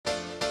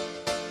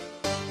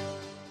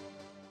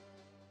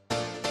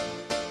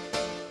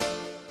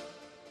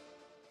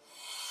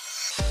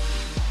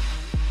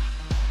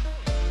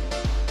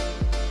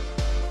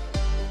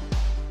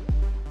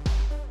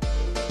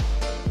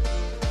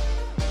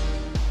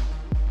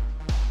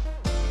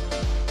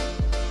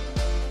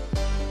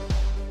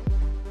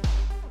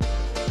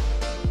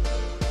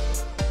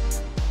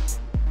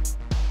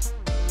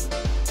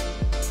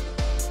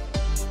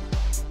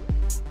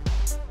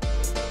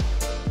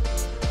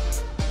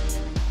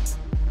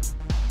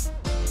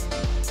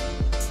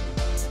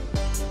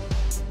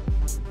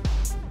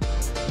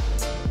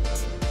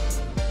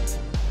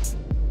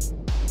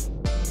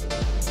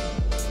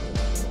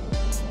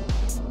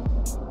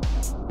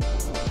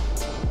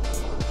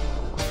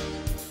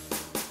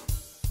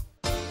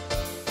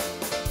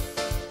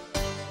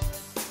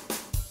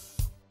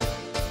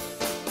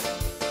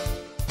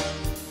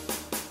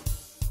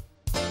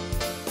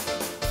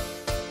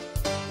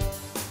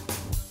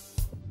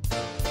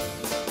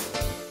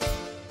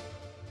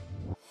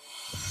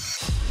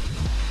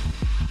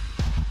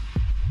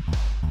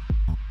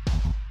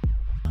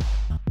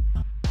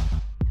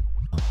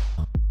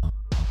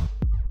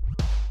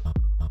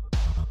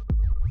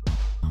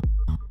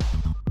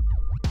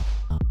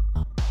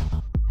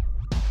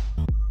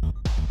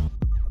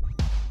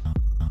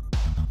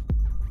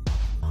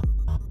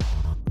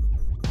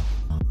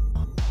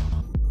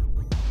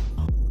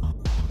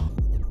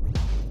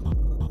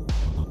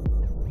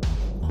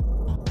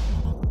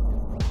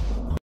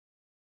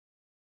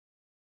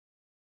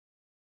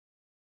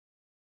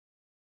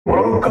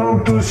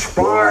Welcome to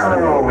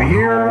Spyro,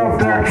 Year of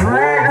the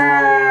Dragon!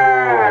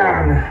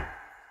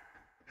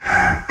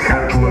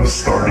 Kat loves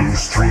starting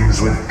streams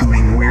with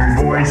doing weird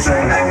voices.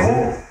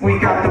 We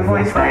got the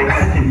voice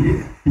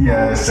right.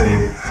 Yeah,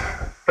 same.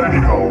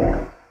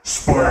 Anyhow,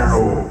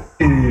 Spyro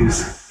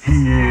is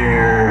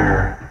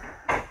here.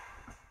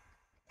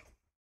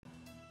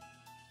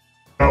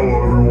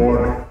 Hello,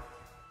 everyone.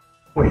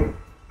 Wait,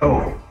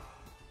 oh.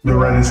 The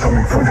red is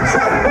coming from the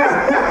side.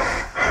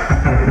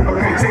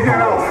 Okay, take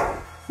that off.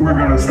 We're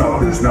gonna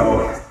stop this now.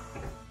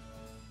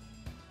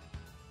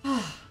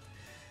 Okay.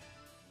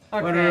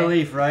 What a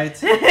relief, right?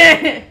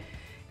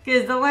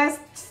 Because the last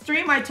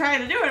stream I tried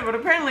to do it, but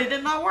apparently it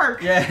did not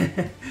work.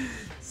 Yeah.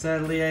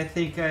 Sadly, I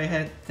think I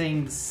had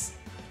things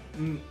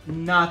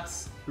not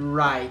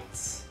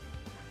right.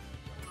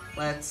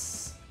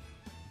 Let's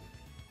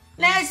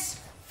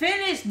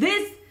finish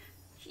this.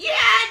 Yeah.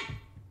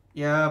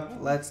 Yep,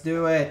 let's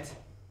do it.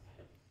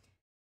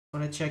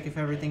 Wanna check if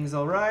everything's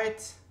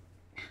alright?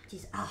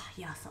 Jeez,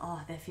 yes,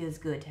 that feels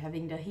good.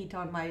 Having the heat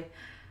on my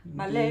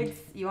legs.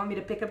 You want me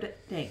to pick up the...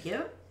 Thank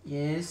you.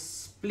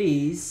 Yes,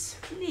 please.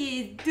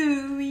 Please,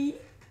 Dewey.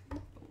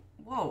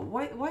 Whoa,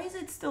 why is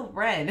it still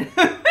red?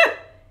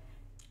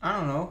 I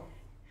don't know.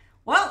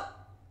 Well,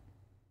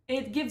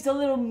 it gives a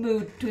little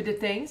mood to the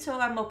thing, so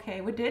I'm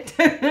okay with it.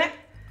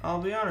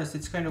 I'll be honest,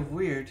 it's kind of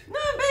weird. No,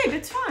 babe,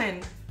 it's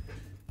fine.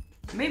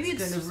 Maybe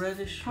it's kind of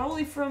reddish.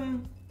 Probably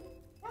from...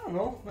 I don't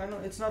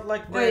know. It's not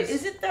like this. Wait,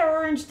 is it the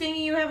orange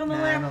thingy you have on the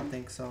Nah, left? I don't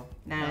think so.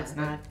 Nah, it's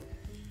not.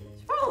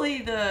 It's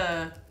probably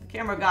the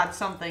camera got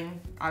something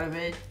out of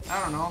it.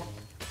 I don't know.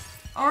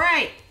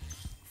 Alright.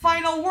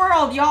 Final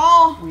world,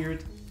 y'all!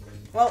 Weird.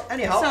 Well,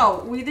 anyhow.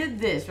 So, we did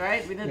this,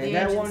 right? We did the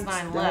that Ancients one's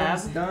 9 done.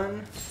 lab.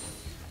 Done.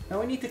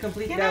 Now we need to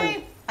complete Can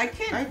that. I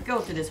can't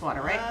go to this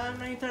water, right? I'm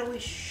not entirely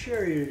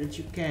sure that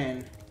you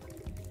can.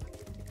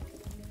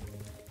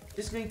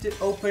 Just going to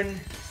open.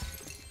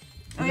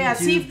 Oh yeah,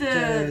 see if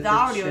the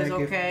audio is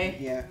check if- okay.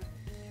 yeah,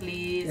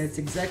 Please. that's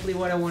exactly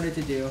what I wanted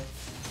to do.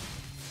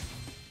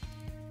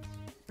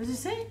 What does it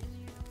say?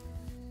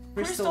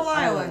 Crystal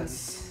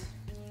Islands.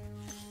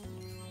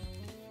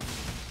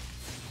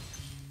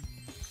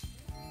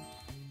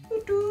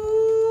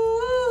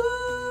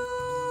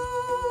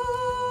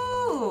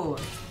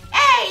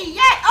 Hey,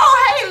 yeah! Oh,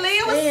 hey,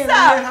 Leah, what's Hey, up?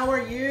 Leah, how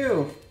are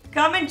you?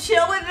 Come and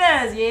chill with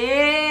us,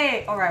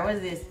 yeah! Alright, what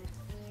is this?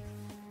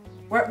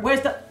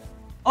 Where's the...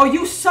 Oh,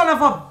 you son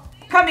of a...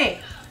 Come here!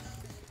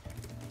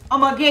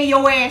 I'ma get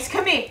your ass,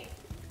 come here!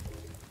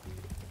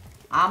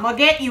 I'ma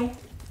get you!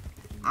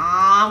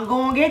 I'm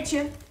gonna get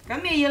you!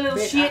 Come here, you little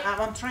Wait, shit!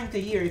 I'm trying to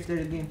hear if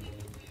there's a game.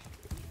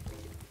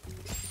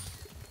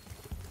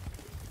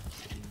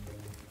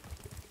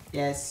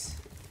 Yes.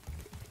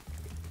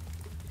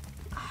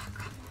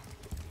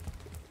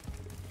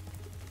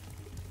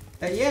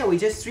 Yeah, we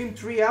just streamed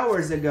 3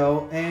 hours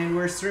ago, and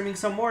we're streaming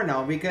some more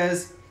now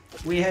because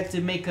we had to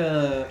make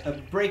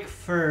a break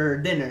for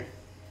dinner.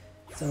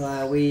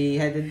 So we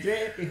had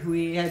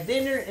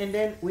dinner, and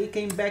then we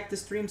came back to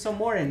stream some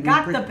more. And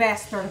Got the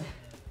bastard!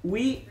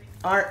 we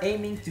are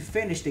aiming to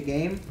finish the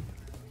game.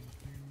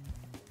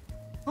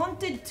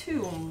 Haunted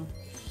Tomb.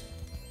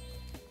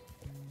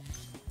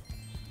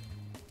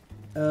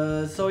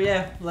 So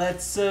yeah,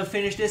 let's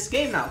finish this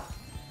game now.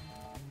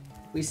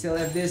 We still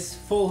have this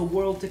full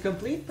world to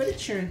complete, but it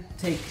shouldn't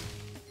take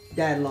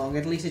that long.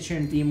 At least it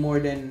shouldn't be more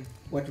than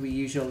what we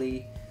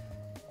usually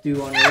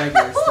do on a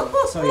regular stream.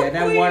 So yeah,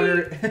 that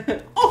water...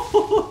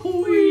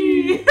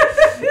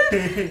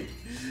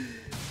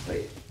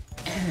 Wait.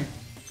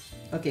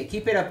 Okay,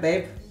 keep it up,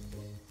 babe.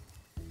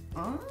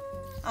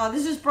 Oh,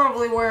 this is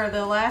probably where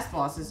the last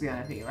boss is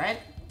gonna be,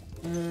 right?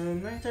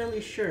 I'm not entirely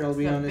sure, I'll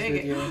be honest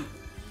with you.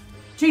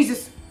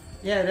 Jesus!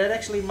 Yeah, that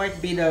actually might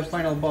be the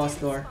final boss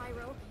door.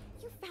 Spyro,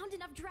 you found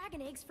enough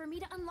dragon eggs for me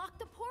to unlock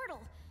the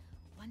portal.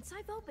 Once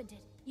I've opened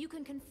it, you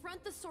can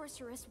confront the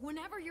sorceress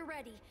whenever you're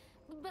ready.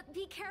 But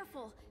be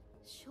careful.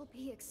 She'll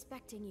be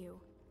expecting you.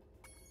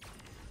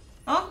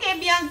 Okay,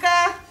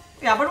 Bianca!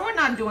 Yeah, but we're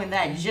not doing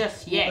that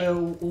just yet.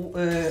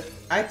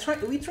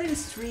 We try to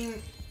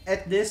stream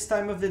at this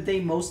time of the day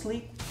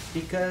mostly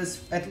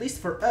because, at least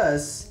for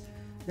us,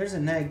 there's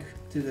an egg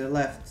to the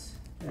left.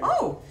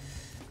 Oh!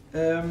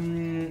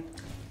 On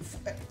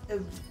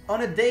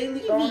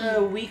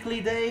a weekly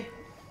day,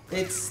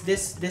 it's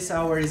this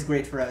hour is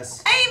great for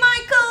us. Hey,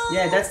 Michael!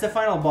 Yeah, that's the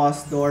final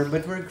boss door,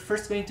 but we're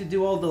first going to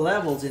do all the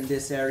levels in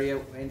this area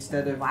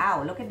instead of...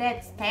 Wow, look at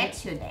that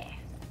statue there.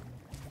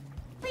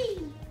 Whee!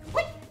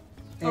 Whee!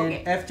 And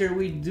Okay. after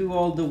we do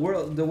all the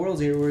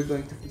worlds here, we're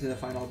going to the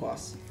final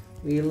boss.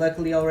 We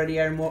luckily already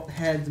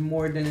had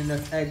more than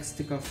enough eggs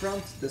to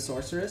confront the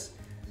sorceress.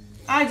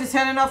 I just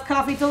had enough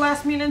coffee to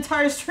last me an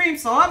entire stream,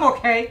 so I'm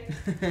okay.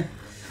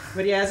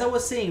 But yeah, as I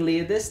was saying,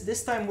 Leah,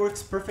 this time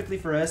works perfectly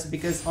for us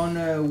because on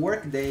a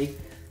work day,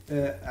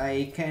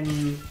 I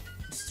can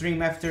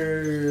stream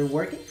after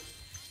working,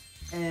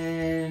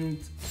 and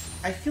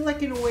I feel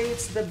like in a way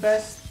it's the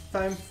best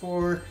time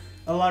for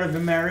a lot of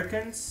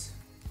Americans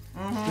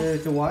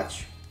to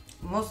watch.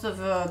 most of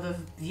the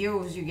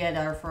views you get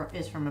are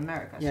from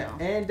America. Yeah,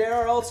 so. and there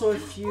are also a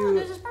few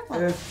there's a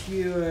sparkler.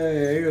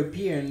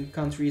 European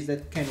countries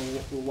that can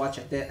watch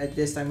at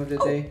this time of the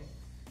day.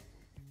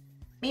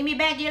 Meet me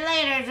back here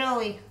later,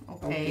 Zoe.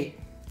 Okay.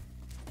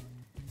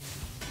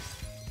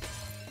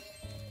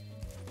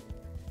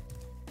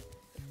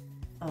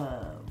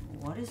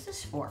 What is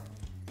this for?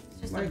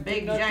 It's just a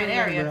big giant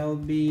area. I'll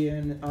be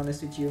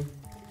honest with you.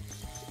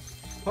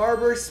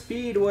 Harbor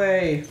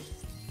Speedway.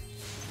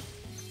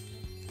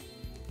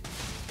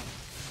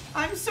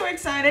 I'm so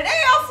excited.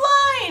 Hey,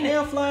 offline! Hey,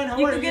 offline, how are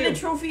you? You can get a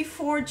trophy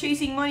for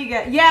chasing money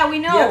guy. Yeah, we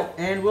know. Yep,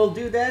 and we'll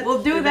do that.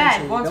 We'll do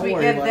that once Don't we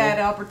worry get about that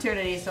it.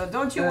 opportunity. So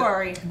don't you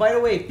worry. By the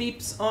way,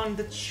 peeps on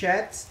the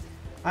chat,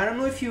 I don't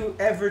know if you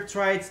ever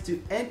tried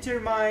to enter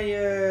my.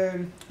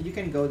 You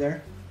can go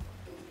there.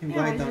 You can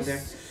glide down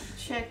there.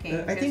 Checking.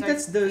 I think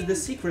that's the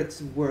secret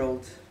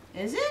world.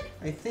 Is it?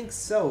 I think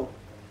so.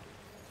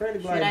 Try to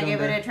glide Should I down give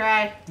there. it a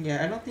try?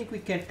 Yeah, I don't think we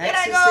can I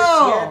access it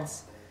go? yet,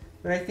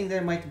 but I think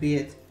that might be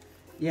it.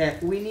 Yeah,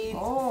 we need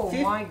Oh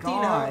my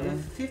God.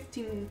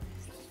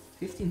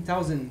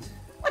 15,000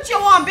 What you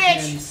want,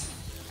 bitch? gems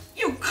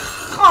You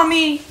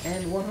commie!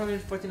 and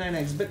 149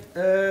 eggs. But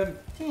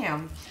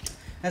Damn.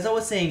 as I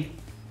was saying,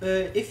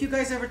 if you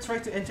guys ever try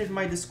to enter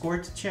my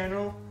Discord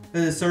channel,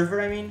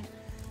 server, I mean,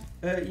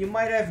 you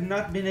might have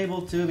not been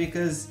able to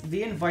because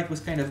the invite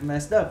was kind of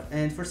messed up,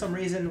 and for some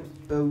reason,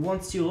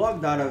 once you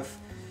logged out of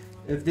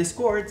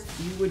Discord,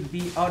 you would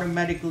be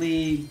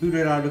automatically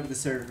booted out of the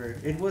server.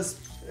 It was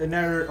an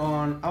error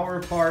on our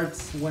part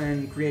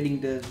when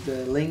creating the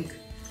link,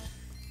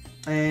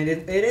 and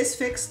it is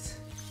fixed.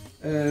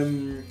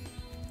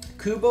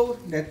 Kubo,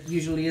 that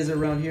usually is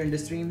around here in the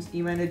streams,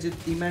 he managed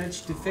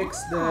to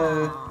fix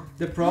the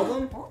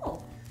problem,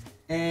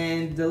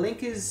 and the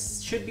link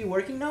should be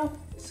working now,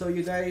 so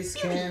you guys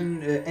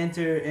can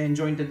enter and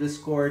join the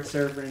Discord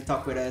server and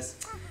talk with us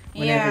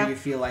whenever you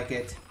feel like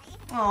it.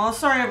 Oh,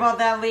 sorry about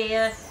that,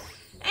 Leah.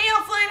 Hey,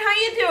 offline, how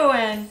you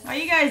doing? How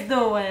you guys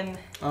doing?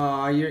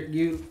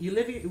 You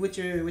live here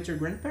with your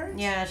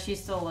grandparents? Yeah, she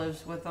still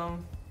lives with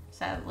them,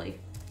 sadly.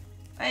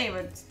 Hey,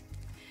 but it's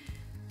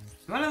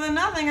better than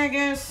nothing, I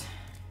guess.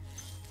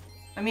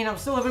 I mean, I'm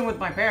still living with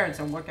my parents,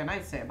 so what can I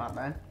say about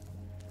that?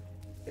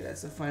 Yeah,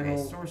 that's the final.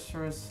 Okay,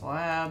 sorcerer's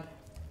slab.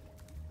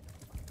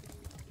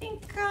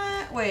 Think,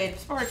 wait,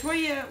 Sparks, where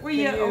you?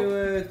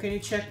 Can you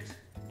check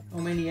how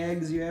many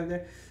eggs you have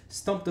there?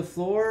 Stomp the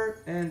floor,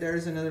 and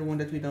there's another one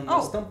that we don't know.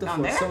 Oh, Stomp the down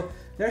floor. there? So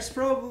there's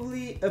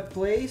probably a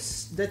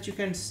place that you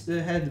can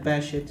head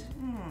bash it.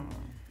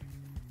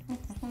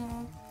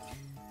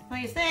 So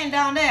you're staying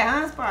down there,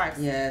 huh, Sparks?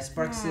 Yeah,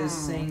 Sparks is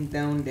saying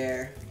down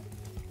there.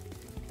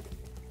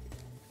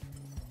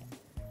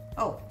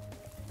 Oh,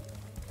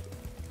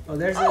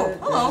 there's hello.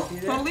 there's a few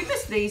there. Totally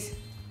missed these.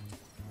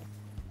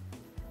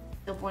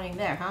 Still pointing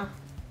there, huh?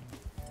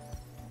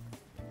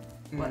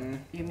 What?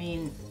 You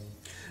mean?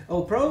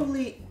 Oh,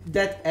 probably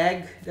that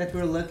egg that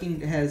we're looking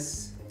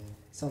has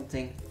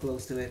something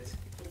close to it.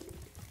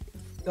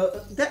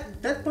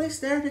 That place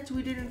there that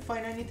we didn't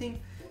find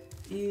anything.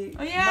 You Oh,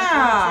 might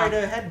yeah. wanna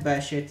try to head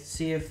bash it,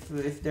 see if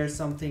there's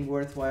something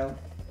worthwhile.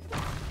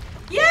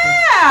 Yeah!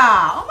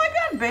 Oh my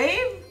god,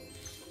 babe!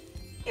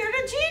 You're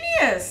the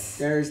genius!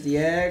 There's the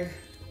egg.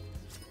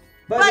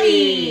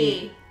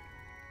 Buddy!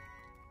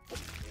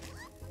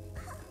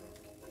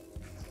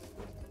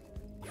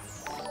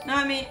 No,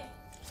 I mean...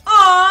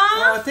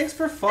 Aww! Thanks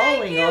for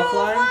following, Thank you,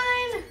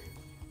 Offline.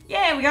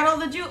 Yeah, we got all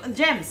the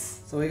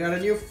gems. So we got a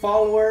new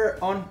follower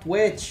on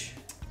Twitch.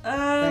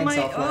 Thanks,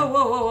 Offline.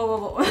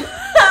 Whoa.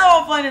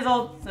 Offline is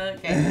all...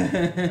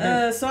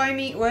 Okay. So I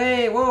mean...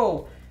 Wait,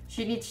 whoa.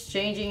 She needs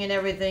changing and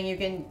everything you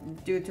can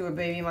do to a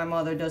baby my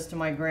mother does to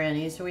my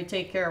granny. So we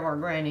take care of our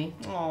granny.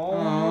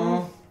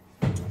 Aww.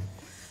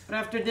 But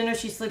after dinner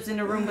she sleeps in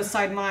the room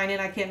beside mine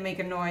and I can't make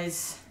a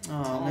noise.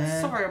 Oh,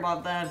 man. Sorry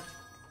about that.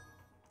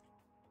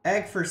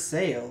 Egg for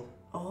sale.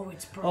 Oh,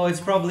 it's probably... Oh, it's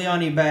probably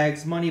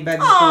Moneybags.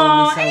 Moneybags is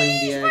probably selling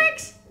the egg.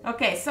 Sparks.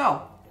 Okay,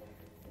 so...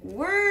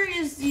 Where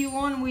is the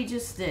one we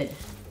just did?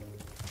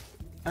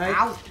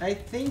 I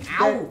think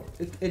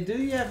that... do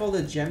you have all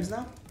the gems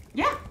now?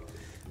 Yeah.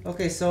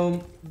 Okay,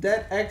 so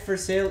that egg for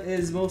sale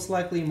is most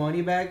likely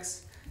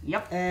Moneybags.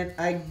 Yep. And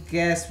I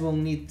guess we'll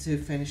need to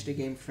finish the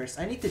game first.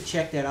 I need to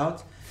check that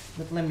out.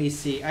 But let me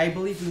see. I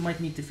believe we might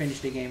need to finish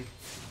the game.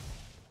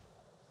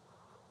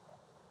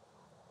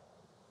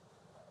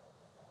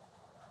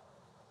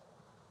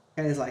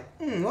 And it's like,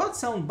 what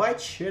soundbite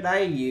should I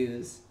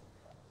use?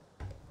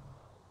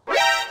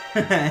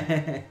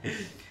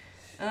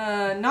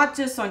 Not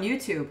just on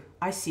YouTube.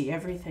 I see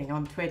everything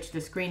on Twitch. The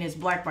screen is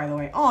black, by the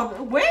way.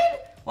 Oh, wait!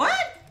 What?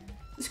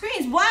 The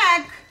screen's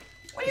black?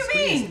 What do you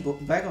mean?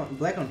 Black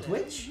on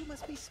Twitch? You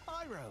must be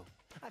Spyro.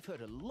 I've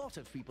heard a lot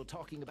of people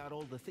talking about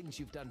all the things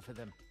you've done for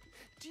them.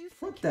 Do you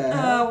think What the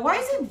hell? Why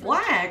is it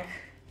black?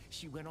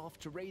 she went off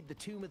to raid the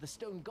tomb of the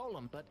stone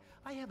golem, but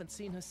I haven't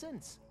seen her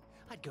since.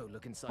 I'd go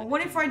look inside. Well,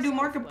 what the if tomb I do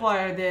myself,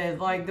 Markiplier did?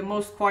 Like, the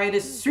most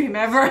quietest stream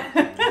ever?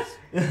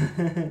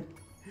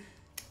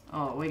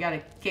 Oh, we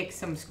gotta kick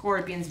some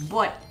scorpion's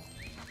butt.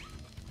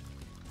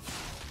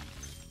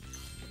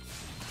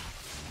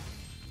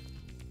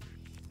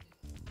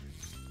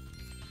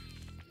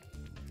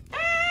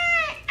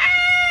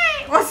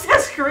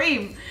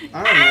 scream?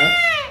 I don't know.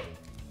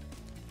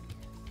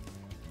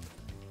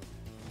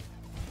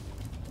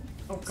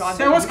 Oh god, So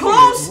that was weird.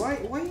 close! Why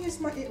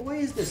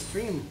is the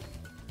stream?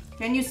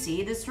 Can you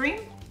see the stream?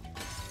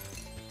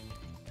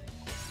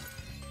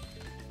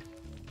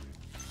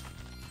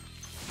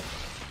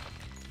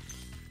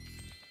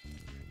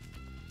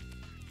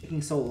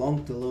 Taking so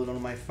long to load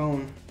on my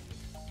phone.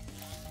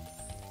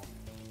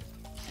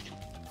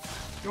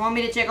 You want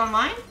me to check on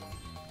mine?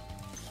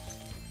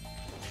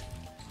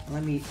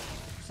 Let me.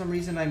 For some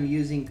reason, I'm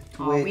using Twitch.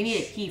 Oh, we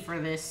need a key for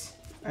this.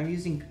 I'm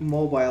using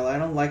mobile. I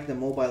don't like the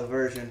mobile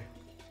version.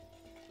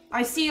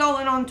 I see all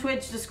in on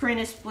Twitch. The screen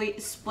is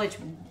pitch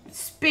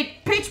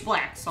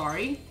black.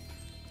 Sorry.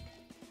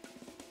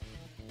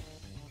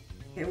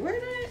 Okay, where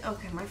did I?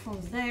 Okay, my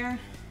phone's there.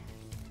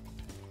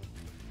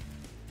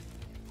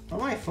 On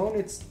my phone,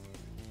 it's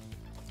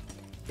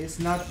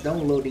not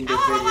downloading the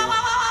video.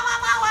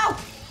 Ow.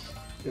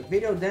 The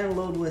video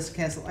download was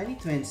cancelled. I need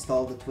to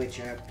install the Twitch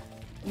app.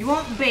 You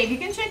want, babe? You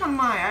can check on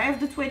mine. I have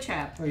the Twitch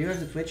app. Oh, you have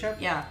the Twitch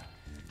app? Yeah.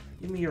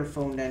 Give me your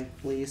phone then,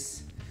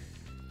 please.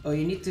 Oh,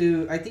 you need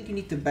to. I think you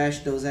need to bash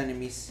those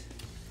enemies.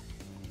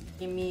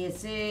 Give me a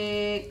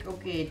sec.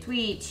 Okay,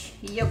 Twitch.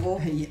 Here you go.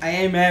 I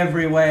am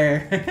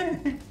everywhere.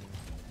 No!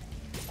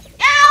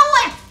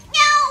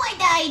 No, I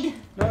died.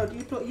 No,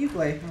 you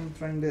play. I'm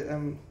trying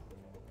to.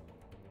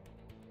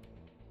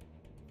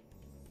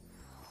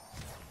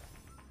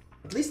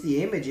 At least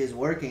the image is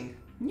working.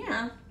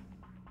 Yeah.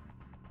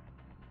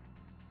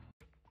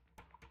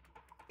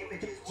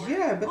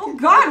 Yeah, but. Oh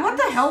god, what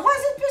the hell? Why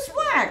is it pitch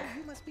black?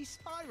 You must be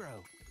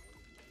Spyro.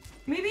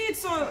 Maybe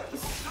it's a. God,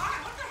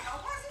 what the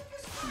hell? Why is it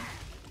pitch black?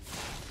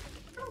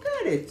 I don't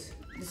get it.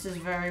 This is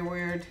very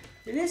weird.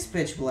 It is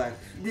pitch black.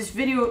 This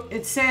video,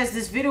 it says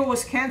this video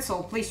was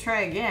cancelled. Please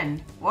try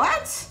again.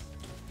 What?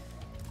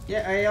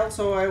 Yeah, I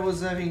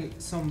was having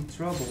some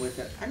trouble with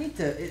that. I need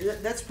to.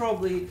 That's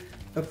probably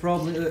a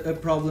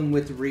problem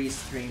with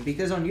Restream,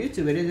 because on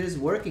YouTube it is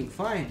working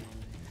fine,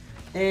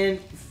 and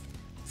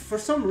for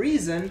some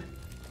reason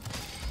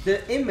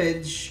the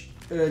image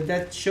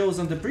that shows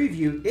on the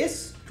preview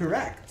is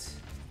correct.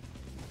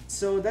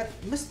 So that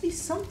must be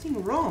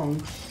something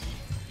wrong.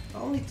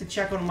 I'll need to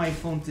check on my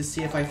phone to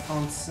see if I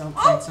found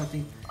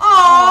something.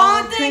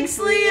 Oh, thanks,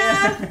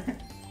 Leah.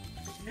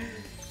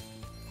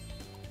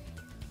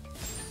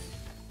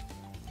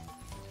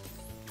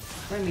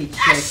 Let me check.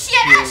 Ah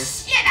shit!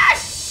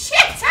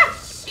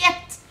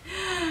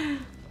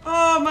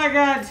 Oh my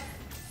god.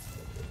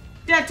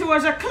 That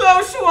was a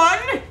close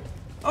one.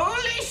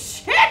 Holy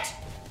shit!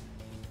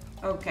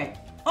 Okay.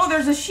 Oh,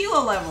 there's a Sheila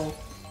level.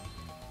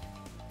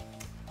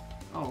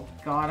 Oh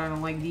god, I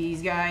don't like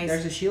these guys.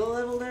 There's a Sheila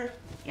level there?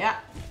 Yeah.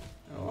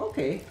 Oh,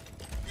 okay.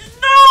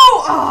 No!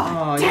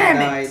 Oh, you damn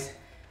died. it!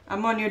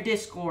 I'm on your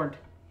Discord.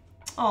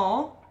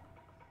 Oh.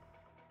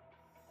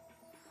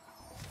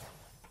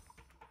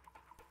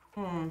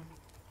 Ow!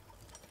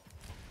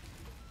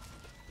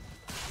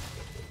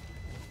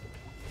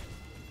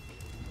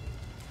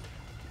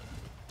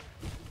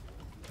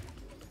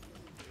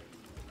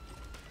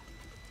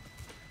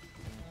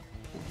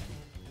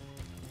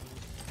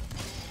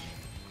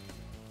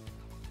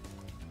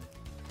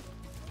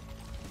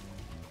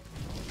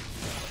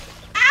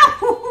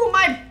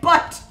 My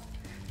butt!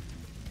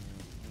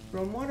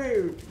 From what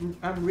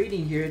I'm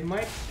reading here, it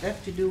might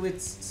have to do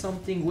with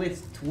something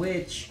with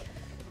Twitch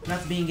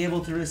not being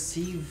able to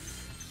receive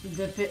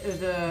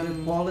The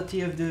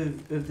quality of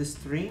the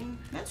stream.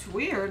 That's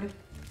weird.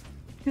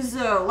 Cause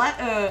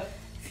last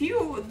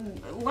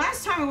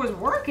time it was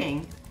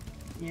working.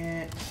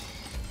 Yeah.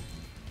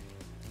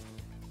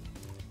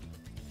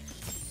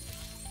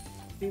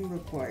 Stream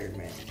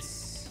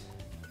requirements.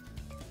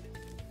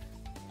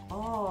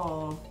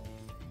 Oh.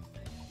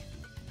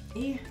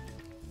 Yeah.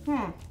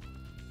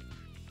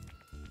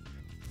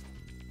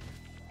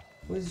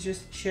 Was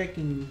just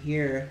checking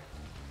here.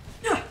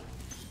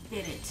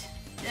 Did it.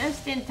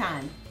 Just in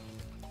time.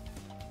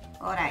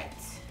 Alright.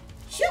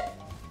 Shoop!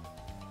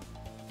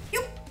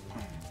 Yoop!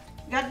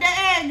 Got the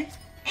egg!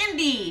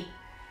 Andy!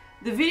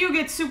 The video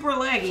gets super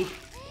laggy.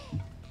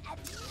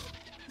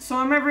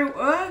 Some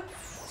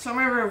of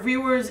our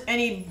viewers,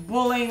 any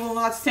bullying will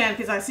not stand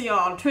because I see it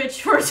on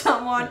Twitch for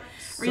someone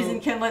reason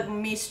can let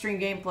me stream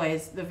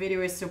gameplays. The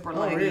video is super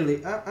laggy. Oh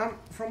really?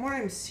 From what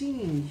I'm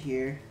seeing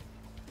here.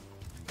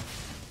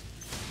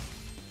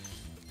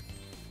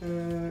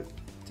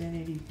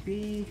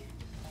 1080p.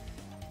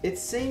 It's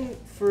saying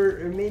for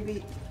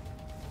maybe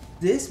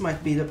this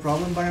might be the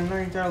problem, but I'm not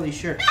entirely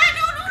sure.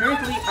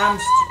 Currently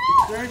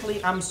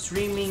I'm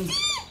streaming.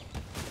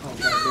 Oh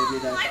god, baby,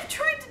 that. I've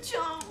tried to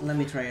jump. Let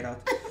me try it out.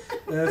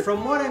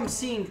 From what I'm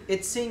seeing,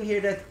 it's saying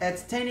here that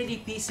at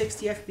 1080p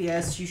 60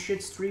 FPS you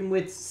should stream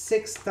with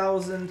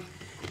 6,000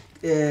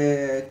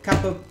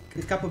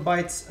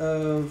 kilobytes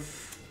of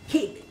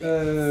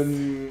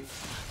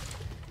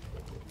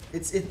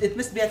it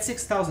must be at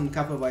 6,000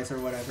 kilobytes or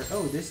whatever.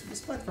 Oh,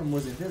 this platform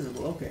was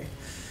invisible. Okay.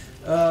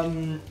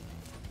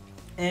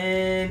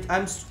 And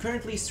I'm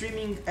currently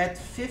streaming at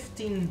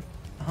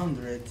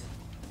 1500.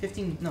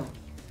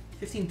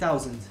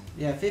 15,000.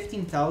 Yeah,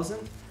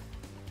 15,000.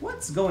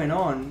 What's going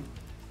on?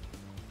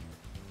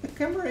 The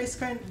camera is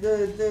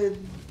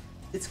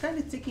it's kind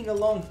of taking a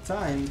long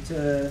time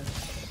to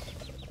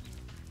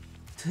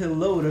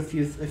load a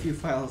few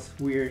files.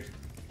 Weird.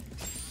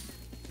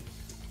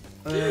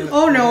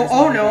 Oh no,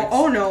 oh no,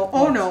 oh no,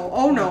 oh no,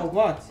 oh no.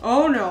 What?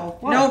 Oh no.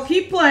 What? No,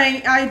 keep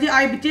playing. I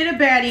did a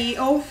baddie.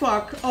 Oh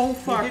fuck. Oh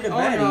fuck. did a Oh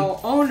baddie? no.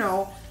 Oh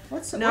no.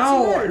 What's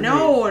No, what's the matter,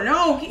 no, babe?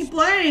 no, keep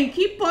playing,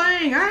 keep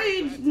playing.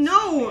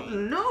 No.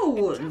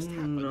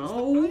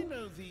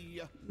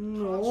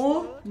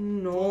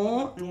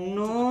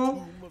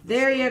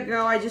 There you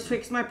go, I just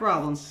fixed my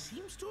problem.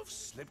 Seems to have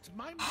slipped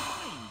my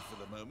mind for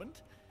the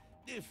moment.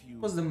 If you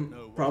What's the know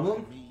what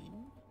problem? I mean.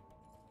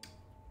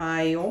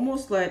 I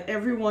almost let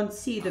everyone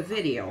see the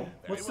video.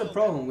 What's the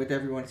problem with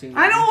everyone seeing?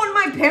 I don't want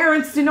my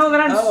parents to know that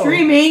I'm Oh.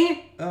 streaming.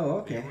 Oh,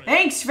 okay.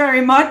 Thanks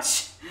very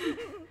much.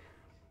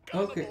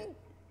 Okay.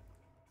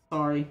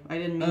 Sorry, I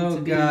didn't mean Oh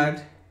to be...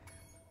 God.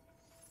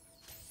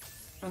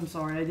 I'm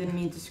sorry, I didn't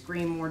mean to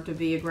scream or to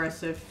be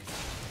aggressive.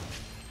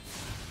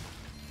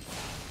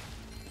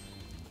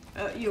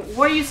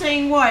 What are you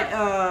saying? What?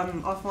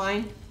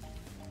 Offline?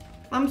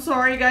 I'm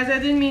sorry, guys. I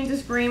didn't mean to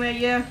scream at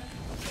you.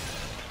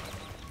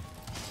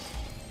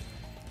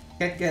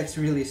 Cat gets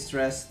really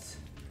stressed.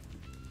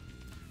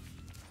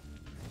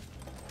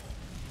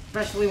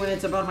 Especially when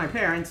it's about my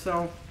parents,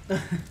 so...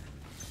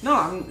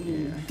 No,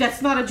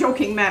 that's not a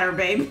joking matter,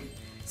 babe.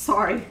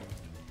 Sorry.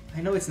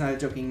 I know it's not a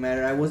joking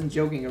matter. I wasn't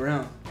joking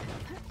around.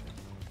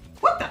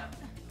 What the?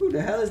 Who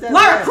the hell is that?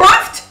 Lara rat?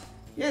 Croft?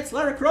 Yeah, it's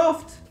Lara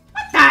Croft.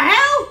 What the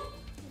hell?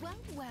 Well,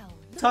 well,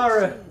 look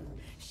Tara. at you,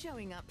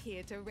 showing up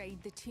here to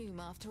raid the tomb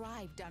after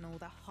I've done all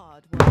the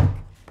hard work.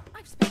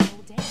 I've spent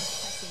all day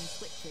pressing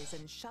switches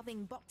and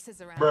shoving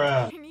boxes around.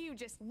 Bruh. And you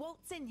just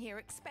waltz in here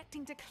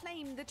expecting to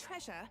claim the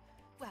treasure?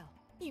 Well,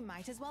 you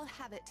might as well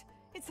have it.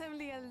 It's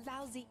only a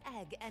lousy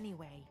egg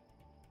anyway.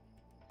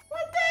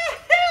 What the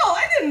hell?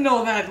 I didn't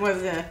know that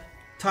was a...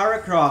 Tara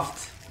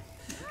Croft.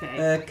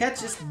 Okay. Cat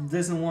just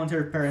doesn't want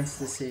her parents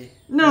to see.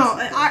 No,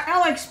 That's-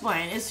 I'll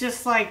explain. It's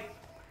just like...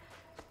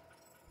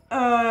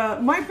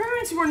 my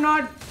parents were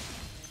not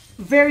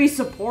very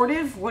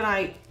supportive when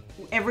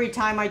every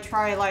time I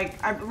try,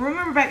 like... I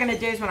remember back in the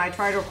days when I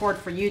tried to record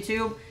for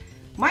YouTube.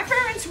 My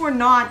parents were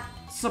not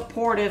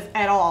supportive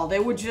at all. They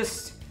would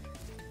just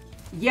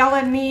yell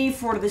at me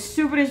for the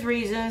stupidest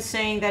reasons,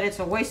 saying that it's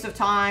a waste of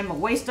time, a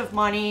waste of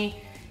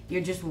money.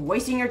 You're just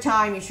wasting your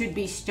time. You should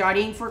be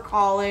studying for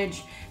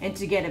college and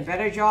to get a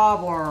better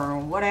job or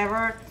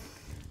whatever.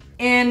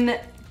 And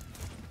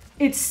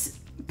it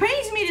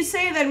pains me to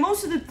say that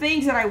most of the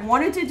things that I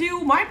wanted to do,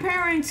 my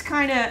parents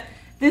kind of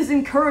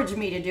disencouraged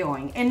me to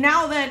doing. And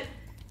now that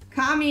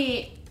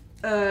Cami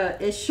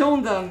has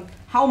shown them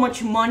how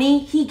much money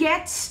he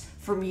gets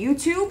from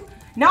YouTube,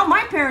 now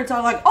my parents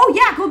are like, oh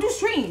yeah, go do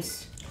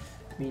streams.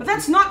 But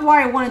that's not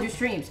why I want to do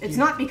streams. It's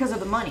not because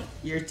of the money.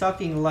 You're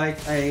talking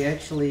like I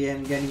actually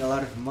am getting a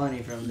lot of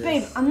money from this.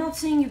 Babe, I'm not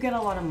saying you get a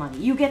lot of money.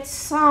 You get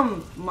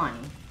some money.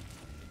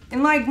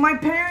 And like my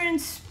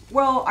parents,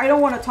 well, I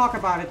don't want to talk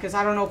about it because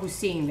I don't know who's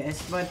seeing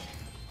this, but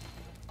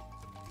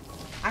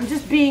I'm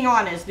just being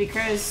honest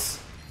because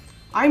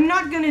I'm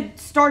not going to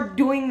start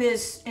doing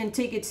this and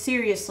take it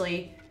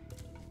seriously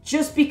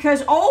just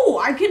because,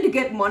 oh, I can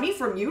get money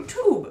from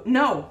YouTube.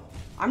 No,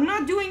 I'm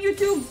not doing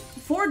YouTube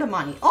for the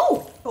money.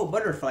 Oh,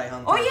 butterfly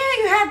hunter. oh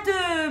yeah, you have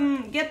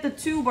to get the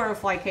 2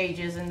 butterfly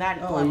cages in that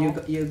Oh,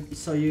 level.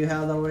 so you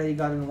had already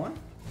gotten one?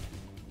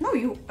 No,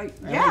 you. got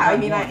one.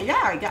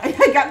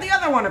 I got the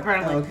other one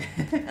apparently.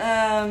 Okay.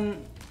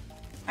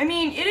 I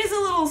mean, it is a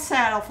little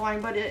sad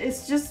offline, but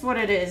it's just what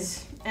it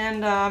is.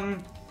 And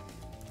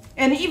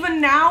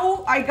even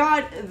now, I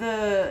got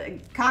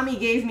Cami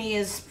gave me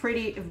his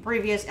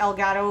previous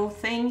Elgato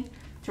thing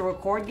to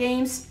record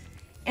games,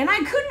 and I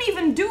couldn't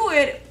even do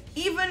it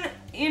even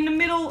in the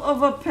middle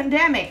of a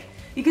pandemic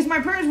because my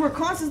parents were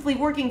constantly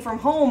working from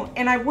home,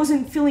 and I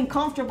wasn't feeling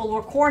comfortable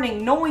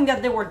recording, knowing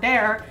that they were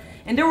there.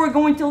 And they were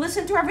going to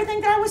listen to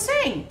everything that I was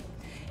saying.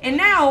 And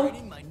now,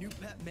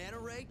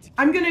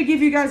 I'm going to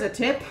give you guys a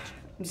tip.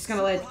 I'm just going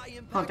to let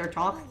Hunter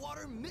talk.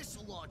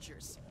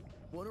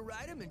 Want to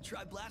ride him and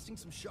try blasting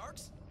some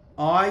sharks?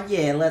 Oh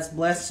yeah, let's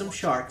blast some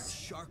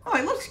sharks. Oh,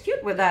 he looks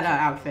cute with that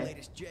outfit.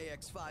 Latest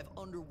JX5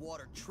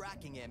 underwater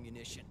tracking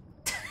ammunition.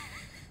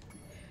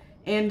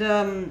 And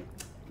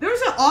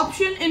there's an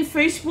option in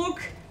Facebook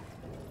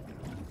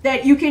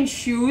that you can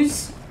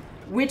choose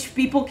which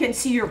people can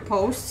see your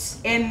posts.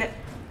 And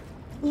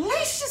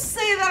let's just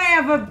say that I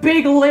have a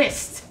big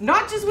list,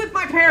 not just with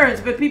my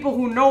parents, but people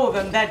who know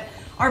them that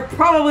are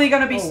probably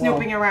going to be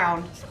snooping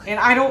around. And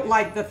I don't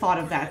like the thought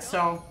of that,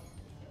 so...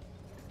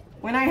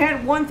 When I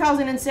had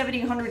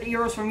 1,700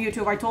 euros from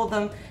YouTube, I told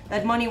them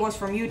that money was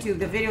from YouTube,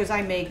 the videos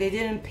I make. They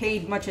didn't pay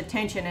much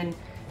attention, and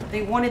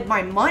they wanted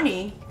my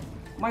money.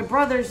 My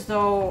brothers,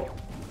 though...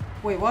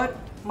 Wait, what?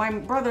 My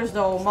brothers,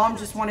 though, Mom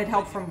just wanted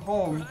help from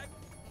home.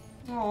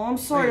 Oh, I'm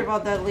sorry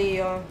about that,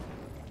 Leah.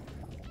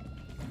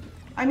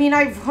 I mean,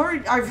 I've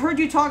heard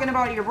you talking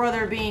about your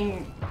brother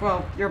being,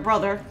 well, your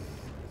brother.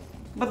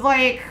 But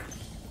like,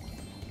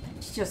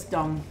 it's just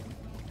dumb.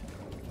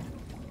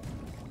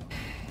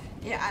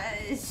 Yeah,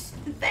 it's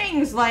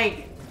things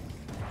like,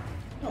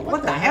 Oh,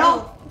 what the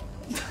hell?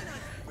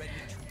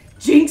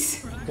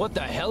 Jinx. What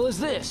the hell is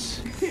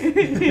this?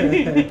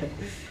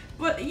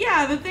 But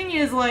yeah, the thing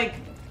is like,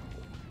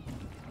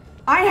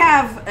 I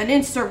have an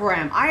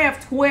Instagram, I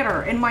have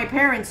Twitter, and my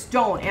parents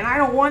don't, and I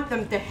don't want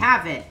them to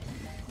have it.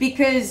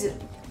 Because,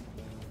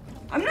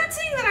 I'm not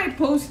saying that I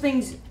post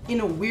things in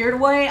a weird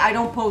way, I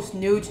don't post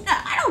nudes, no,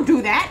 I don't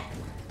do that.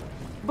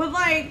 But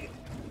like,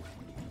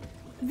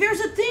 there's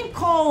a thing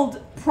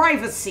called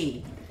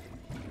privacy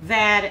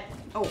that,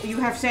 oh, you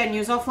have sad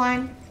news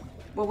offline?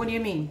 Well, what do you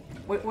mean?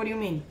 What do you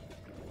mean?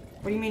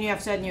 What do you mean you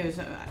have sad news?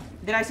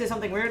 Did I say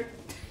something weird?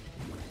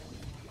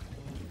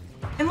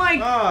 And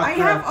like, I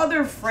have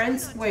other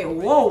friends. Wait,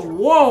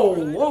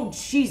 whoa,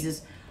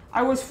 Jesus.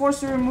 I was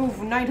forced to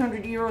remove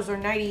 900 euros or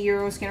 90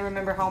 euros, can't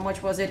remember how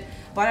much was it,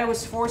 but I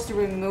was forced to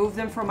remove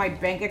them from my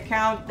bank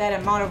account, that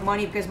amount of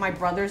money, because my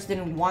brothers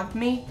didn't want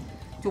me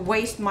to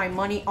waste my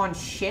money on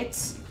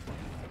shits.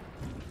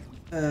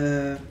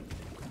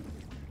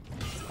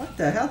 What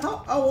the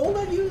hell? How old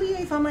are you, Leah,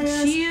 if I may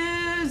ask? She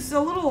is a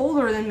little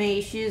older than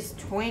me. She's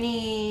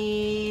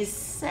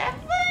 27?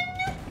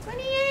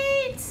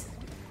 28?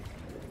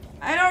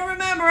 I don't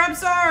remember. I'm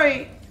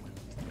sorry.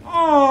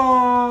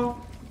 Oh,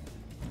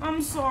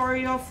 I'm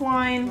sorry,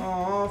 offline.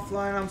 Oh,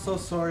 offline, I'm so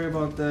sorry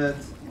about that.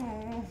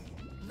 Oh.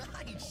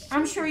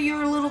 I'm sure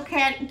your little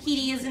cat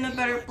kitty is in a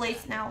better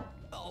place now.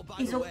 Oh, by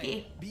He's the okay.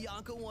 way,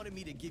 Bianca wanted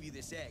me to give you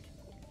this egg.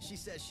 She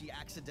says she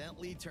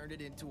accidentally turned it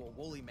into a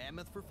woolly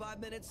mammoth for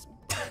 5 minutes,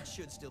 but it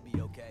should still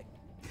be okay.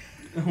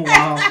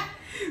 Wow.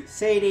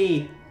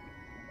 Sadie.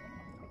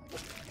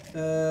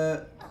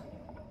 And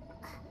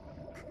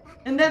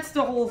that's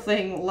the whole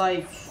thing,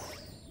 like...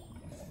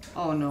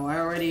 Oh no, I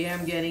already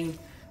am getting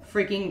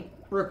freaking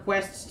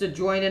requests to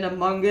join an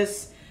Among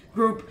Us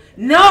group.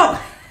 No!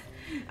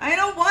 I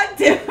don't want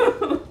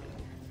to!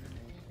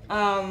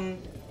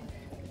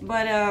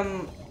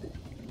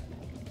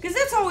 Because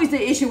that's always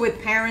the issue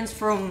with parents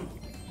from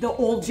the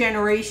old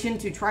generation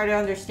to try to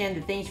understand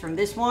the things from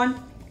this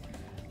one.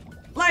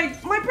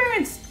 Like, my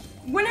parents,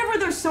 whenever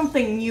there's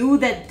something new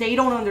that they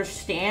don't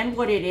understand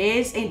what it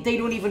is, and they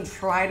don't even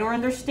try to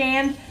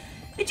understand,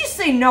 they just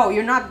say, no,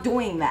 you're not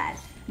doing that.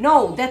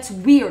 No, that's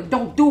weird,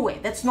 don't do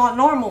it. That's not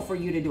normal for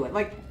you to do it.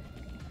 Like,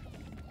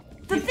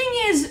 the thing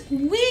is,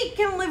 we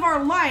can live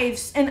our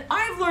lives, and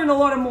I've learned a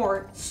lot of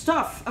more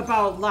stuff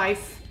about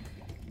life,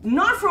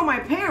 not from my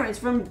parents,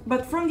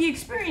 but from the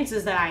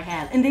experiences that I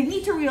had. And they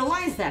need to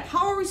realize that.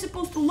 How are we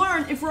supposed to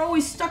learn if we're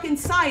always stuck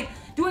inside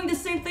doing the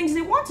same things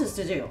they want us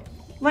to do?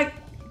 Like,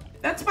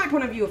 that's my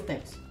point of view of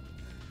things.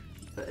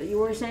 You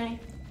were saying?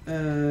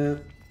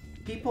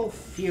 People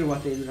fear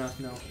what they do not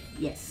know.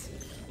 Yes,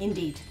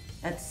 indeed.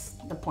 That's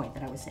the point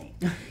that I was saying.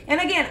 And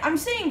again, I'm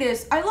saying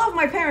this, I love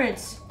my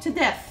parents to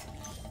death.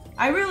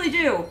 I really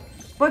do.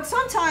 But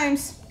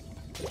sometimes,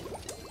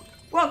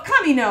 well,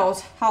 Cami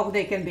knows how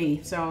they can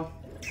be, so...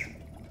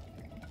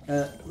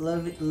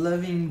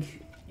 Loving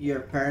your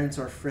parents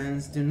or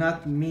friends does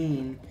not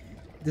mean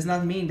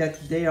that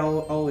they are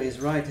always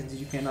right and that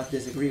you cannot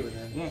disagree with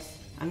them. Yes,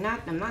 I'm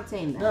not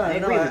saying that. No, I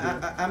agree with you.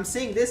 I'm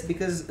saying this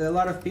because a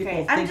lot of people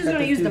think I'm just that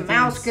gonna the use two the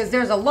mouse things- because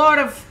there's a lot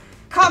of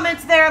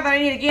comments there that I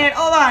need to get.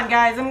 Hold on,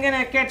 guys. I'm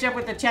gonna catch up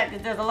with the chat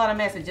because there's a lot of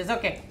messages.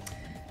 Okay.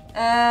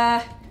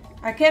 I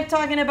kept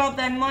talking about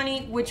that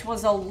money, which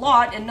was a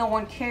lot, and no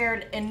one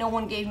cared, and no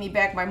one gave me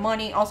back my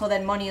money. Also,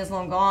 that money is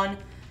long gone.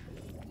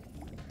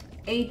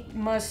 8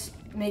 must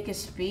make a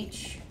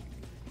speech.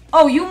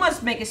 Oh, you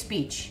must make a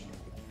speech.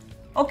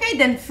 Okay,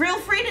 then feel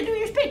free to do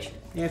your speech.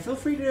 Yeah, feel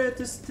free to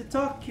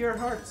talk your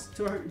hearts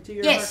to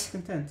your Yes. heart's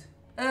content.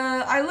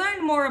 I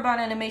learned more about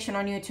animation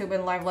on YouTube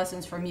and live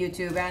lessons from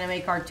YouTube,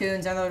 anime,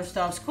 cartoons, and other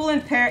stuff. School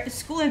and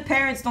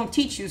parents don't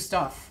teach you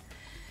stuff.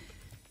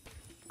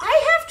 I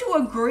have to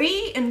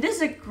agree and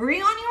disagree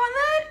on you on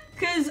that,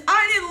 because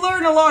I didn't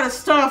learn a lot of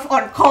stuff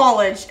on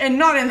college, and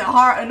not in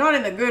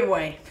the good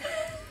way.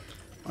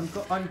 On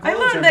college, I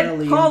learned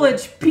that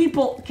college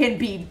people can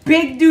be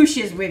big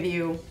douches with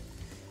you.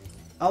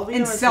 I'll be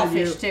and honest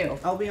selfish with you, too.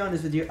 I'll be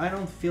honest with you. I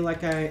don't feel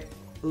like I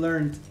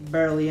learned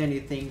barely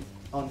anything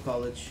on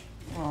college.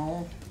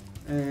 Oh,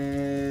 Uh,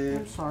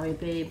 I'm sorry,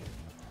 babe.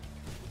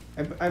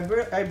 I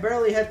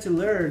barely had to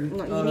learn.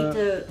 No, you need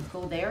to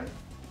go there.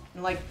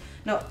 Like,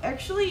 no,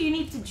 actually, you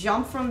need to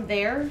jump from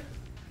there.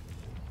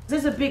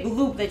 There's a big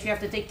loop that you have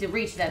to take to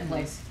reach that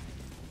place.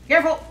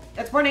 Careful!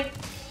 That's burning!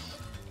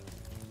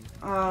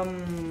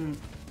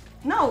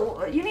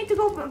 No, you need to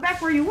go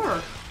back where you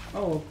were.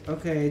 Oh,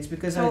 okay. It's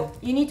because So,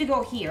 you need to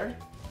go here.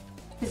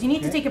 Because you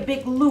need to take a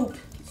big loop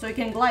so you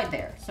can glide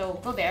there. So,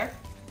 go there.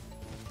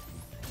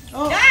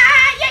 Oh. Ah!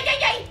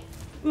 Yay!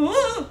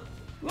 Ooh!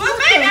 What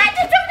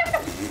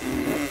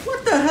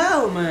the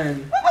hell,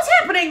 man? What was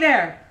happening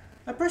there?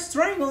 I pressed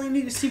triangle and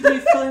you simply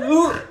fell.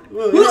 Ooh,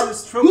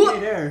 just throw me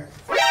there.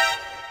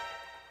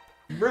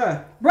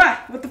 Bruh.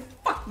 What the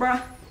fuck,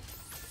 bruh?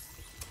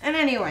 And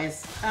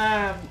anyways,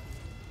 I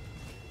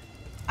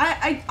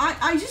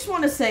I just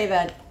want to say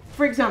that,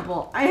 for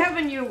example, I have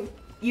a new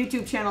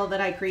YouTube channel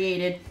that I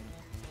created.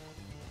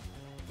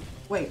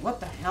 Wait, what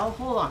the hell?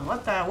 Hold on,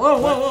 what the...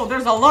 Whoa,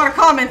 there's a lot of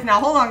comments now.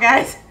 Hold on,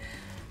 guys.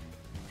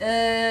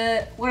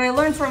 What I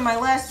learned from my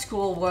last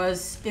school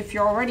was, if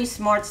you're already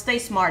smart, stay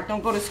smart.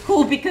 Don't go to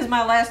school, because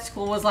my last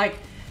school was like,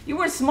 you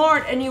were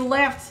smart and you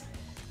left.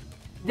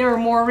 They were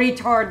more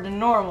retarded than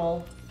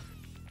normal.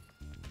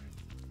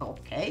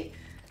 Okay.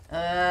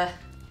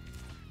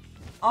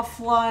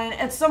 Offline.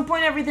 At some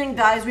point everything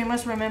dies. We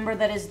must remember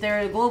that there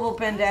is a global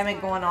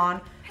pandemic going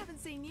on.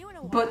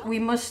 But we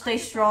must stay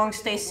strong,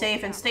 stay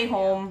safe, and stay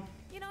home.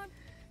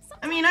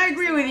 I mean, I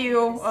agree with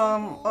you,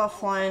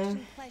 offline.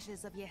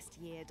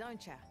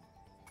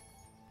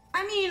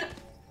 I mean,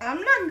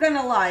 I'm not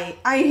gonna lie.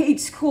 I hate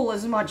school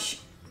as much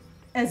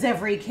as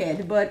every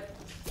kid, but...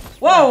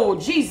 Whoa!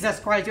 Jesus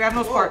Christ, you have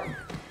no spark.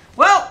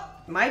 Well,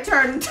 my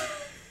turn.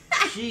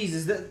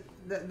 Jesus,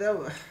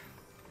 that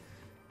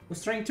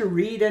was trying to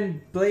read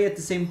and play at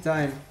the same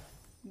time.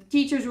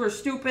 Teachers were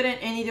stupid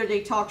and either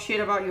they talk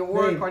shit about your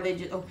work or they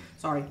just... Oh,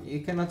 sorry.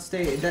 You cannot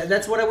stay.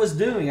 That's what I was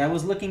doing. I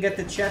was looking at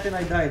the chat and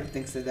I died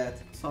thanks to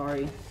that.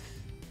 Sorry.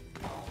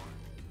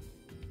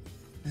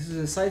 This is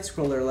a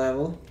side-scroller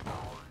level.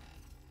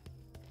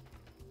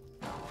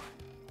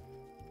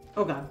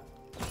 Oh god.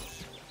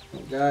 Oh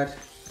god.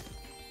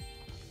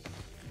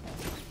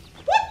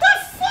 What the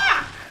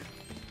fuck?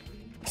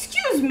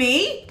 Excuse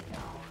me?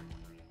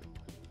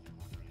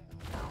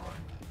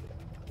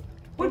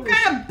 What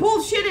kind of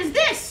bullshit is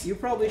this? You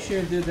probably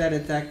shouldn't do that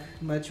attack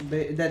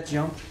that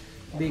jump,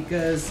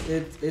 because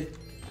it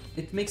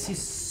makes you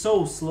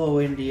so slow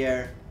in the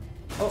air.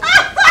 Oh.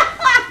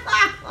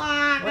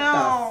 What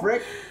No. the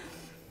frick?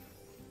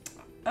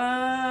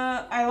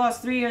 I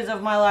lost 3 years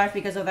of my life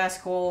because of that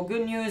school.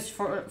 Good news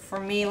for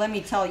me, let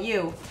me tell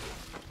you.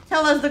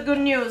 Tell us the good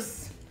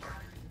news.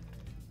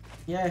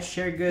 Yeah,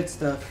 share good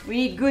stuff. We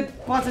need good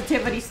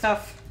positivity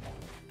stuff.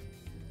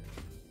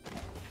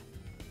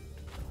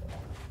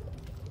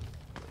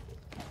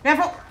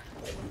 Careful!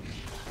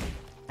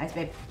 Nice,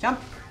 babe.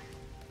 Jump.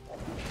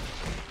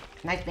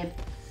 Nice, babe.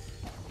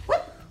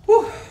 Whoop!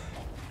 Whew.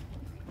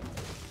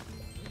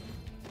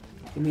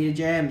 Give me the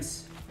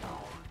gems.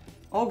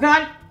 Oh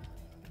god!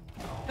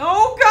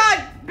 Oh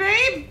god,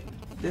 babe!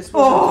 This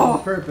was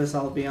on purpose,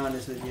 I'll be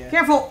honest with you.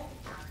 Careful!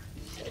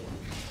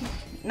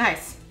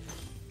 Nice.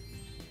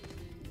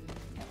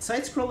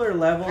 Side-scroller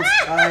levels,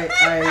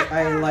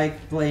 I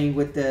like playing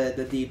with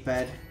the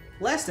D-pad.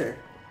 Lester.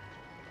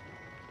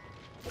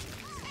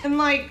 And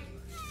like,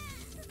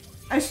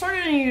 I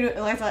started a new,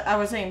 like I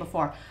was saying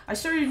before, I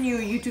started a new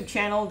YouTube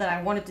channel that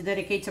I wanted to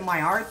dedicate to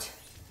my art.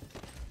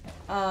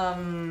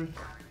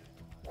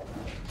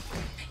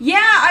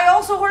 Yeah, I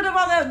also heard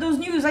about those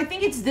news. I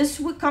think it's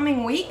this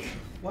coming week.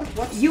 What?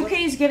 UK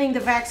is getting the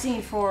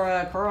vaccine for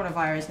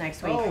coronavirus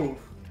next week. Oh.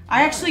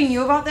 I actually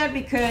knew about that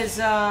because,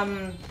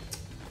 oh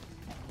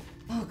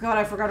god,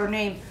 I forgot her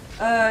name.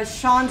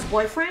 Sean's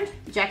boyfriend,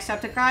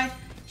 Jacksepticeye.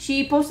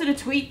 She posted a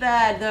tweet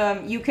that the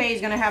UK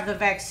is gonna have the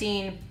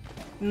vaccine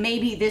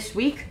maybe this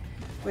week.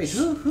 Wait,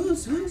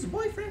 who's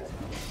boyfriend?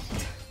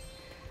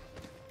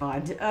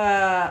 God,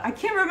 I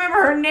can't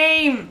remember her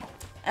name.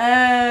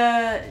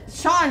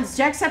 Sean's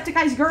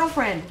Jacksepticeye's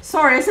girlfriend.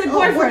 Sorry, I said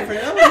boyfriend.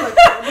 I was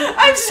like,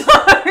 I'm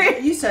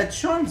sorry. You said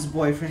Sean's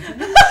boyfriend.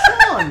 Who's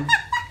Sean?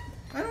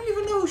 I don't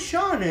even know who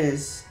Sean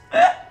is.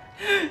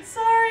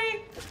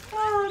 Sorry.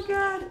 Oh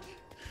god.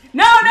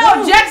 No,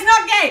 Jack's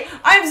not gay.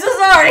 I'm so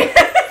sorry.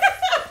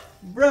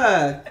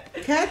 Bruh,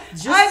 Kat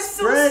just I'm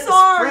so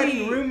sorry.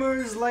 spreading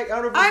rumors like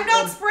out of. I'm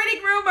not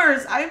spreading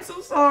rumors. I'm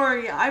so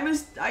sorry. I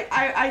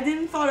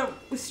didn't thought it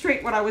was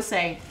straight what I was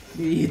saying.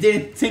 You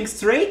didn't think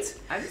straight?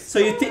 I'm So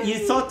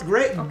you thought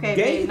great? Okay,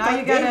 gay? babe, now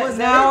you gotta.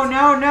 No.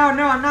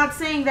 No. I'm not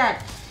saying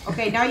that.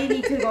 Okay, now you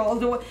need to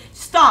go.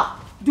 Stop.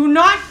 Do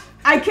not.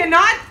 I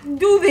cannot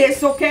do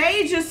this.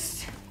 Okay,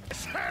 just.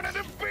 Son of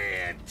a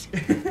bitch!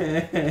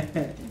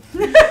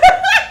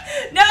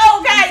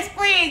 No, guys,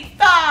 please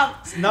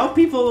stop. Now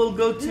people will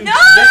go to No!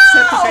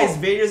 Jacksepticeye's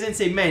videos and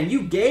say, "Man,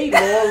 you gay,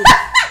 lol."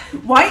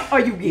 Why are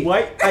you gay?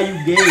 Why are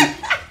you gay?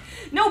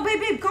 No,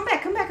 babe, come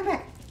back.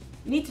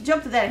 You need to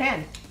jump to that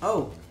hand.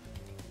 Oh,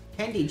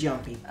 handy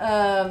jumpy.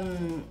 I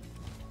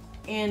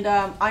am.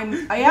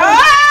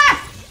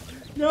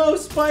 No,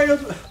 Spyro.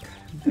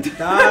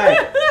 Die.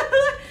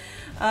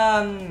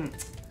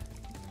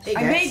 Hey,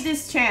 I made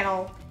this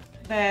channel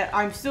that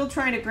I'm still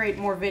trying to create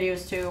more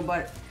videos to,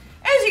 but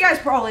as you guys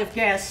probably have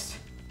guessed,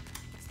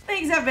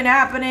 things have been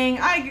happening.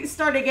 I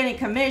started getting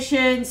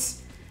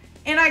commissions,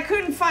 and I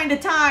couldn't find the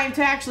time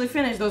to actually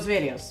finish those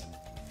videos.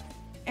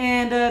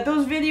 And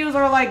those videos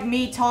are like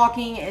me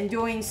talking and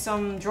doing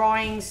some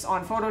drawings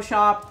on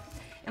Photoshop.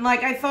 And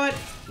like I thought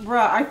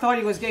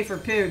he was gay for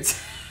poods.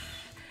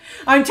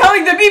 I'm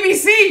telling the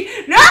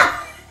BBC, no!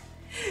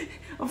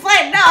 I'm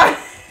flattened out.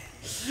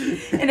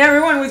 And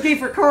everyone was gay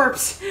for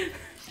corpse.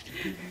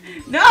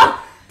 No!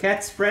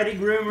 Cat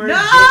spreading rumors. No!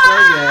 Just like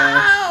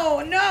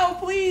that. No,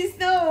 please,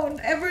 no.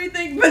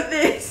 Everything but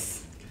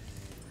this.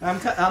 I'm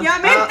Yeah,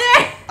 I'm in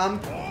there.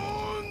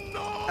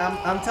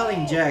 I'm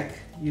telling Jack.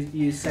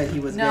 You said he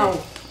was No, gay.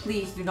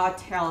 please do not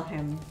tell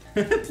him.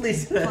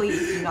 Please. Please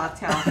do not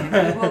tell him.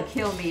 He will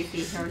kill me if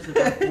he hears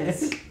about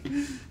this.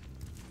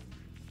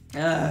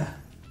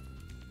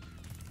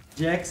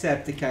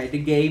 Jacksepticeye, the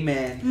gay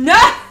man. No!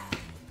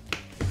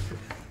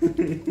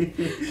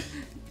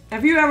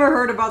 Have you ever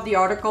heard about the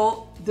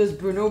article, Does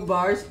Bruno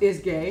Mars is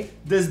gay?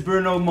 Does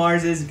Bruno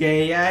Mars is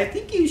gay? I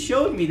think you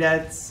showed me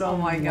that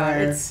somewhere. Oh my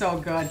god, it's so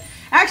good.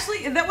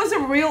 Actually, that was a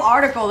real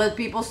article that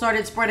people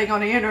started spreading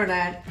on the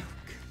internet.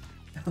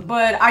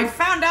 But I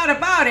found out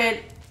about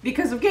it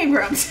because of Game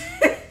Grumps.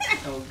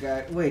 Oh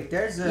god, wait,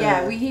 there's a...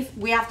 Yeah,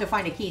 we have to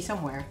find a key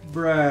somewhere.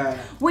 Bruh.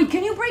 Wait,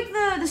 can you break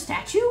the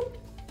statue?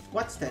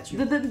 What statue?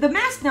 The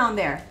mask down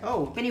there.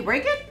 Oh. Can you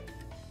break it?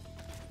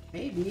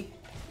 Maybe.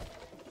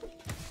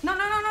 No,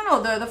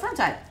 the front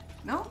side.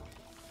 No?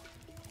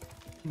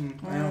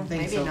 I don't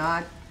think maybe so.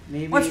 not.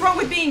 Maybe. What's wrong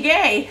with being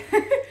gay?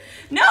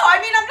 No, I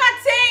mean, I'm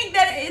not saying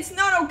that it's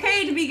not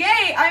okay to be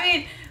gay. I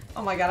mean,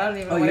 oh my god, I don't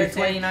even know what you're I'm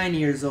saying. 29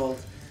 years old.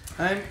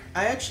 I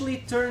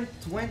actually turned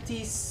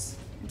 20...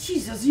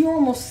 Jesus, you're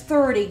almost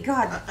 30.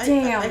 God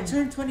damn. I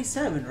turned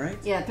 27, right?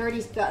 Yeah,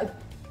 30...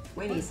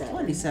 27.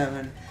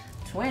 27.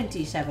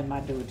 27, my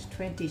dudes.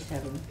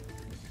 27.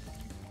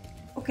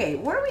 Okay,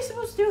 what are we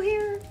supposed to do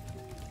here?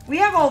 We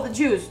have all the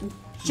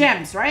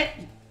gems, right?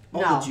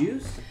 All No. the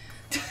Jews?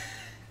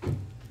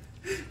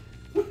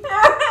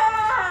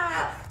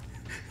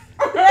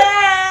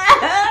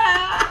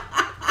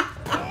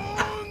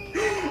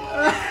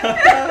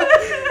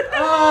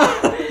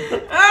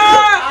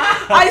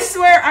 I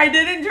swear I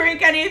didn't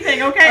drink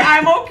anything, okay?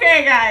 I'm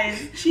okay,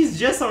 guys. She's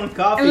just on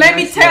coffee. And let I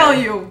me swear. tell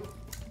you,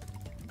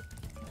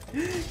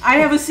 I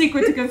have a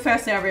secret to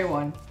confess to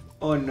everyone.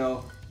 Oh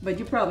no. But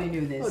you probably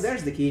knew this. Oh,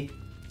 there's the key.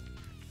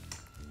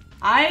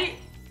 I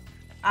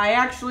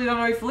actually don't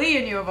know if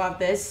Leah knew about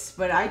this,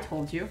 but I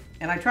told you.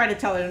 And I tried to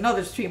tell it in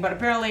another stream, but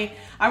apparently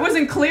I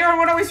wasn't clear on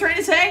what I was trying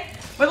to say.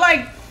 But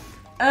like,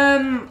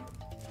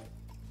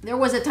 there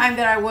was a time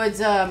that I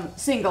was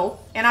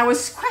single, and I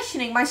was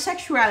questioning my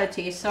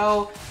sexuality,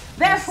 so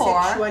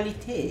therefore...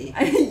 Sexuality?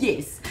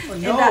 Yes. Oh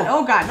And no.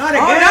 oh god. Not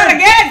Oh, again! not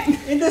again!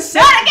 In the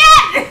same... Not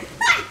again!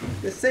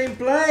 The same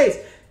place!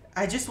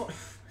 I just want...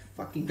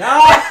 Fucking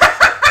god!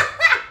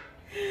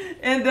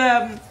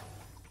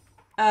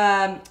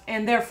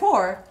 And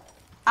therefore,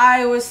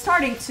 I was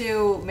starting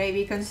to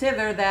maybe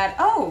consider that,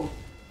 oh,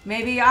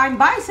 maybe I'm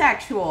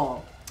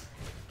bisexual.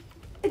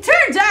 It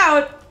turns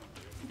out,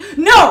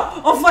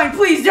 no! Oh, fine,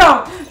 please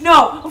don't!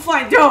 No! Oh,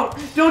 fine, don't!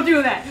 Don't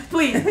do that!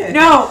 Please!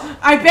 No!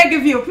 I beg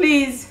of you,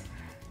 please!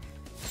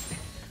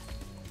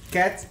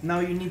 Kat, now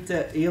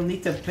you'll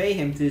need to pay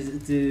him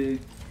to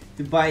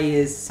buy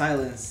his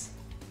silence.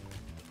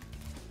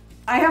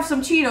 I have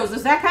some Cheetos,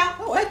 does that count?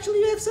 Oh, actually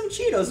you have some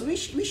Cheetos. We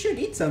should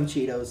eat some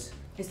Cheetos.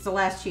 It's the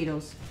last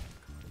Cheetos.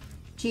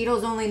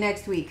 Cheetos only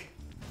next week.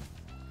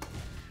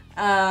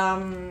 So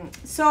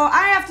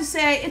I have to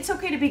say, it's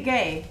okay to be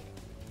gay.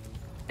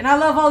 And I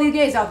love all you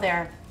gays out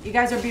there. You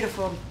guys are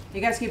beautiful.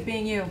 You guys keep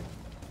being you.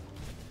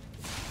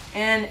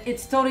 And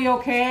it's totally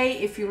okay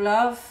if you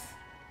love...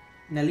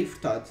 Nelly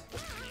Todd.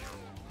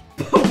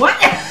 What?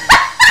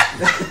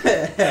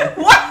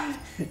 What?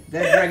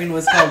 That dragon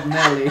was called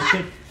Nelly.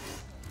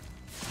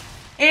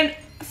 And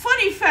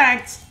funny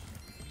fact,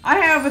 I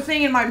have a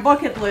thing in my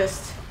bucket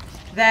list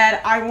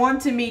that I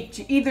want to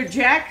meet either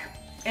Jack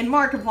and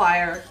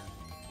Markiplier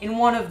in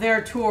one of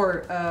their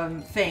tour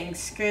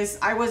things, because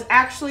I was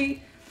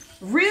actually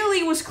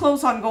really was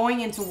close on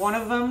going into one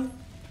of them,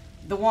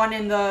 the one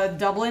in the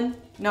Dublin.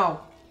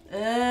 No,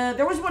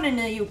 there was one in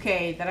the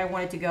UK that I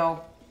wanted to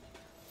go.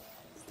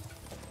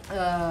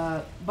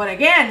 But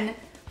again,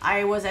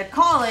 I was at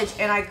college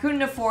and I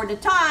couldn't afford the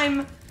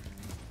time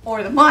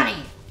or the money.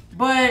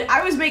 But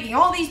I was making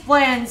all these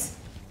plans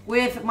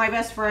with my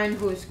best friend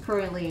who's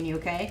currently in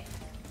UK.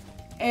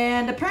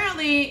 And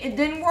apparently it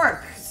didn't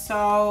work.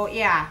 So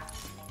yeah.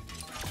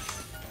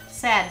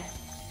 Sad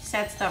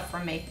stuff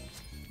from me.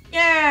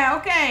 Yeah,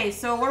 okay.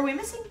 So what are we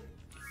missing?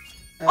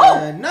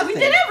 Nothing. We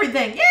did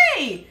everything.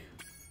 Yay!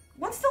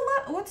 What's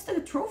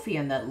the trophy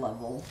on that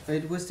level?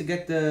 It was to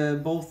get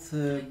both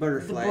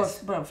butterflies.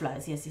 The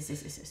butterflies.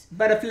 Yes.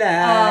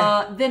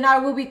 Butterfly. Then I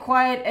will be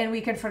quiet and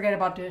we can forget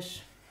about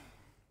this.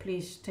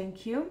 Please,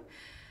 thank you.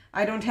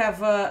 I don't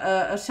have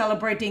a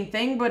celebrating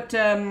thing, but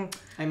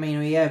I mean,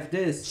 we have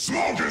this.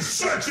 Smoke is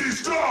sexy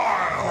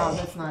style! no,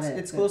 that's not it.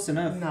 It's close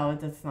enough. No,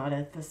 that's not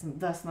it.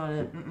 That's not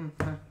it.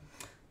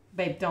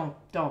 Babe, don't.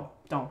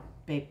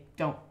 Babe,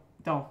 don't.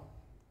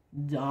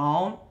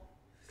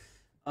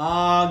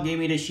 Oh, give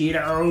me the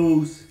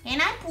Cheetos. Can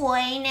I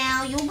play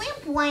now? You've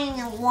been playing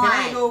a Can lot.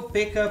 I go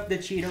pick up the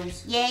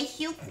Cheetos? Yes,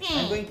 you I'm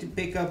can. going to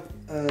pick up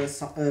A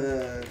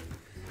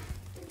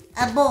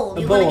bowl.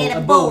 You're bowl, gonna get a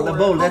a bowl, bowl. a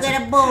bowl, Go that's-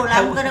 get a bowl.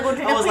 I'm gonna go to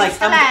the I was like,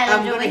 crystal I'm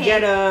island gonna over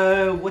get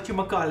here.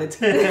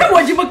 whatchamacallit.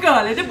 What you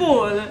call it? The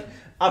ball.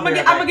 I'm be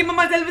right gonna back. give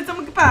myself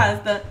some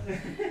pasta.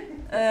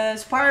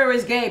 Spyro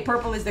is gay.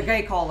 Purple is the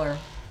gay color.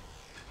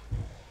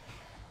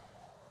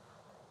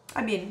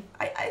 I mean,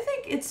 I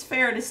think it's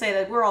fair to say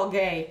that we're all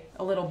gay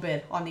a little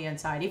bit on the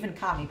inside, even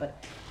Cami,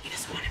 but he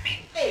doesn't want to be.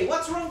 Hey,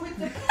 what's wrong with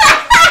the...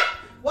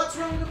 What's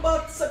wrong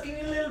about sucking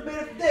a little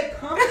bit of dick,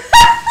 huh?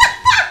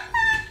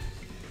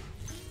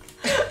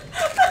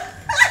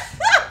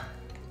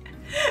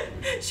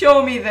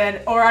 Show me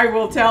then, or I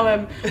will tell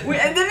him.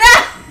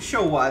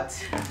 Show what?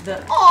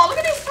 Oh, look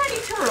at this tiny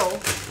turtle.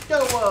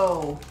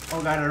 Whoa!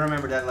 Oh god, I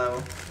remember that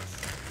level.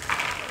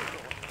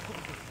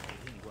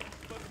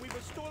 But we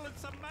were stolen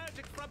some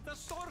magic from the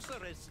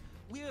sorceress.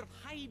 We're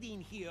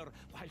hiding here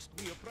whilst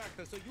we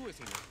practice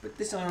using it. Put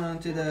this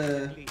onto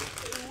the...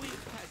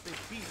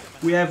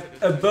 We We have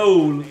a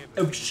bowl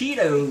of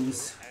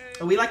Cheetos.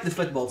 We like the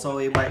football, so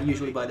we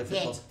usually buy the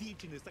footballs.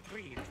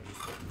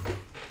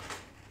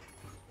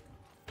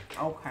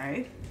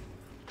 Okay.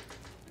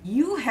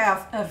 You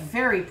have a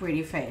very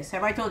pretty face.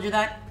 Have I told you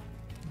that?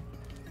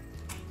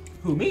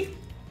 Who, me?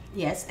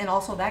 Yes, and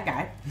also that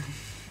guy.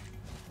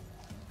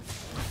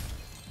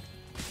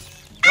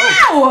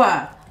 Oh.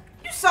 Ow!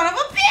 You son of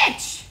a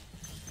bitch!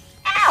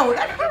 Ow,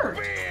 that hurt.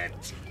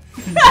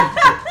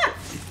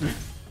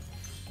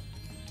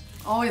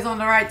 Always on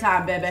the right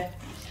time, baby.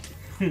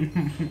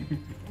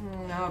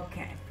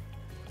 Okay.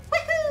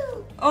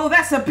 Woohoo! Oh,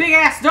 that's a big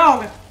ass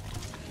dog.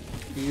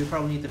 You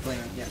probably need to play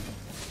on, yeah.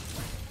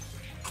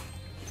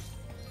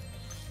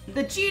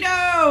 The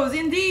Cheetos!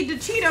 Indeed, the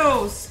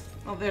Cheetos!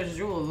 Oh, there's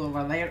Jules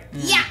over there.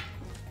 Yeah.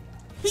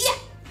 Yeah.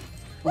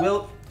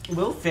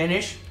 We'll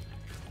finish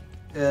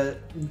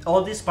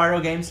all these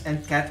Spyro games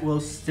and Kat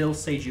will still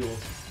say Jules.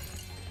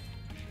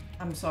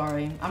 I'm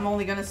sorry. I'm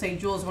only gonna say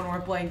Jules when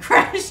we're playing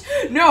Crash.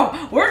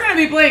 No, we're gonna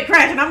be playing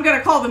Crash and I'm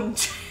gonna call them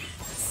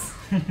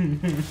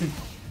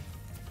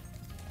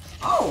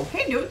Oh,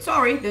 hey dude,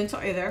 sorry. Didn't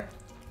saw you there.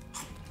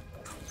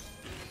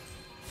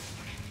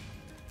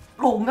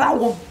 Oh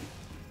no!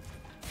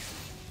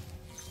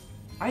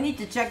 I need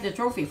to check the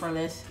trophy for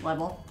this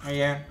level. Oh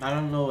yeah, I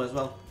don't know as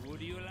well.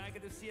 Would you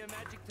like to see a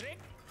magic trick?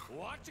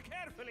 Watch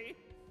carefully.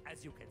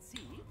 As you can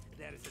see,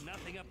 there is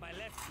nothing up my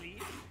left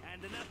sleeve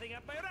and nothing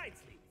up my right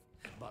sleeve.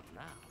 But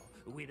now,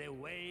 with a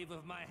wave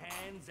of my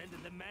hands and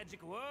the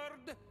magic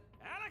word,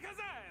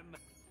 Alakazam!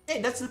 Hey,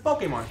 that's the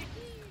Pokemon.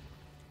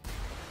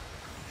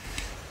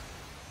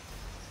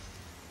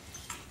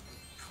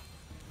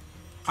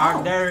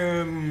 Are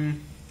there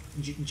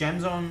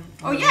gems on?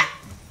 Oh yeah!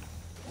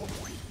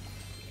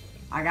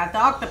 I got the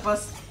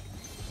octopus.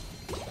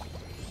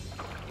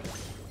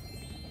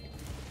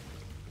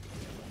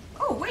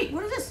 Oh wait,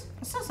 what is this?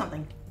 I saw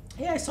something.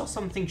 Yeah, I saw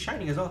something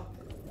shining as well.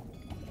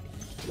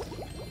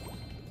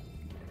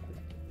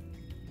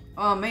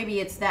 Oh, maybe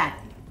it's that.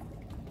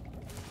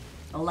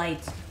 A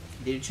light.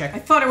 Did you check? I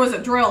thought it was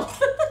a drill.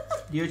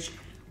 Did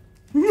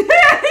you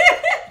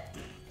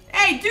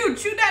Hey, dude,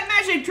 shoot that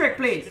magic trick,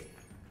 please.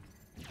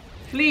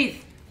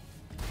 Please.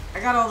 I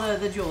got all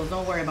the jewels.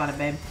 Don't worry about it,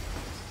 babe.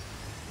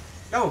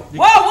 Oh.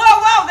 Whoa,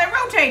 whoa, whoa! They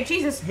rotate.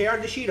 Jesus. Here are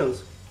the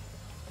Cheetos.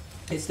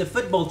 It's the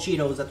football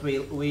Cheetos that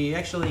we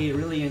actually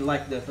really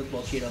like the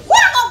football Cheetos.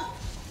 Whoa!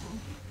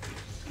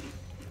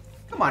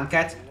 Come on,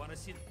 Kat.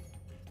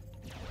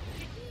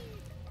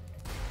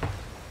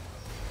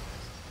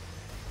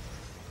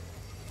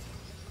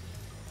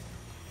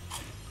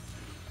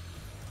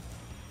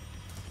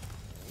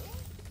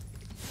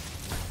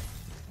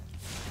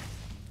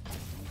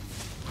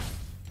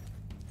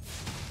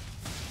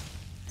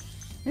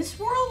 This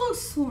world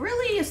looks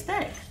really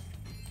aesthetic.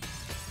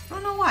 I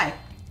don't know why.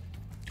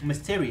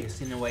 Mysterious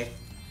in a way.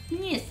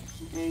 Yes.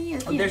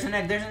 Yes. Oh, there's an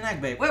egg,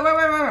 babe. Wait.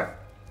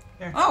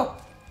 Here. Oh.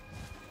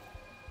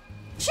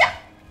 Cha.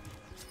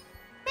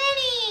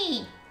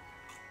 Benny.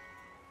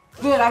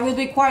 Good, I will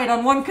be quiet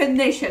on one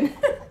condition.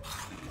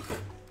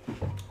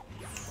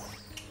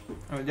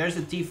 Oh, there's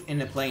a thief in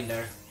the plane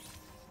there.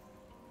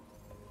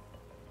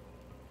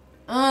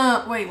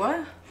 Wait,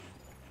 what?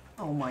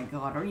 Oh my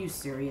god, are you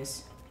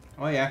serious?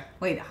 Oh yeah.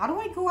 Wait, how do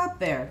I go up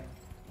there?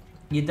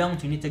 You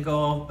don't, you need to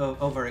go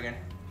over again.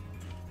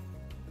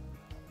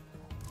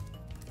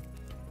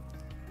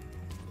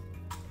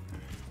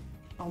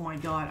 Oh my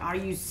god, are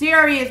you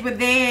serious with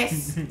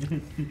this?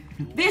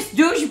 This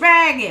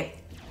douchebag!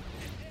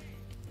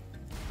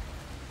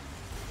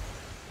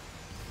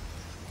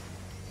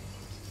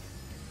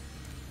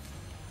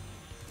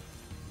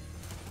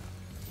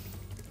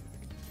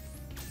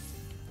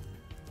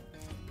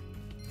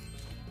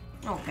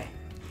 Okay.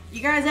 You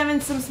guys having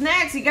some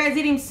snacks? You guys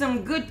eating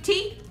some good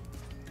tea?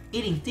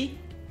 Eating tea?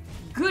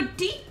 Good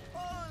tea?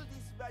 All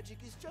this magic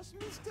is just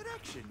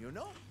misdirection, you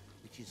know?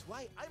 Which is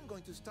why I'm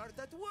going to start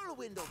that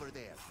whirlwind over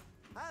there.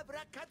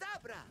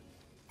 Abracadabra!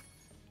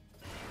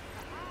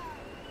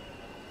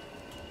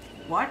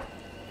 What?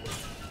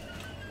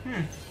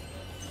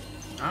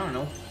 I don't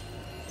know.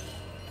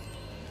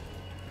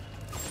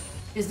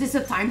 Is this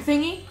a time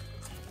thingy?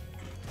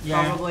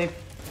 Yeah. Probably.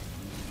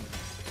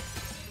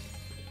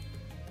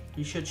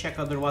 You should check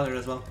out the water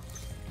as well.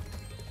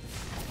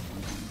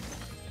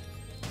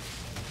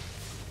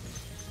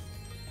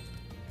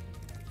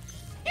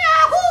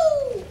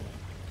 Yahoo!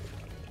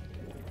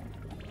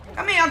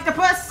 Come here,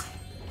 octopus!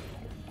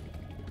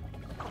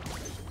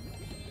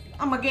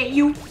 I'ma get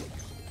you.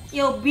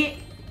 You bit.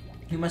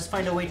 You must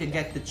find a way to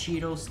get the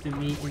Cheetos to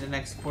me in the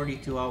next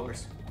 42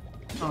 hours.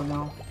 Oh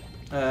no.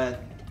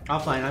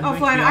 Offline.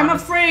 I'm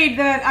afraid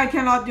that I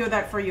cannot do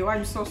that for you.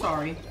 I'm so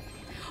sorry.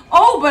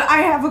 Oh, but I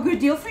have a good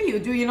deal for you.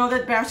 Do you know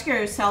that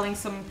Bershka is selling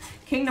some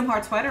Kingdom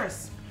Hearts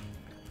sweaters?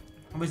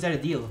 How is that a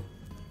deal?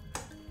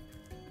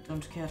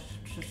 Don't get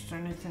just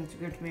anything to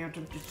get me out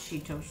of the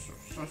Cheetos.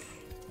 Trying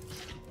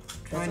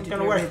That's to not do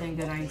gonna work. everything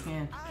that I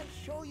can. I'll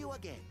show you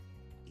again.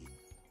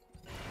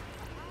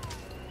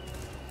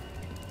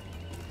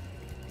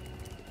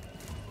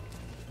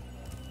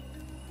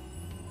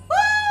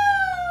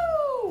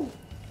 Woo!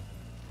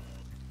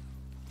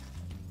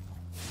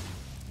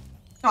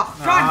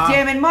 Oh, god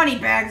damn it, money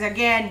bags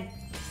again.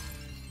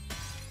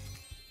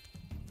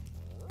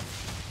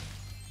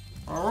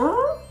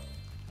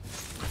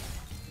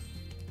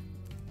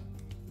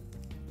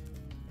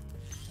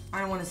 I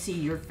don't want to see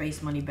your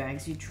face, money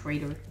bags, you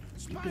traitor.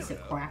 You piece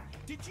of crap.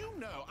 Did you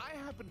know I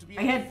happen to be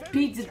I had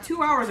pizza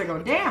 2 hours ago,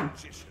 damn!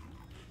 magician?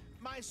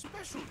 My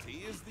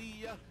specialty is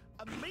the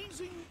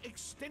amazing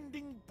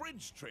extending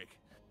bridge trick.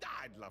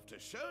 I'd love to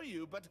show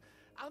you, but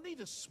I'll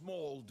need a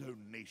small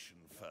donation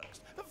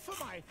first. For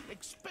my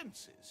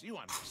expenses, you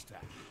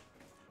understand.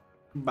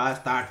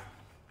 Bastard.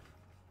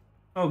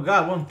 Oh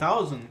god,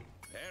 1,000.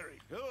 Very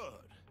good.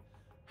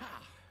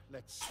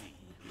 Let's see.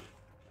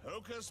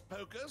 Hocus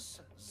pocus,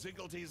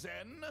 zigglety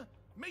zen.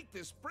 Make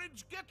this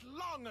bridge get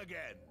long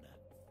again.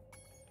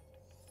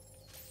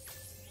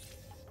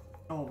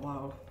 Oh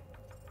wow.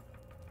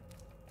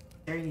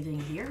 Is there anything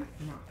here?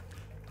 No.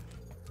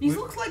 These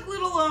look like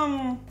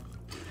little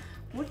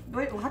what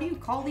how do you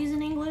call these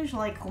in English?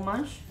 Like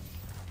homage?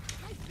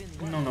 I've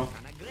been No, no. working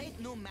on a great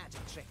new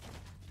magic trick,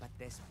 but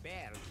this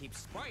bear keeps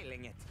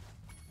spoiling it.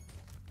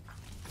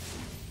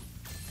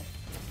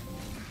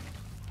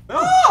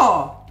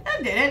 Oh!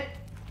 That did it!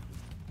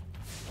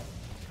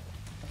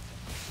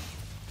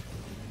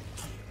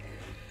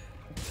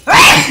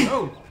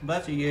 Oh,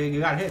 but you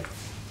got hit.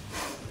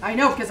 I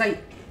know, because I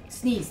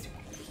sneezed.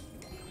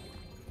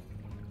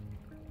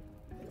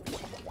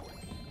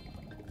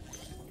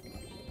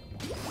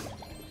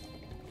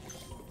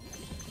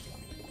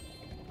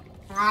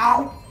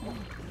 Ow!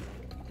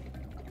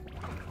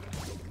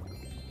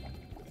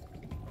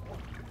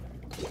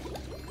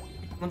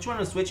 Don't you want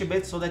to switch a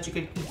bit so that you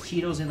can eat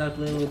Cheetos in that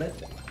little bit?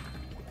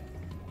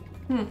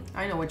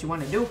 I know what you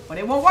want to do, but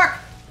it won't work!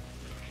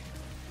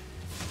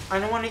 I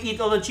don't want to eat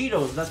all the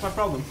Cheetos, that's my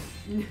problem.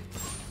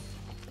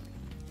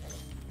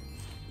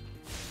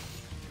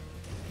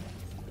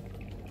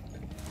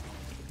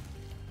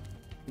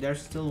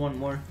 There's still one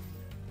more.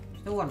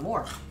 Still one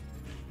more.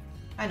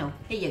 I know.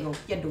 Here you go.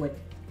 You do it.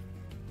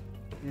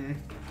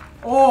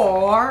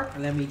 Or...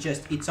 Let me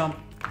just eat some.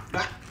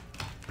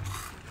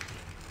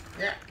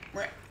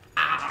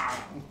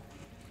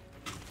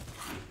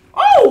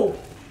 Oh!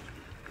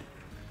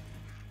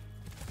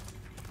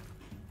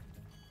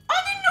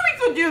 I didn't know we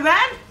could do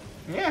that!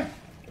 Yeah.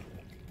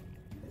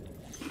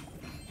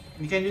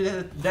 You can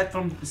do that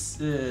from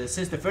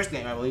since the first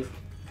game, I believe.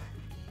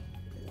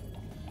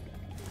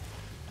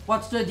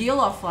 What's the deal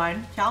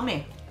offline? Tell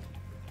me.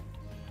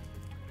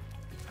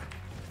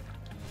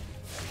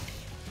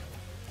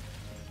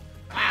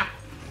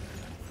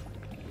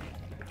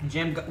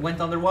 Jim went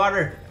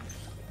underwater.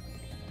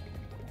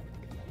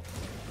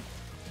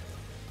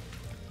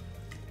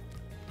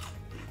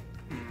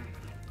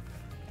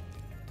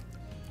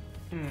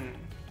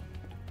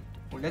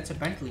 Well, that's a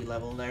Bentley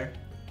level there.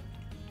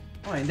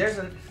 Oh, and there's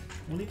an...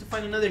 We need to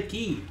find another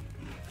key.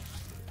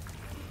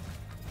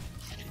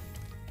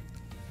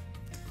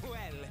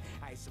 Well,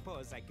 I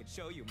suppose I could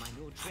show you my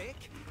new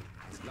trick.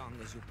 As long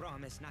as you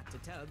promise not to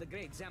tell the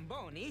great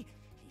Zamboni,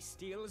 he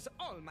steals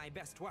all my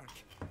best work.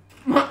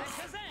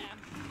 Shazam!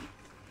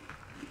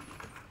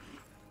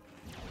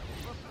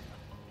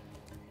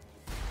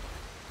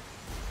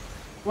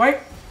 Wait.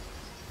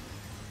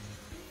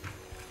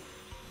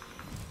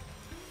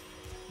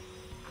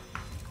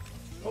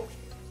 Oh.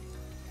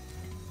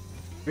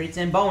 Great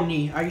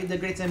Zamboni. Are you the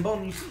Great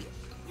Zamboni?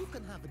 You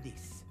can have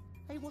this.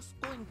 I was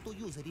going to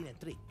use it in a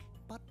trick,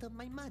 but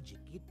my magic,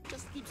 it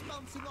just keeps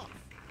bouncing off.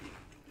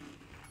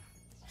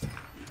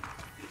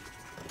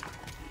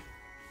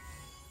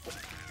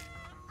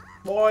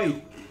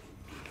 Boy.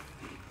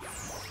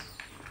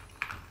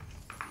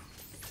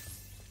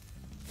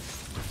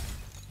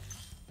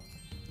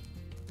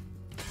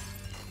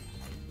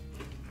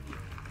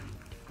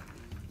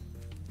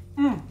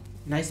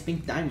 Nice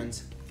pink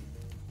diamonds.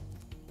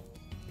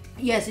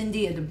 Yes,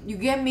 indeed. You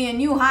get me a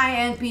new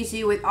high-end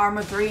PC with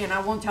Armor 3 and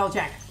I won't tell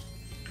Jack.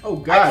 Oh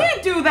god. I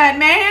can't do that,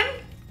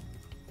 man!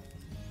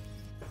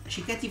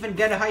 She can't even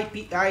get a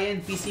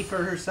high-end PC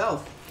for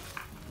herself.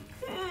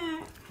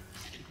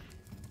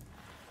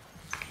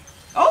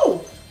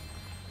 Oh!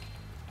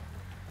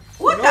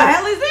 What the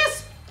hell is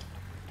this?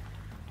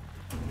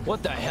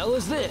 What the hell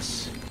is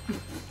this?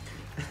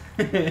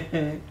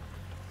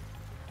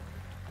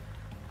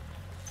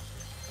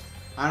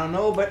 I don't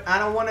know, but I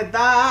don't want to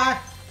die.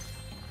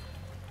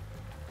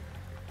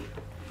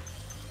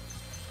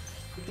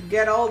 To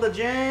get all the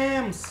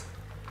gems.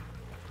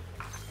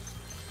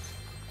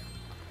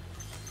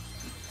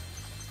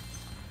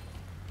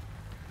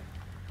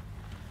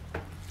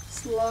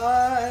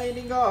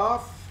 Sliding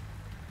off.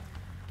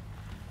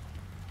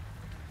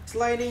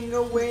 Sliding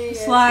away.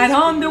 Slide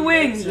on the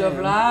wings of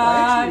life.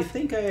 I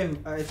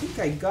actually think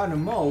I got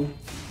them all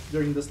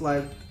during the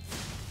slide.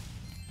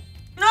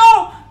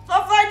 No!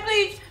 Offline,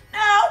 please!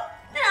 No!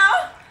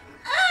 No!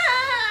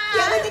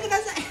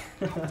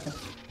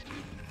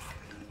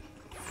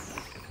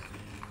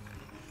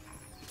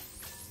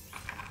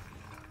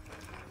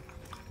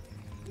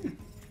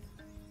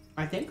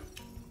 I think.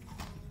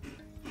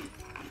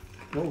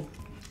 Whoa.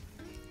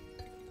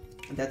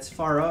 That's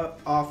far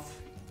off.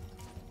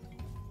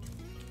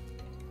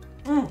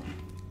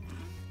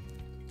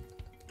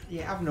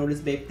 Yeah, I've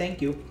noticed, babe.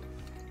 Thank you.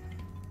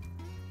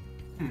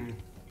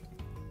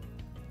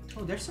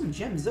 Oh, there's some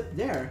gems up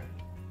there.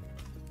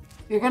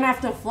 You're gonna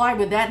have to fly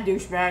with that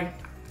douchebag.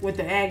 With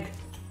the egg.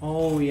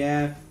 Oh,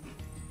 yeah.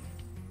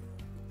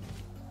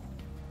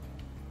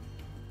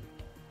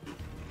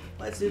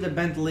 Let's do the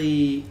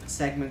Bentley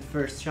segment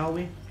first, shall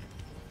we?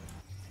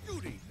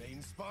 Good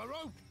evening,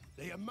 Spyro.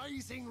 The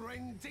amazing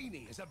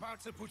Rendini is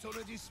about to put on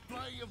a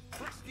display of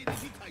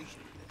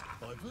prestidigitation.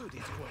 I've heard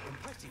it's quite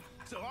impressive,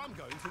 so I'm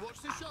going to watch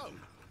the show.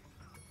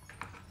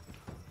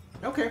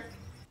 Okay.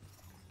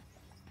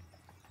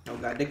 Oh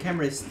god, the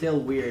camera is still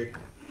weird.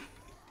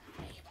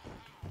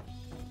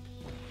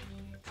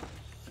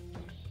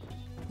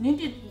 You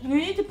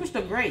need to push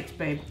the grates,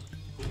 babe.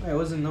 I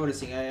wasn't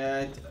noticing.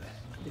 The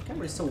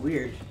camera is so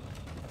weird.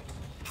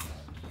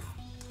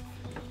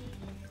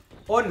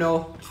 Oh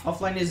no,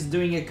 offline is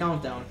doing a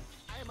countdown.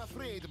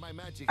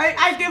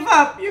 I give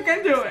up. You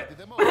can do it.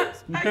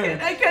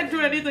 I can't do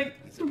anything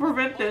to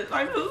prevent this.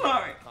 I'm so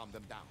sorry.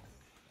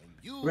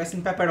 Rest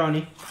in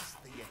pepperoni.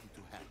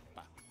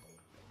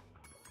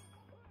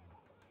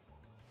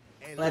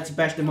 Let's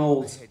bash the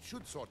moles.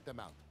 Should sort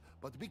them out,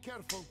 but be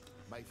careful.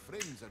 My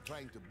friends are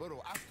trying to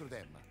burrow after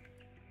them.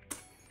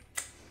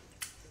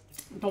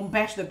 Don't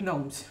bash the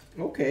gnomes.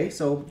 Okay,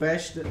 so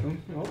bash the...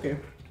 okay.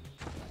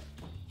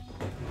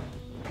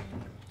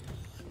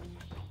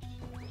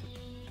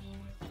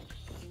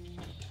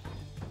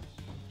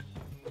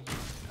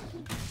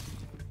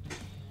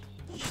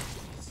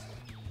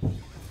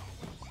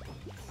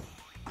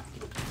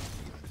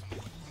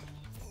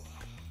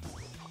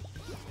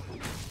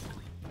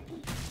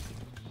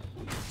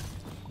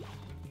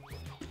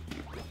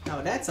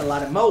 Now that's a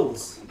lot of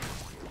moles.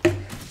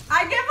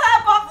 I give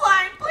up,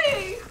 offline,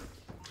 please.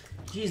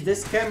 Jeez,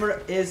 this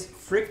camera is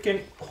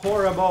freaking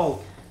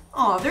horrible.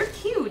 Oh, they're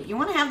cute. You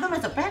want to have them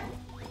as a pet?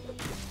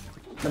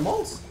 The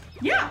moles?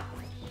 Yeah.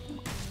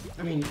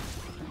 I mean,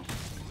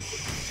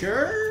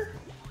 sure?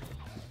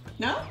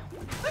 No?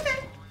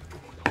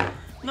 Okay.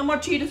 No more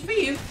Cheetahs for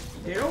you.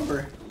 They're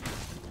over.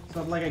 It's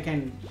not like I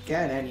can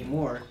get any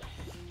more.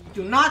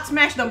 Do not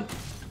smash them.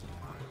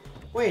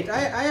 Wait,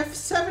 I have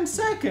 7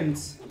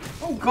 seconds.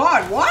 Oh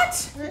god,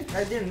 what?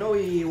 I didn't know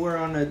we were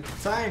on a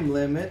time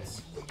limit.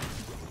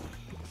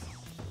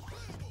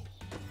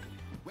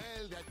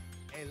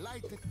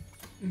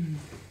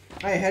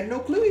 I had no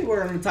clue we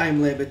were on a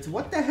time limit.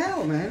 What the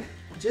hell, man?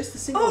 Just a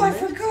single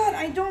minute? I forgot.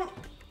 I don't...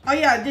 Oh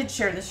yeah, I did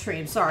share the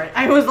stream. Sorry.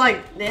 I was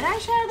like, did I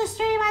share the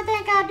stream? I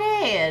think I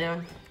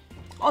did.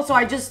 Also,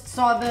 I just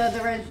saw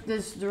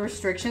the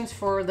restrictions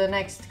for the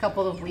next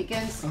couple of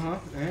weekends.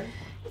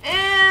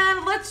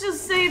 And let's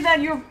just say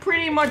that you're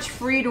pretty much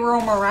free to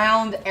roam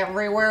around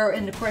everywhere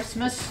in the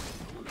Christmas.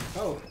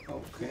 Oh,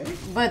 okay.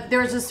 But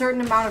there's a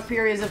certain amount of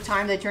periods of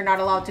time that you're not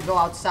allowed to go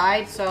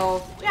outside,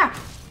 so yeah.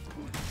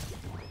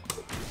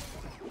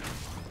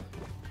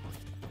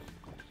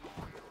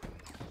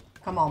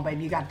 Come on, babe,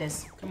 you got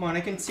this. Come on,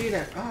 I can see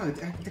that. Oh,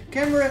 the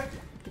camera...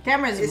 The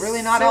camera is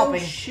really not so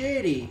helping.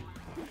 Shitty.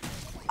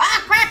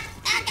 Ah, crap!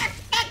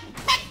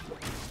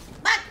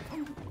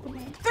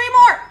 3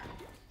 more!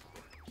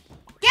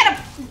 Get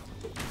him!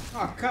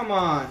 Oh, come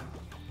on.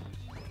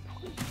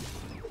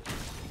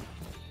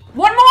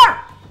 1 more!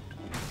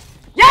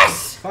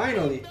 Yes!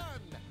 Finally.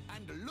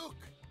 And look,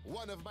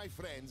 one of my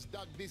friends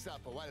dug this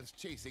up whilst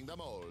chasing the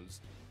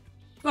moles.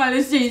 While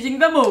he's chasing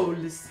the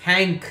moles.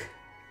 Hank.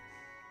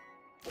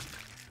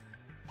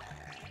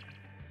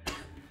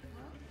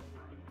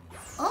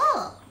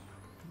 Oh.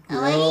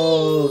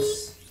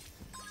 Gross.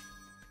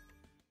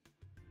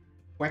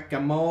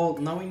 Whack-a-mole.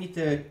 Now we need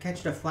to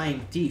catch the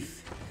flying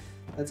thief.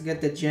 Let's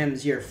get the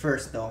gems here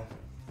first, though.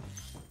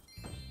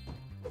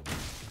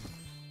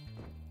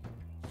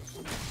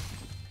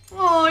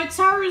 Oh, it's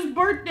Haru's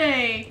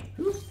birthday!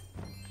 Who?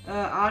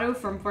 Otto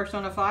from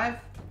Persona 5.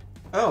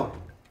 Oh.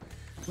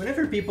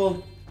 Whenever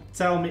people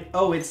tell me,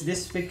 oh, it's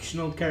this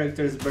fictional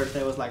character's birthday,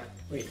 I was like,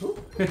 wait, who?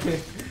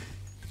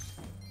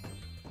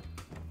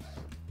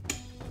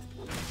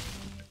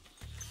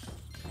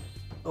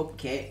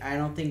 Okay, I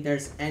don't think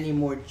there's any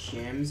more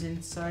gems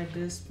inside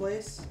this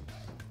place.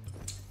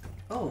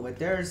 Oh, but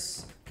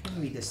there's...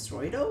 Can we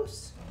destroy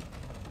those?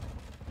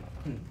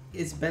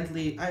 It's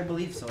Bentley... I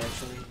believe so,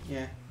 actually.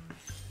 Yeah.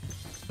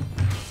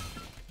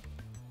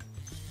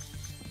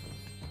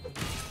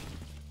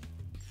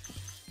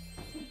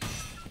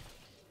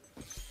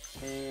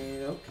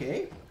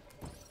 Okay.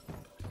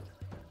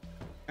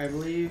 I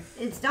believe...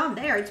 It's down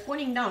there. It's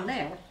pointing down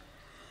there.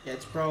 Yeah,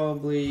 it's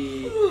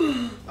probably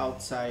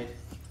outside.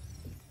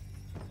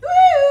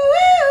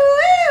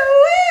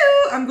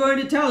 I'm going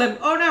to tell him.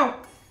 Oh no!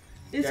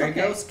 It's there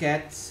okay. goes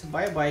Cat.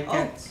 Bye-bye,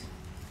 Cat.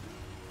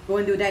 Go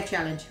and do that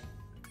challenge.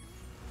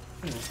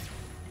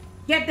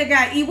 Get the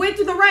guy. He went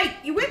to the right.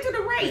 He went to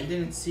the right. I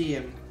didn't see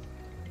him.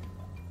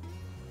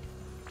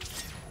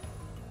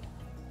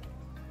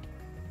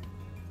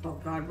 Oh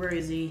God, where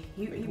is he?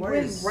 He Where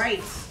went is-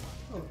 right.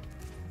 Oh.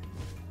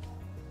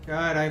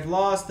 God, I've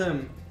lost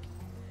him.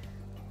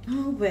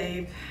 Oh,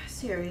 babe.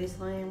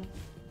 Seriously.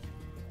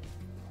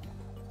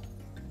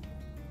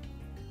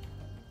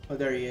 Oh,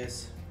 there he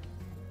is.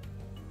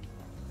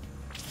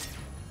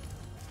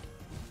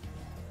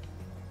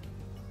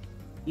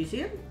 You see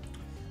him?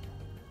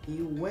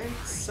 He went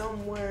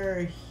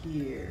somewhere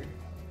here.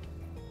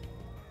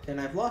 Then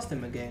I've lost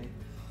him again.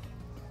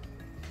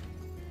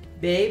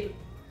 Babe,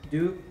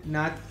 do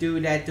not do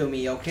that to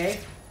me, okay?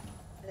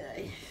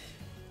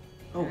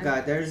 Oh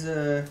God, there's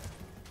a...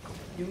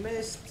 You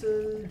missed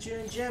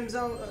gems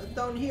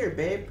down here,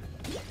 babe.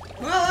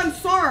 Well, I'm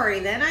sorry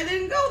then. I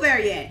didn't go there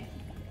yet.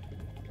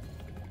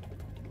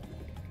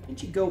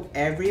 Didn't you go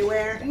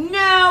everywhere?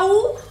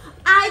 No,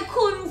 I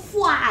couldn't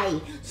fly.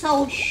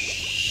 So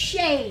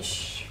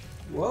shh.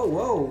 Whoa,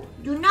 whoa.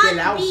 Do not Chill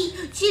out.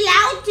 chill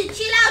out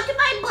to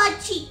my butt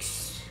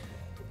cheeks.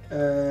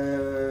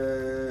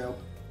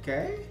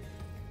 Okay.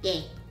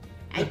 Yeah,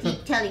 I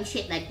keep telling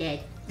shit like that.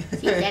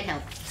 See if that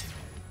helps.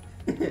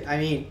 I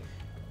mean,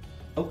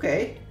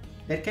 okay.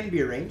 That can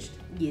be arranged.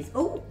 Yes.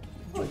 Oh,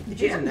 Gems,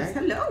 gems.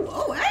 Hello.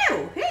 Oh,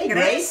 hello. Hey,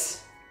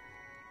 Grace.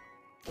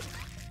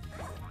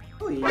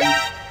 Oh,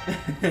 yeah.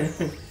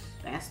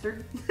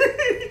 Bastard.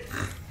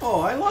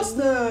 Oh, I lost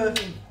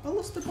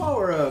the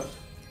power up.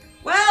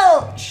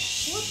 Well, What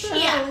the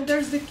hell?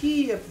 There's the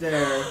key up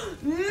there.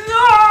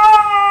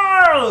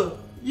 no!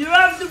 You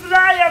have to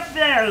fly up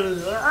there.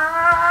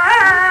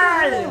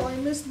 Oh, I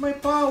missed my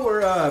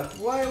power up.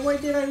 Why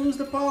did I lose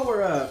the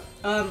power up?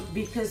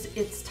 Because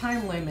it's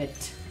time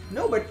limit.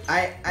 No, but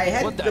I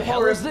had What the the hell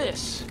power is up.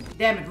 this?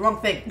 Damn it,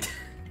 wrong thing.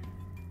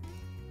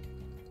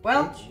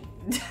 Well,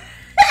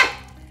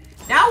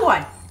 now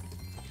what?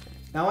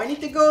 Now I need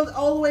to go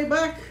all the way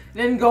back.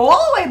 Then go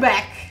all the way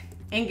back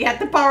and get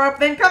the power up,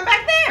 then come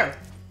back there.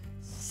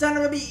 Son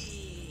of a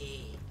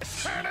bee.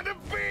 Son of a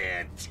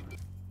bitch!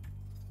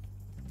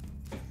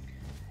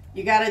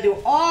 You gotta do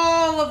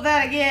all of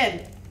that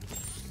again.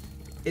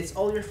 It's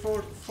all your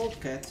fault,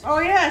 Cat. Oh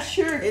yeah,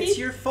 sure. It's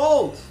your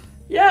fault.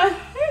 Yeah,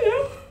 I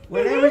know.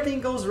 When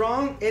everything goes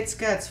wrong, it's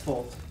Cat's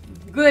fault.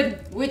 Good.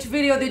 Which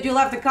video did you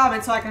left the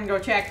comment so I can go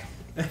check?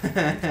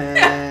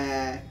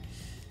 I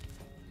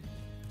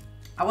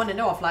want to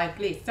know offline.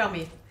 Please tell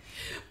me.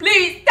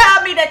 Please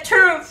tell me the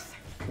truth.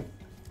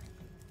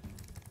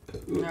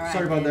 Alright,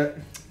 Sorry about that.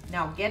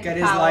 Now get Cat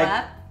the is power like,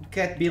 up.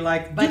 Cat be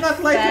like, But do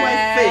not lie to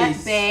my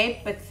face. Babe,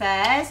 but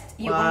first,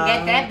 you gonna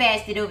get that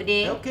bastard over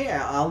there. Okay,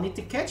 I'll need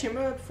to catch him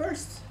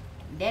first.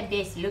 That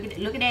bitch, look at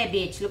that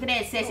bitch. Look at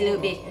that sassy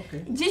little bitch.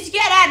 Okay. Just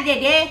get out of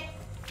there,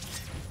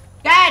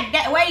 Dad.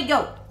 God, where you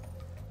go?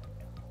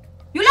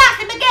 You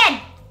lost him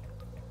again.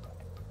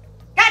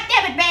 God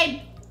damn it,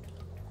 babe.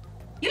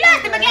 You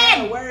lost him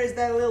again. Where is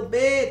that little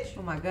bitch?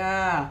 Oh my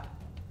God.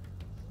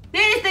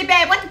 Seriously,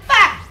 babe, what the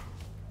fuck?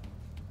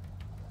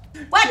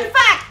 What the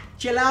fuck?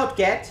 Chill out,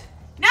 Cat.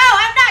 No,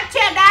 I'm not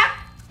chilled out.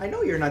 I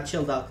know you're not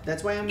chilled out.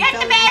 That's why I'm Get the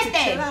telling you to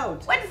bastard. chill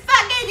out. What the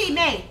fuck is he,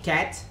 man?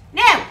 Cat.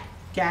 No.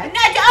 Cat.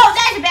 Not oh,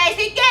 that's a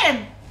bastard. Get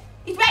him.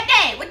 He's right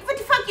there. What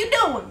the fuck you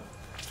doing?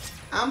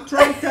 I'm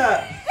trying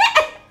to...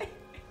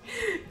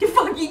 The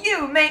fuck you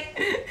doing, man?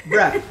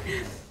 Bruh.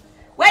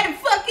 Where the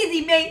fuck is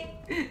he, man?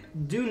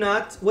 Do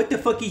not... What the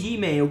fuck is he,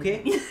 man,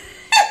 okay?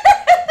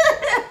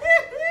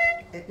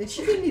 And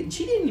she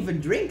didn't even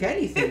drink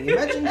anything.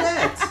 Imagine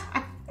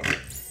that.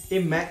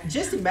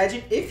 Just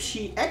imagine if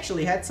she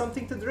actually had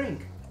something to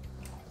drink.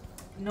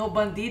 No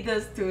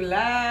banditas too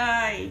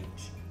light.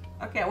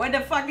 Okay, where the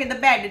fuck is the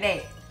bag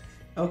today?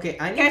 Okay,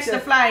 I need Catch to... the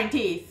flying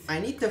teeth. I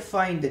need to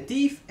find the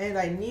thief, and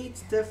I need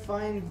to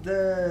find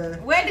the...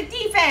 Where the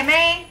teeth at,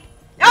 man?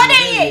 Oh, there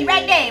he is.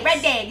 Right there.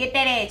 Right there. Get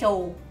that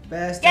asshole.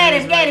 Bastard Get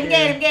is him, right get him,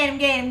 there. get him,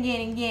 get him, get him, get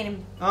him, get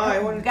him. Oh, I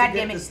wanted to God get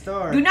damn the it.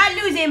 star. Do not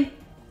lose him.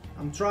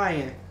 I'm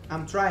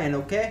trying,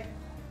 okay?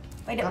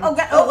 Wait, I'm- oh,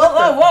 God. oh, Oh, what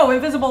whoa, the- whoa,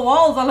 invisible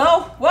walls,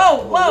 hello?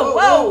 Whoa, whoa,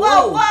 whoa,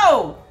 whoa,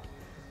 whoa.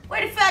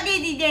 Where the fuck is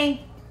he, then?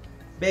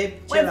 Babe,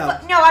 Where chill the out.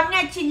 fuck? No, I'm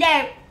not chill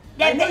out.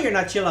 I know you're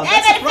not chill out.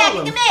 That That's the motherfucker,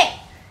 problem. come here.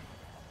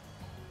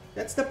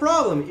 That's the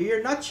problem.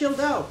 You're not chilled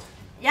out.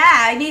 Yeah,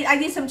 I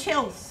need some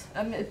chills.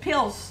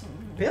 Pills.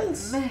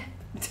 Pills? Meh.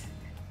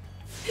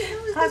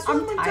 This I'm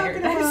woman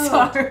tired. talking I'm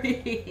about?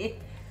 sorry.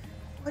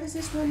 What is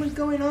this woman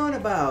going on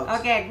about?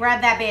 Okay,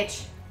 grab that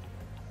bitch.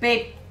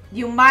 Babe,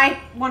 you might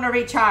want to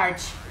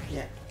recharge.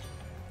 Yeah.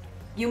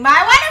 You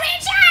might want to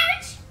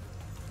recharge!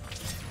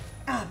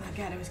 Oh my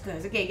God, it was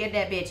close. Okay, get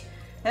that bitch.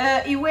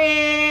 He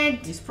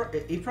went...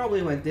 He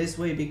probably went this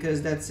way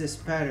because that's his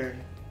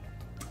pattern.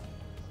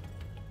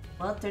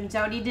 Well, turns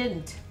out he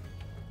didn't.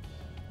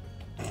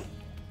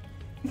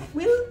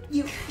 Will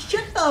you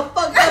shut the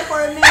fuck up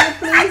for a minute,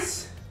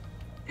 please?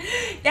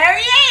 There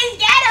he is!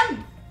 Get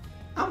him!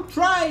 I'm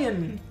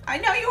trying. I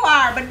know you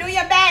are, but do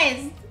your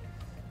best.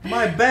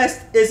 My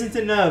best isn't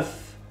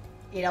enough.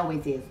 It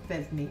always is.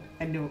 That's me.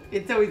 I know.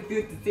 It's always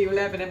good to see you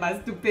laughing at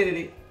my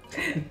stupidity.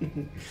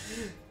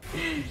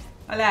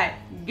 Alright,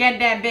 get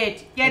that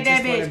bitch. Get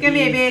that bitch. Come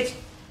here, bitch.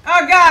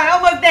 Oh god,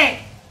 almost there.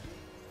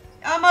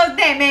 Almost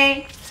there,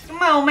 man.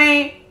 Come on,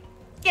 man.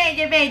 Get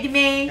your baby,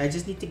 man. I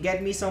just need to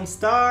get me some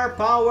star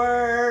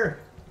power.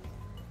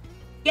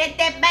 Get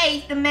that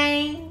base,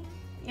 man.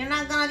 You're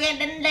not gonna get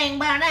the thing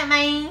about that,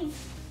 man.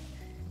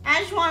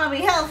 I just wanna be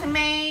healthy,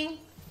 man.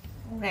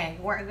 Okay,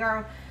 work,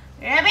 girl.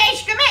 Yeah,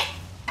 bitch, come here.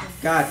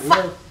 God,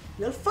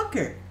 little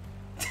fucker.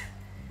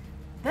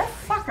 The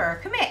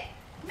fucker. Come here.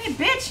 Come here,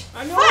 bitch.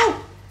 I know.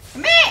 Fuck.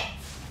 Come here.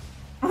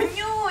 Oh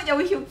no, that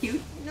was so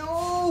cute.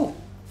 No.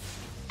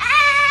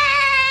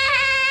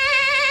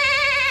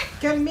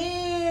 Come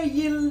here,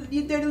 you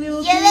dirty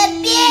little You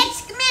little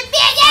bitch. Come here,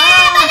 bitch.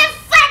 Yeah,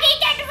 motherfucker,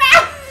 get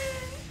around.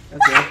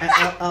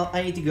 Okay,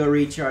 I need to go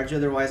recharge,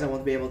 otherwise I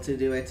won't be able to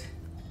do it.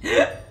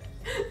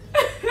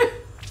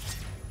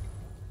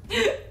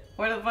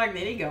 Where the fuck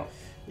did he go?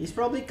 He's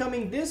probably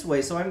coming this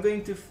way, so he's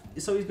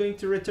going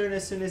to return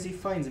as soon as he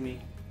finds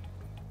me.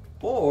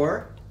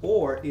 Or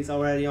he's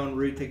already en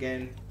route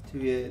again to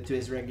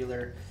his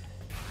regular.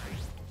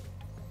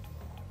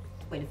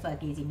 Where the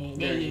fuck is he, man?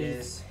 There he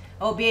is.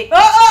 Oh, bitch.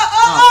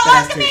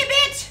 Oh, come here,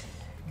 bitch.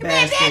 Come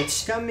here,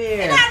 bitch. Come here.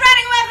 You're not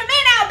running away from me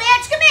now,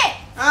 bitch. Come here.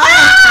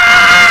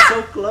 Ah!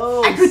 So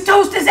close. I could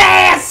toast his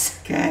ass.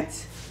 Cat,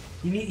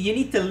 you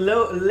need to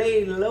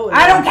lay low.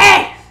 I don't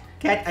care.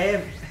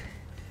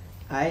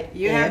 Cat,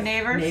 You have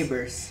neighbors?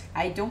 Neighbors.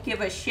 I don't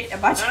give a shit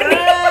about your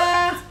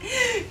neighbors.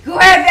 Go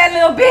ahead, that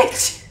little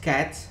bitch.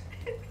 Cat.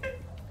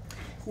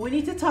 We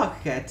need to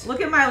talk, Cat. Look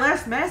at my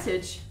last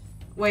message.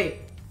 Wait,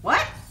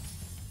 what?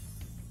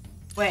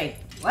 Wait,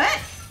 what?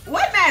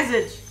 What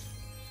message?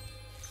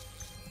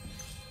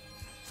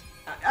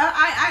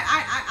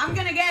 I'm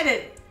gonna get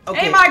it.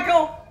 Okay. Hey,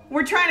 Michael,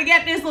 we're trying to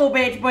get this little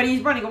bitch, but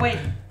he's running away.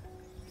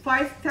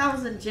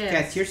 5,000 gems.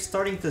 Cat, you're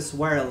starting to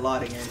swear a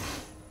lot again.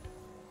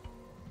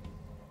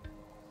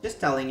 Just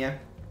telling you.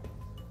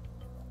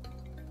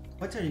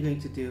 What are you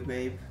going to do,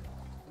 babe?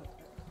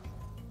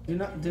 Do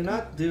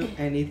not do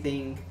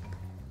anything.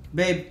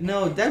 Babe,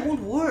 no, that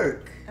won't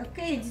work.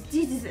 Okay,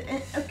 Jesus.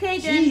 Okay,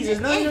 then. Jesus,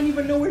 now you don't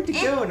even know where to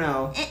go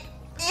now.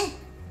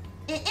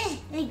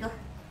 There you go.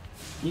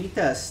 You need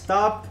to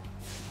stop.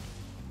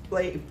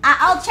 Play.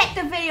 I'll check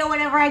the video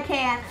whenever I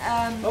can.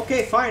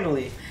 Okay,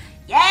 finally.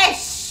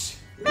 Yes!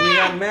 We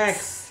got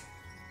Max.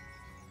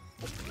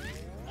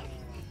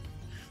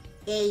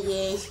 There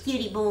he is,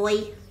 cutie boy.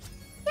 Yay!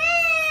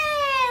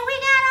 We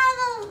got all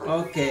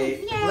the...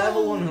 Okay, Yay.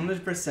 level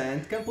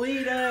 100%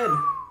 completed.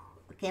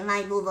 Can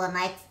I do the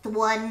next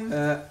one?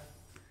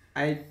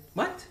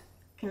 What?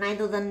 Can I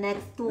do the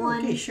next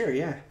one? Okay, sure,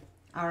 yeah.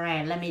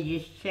 Alright, let me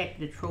just check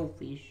the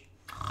trophies.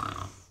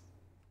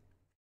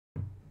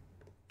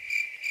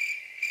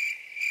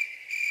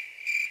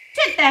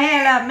 Shut the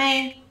hell up,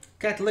 man.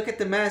 Cat, look at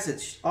the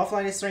message.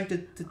 Offline is trying to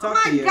Oh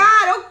talk to you. my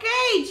god,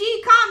 okay,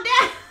 G, calm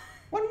down.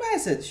 What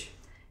message?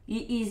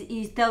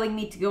 He's telling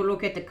me to go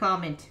look at the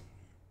comment.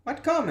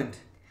 What comment?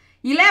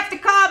 You left a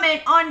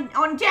comment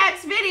on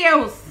Jack's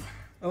videos.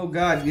 Oh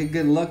god,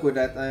 good luck with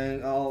that.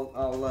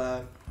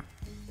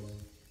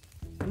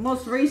 The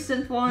most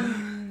recent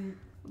one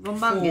of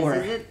Among Four.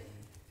 Us, is it?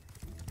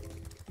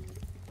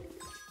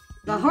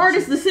 The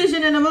hardest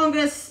decision in Among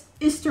Us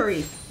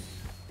history.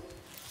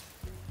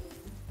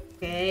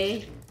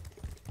 Okay.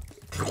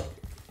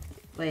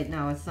 Wait,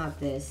 no, it's not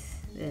this.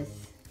 This.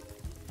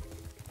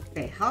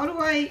 Okay, how do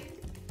I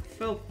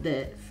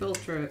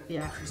filter?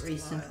 Yeah,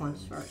 recent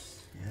ones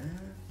first.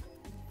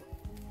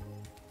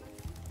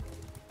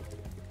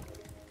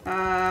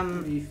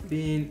 We've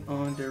been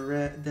on the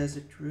Red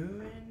Desert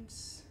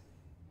Ruins.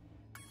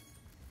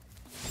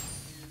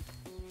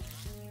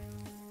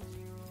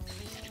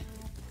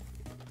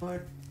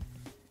 What?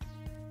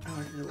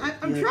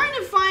 I'm trying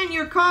to find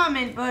your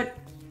comment, but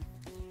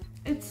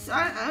it's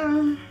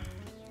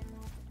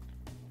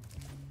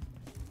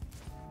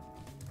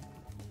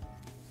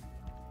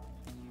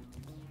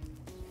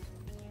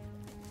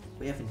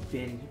We haven't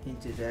been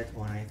into that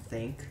one, I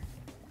think.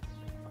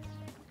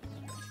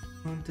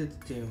 Haunted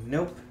Tomb.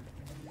 Nope.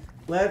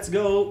 Let's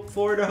go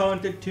for the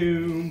Haunted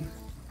Tomb.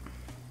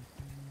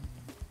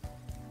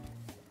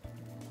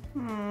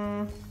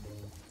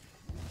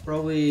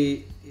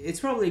 It's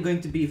probably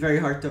going to be very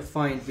hard to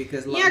find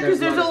because yeah, because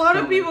there's a lot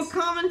of people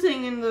comments.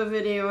 commenting in the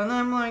video, and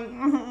I'm like,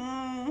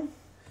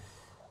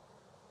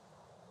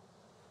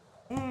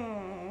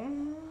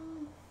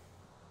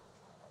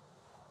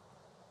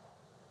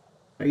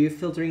 Are you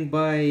filtering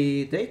by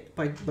date,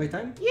 by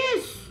time?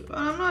 Yes, but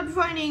I'm not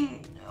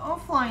finding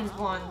offline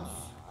ones.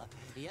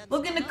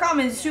 Look in the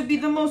comments, should be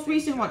the most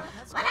recent one.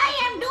 But I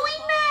am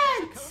doing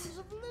that!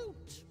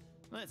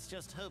 Let's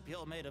just hope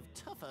you're made of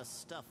tougher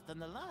stuff than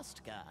the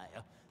last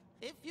guy.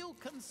 If you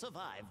can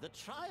survive the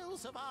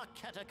trials of our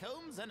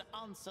catacombs and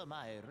answer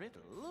my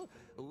riddle,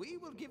 we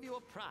will give you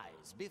a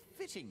prize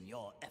befitting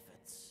your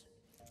efforts.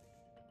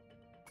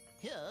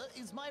 Here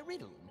is my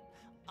riddle.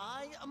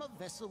 I am a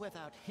vessel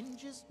without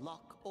hinges,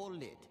 lock, or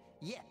lid.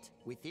 Yet,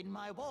 within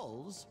my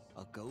walls,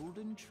 a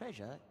golden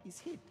treasure is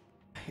hid.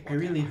 I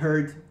really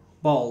heard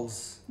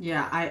balls.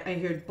 Yeah, I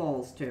heard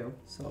balls too.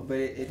 So, but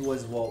it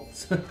was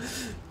walls.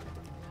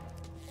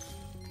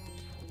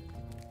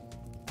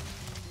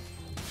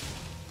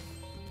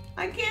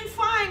 I can't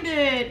find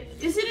it.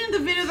 Is it in the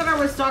video that I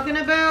was talking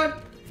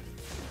about?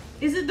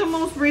 Is it the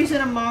most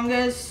recent Among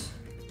Us?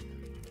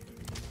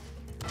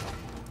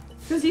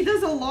 Because he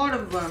does a lot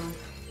of them.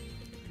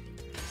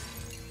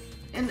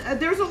 And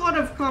there's a lot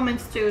of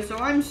comments too, so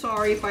I'm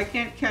sorry if I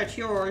can't catch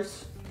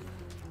yours.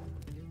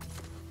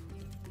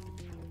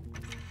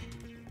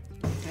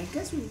 I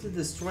guess we need to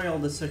destroy all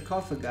the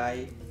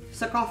sarcophagi.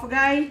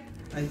 Sarcophagi?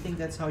 I think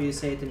that's how you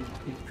say it in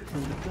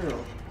the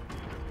plural.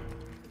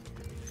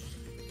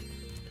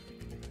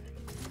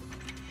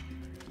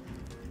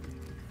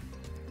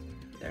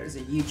 There's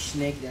a huge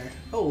snake there.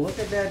 Oh, look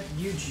at that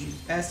huge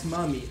ass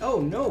mummy. Oh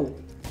no!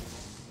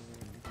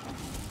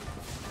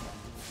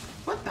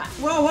 What the?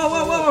 Whoa, whoa,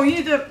 whoa, whoa! You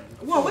need to.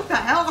 Whoa, what the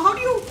hell? How do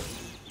you?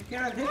 You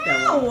cannot hit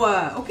that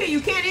one. Okay,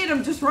 you can't hit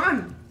him. Just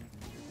run.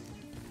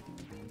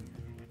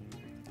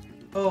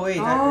 Oh wait.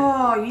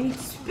 Oh, you need to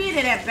spit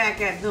it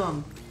back at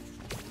them.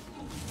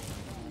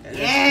 That's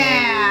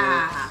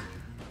Yeah.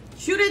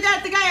 Shoot it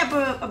at the guy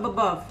up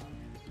above.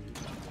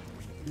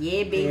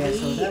 Yeah, baby. Yeah,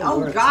 so oh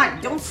works.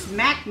 God! Don't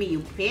smack me, you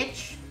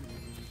bitch.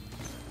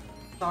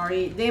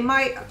 Sorry, they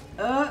might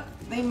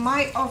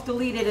have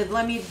deleted it.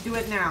 Let me do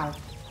it now.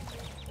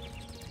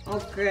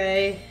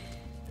 Okay.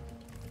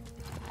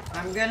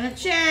 I'm gonna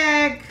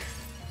check.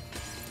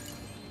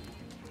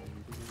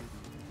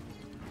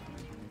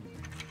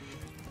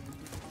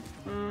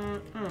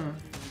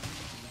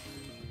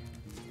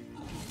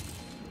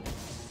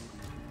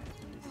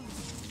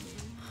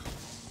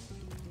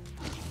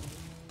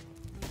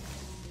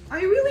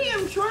 I really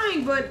am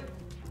trying, but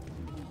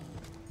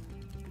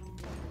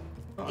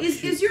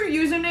is your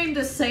username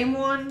the same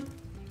one?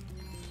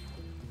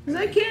 Because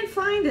I can't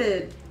find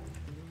it.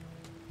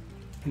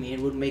 I mean, it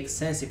would make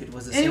sense if it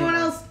was the same Anyone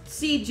one. else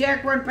see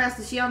Jack run past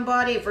the Xian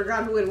body? I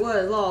forgot who it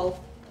was,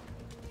 lol.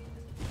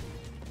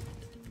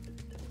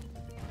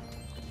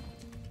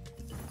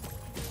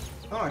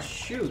 Oh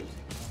shoot.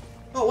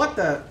 Oh, what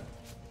the?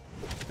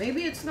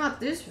 Maybe it's not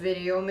this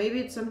video, maybe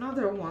it's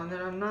another one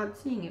and I'm not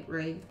seeing it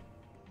right.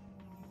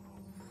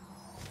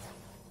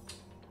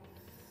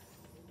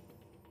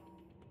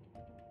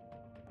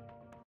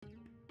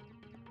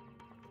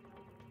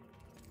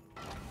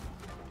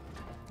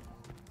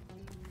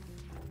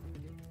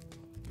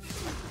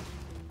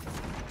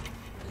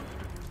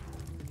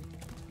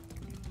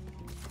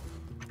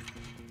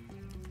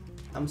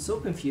 I'm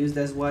so confused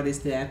as what's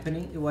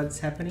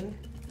happening.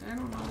 I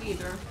don't know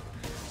either.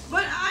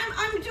 But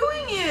I'm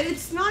doing it!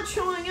 It's not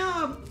showing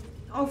up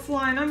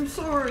offline, I'm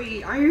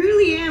sorry. I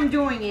really am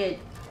doing it.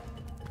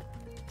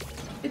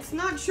 It's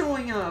not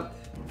showing up.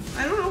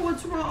 I don't know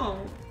what's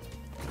wrong.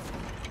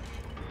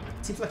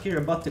 Seems like you're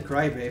about to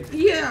cry, babe.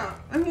 Yeah,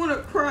 I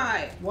wanna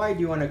cry. Why do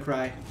you want to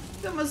cry?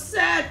 I'm a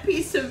sad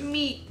piece of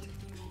meat.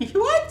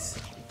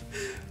 What?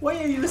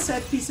 Why are you a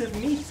sad piece of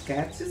meat,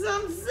 Kat? Because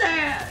I'm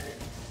sad.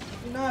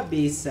 Do not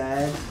be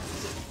sad.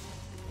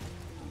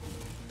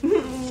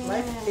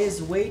 Life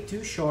is way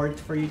too short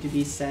for you to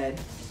be sad.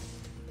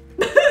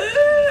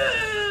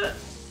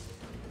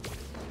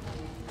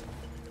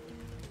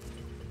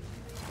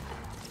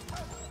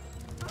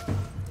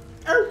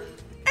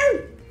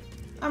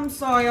 I'm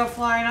sorry,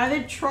 offline. I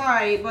did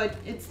try, but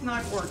it's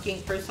not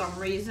working for some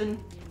reason.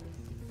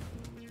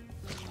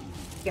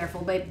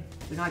 Careful, babe.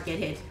 Do not get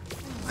hit.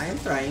 I am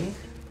trying.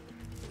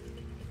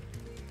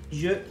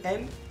 Je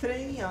am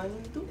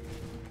treinando.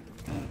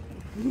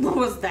 What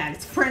was that?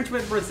 It's French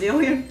with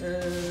Brazilian?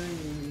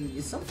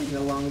 Something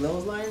along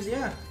those lines,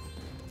 yeah.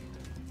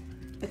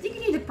 I think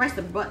you need to press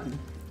the button.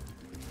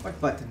 What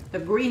button? The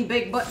green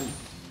big button.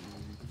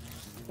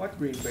 What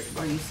green big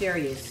button? Are you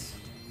serious?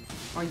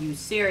 Are you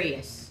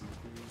serious?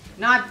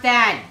 Not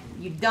that,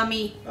 you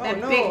dummy. Oh, that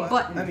no, big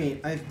button. I mean,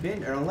 I've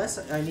been there, unless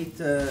I need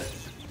to...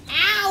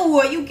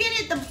 Ow! You get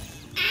it the...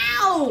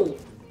 Ow!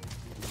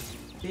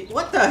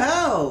 What the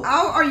hell?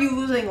 How are you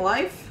losing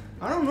life?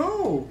 I don't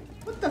know.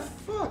 What the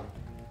fuck?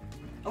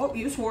 Oh,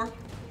 you swore.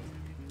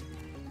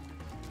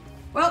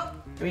 Well...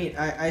 I mean,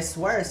 I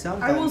swear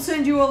sometimes. I will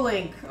send you a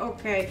link.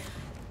 Okay.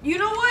 You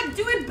know what?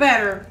 Do it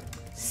better.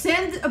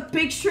 Send a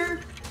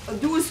picture,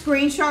 do a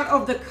screenshot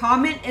of the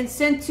comment and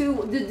send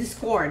to the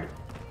Discord.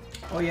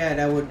 Oh yeah,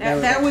 that would...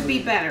 That would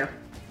be better.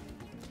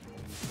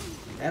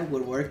 That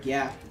would work,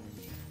 yeah.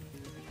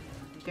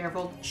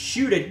 Careful.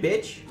 Shoot it,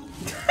 bitch.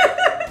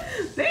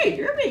 Babe,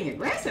 you're being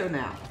aggressive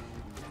now.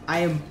 I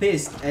am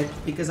pissed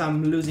because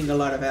I'm losing a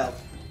lot of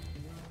health.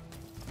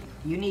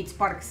 You need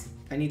sparks.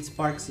 I need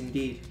sparks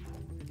indeed.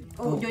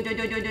 Oh, do.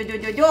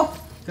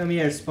 Come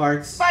here,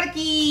 Sparks.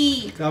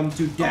 Sparky! Come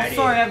to daddy. Oh,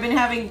 sorry, I've been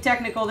having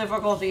technical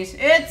difficulties.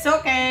 It's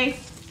okay.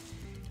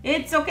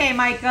 It's okay,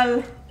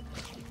 Michael.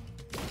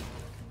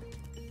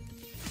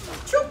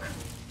 Chook.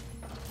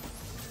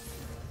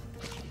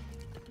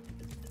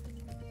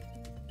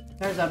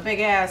 There's a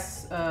big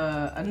ass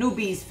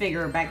Anubis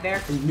figure back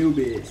there.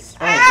 Anubis.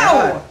 Oh,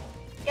 Ow! God.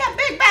 Yeah,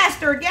 big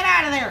bastard, get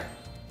out of there.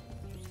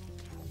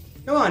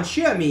 Come on,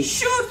 shoot me.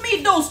 Shoot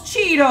me those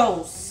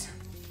Cheetos.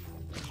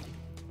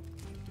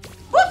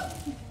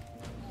 Whoop.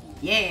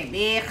 Yeah,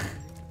 bitch.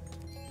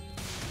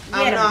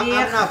 I'm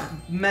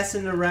not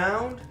messing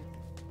around.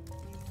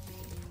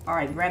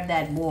 Alright, grab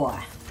that boy.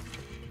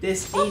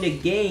 This ain't a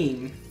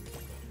game.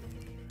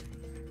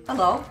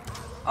 Hello.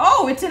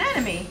 Oh, it's an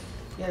enemy.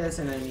 Yeah, that's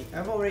an enemy.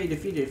 I've already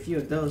defeated a few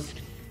of those.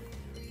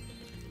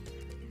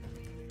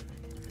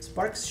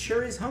 Sparks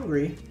sure is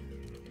hungry.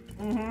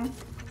 Mm-hmm.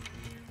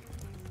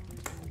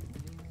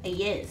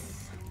 He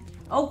is.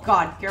 Oh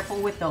god, careful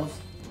with those.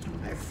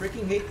 I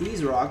freaking hate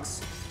these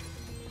rocks.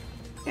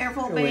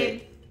 Careful, Oh, babe.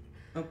 wait.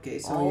 Okay,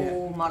 so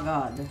oh my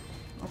god.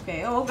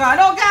 Okay, oh god,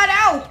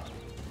 ow!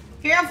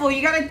 Careful,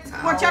 you gotta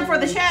watch out for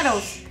the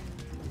shadows.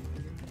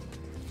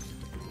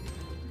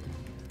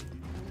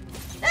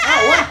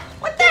 Ah,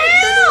 what the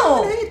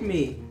hell? Don't hit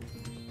me.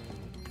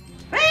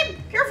 Babe,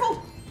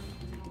 careful.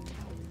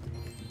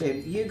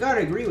 Babe, you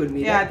gotta agree with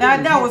me. Yeah,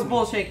 didn't that hit was me.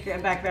 bullshit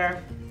back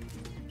there.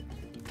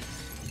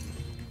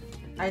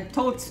 I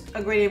totes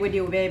agree with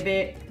you,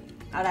 baby.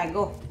 Alright,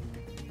 go.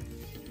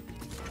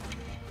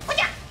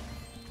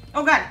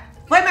 Oh god,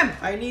 flame him!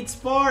 I need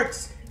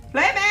Sparks.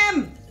 Flame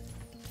him!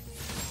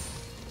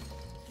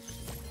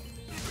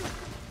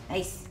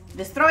 Nice.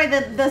 Destroy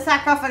the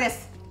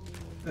sarcophagus.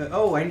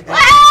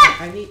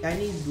 I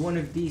need one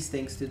of these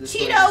things to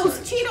destroy.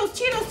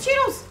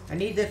 Cheetos! I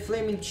need the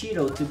flaming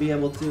Cheeto to be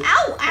able to.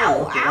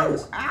 Ow!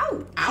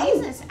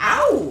 Jesus!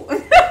 Ow!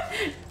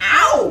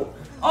 Ow!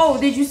 Oh,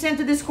 did you send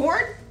to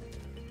Discord?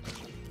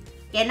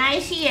 Can I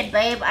see it,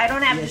 babe? I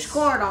don't have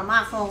Discord on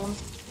my phone.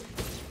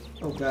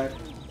 Oh god.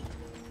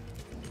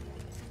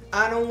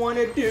 I don't want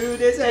to do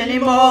this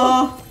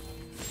Anymore.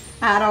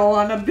 I don't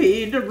want to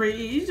be the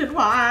reason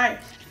why.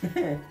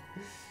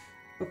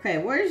 Okay,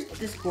 where's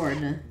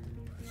Discord?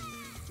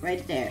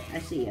 Right there. I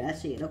see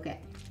it. Okay.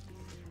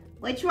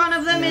 Which one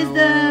of them is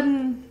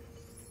the...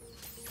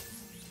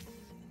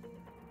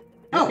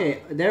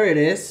 Okay, there it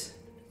is.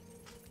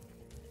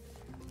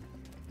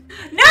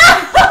 No!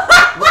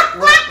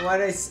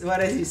 What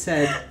has he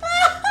said?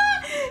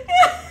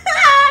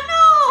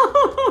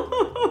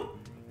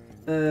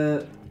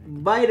 No!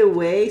 By the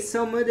way,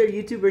 some other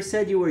YouTuber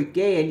said you were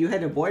gay and you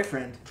had a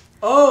boyfriend.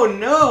 Oh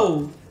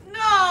no!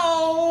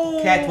 No!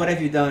 Kat, what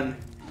have you done?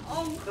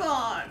 Oh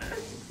god.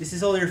 This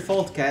is all your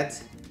fault,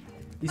 Kat.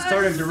 You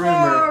started the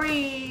rumor.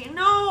 Sorry.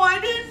 No, I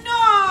did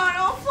not.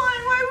 Oh,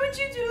 fine. Why would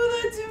you do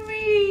that to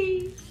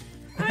me?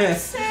 I'm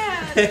sad.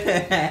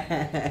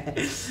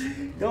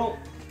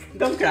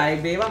 Don't cry,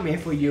 babe. I'm here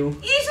for you.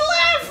 He's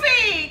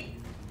laughing.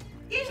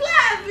 He's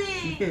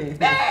laughing.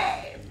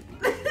 Babe.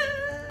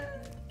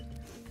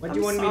 What do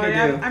you want me to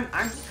do?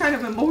 I'm kind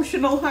of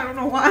emotional. I don't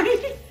know why.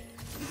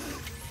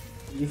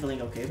 You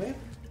feeling okay, babe?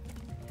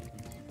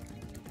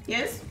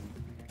 Yes.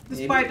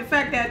 Despite the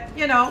fact that,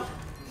 you know,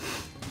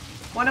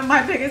 one of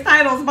my biggest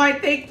titles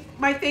might think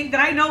that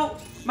I know,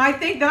 might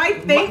think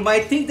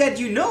that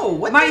you know.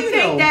 What do you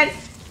know? That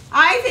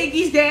I think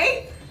he's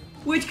gay,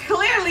 which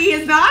clearly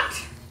is not.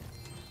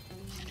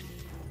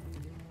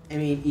 I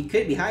mean, he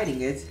could be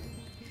hiding it.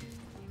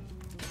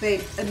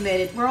 Babe,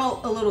 admit it. We're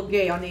all a little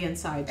gay on the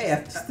inside.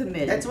 Hey, just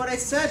admit it. That's what I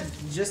said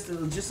just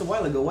a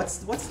while ago.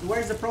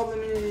 Where's the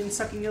problem in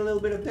sucking a little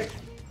bit of dick?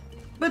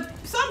 But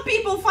some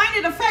people find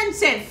it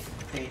offensive.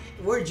 Hey,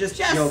 we're just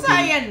joking.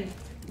 Saying.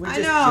 We're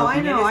just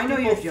joking. I know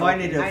you're joking.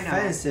 Find it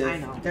offensive. I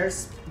know.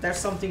 There's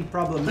something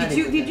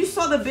problematic. Did you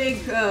saw the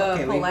big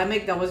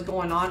polemic that was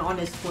going on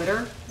his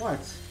Twitter? What?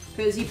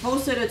 Because he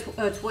posted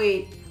a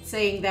tweet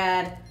saying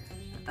that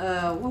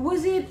what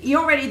was it? He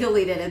already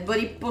deleted it, but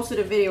he posted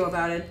a video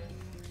about it.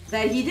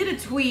 That he did a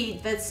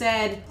tweet that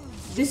said,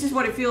 "This is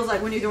what it feels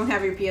like when you don't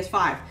have your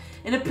PS5."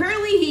 And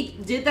apparently he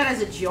did that as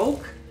a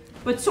joke,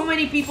 but so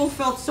many people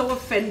felt so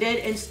offended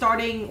and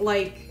starting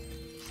like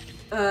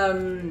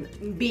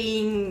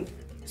being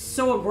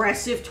so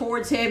aggressive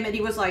towards him, and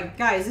he was like,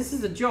 "Guys, this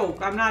is a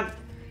joke. I'm not."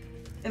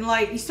 And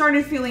like he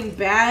started feeling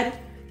bad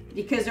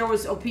because there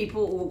was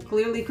people who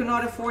clearly could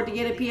not afford to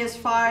get a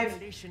PS5,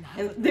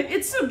 and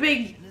it's a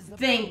big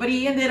thing. But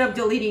he ended up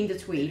deleting the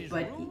tweet.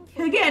 But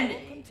again,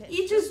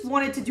 he just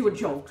wanted to do a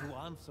joke. To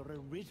answer a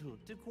riddle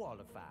to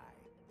qualify.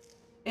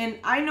 And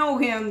I know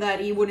him that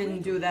he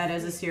wouldn't do that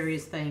as a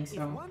serious thing,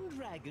 so. If one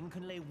dragon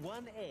can lay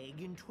one egg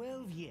in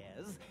 12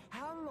 years,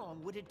 how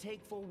long would it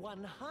take for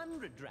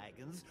 100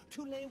 dragons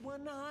to lay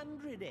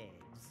 100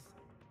 eggs?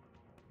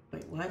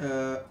 Wait, what?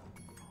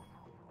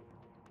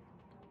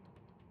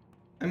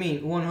 I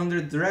mean,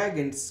 100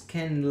 dragons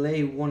can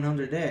lay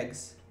 100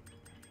 eggs.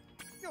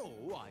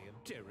 Oh, I am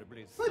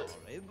terribly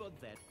sorry, but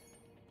that...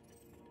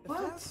 The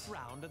What? first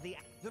round of the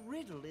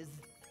riddle is...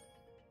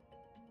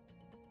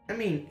 I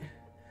mean,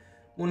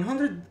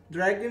 100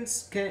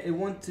 dragons can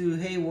want to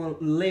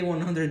lay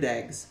 100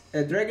 eggs.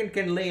 A dragon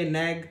can lay an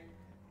egg.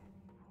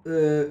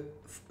 Can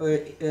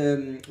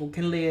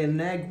lay an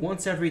egg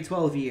once every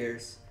 12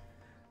 years.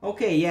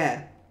 Okay,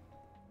 yeah.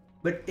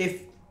 But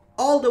if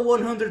all the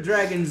 100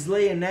 dragons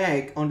lay an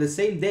egg on the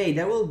same day,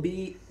 there will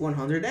be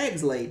 100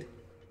 eggs laid.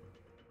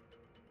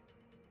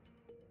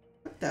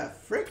 What the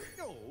frick?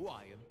 Oh,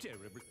 I am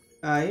terrible.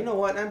 You know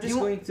what? I'm just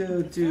going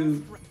to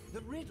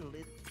The riddle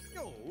is.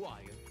 Oh,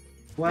 I am.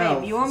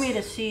 12. Babe, you want me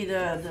to see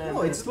the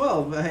No, it's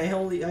 12. I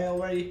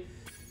already.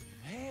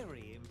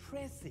 Very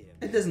impressive.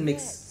 It doesn't make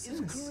That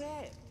sense. is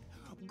correct.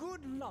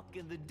 Good luck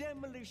in the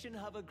demolition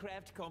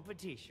hovercraft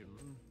competition.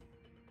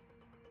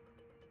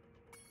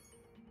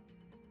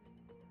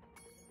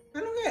 I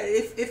don't get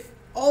it. If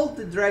all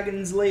the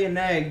dragons lay an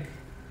egg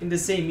in the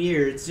same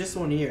year, it's just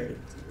 1 year.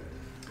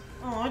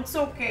 Oh, it's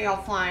okay,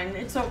 Offline.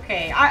 It's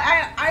okay.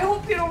 I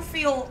hope you don't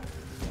feel.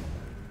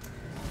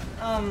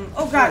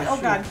 Oh god, oh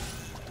god.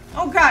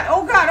 Oh god,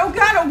 oh god, oh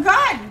god, oh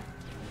god!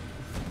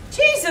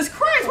 Jesus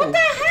Christ, what the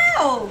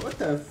hell? What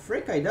the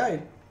frick? I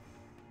died.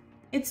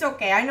 It's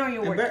okay, I know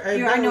you were.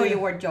 I know you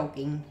were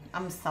joking.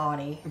 I'm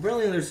sorry. I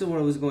barely understood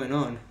what was going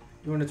on.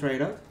 You want to try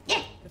it out?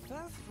 Yeah. The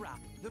first round,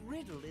 the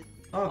riddle is.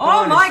 Oh, come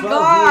Oh on, my it's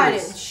 12 god!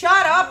 years.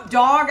 Shut up,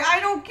 dog! I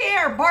don't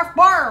care! Barf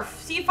barf!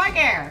 See if I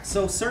care!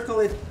 So circle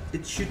it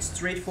shoots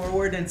straight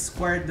forward, and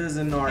square does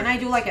an arc. Can I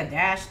do like a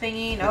dash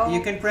thingy? No?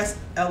 You can press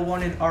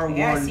L1 and R1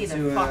 Yeah, I see the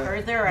to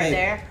fuckers. They're right hey,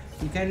 there.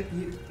 You can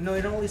no,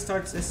 it only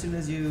starts as soon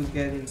as you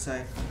get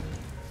inside.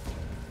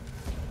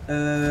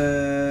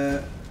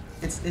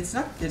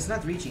 It's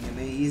not reaching him.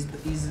 He's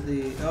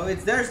oh,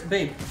 it's there's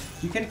babe.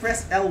 You can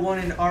press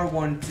L1 and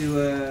R1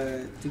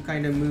 to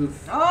kind of move.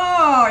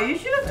 Oh, you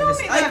should have told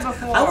me that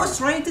before. I was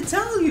trying to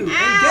tell you,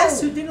 and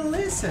guess who didn't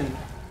listen?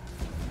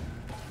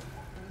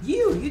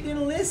 You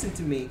didn't listen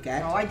to me,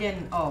 Kat. No, I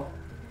didn't. Oh.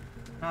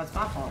 No, it's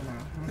my fault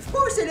now. Of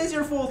course it is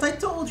your fault. I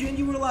told you, and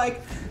you were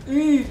like,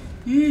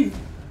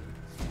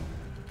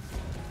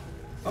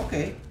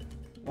 Okay.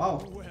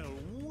 Wow.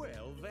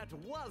 Well, that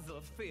was a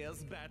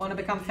fierce battle. Want to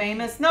become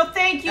famous? No,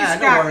 thank you, Don't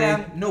Scott.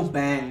 worry. No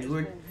band.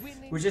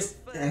 We're just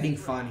having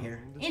fun here.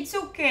 It's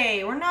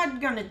okay. We're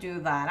not gonna do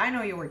that. I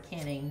know you were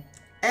kidding.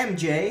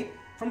 MJ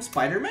from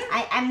Spider-Man?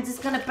 I'm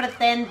just gonna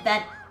pretend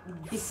that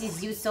this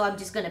is you, so I'm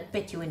just gonna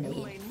pet you in the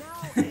head.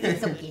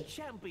 It's okay.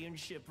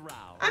 Championship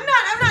round. I'm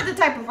not the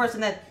type of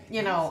person that,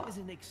 you know. This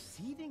is an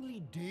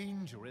exceedingly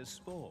dangerous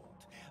sport.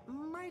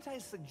 Might I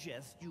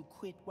suggest you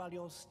quit while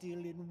you're still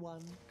in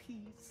one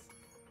piece?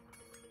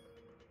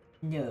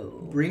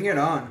 No. Bring it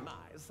on. My,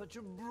 such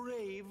a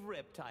brave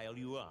reptile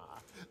you are.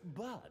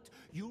 But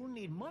you'll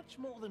need much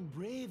more than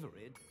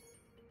bravery.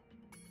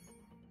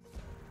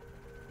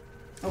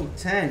 Oh,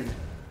 10.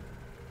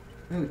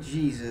 Oh,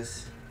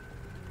 Jesus.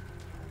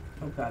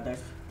 Oh god,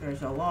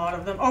 there's a lot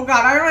of them. Oh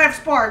god, I don't have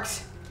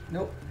sparks.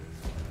 Nope.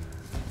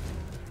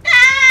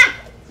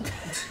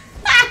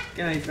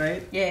 Can I try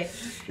it? Yeah,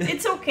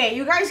 it's okay.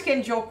 You guys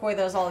can joke with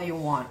us all you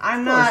want.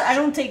 I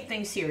don't take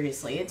things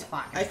seriously. It's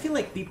fine. I feel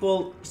like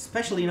people,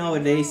 especially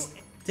nowadays,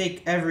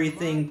 take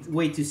everything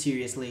way too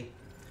seriously.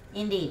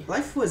 Indeed.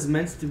 Life was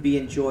meant to be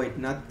enjoyed,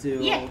 not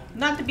to... Yeah,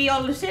 not to be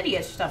all the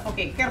serious stuff.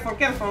 Okay, careful,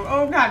 careful.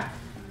 Oh god,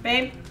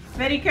 babe,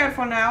 very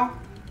careful now.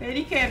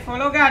 Very careful.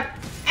 Oh god.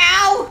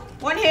 Ow!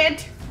 One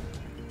hit.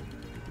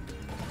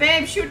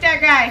 Babe, shoot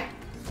that guy.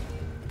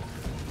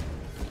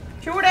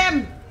 Shoot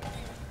him.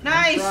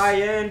 Nice. I'm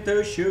trying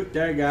to shoot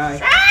that guy.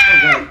 Ah! Oh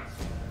god.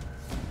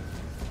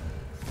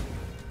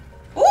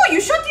 Oh, you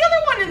shot the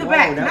other one in the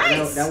back.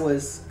 Nice. That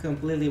was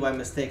completely by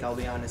mistake, I'll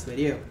be honest with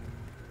you.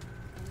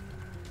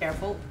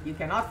 Careful, you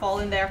cannot fall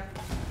in there.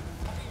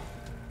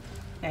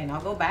 Okay, now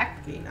go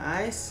back. Okay,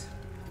 nice.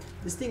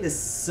 This thing is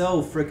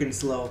so freaking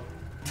slow.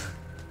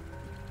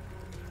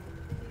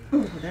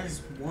 Oh,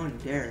 there's one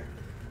there.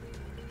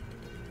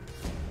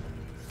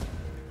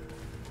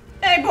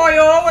 Hey,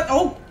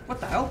 boyo! What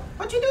the hell?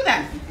 How'd you do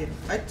that?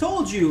 I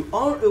told you,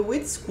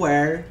 with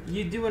square,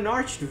 you do an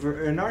arched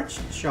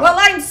shot. Well,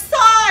 I'm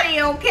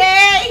sorry,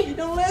 okay? You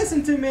don't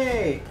listen to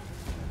me.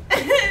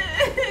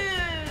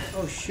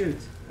 Oh shoot.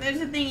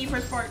 There's a thingy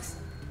for sparks.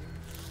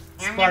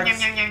 Sparks.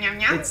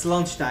 It's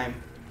lunchtime.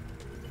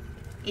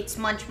 It's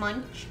munch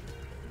munch.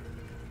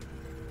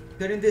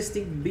 Couldn't this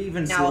thing be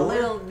even Now slower? a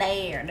little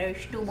there.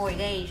 There's two more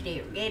guys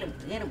there. Get him,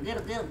 get him, get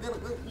him, get him, get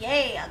him.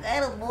 Yeah,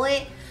 get him,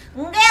 boy.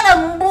 Get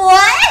him, boy.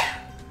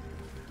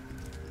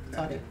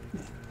 Sorry.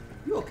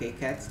 You okay,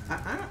 Kat?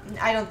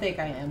 I don't think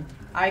I am.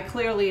 I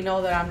clearly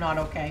know that I'm not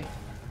okay.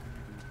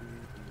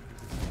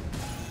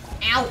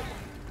 Ow.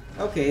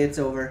 Okay, it's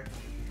over.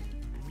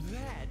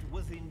 That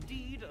was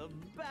indeed a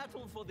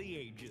battle for the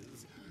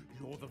ages.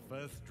 You're the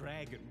first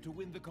dragon to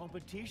win the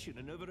competition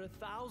in over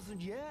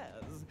 1,000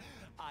 years.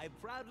 I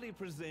proudly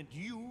present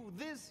you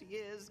this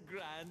year's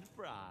grand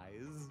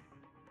prize.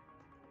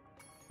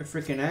 A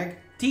freaking egg.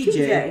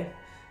 TJ.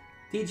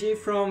 TJ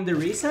from the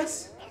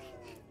recess?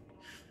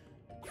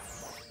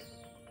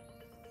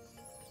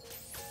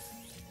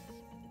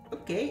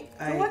 Okay.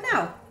 So what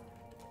now?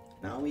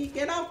 Now we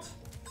get out.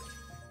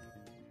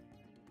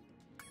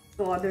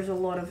 God, there's a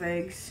lot of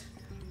eggs.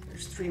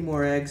 There's 3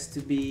 more eggs to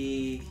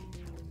be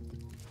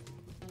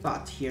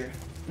got here.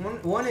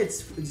 One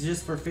it's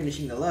just for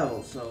finishing the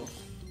level, so.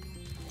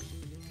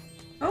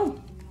 Oh!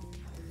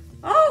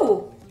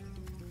 Oh!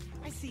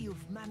 I see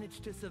you've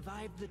managed to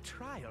survive the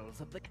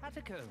trials of the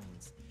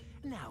catacombs.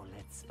 Now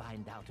let's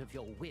find out if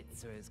your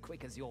wits are as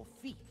quick as your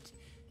feet.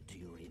 Do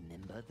you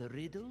remember the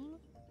riddle?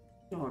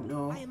 Oh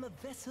no. I am a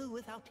vessel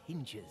without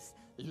hinges,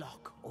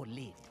 lock or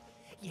lid.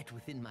 Yet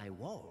within my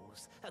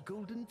walls, a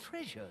golden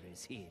treasure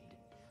is hid.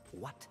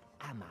 What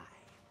am I?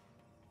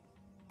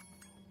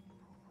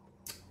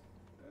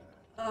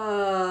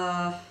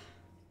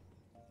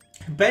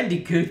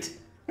 Bandicoot.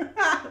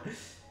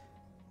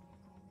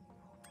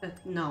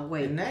 No,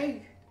 wait. An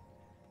egg?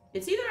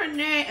 It's either an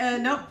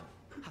egg. Nope.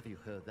 Have you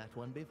heard that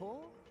one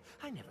before?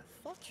 I never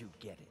thought you'd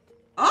get it.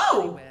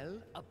 Oh!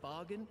 Well, a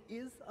bargain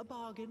is a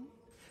bargain.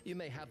 You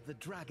may have the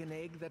dragon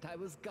egg that I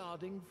was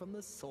guarding from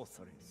the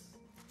sorceress.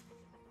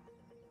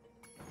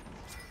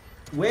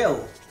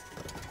 Will.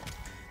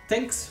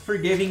 Thanks for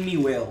giving me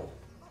will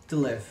to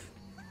live.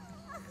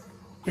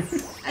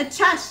 A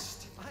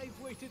chest! I've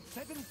waited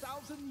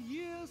 7,000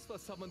 years for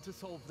someone to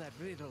solve that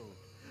riddle.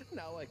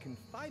 Now I can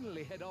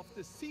finally head off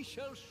the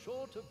seashell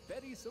shore to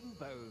bury some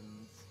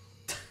bones.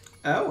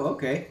 Oh,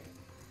 okay.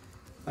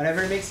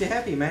 Whatever makes you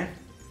happy, man.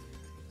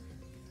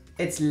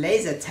 It's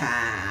laser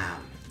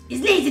time.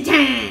 It's laser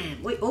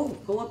time! Wait, oh,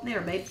 go up there,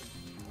 babe.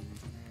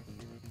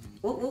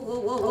 Whoa, whoa, whoa,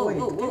 whoa, whoa, wait,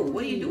 whoa, whoa,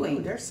 what are you doing?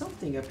 Oh, there's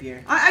something up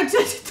here. I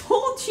just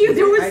told you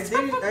there was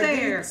stuff up I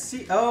there! didn't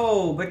see.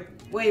 Oh, but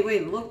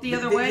Wait, look the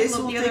other way, this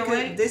look will the other take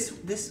way.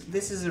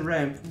 This is a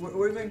ramp.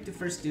 We're going to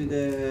first do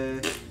the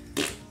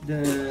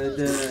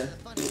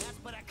Funny that's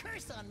put a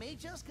curse on me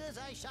just because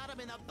I shot him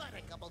in the butt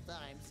a couple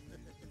times.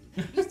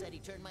 He said he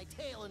turned my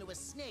tail into a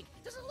snake.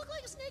 Does it look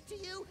like a snake to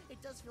you?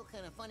 It does feel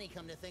kind of funny,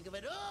 come to think of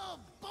it. Oh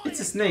boy, It's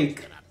a snake.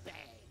 gonna bang.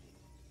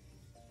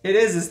 It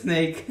is a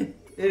snake.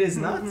 It is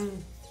not.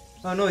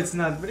 Oh no, it's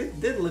not. But it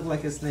did look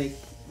like a snake.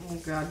 Oh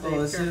god, Oh, babe,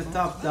 let's do the careful.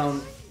 top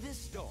down.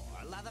 This door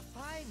lie the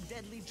 5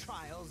 deadly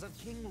trials of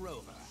King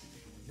Rover.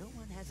 No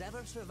one has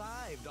ever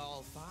survived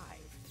all 5.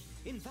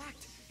 In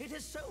fact, it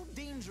is so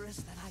dangerous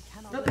that I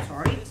cannot No, open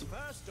sorry. this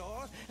first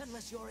door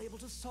unless you're able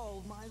to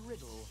solve my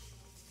riddle.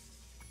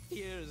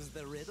 Here's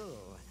the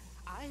riddle.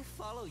 I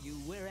follow you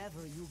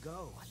wherever you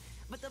go,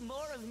 but the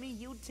more of me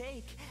you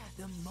take,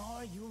 the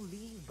more you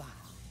leave behind.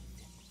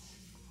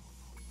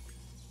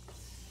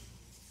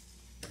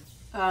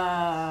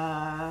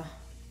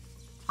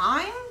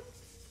 Time?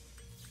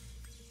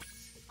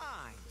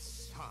 I'm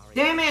sorry.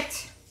 Damn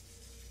it!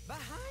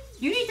 Behind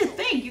You need to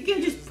think, you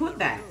can't just put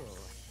that.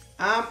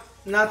 I'm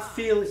not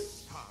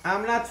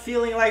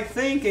feeling like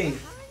thinking.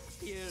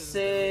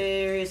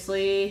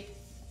 Seriously?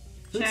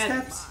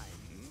 Chad. Footsteps?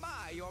 my,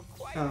 you're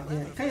quite Oh yeah,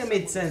 clever it kind for of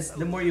made someone sense. so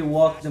The more you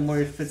walk, the more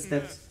your young.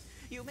 footsteps.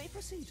 You may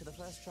proceed to the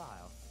first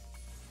trial.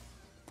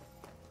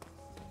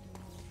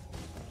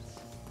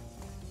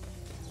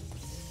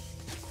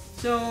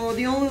 So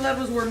the only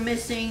levels we're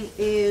missing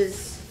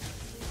is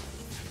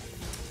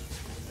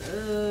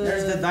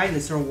There's the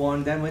dinosaur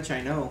one, that much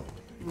I know.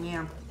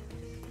 yeah.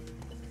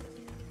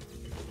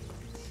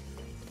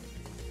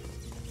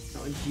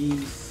 Oh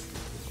jeez.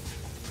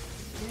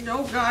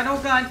 Oh god, oh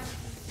god.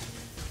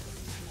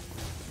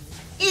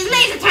 It's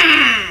laser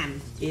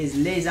time! It's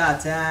laser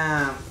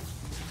time.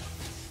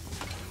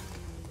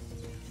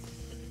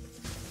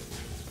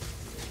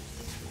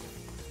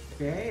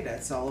 Okay,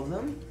 that's all of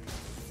them.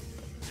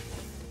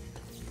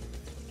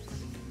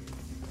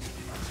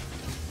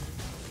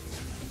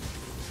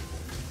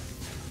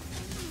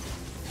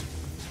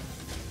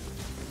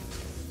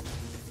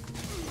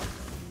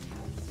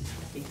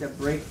 Need to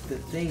break the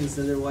things,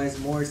 otherwise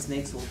more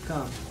snakes will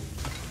come.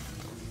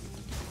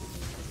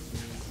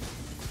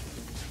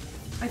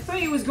 I thought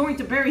he was going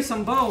to bury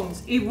some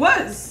bones. He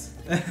was!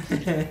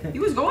 He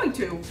was going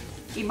to.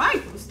 He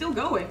might. He's still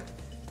going.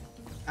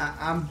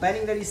 I'm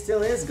betting that he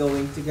still is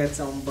going to get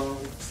some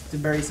bones, to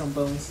bury some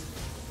bones.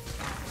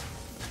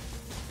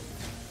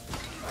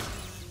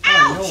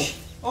 Ouch!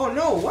 Oh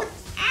no, what?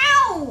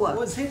 Ow! I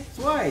was hit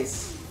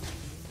twice.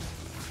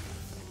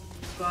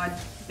 God,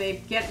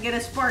 babe, get a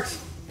Sparks.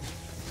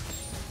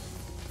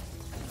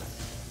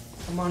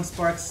 Come on,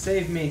 Sparks,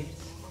 save me.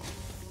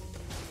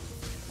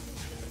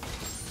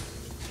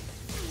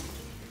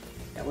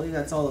 Yeah, I believe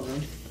that's all of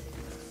them.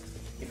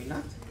 Maybe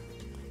not?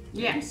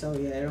 Yeah. Maybe so,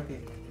 yeah, okay.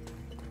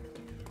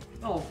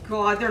 Oh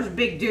god, there's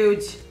big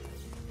dudes.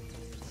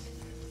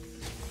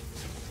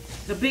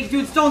 The big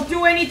dudes don't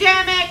do any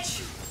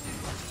damage!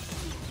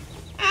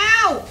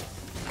 Ow!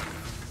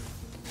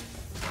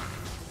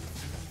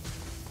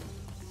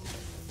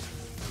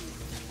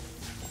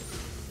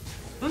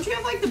 Don't you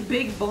have like the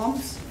big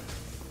bumps?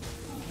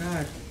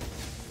 God.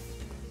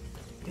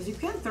 Because you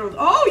can't throw.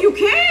 Oh, you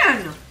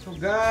can! Oh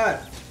god.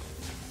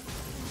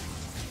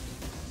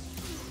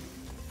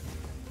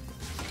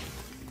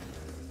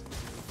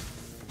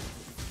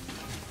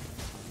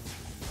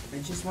 I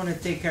just want to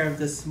take care of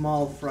the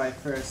small fry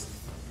first.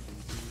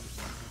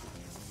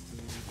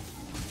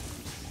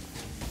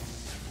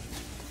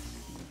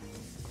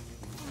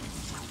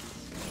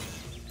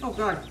 Oh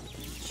god.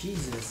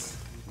 Jesus.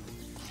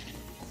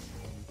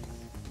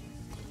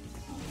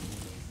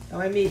 Oh,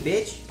 I me,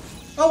 bitch.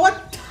 Oh,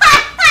 what?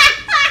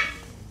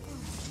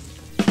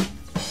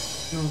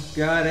 Oh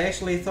god, I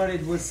actually thought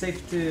it was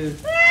safe to...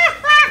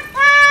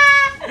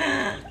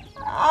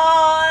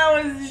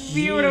 Oh, that was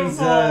beautiful.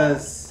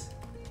 Jesus.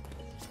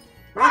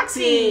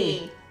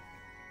 Roxy!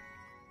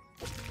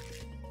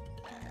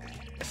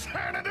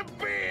 Son of a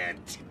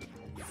bitch!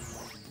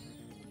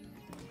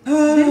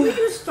 Did we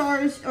do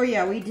stars? Oh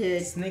yeah, we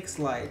did. Snake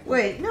slide.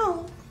 Wait,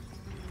 no.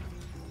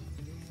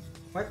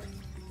 What?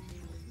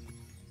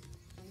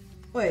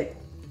 Wait.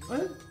 What?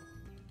 What's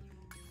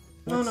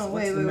No, the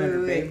wait. matter,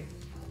 babe?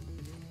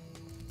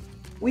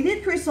 We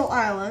did Crystal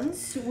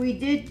Islands. We're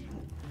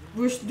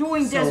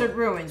doing So- Desert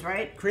Ruins,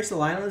 right?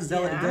 Crystal Islands,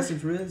 Yeah.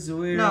 Desert Ruins,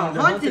 we're No, on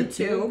the Haunted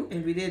 2, Tube.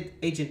 and we did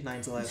Agent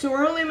 9's Life. So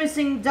we're only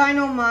missing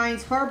Dino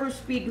Mines, Harbor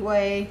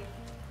Speedway.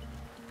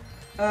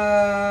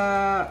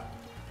 Oh,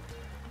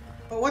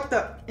 what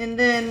the? And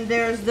then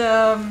there's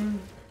the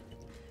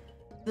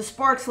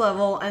Sparks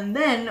level, and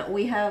then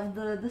we have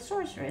the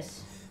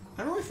Sorceress.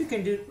 I don't know if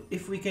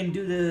we can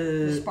do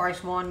The the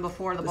Sparks one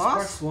before the boss.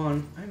 Sparks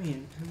one. I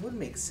mean, it would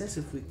make sense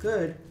if we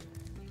could.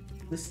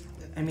 This,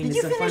 I mean, Did it's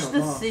you the finish final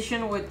the boss.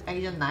 session with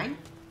Agent 9?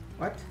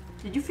 What?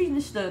 Did you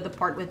finish the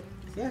part with...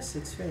 Yes,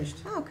 it's finished.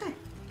 Oh, okay.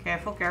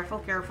 Careful, careful,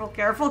 careful,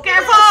 careful, See,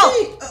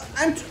 careful!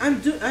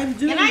 I'm doing.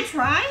 Can I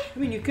try? I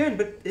mean, you can,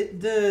 but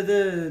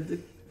the.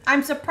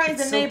 I'm surprised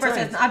It's the so neighbors tight.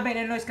 has not made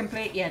a noise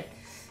complaint yet.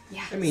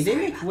 Yeah. I mean, they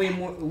sorry make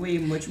about way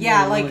that. much more.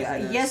 Yeah, like noise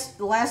than us. yes,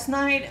 last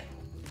night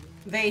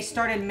they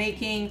started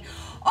making.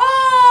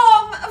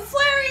 Oh,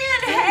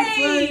 Flareon!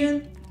 Hey!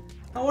 Florian,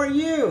 how are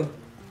you?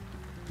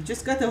 You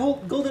just got the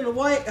whole golden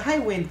high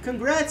wind.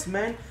 Congrats,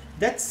 man.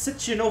 That's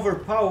such an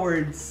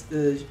overpowered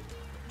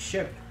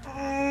ship.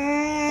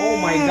 Oh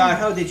my god,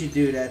 how did you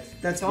do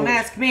that? That's Don't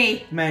ask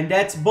me. Man,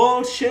 that's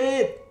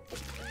bullshit.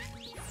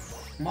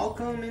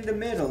 Malcolm in the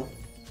middle.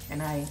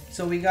 And I.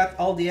 So we got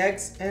all the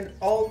eggs and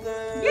all the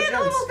Yeah, the gems.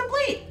 level's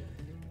complete.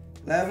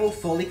 Level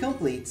fully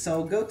complete.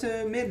 So go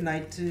to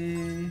Midnight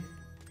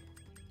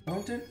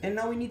Mountain, and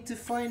now we need to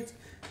find.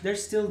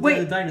 There's still the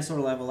Wait. dinosaur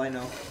level. I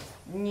know.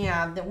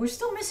 Yeah, we're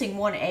still missing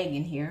one egg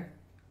in here.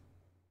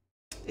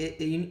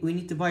 We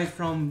need to buy it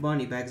from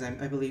Bunny Bags, I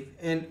believe,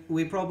 and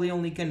we probably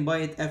only can buy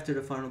it after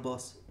the final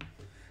boss.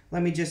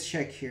 Let me just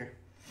check here.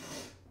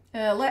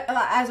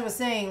 As I was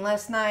saying,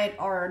 last night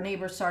our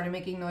neighbors started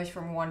making noise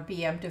from 1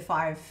 p.m. to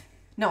 5.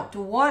 No,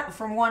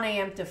 from 1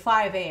 a.m. to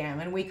 5 a.m.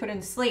 and we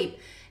couldn't sleep.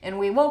 And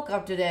we woke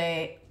up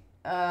today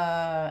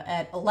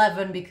at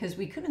 11 because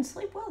we couldn't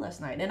sleep well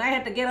last night. And I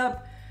had to get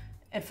up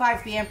at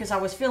 5 p.m. because I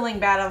was feeling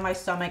bad on my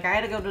stomach. I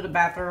had to go to the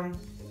bathroom.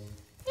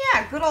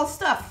 Yeah, good old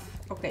stuff.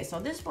 Okay, so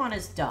this one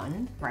is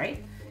done,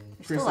 right?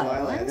 Crystal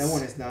Island, that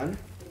one is done.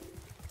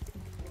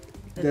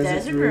 The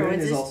Desert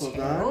Ruins is also two.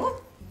 done.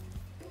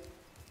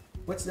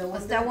 What's that one?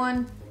 What's that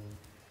one?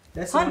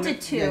 That's Haunted the one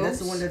that, yeah, that's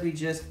the Tubes. one that we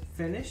just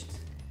finished.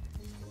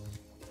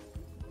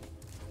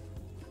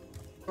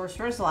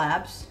 Sorcerer's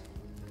Labs.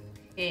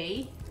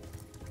 A.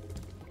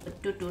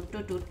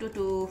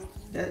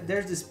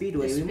 There's the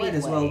Speedway. The We might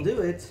as well Speedway.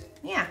 do it.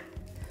 Yeah.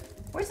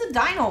 Where's the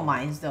Dino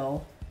Mines,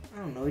 though? I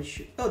don't know. It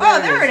should. Oh,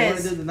 there it You is.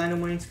 want to do the Dino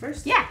Mines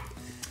first? Yeah.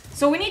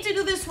 So we need to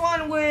do this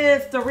one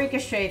with the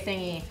Ricochet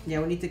thingy. Yeah,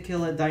 we need to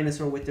kill a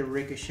dinosaur with the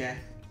ricochet.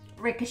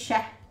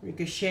 Ricochet.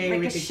 Ricochet,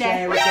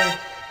 Ricochet. ricochet.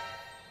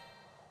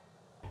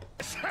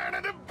 Son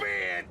of a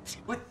bitch!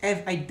 What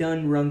have I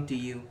done wrong to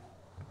you?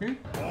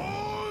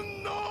 Oh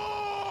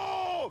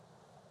no!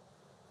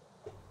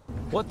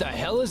 What the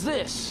hell is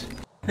this?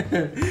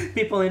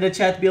 People in the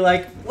chat be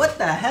like, what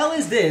the hell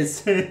is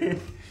this?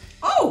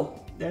 Oh!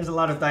 There's a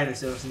lot of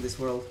dinosaurs in this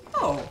world.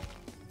 Oh.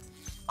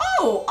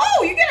 Oh!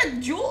 Oh! You get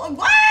a jewel?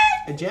 What?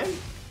 A gem?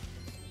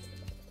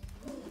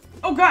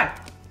 Oh, God.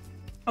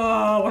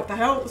 What the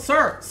hell?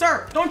 Sir!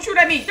 Sir! Don't shoot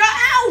at me!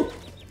 Ow!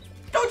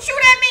 Don't shoot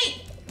at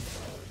me!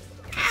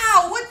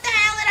 Ow! What the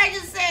hell did I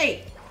just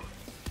say?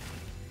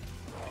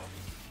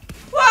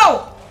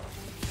 Whoa!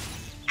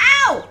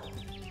 Ow!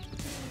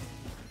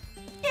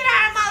 Get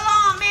out of my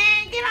lawn,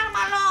 man! Get out of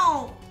my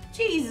lawn!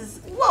 Jesus!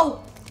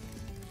 Whoa!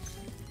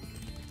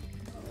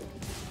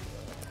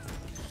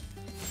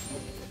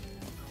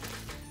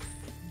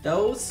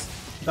 Those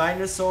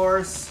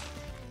dinosaurs.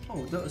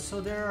 Oh,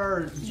 so there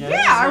are gems.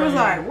 Yeah, I was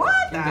like, what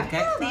the in the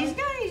hell? cacti? These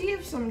guys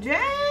give some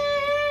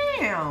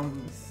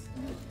jams.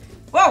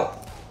 Whoa!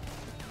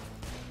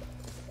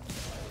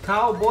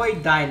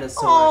 Cowboy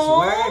dinosaurs. Aw.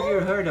 Where have you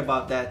heard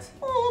about that?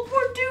 Oh,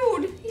 poor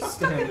dude. He's Talk to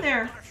stuck him. in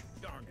there.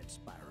 Darn it,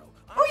 Spyro.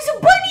 Oh, he's a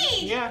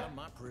bunny! Yeah. I'm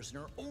my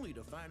prisoner only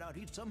to find out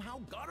he'd somehow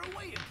got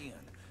away again.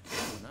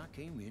 When I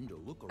came in to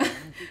look around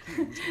for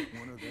clues,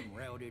 one of them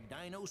routed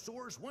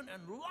dinosaurs went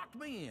and locked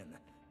me in.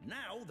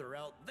 Now they're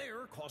out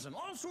there causing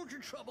all sorts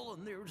of trouble,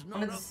 and there's not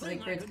One of a the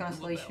thing I Sacred can do about it.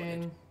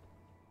 Constellation.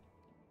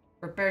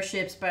 Repair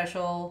ship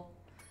special.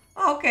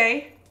 Oh,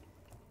 okay.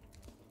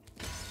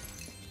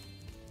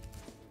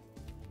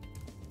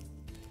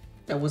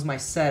 That was my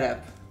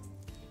setup.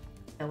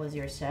 That was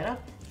your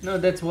setup? No,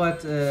 that's what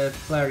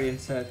Flareon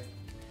said.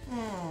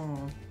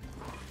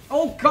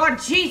 Oh God,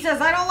 Jesus!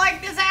 I don't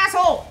like this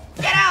asshole.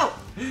 Get out!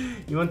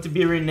 You want to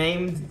be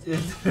renamed?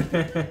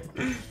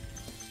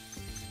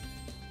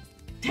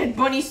 Dead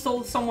Bunny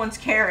stole someone's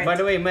carrot. By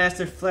the way,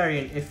 Master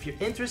Flareon, if you're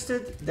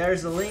interested,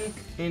 there's a link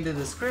in the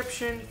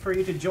description for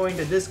you to join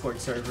the Discord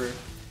server.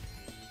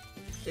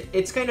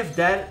 It's kind of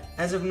dead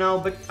as of now,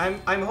 but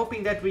I'm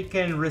hoping that we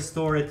can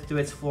restore it to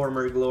its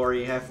former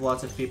glory. Have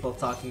lots of people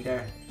talking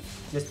there,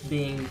 just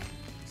being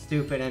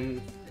stupid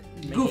and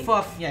goof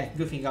off. Yeah,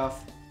 goofing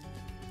off.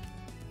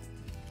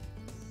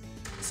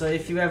 So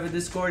if you have a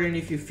Discord and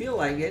if you feel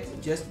like it,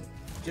 just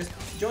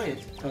join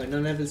it. Oh, I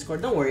don't have a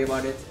Discord. Don't worry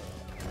about it.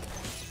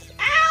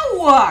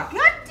 Ow!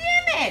 God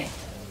damn it!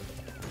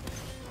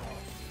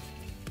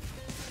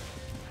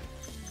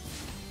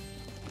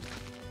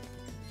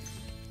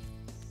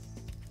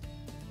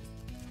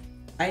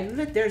 I know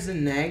that there's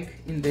an egg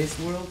in this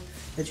world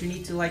that you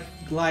need to like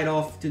glide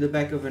off to the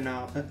back of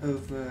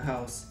a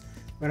house,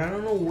 but I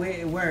don't know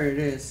where it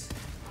is.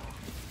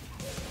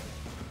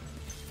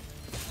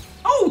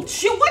 Oh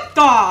shit! What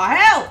the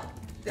hell?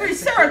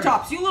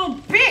 Triceratops, you little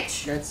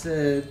bitch! That's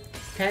a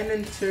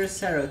cannon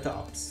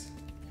Triceratops.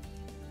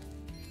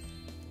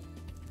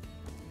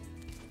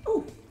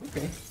 Oh,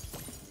 okay.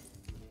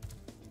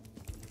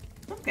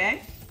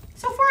 Okay.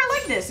 So far I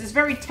like this. It's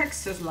very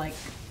Texas-like.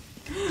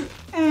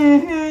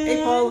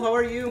 Hey Paul, how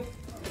are you?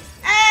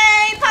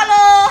 Hey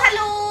Paulo!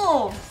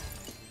 Hello!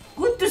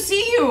 Good to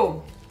see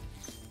you!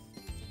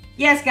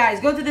 Yes guys,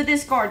 go to the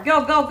Discord.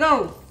 Go, go,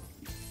 go!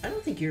 I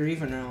don't think you're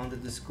even on the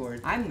Discord.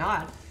 I'm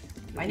not.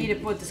 I need to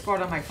put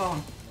Discord on my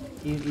phone.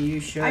 You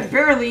should. I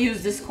barely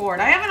use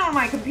Discord. I have it on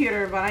my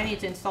computer, but I need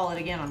to install it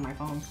again on my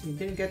phone. You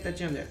didn't get that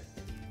gem there.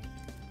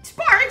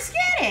 Sparks,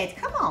 get it!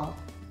 Come on!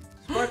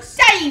 Sparks.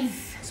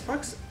 Dave!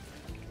 Sparks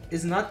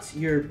is not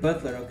your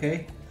butler,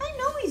 okay? I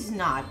know he's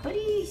not, but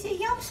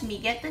he helps me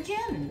get the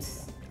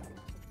gems.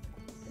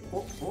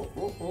 Oh, oh,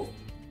 oh, oh.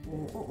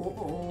 Oh, oh,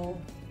 oh,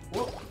 oh,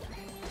 oh.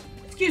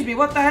 Excuse me,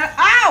 what the hell?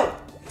 Ow!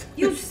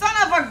 You son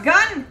of a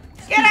gun!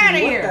 Get out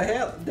of here! What the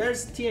hell?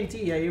 There's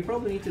TNT. Yeah, you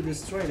probably need to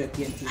destroy that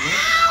TNT. Man.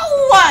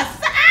 Ow!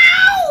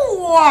 Ow!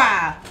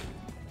 Why?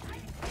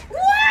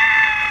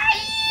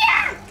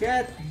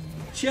 Cat,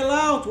 chill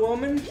out,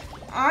 woman.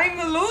 I'm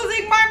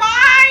losing my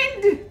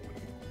mind!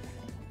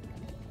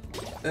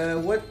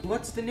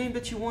 What's the name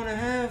that you want to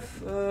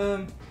have?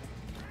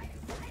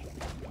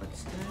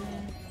 What's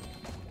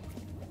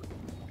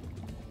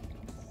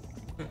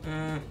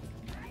that?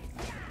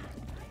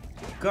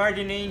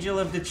 Guardian Angel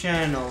of the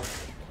Channel.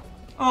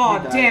 Oh,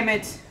 damn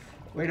it.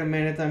 Wait a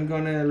minute, I'm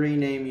gonna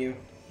rename you.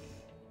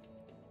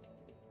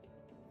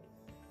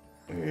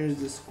 Where's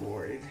the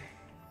Discord?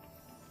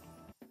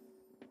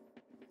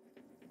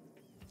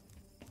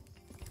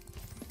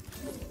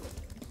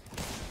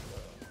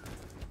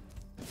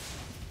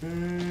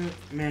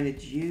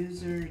 Manage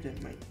user, this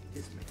might,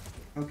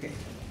 okay.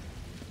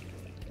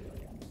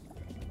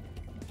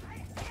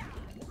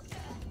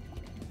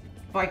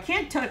 But I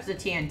can't touch the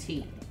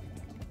TNT.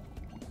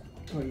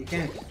 Oh, you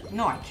can't?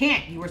 No, I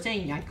can't. You were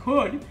saying I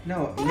could.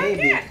 No, but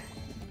maybe. I can't.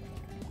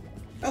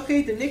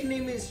 Okay, the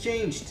nickname is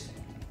changed.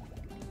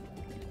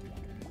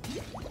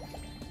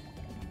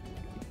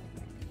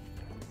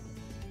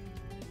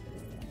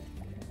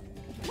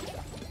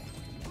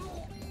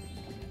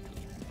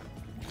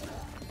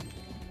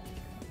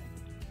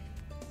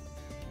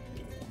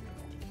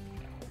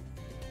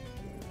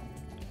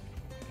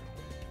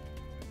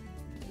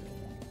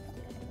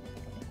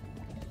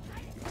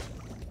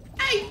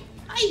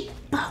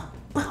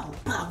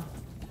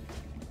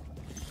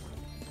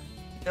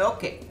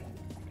 Okay.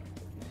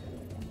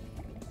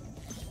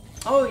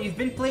 Oh, you've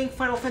been playing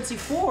Final Fantasy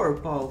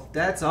IV, Paul.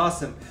 That's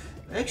awesome.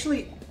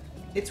 Actually,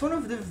 it's one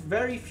of the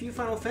very few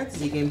Final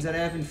Fantasy games that I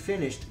haven't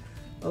finished,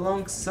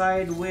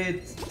 alongside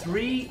with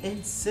 3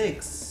 and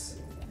 6.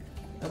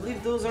 I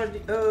believe those are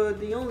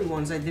the only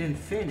ones I didn't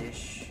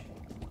finish.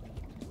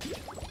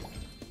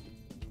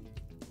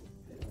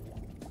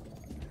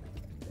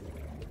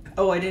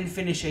 Oh, I didn't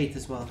finish 8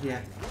 as well,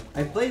 yeah.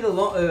 I played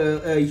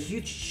a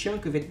huge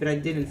chunk of it, but I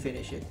didn't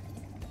finish it.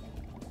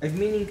 I've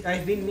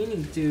been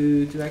meaning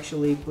to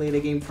actually play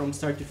the game from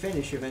start to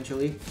finish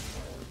eventually.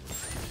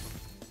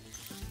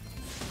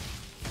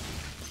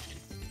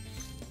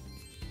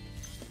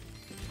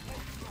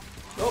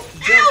 Oh,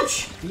 jump.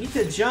 Ouch! You need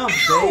to jump,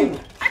 Ow! babe.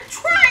 I'm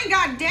trying,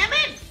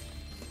 goddammit!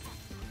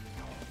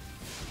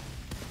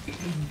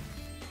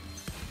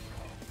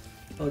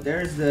 Oh,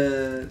 there's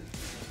the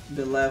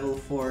level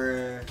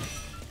for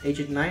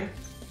Agent 9.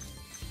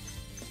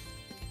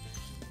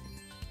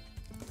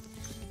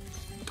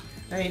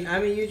 I mean,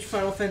 I'm a huge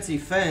Final Fantasy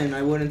fan.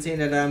 I wouldn't say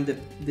that I'm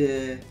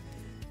the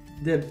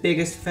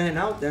biggest fan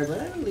out there,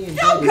 but I really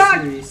enjoy the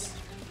series.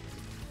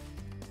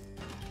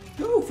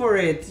 Go for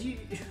it!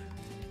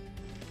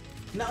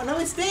 No,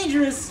 it's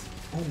dangerous!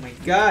 Oh my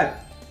god!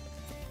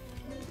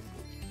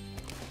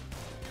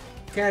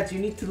 Kat, you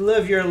need to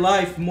live your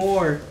life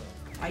more.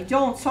 I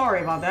don't.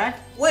 Sorry about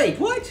that. Wait,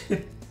 what?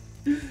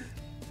 You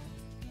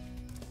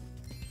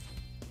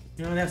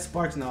don't have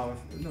sparks now.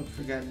 Don't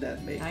forget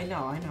that, mate. I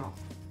know.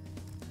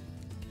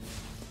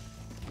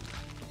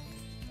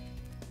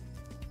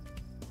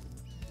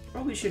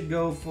 Probably should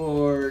go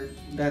for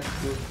that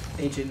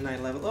Agent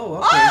 9 level. Oh,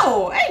 okay.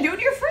 Oh, hey, dude,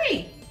 you're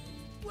free.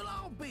 Well,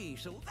 I'll be,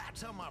 so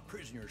that's how my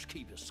prisoners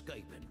keep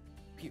escaping.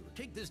 Here,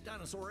 take this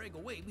dinosaur egg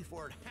away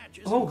before it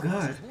hatches. Oh, and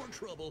causes God. more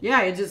trouble.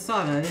 Yeah, you just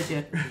saw that, did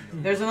you?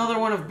 There's another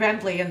one of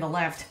Bentley in the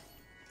left.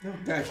 Oh,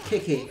 God,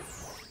 Kiki.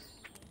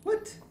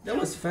 What? That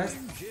was fast.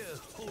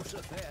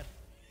 Jehoshaphat.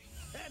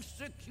 That's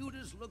the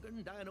cutest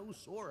looking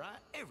dinosaur I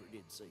ever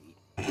did see.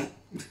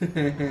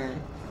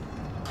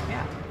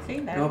 Yeah, see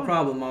that No one.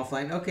 problem,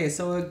 offline. Okay,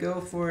 so I'll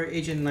go for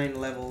Agent 9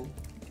 level.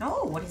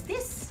 Oh, what is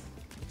this?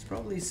 It's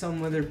probably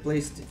some other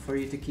place for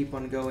you to keep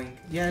on going.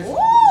 Yes,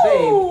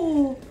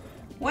 Ooh!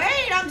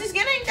 Wait, I'm just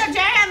getting the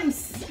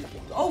gems!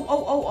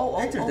 Oh.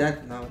 babe. Enter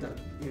that now.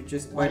 You're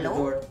just by the Hello?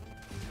 door.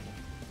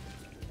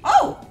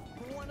 Oh!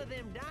 One of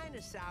them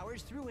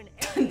dinosaurs threw an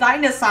egg.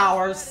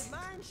 Dinosaurs.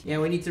 Yeah,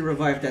 we need to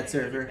revive that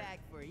server. Back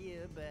for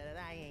you, but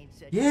I ain't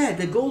such Yeah,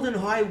 the golden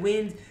high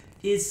wind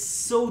is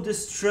so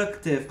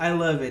destructive. I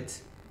love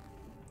it.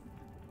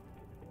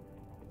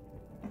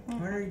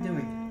 What are you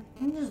doing?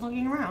 I'm just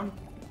looking around.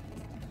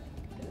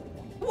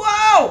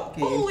 Whoa!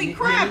 Okay, Holy you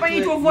crap, I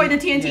need to avoid the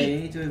TNT. Yeah, you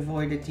need to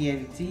avoid the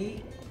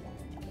TNT.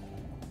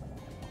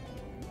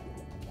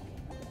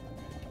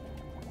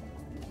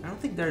 I don't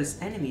think there's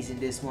enemies in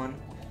this one.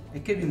 I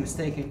could be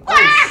mistaken.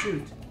 Oh,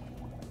 shoot.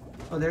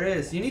 Oh, there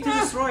is. You need to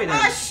destroy them.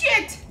 Ah,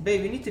 shit!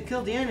 Babe, you need to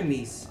kill the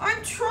enemies.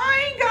 I'm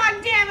trying,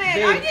 goddammit!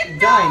 Babe, I didn't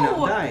die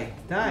know! now.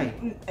 Die.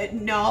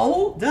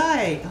 No!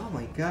 Die! Oh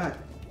my god.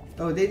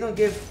 Oh, they don't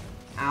give...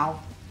 Ow.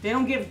 They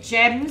don't give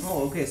gems?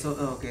 Oh, okay. So,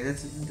 okay.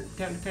 That's...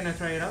 Can I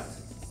try it out?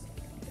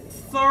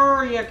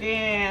 Sure you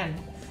can.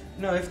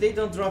 No, if they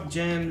don't drop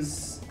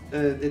gems,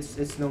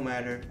 it's no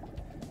matter.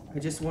 I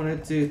just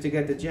wanted to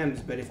get the gems,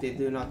 but if they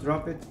do not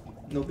drop it,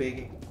 no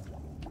biggie.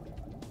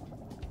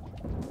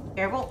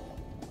 Careful.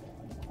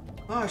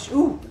 Gosh,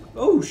 ooh!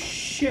 Oh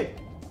shit!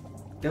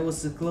 That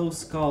was a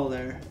close call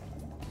there.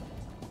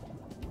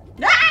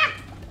 Ah!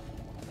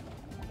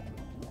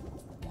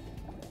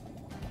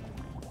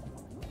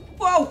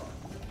 Whoa!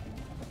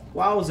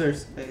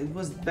 Wowzers! It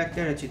was back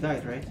there that you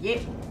died, right? Yeah.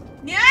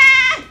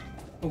 Yeah!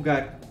 Oh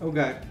god, oh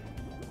god.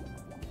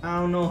 I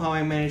don't know how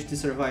I managed to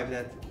survive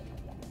that.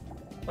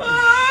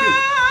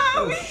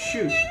 Oh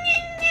shoot!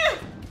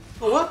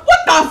 Oh what? What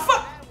the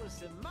fuck? That was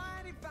some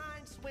mighty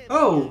fine swimming,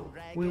 Oh, you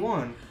we dragon.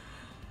 won.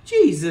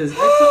 Jesus! I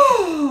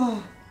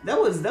thought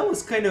that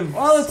was kind of.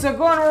 Well, it's a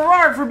good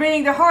reward for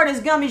being the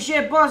hardest gummy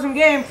shit boss in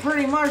game,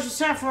 pretty much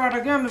except for the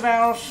gummy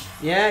battles.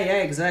 Yeah,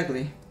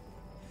 exactly.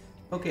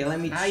 Okay, let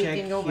me Now check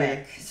you can go here.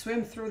 back.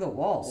 Swim through the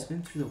wall.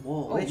 Swim through the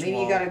wall. Oh, Which maybe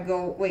wall? you gotta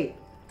go. Wait.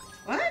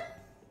 What?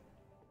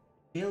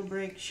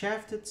 Jailbreak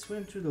shafted.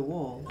 Swim through the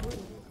wall.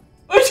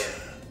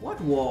 What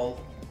wall?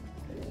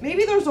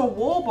 Maybe there's a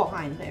wall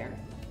behind there.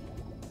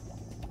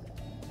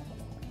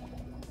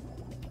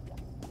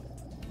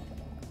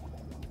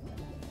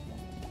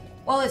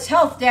 Well, it's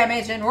health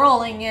damage and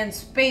rolling and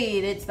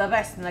speed. It's the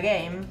best in the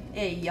game.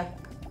 Yeah.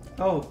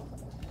 Oh,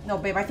 No,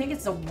 babe, I think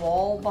it's the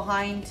wall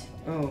behind.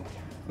 oh.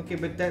 Okay,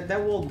 but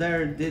that wall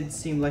there did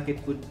seem like it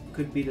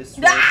could be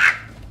destroyed. Ah!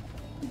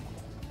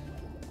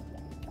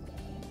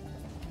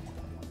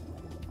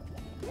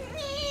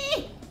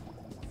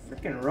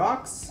 Freaking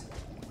rocks.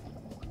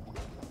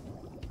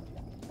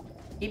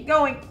 Keep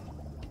going.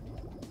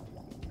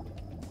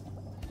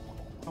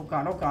 Oh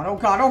god, oh god, oh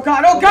god, oh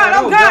god, oh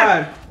god, oh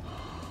god!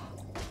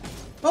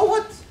 Oh,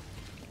 what?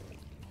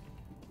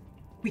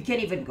 We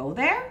can't even go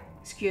there?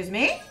 Excuse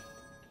me?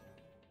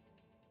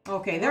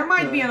 Okay, there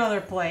might be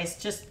another place.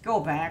 Just go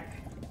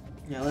back.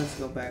 Yeah, let's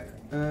go back.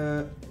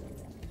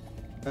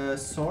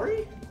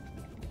 Sorry?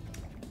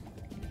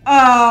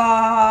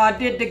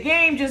 Did the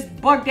game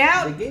just bugged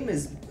out? The game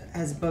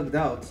has bugged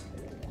out.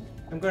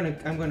 I'm gonna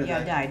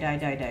Yeah, die.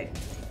 die.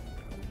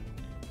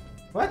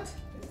 What?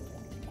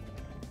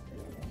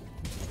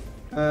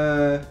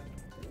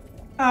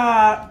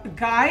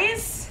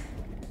 Guys?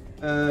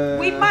 We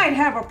We might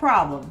have a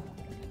problem.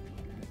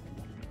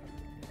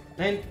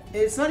 And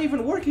it's not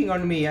even working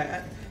on me.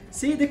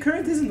 See, the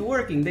current isn't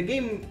working. The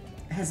game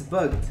has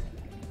bugged.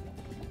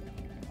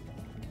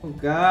 Oh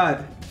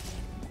god.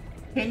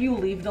 Can you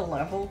leave the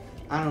level?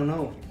 I don't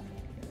know.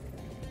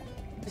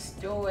 Just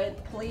do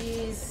it,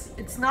 please.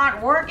 It's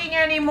not working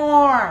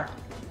anymore.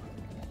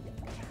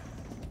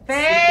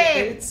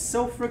 Babe! It's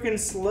so freaking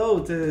slow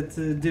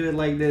to do it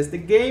like this. The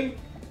game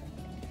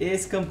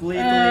is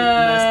completely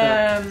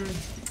messed up.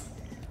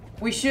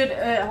 We should,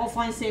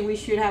 Hofline say we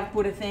should have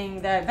put a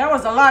thing that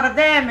was a lot of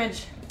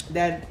damage.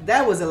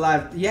 That was a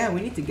lot. Yeah,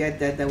 we need to get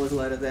that. That was a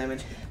lot of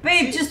damage.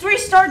 Babe, just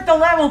restart the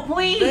level,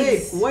 please.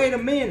 Babe, wait a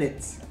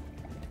minute.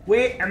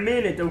 Wait a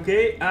minute,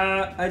 okay?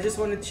 I just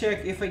want to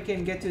check if I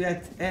can get to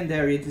that end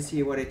area to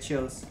see what it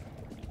shows.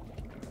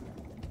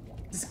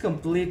 It's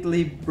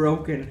completely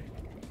broken.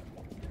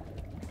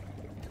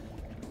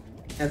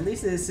 At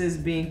least this is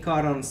being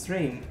caught on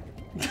stream.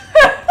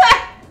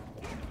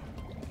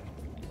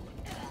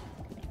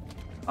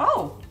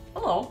 Oh,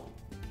 hello.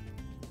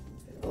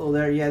 Oh,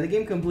 there. Yeah, the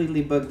game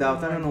completely bugged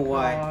out. I don't know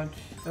why. God.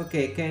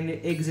 Okay, can you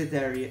exit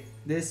area?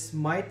 This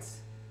might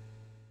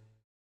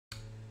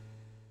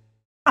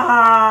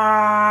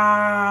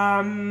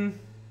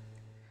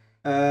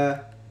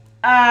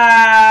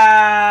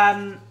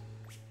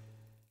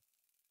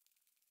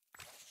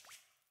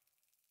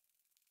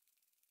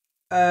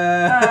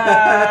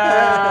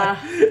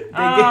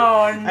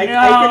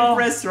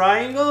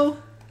triangle?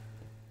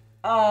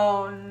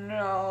 Oh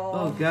no.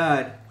 Oh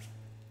god.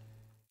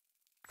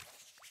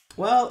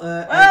 Well,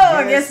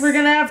 I guess we're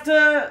gonna have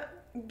to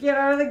get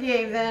out of the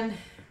game then.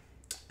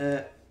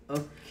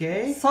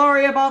 Okay.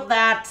 Sorry about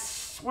that.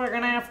 We're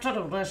gonna have to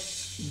do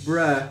this.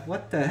 Bruh,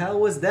 what the hell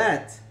was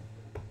that?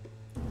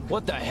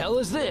 What the hell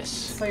is this?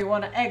 So you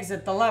want to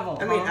exit the level?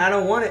 I mean, I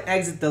don't want to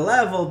exit the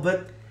level,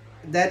 but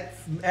that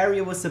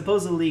area was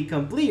supposedly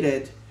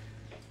completed.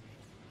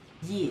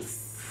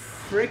 Yes.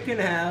 Freaking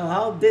hell,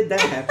 how did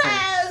that happen?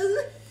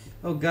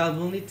 Oh god,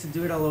 we'll need to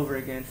do it all over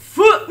again.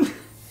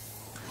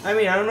 I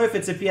mean, I don't know if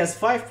it's a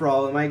PS5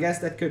 problem. I guess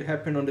that could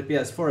happen on the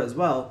PS4 as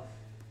well.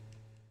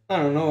 I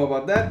don't know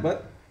about that,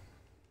 but...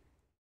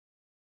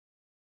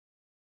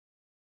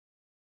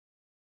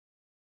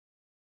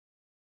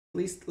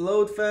 Please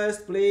load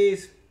fast,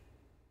 please.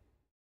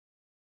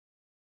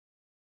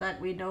 That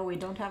we know we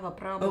don't have a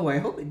problem. Oh, I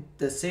hope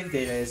the save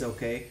data is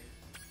okay.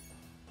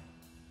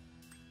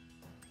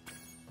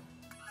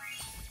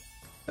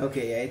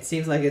 Okay, yeah, it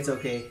seems like it's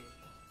okay.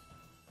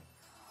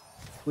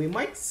 We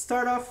might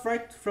start off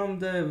right from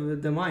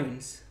the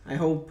mines. I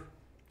hope.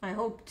 I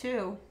hope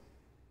too.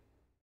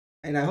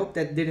 And I hope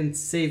that didn't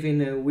save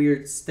in a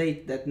weird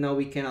state that now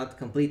we cannot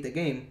complete the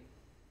game.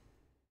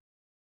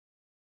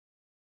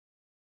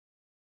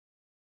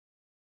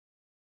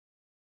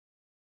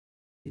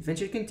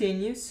 Adventure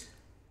continues.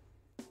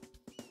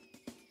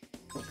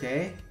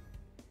 Okay.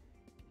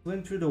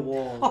 Went through the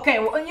wall. Okay,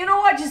 well, you know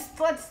what?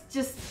 Let's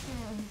just.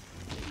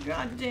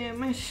 God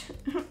damn it.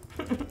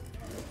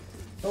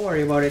 Don't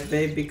worry about it,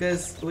 babe,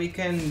 because we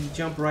can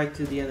jump right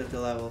to the end of the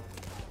level.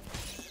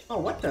 Oh,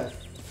 what the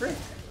frick?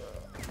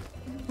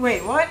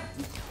 Wait, what?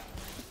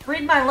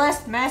 Read my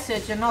last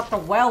message and not the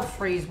well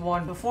freeze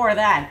one before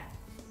that.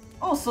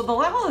 Oh, so the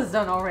level is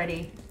done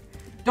already.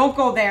 Don't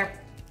go there.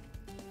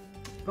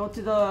 Go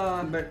to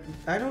the... But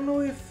I don't know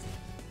if...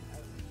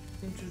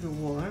 Into the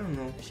wall, I don't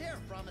know. The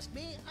sheriff promised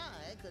me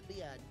I could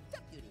be a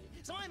deputy,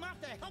 so I'm off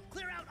to help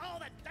clear out all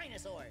the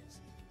dinosaurs.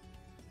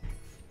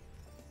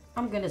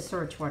 I'm gonna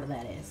search what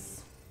that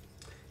is.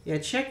 Yeah,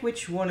 check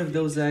which one of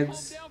those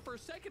eggs... Hold down for a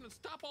second and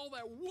stop all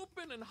that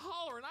whooping and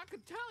hollering. I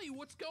could tell you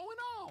what's going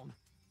on.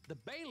 The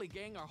Bailey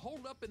gang are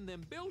holed up in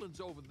them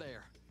buildings over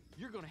there.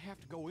 You're gonna have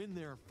to go in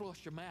there and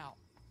flush them out.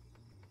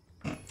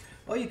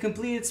 Oh, you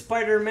completed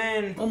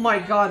Spider-Man. Oh my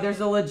god, there's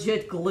a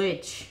legit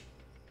glitch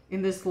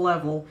in this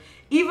level.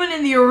 Even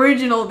in the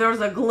original,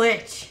 there's a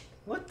glitch.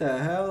 What the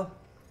hell?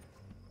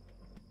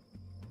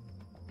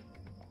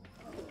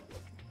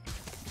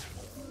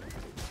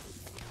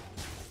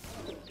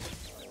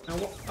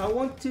 I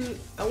want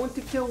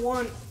to kill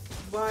one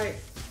by...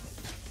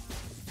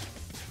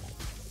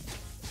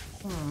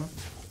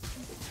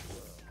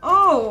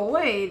 Oh,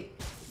 wait.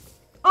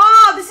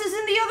 Oh, this is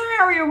in the other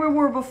area we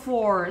were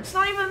before. It's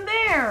not even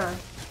there.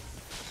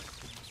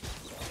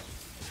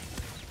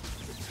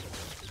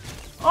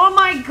 Oh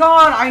my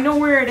god, I know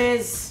where it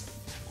is.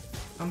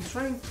 I'm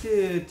trying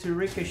to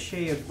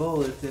ricochet a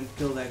bullet and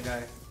kill that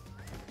guy.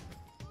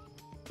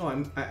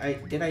 Oh,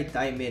 did I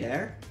die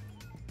mid-air?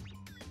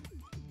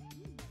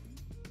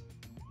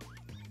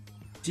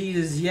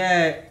 Jesus,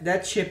 yeah,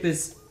 that ship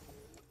is...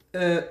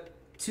 To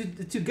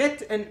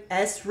get an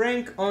S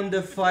rank on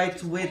the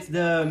fight with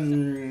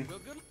the...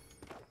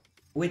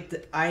 with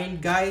the Iron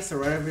Guys, or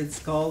whatever it's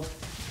called,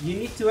 you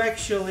need to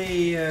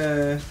actually...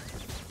 Yeah,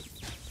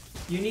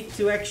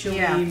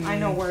 I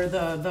know where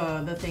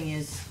the thing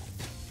is.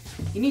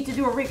 You need to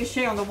do a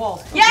ricochet on the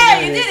walls. Okay, Yeah,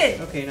 you did it!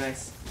 Okay,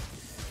 nice.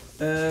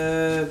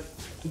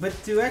 But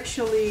to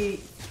actually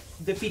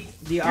defeat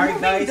the You're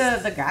Iron moving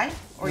Guys... the guy?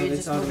 Or No, you're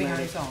it's just moving on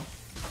automatic. its own?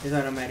 It's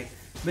automatic.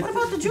 But What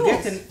about the to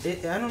get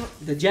jewels? I don't know.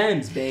 The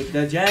gems, babe.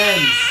 The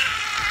gems.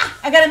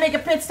 I gotta make a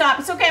pit stop.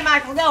 It's okay,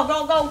 Michael. Go,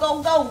 go, go,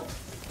 go, go.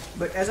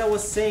 But as I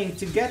was saying,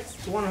 to get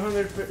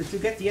 100, to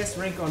get the S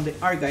rank on the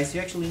R guys,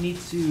 you actually need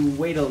to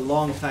wait a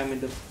long time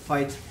in the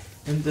fight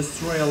and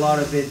destroy a lot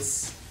of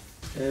its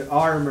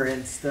armor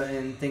and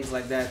and things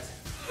like that.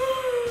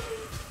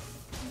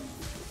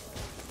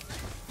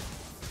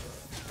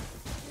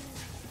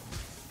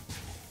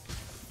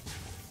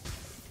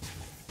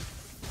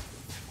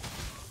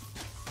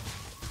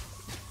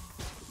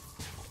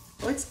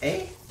 Oh, it's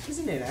A?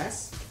 Isn't it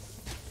S?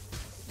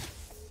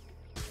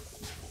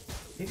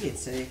 Maybe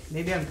it's A.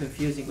 Maybe I'm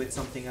confusing with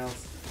something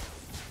else.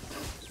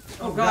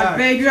 Oh god,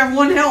 babe, you have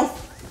 1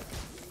 health.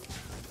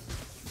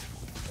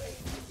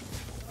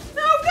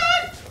 No,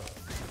 god!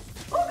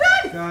 Oh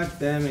god! God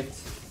damn it.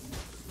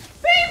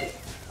 Babe!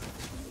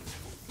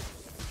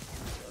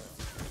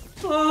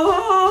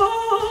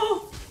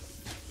 Oh!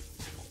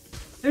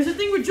 There's a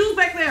thing with jewels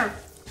back there.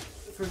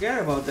 Forget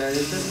about that.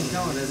 It doesn't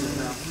count as it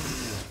now.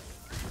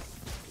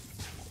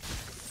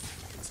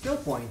 Skill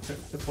point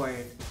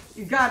acquired.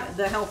 You got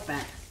the health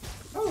back.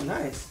 Oh,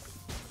 nice.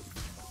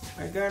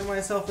 I got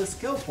myself a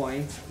skill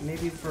point,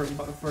 maybe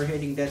for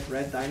hitting that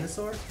red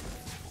dinosaur.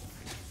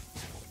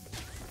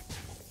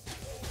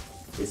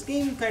 This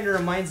game kind of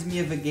reminds me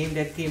of a game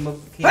that came up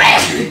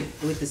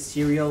with the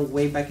cereal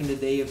way back in the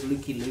day of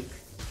Lucky Luke.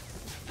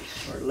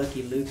 Or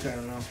Lucky Luke, I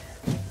don't know.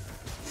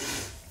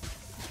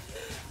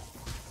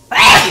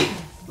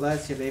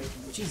 Bless you, babe.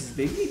 Jesus,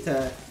 babe, you need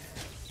to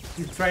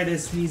try to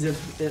sneeze a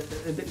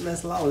bit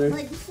less louder.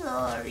 I'm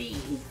sorry.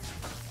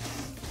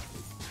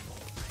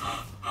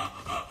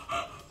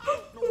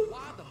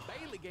 Why the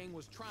Bailey gang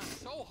was trying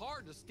so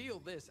hard to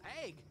steal this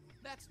egg?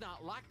 That's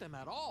not like them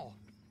at all.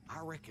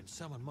 I reckon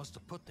someone must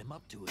have put them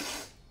up to it.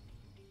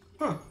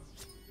 Huh.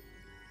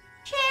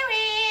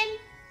 Sharon!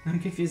 I'm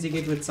confusing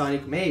it with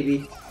Sonic,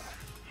 maybe.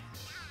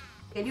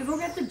 Can you go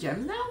get the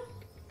gem now?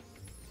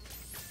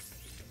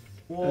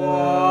 What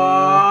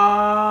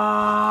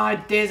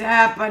is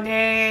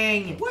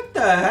happening? What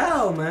the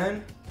hell,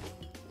 man?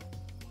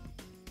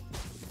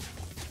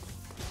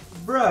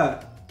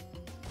 Bruh.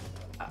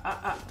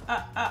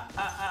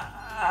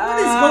 What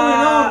is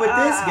going on with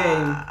this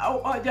game?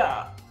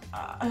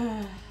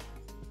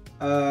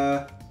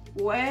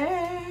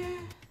 Where?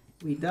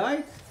 We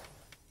died?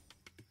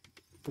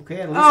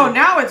 Okay, at least Oh,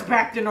 now it's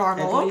back to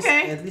normal.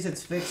 Okay. At least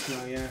it's fixed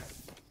now, yeah.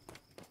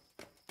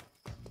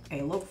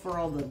 Okay, look for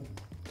all the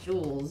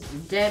jewels,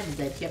 gems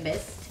that you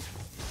missed.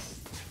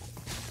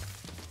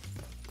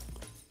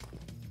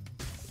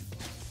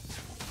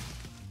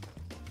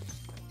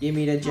 Give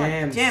me the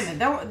gems.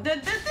 Damn it!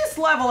 This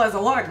level has a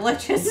lot of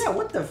glitches. Yeah,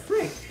 what the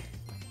frick?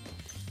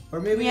 Or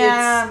maybe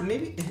Yeah. it's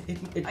maybe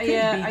it could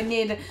Yeah, be. I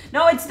need.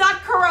 No, it's not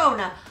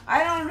Corona.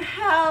 I don't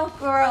have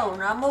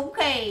Corona. I'm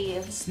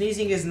okay.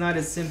 Sneezing is not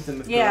a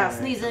symptom of Yeah,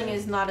 corona, sneezing right?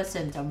 is not a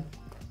symptom.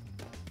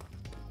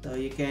 So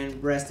you can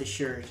rest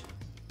assured.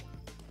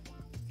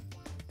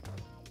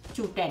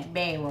 Shoot that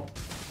barrel.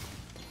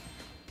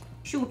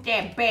 Shoot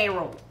that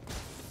barrel.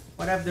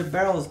 What have the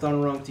barrels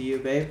done wrong to you,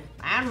 babe?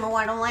 I don't know.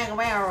 I don't like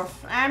barrels.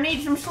 I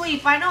need some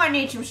sleep. I know I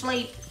need some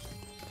sleep.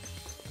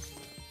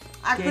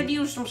 I Okay. could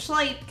use some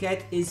sleep.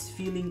 Cat is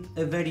feeling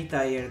very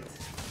tired.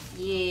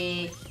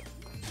 Yeah.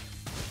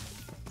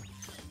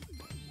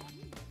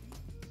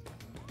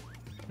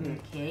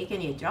 Okay,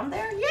 can you jump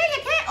there? Yeah,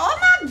 you can. Oh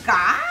my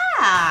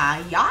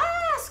god!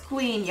 Yes,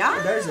 queen. Yes.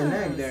 Oh, there's an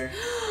egg there.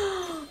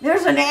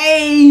 There's an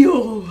egg.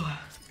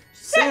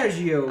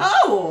 Sergio.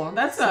 Oh,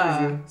 that's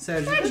Sergio.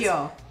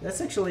 Sergio.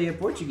 That's actually a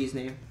Portuguese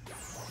name.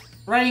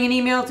 Writing an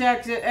email to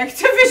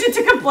Activision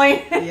to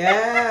complain.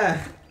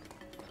 Yeah.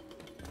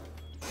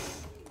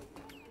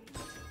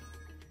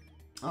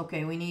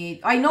 Okay, we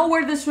need. I know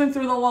where the swim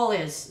through the wall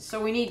is,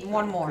 so we need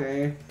one more.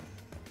 Okay.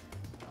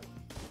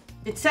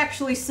 It's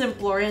actually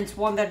simpler, and it's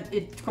one that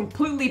it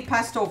completely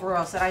passed over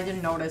us that I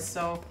didn't notice.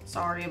 So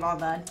sorry about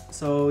that.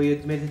 So you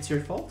admit it's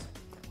your fault?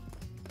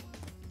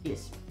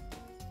 Yes,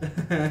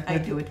 I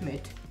do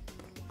admit.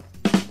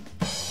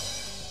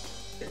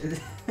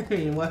 I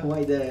mean,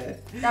 why the?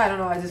 I don't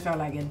know. I just felt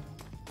like it.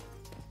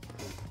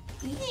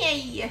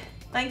 Yay.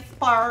 Thanks,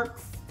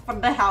 Sparks, for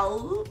the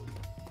help.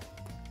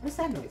 What's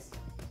that noise?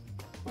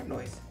 What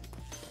noise?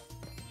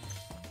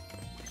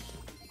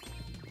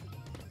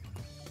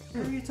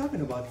 What are you talking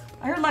about?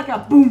 I heard like a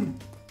boom.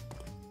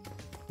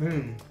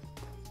 Hmm.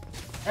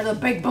 There's a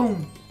big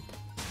boom.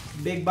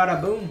 Big bada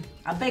boom.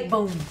 A big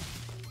boom.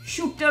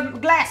 Shoot the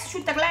glass.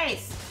 Shoot the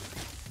glass.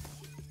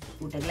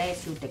 Shoot the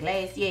glass. Shoot the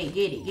glass. Yeah,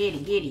 get it. Get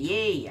it. Get it.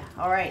 Yeah.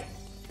 All right.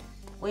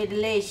 Where the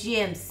last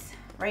gems?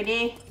 Right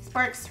there,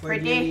 Sparks. Where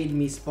Right do you there. need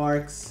me,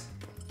 Sparks?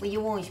 Where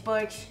you want,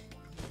 Sparks?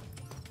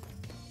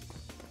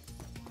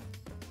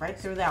 Right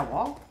through that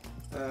wall.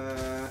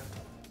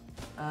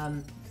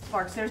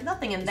 Sparks, there's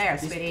nothing in there,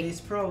 sweetie.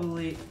 It's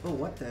probably. Oh,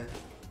 what the?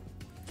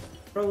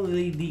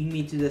 Probably leading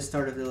me to the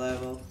start of the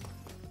level.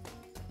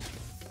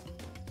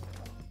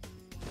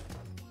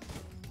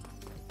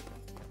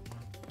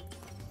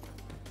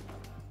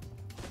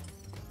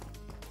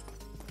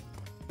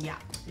 Yeah.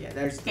 Yeah,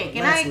 there's. Okay,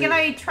 can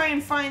I try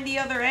and find the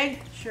other egg?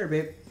 Sure,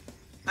 babe.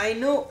 I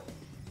know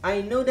that.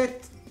 I know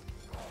that.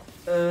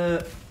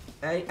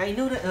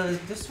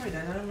 That's right.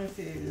 I don't know if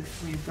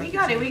we. We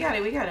got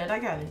it. I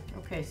got it.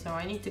 Okay, so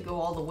I need to go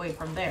all the way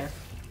from there.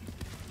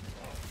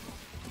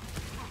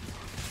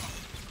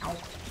 Ow.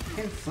 You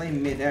can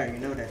flame mid-air. You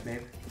know that,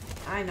 babe.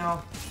 I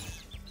know.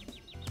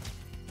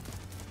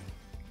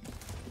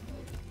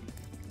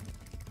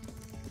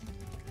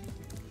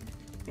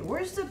 Okay,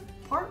 where's the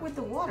part with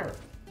the water?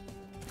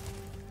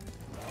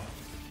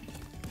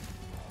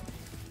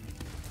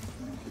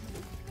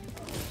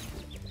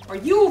 Are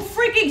you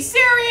freaking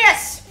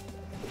serious?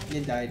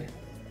 You died.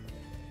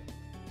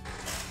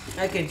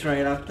 I can try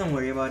it out. Don't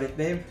worry about it,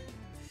 babe.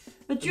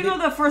 But you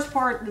know the first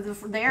part,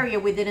 the area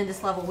we did in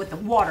this level with the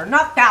water,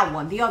 not that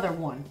one, the other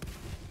one.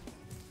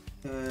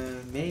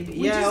 Maybe.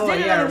 We Yeah. just Oh,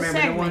 did yeah. I another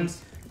remember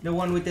the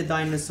one with the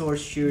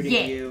dinosaurs shooting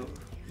Yeah. you.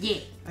 Yeah.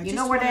 I You just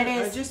know where that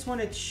wanna- is? I just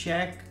want to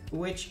check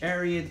which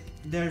area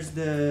there's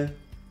the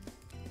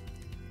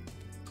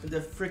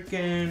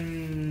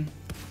frickin'.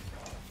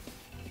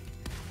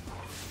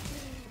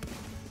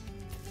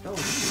 Oh,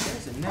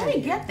 there's an egg. How did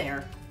he get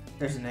there?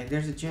 There's an egg.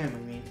 There's a gem. I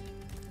mean,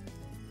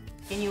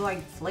 Can you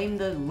like flame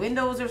the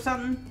windows or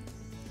something?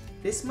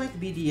 this might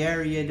be the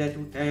area that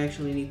I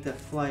actually need to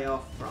fly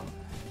off from.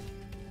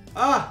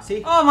 Ah,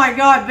 see? Oh my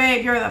god,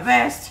 babe, you're the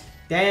best.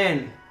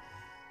 Dan.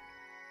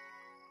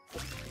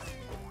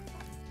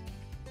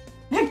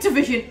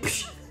 Activision.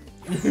 Psh.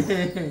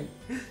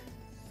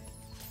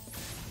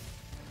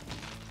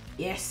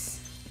 Yes.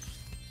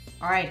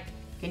 Alright,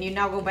 can you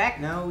now go back?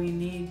 Now we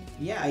need...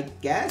 Yeah, I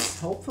guess,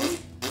 hopefully.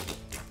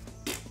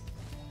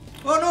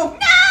 Oh no!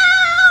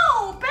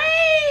 No,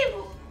 babe!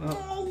 Oh.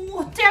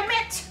 Oh, damn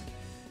it!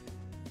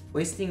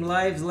 Wasting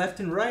lives left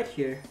and right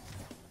here.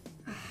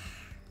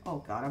 Oh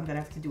god, I'm gonna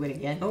have to do it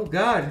again. Oh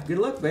god, good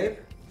luck, babe.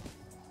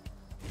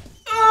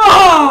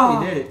 Oh!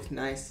 You did it,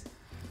 nice.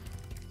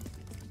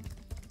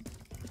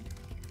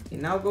 Okay,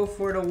 now go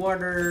for the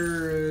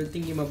water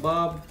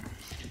thingy-mabob.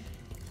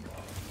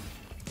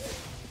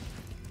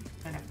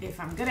 If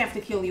I'm gonna have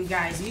to kill you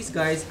guys. These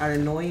guys are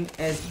annoying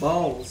as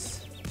balls.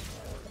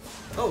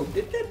 Oh,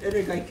 did that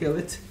other guy kill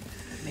it?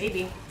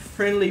 Maybe.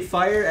 Friendly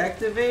fire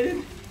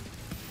activated?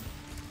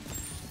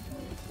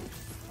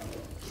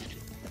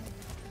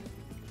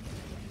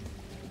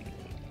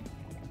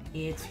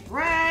 It's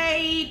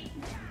right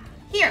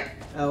here.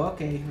 Oh,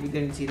 okay. We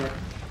didn't see that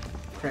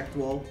cracked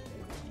wall.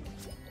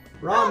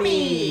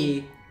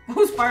 Rami!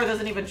 Oh, Spyro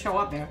doesn't even show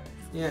up there.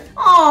 Yeah.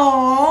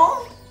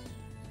 Oh,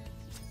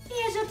 he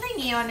has a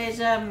thingy on his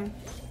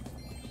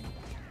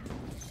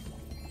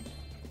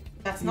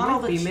That's You not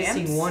all might the be gems.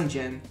 missing one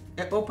gem.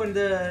 Open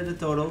the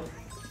total.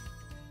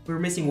 We're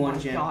missing one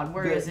gem. God,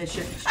 where is it?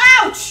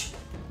 ouch!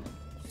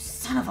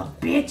 Son of a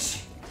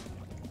bitch!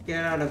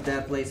 Get out of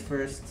that place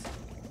first.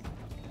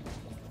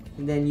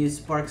 And then use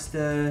sparks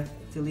to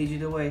lead you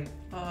the way.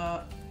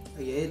 Oh,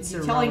 yeah, it's you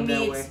around telling that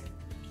me way. it's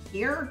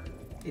here?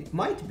 It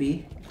might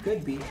be.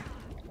 Could be.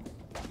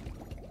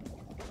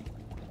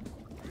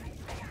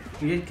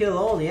 You did kill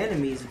all the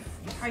enemies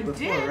I before,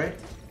 did. right?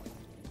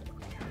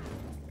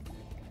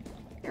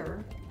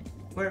 Here.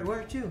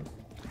 Where to?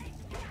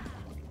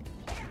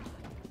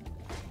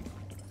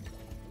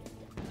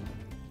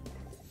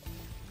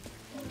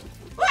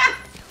 Ah!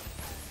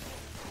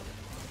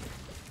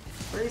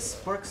 Where is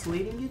Sparks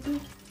leading you to?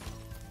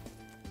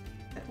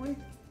 That way?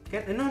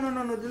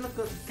 No, do not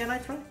go. Can I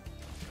try?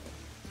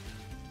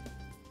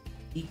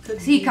 He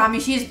could See, be...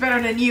 Cami, she's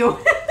better than you.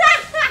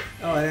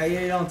 Oh,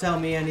 you don't tell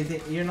me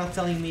anything. You're not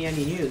telling me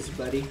any news,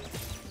 buddy.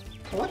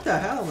 What the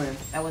hell, man?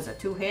 That was a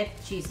 2-hit?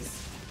 Jesus.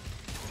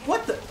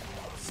 What the?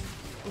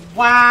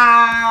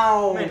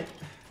 Wow! Man.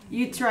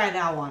 You try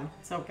that one.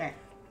 It's okay.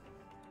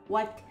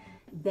 What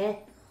the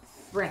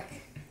frick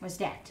was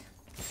that?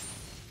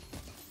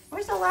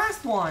 Where's the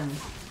last one?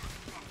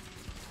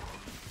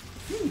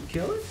 Did you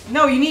kill it?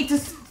 No, you need to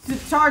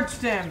charge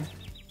them.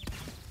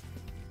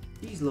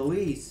 Jeez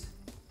Louise.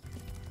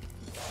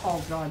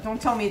 Oh god,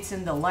 don't tell me it's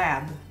in the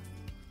lab.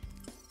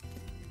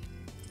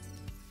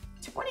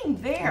 It's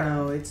pointing there.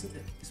 No, it's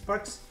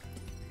Sparks.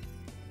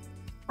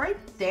 Right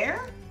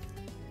there?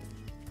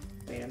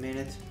 Wait a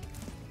minute.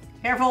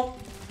 Careful.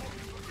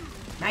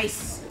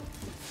 Nice.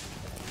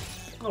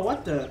 Oh,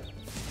 what the?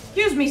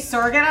 Excuse me,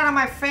 sir. Get out of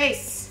my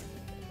face.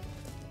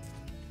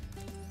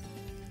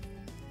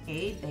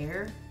 Okay,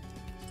 there.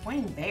 It's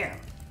pointing there.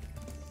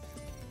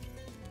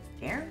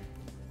 There?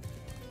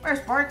 Where's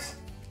Sparks?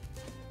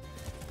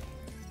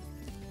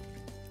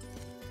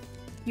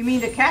 You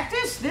mean the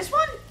cactus? This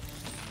one?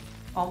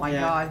 Oh my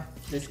god.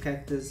 This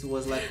cactus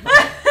was left.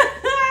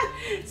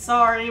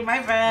 Sorry,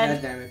 my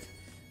bad. God damn it.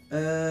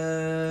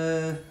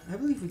 I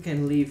believe we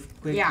can leave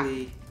quickly.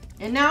 Yeah.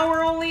 And now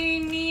we're only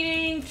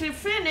needing to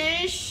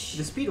finish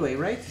The speedway,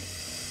 right?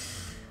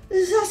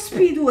 the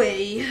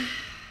speedway.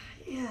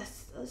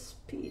 Yes, the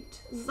speed.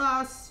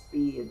 The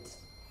speed.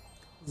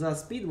 The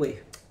speedway.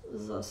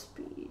 The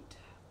speed.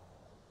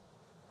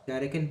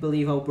 God, I can't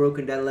believe how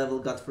broken that level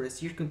got for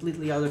us. You're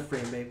completely out of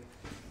frame, babe.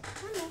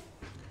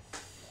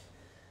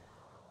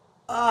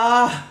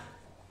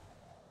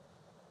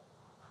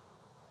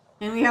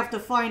 And we have to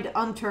find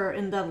Hunter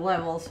in that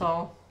level,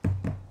 so.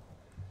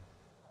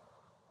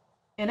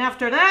 And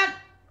after that,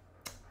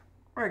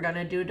 we're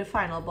gonna do the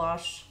final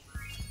boss.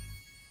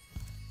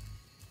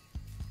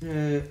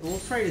 We'll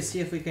try to see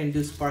if we can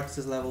do Sparks'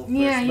 level first,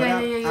 Yeah, but yeah,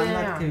 I'm, yeah, I'm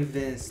yeah. not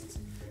convinced.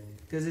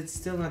 Because it's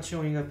still not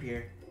showing up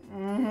here.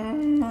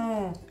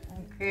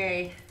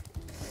 Okay.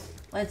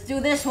 Let's do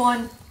this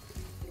one.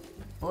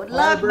 Good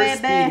luck, Arbor baby.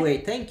 Speedway,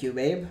 thank you,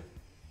 babe.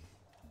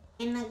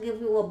 And I'll give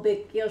you a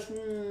big kiss.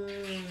 And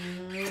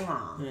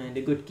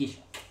a good kiss.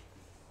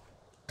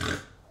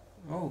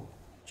 Oh,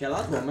 chill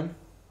out, woman.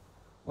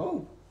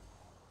 Oh.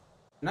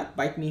 Not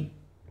bite me.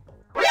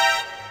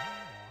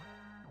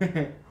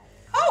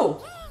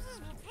 Oh!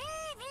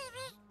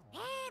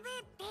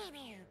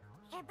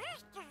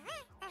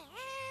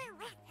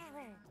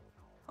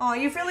 Oh,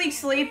 you feeling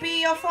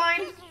sleepy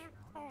offline?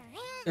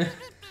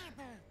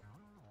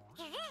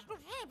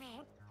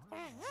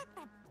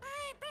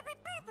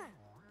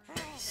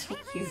 So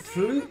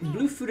cute.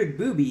 Blue-footed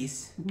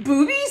boobies.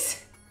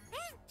 Boobies?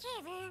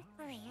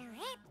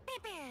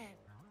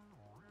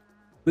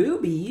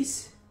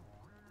 Boobies?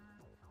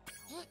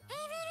 What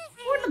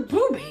are the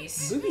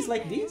boobies? Boobies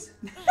like these?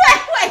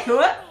 Wait,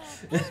 what?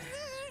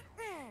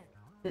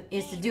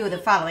 Is to do the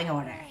following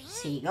order.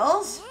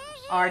 Seagulls,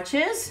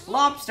 arches,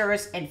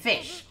 lobsters, and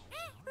fish.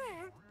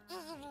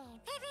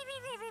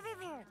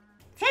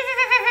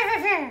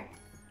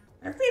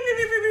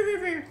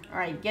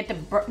 Alright, get the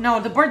bird. No,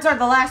 the birds are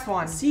the last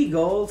one.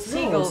 Seagulls?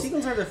 No, Seagulls.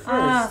 seagulls are the first.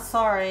 Ah,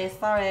 sorry.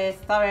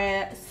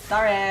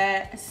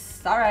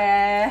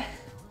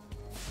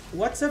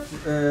 What's up,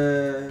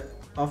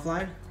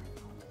 offline?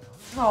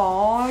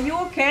 Oh, you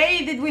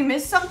okay? Did we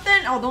miss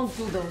something? Oh, don't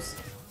do those.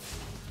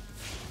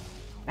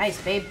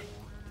 Nice, babe.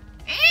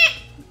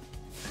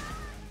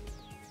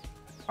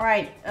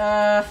 Alright,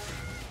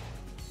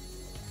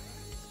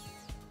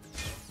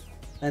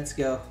 let's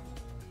go.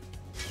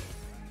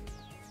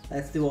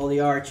 Let's do all the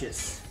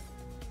arches.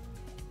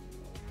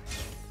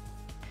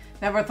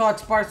 Never thought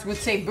Sparks would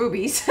say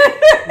boobies.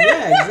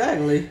 Yeah,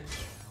 exactly.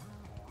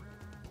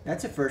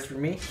 That's a first for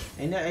me.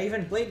 And I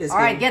even played this game.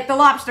 Alright, get the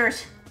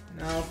lobsters.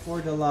 Now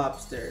for the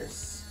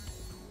lobsters.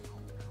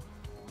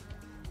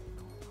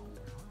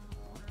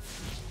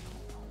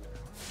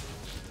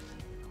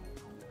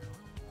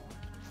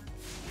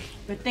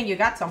 Good thing you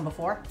got some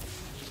before.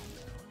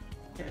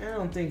 I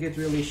don't think it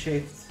really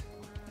shaped.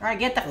 Alright,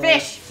 get the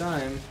fish.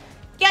 Time.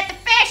 Get the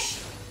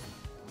fish.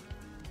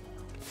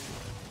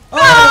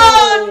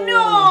 Oh,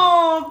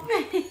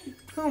 no!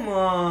 Come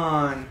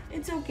on.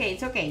 It's okay,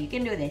 it's okay. You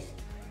can do this.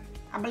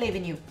 I believe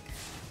in you.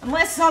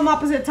 Unless some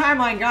opposite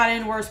timeline got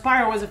in where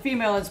Spyro was a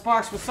female and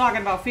Sparks was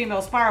talking about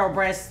female Spyro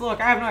breasts.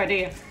 Look, I have no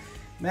idea.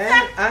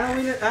 Man, I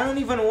don't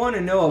even want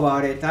to know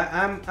about it.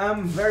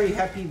 I'm very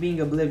happy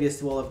being oblivious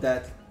to all of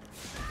that.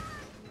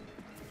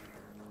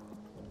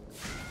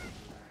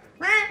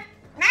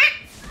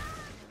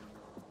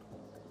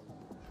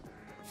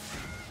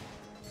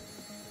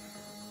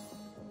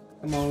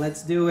 Come on,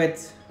 let's do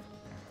it.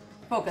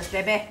 Focus,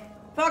 baby.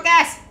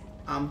 Focus!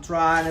 I'm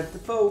trying to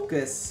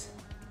focus.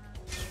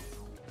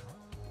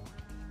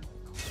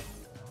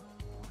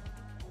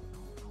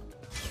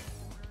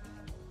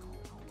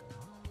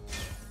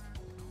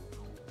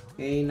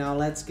 Okay, now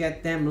let's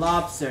get them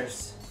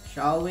lobsters,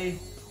 shall we?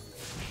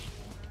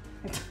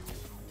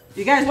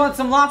 You guys want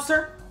some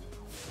lobster?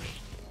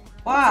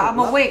 Wow, I'm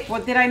awake.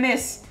 What did I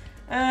miss?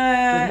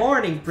 Good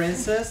morning,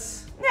 princess.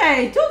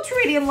 Hey, don't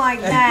treat him like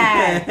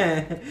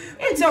that.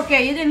 It's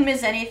okay, you didn't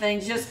miss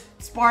anything. Just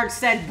Sparks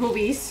said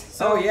boobies.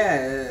 So. Oh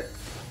yeah.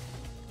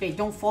 Okay,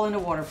 don't fall in the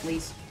water,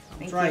 please.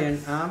 I'm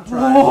trying.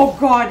 Oh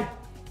God.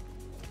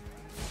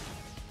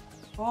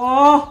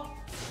 Oh.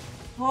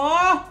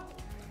 Oh.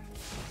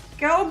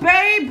 Go,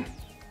 babe.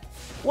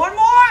 One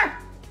more.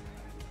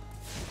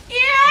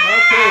 Yeah.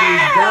 Okay,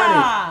 we've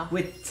done it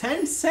with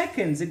 10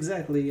 seconds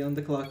exactly on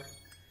the clock.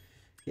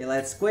 Okay,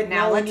 let's quit.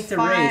 Now we need to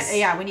race.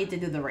 Yeah, we need to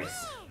do the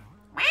race.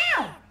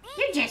 Wow,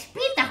 you just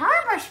beat the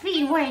Harbor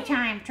Speedway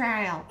time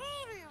trial.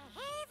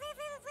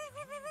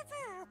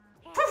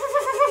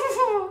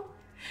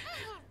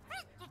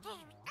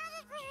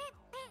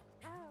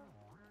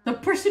 The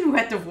person who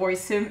had to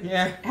voice him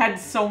had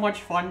so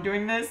much fun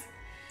doing this.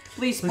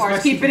 Please,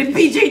 Sparks, Please, keep it in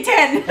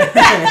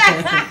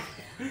PG-10.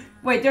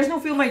 Wait, there's no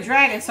Feel My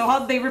Dragon, so how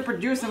do they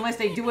reproduce unless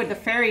they do it the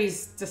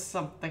fairies to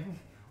something?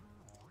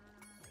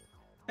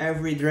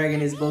 Every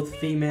dragon is both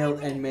female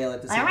and male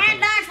at the same The time.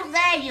 red dots will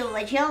guide you,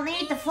 but you'll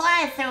need to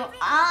fly through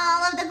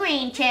all of the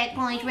green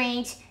checkpoint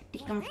rings to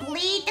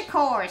complete the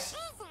course.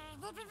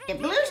 The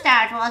blue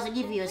stars will also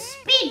give you a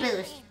speed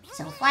boost,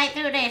 so fly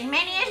through as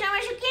many as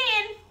you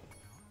can.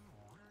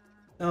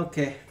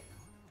 Okay.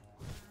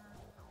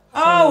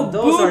 Oh, so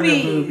those boobies. are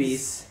the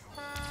boobies.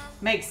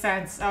 Makes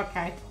sense.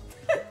 Okay.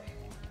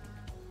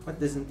 What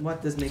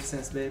does make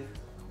sense, babe?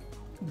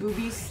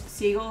 Boobies,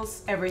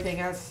 seagulls, everything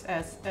has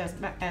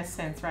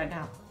sense right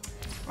now.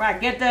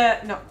 Right, get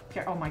the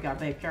oh my God,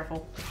 babe,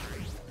 careful.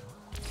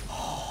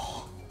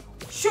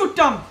 Shoot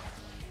them!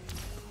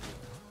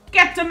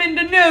 Get them in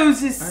the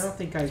noses! I don't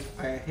think I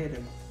hit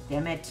him.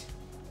 Damn it!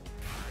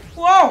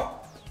 Whoa!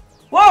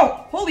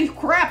 Whoa! Holy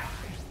crap!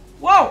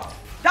 Whoa!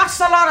 That's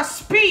a lot of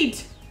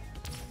speed!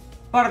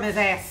 Butter his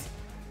ass.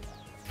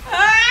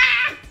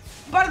 Ah!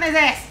 Butter his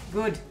ass.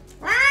 Good.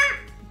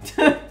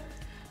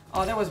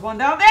 Oh, there was one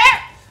down there.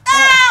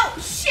 Oh,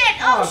 shit!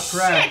 Oh,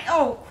 crap. shit!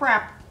 Oh,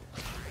 crap!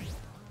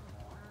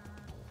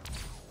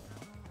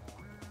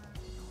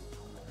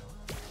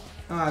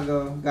 Oh,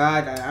 go.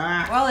 God.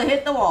 Well, it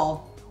hit the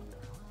wall.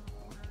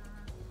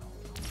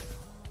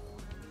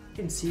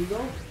 Can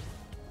seagull?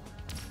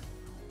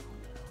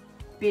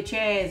 Bitch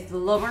ass,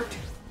 Lubert.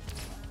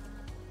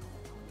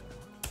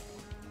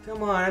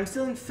 Come on, I'm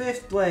still in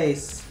 5th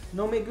place.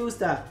 No me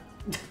gusta.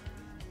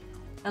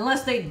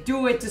 Unless they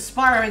do it to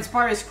Spyro and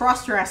Spyro's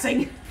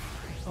cross-dressing.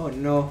 Oh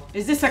no.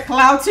 Is this a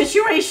cloud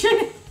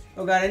situation?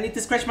 Oh God, I need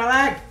to scratch my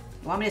leg.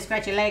 Want me to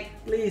scratch your leg?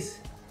 Please.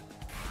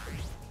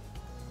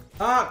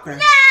 Oh crap.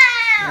 No!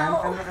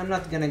 Yeah, I'm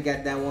not gonna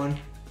get that one.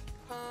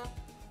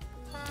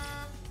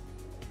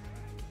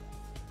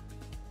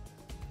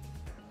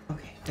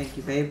 Okay, thank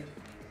you, babe.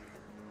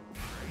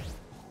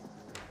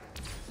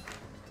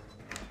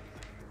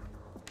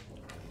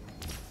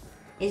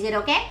 Is it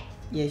okay?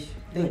 Yes,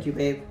 thank you,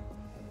 babe.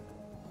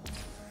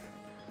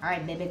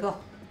 Alright, baby, go.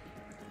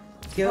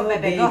 Go, Go,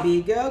 baby,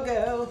 baby, go,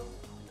 go.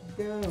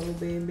 Go,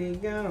 baby,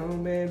 go,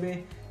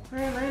 baby.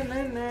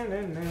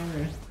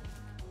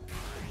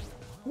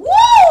 Woo!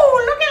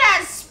 Look at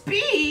that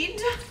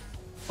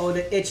Oh,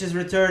 the itch is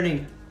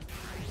returning.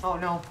 Oh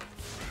no.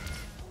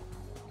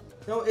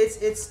 No, it's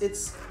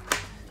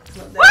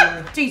not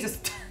that What?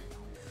 Jesus.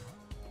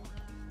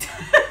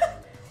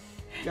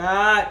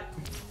 God.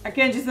 I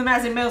can't just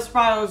imagine male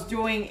Spyro's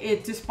doing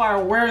it to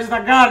Spyro. Where's the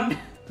gun?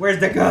 Where's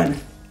the gun?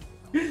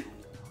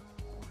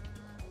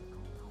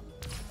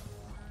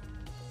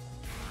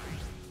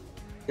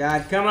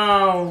 God, come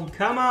on,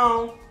 come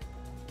on.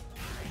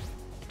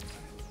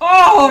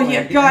 Oh,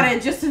 you got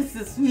it just as a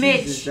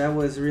smidge. Jesus, that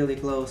was really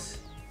close.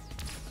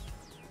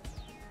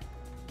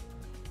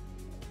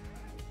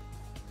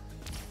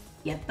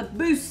 Get the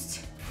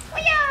boost.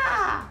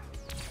 Yeah.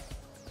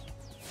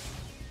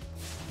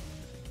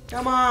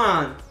 Come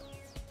on.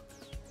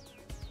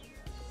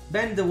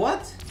 Bend the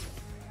what?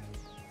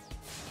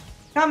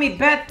 Tell me,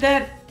 bet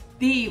that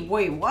the...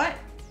 Wait, what?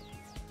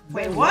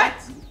 Wait, what?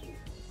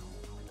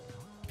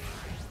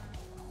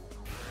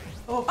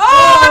 Oh,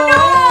 oh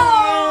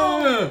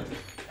no!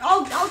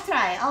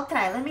 I'll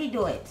try. Let me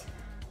do it.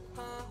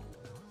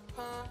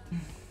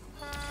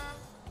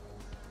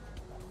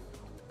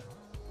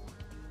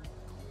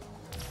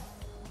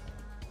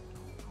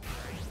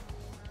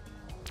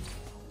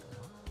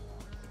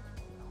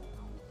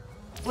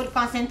 Good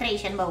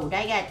concentration mode.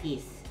 I got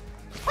this.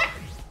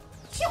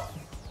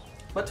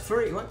 What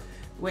furry? What?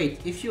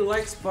 Wait, if you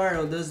like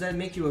Spyro, does that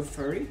make you a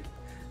furry?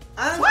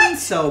 I don't think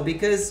so,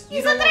 because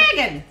He's a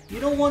dragon. You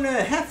don't want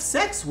to have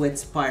sex with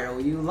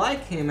Spyro. You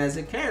like him as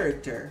a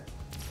character.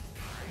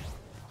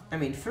 I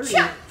mean, furry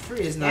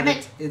is not.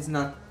 It's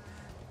not.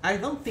 I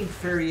don't think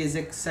furry is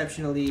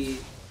exceptionally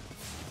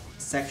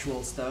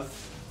sexual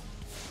stuff.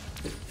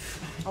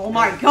 Oh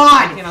my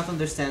god! I cannot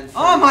understand. Furries.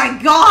 Oh my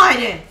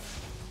god!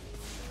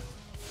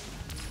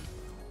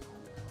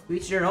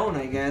 Each their own,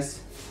 I guess.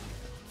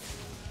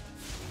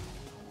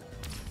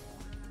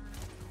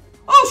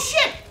 Oh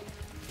shit!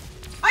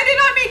 I did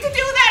not mean to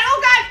do that! Oh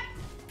god!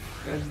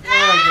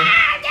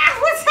 Ah,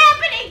 what's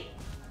happening?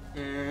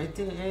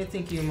 I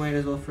think you might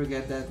as well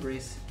forget that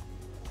race.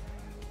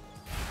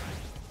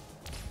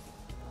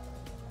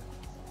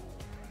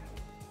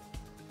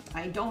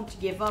 I don't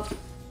give up.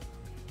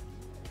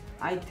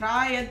 I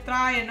try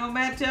and no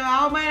matter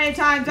how many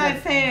times I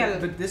fail.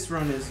 But this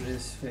run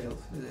is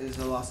failed. Is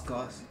a lost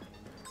cause.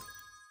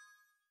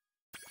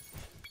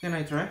 Can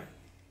I try?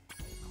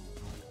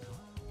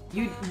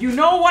 You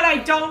know what? I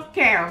don't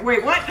care.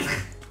 Wait, what?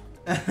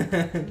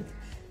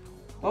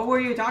 What were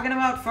you talking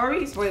about?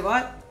 Furries? Wait,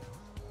 what?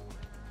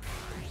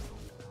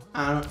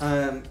 I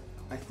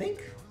think.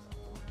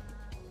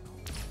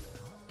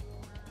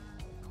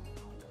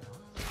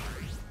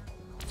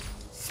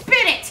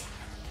 Spin it!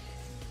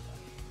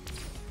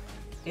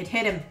 It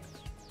hit him.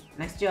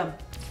 Nice job.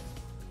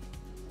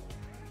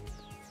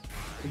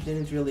 It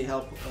didn't really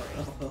help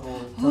a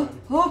whole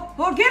ton.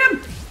 Oh, get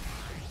him!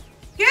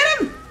 Get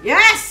him!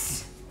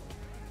 Yes!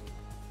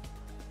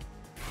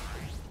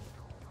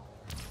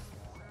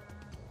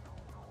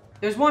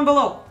 There's one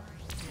below.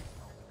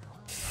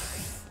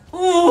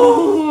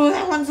 Ooh,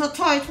 that one's a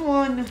tight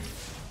one.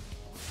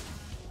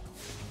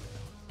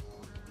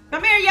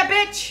 Come here, you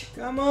bitch!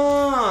 Come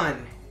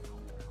on!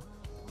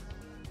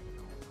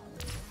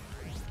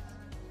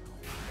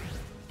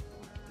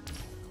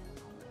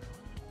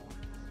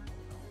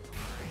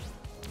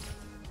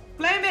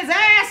 Flame his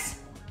ass!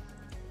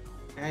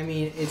 I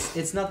mean,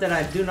 it's not that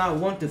I do not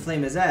want to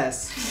flame his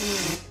ass.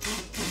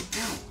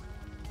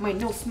 My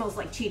nose smells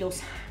like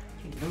Cheetos.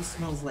 Your nose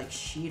smells like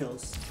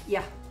Cheetos.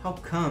 Yeah. How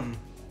come?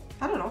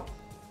 I don't know.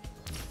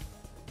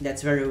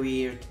 That's very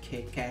weird,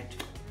 Kat.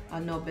 I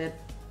know, babe.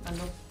 I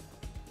know.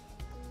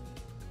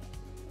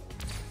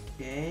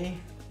 Okay.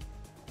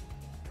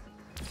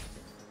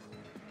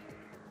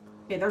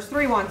 Okay, there's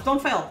 3 ones.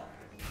 Don't fail.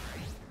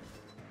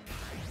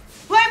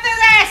 Flame his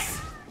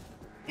ass!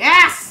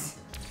 Yes!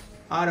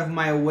 Out of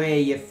my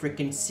way, you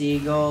freaking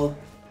seagull.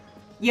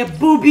 You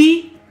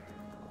booby!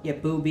 You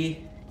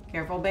booby.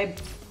 Careful, babe.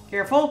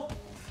 Careful.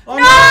 Oh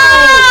no!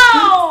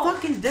 God,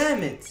 fucking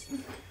damn it!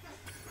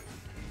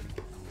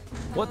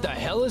 What the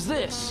hell is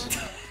this?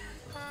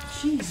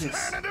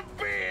 Jesus.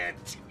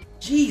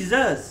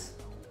 Jesus.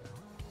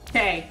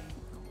 Okay.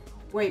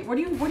 Wait, what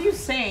are you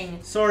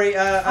saying? Sorry,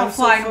 I'm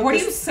Offline, so what are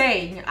you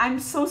saying? I'm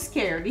so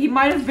scared. He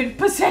might have been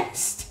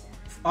possessed.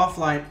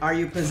 Offline, are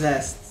you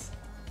possessed?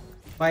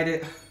 By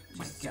the...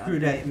 Screw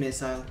that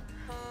missile.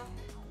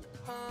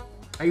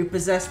 Are you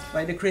possessed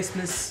by the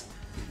Christmas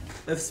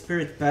of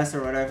Spirit Past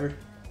or whatever?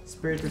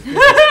 Spirit of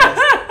Christmas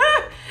Past.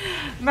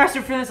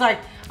 Master Flynn is like,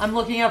 I'm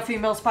looking up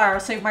female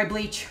Spyro, save my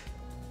bleach.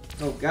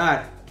 Oh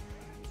god.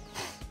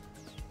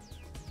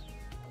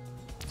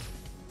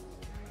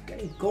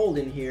 Getting cold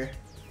in here.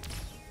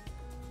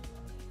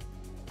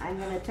 I'm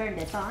gonna turn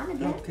this on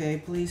again. Okay,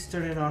 please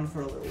turn it on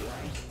for a little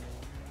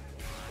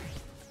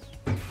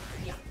while.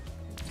 Yeah.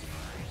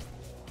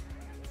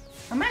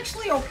 I'm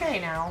actually okay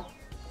now.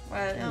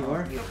 But You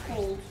are? You're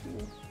cold.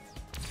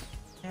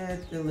 A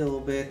little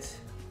bit.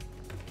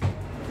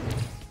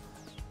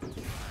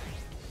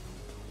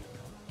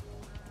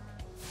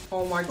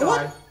 Oh my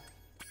god.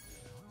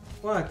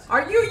 What?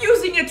 Are you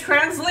using a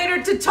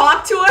translator to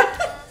talk to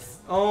us?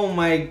 Oh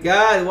my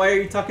god, why are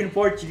you talking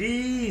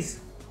Portuguese?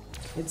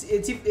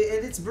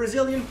 It's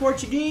Brazilian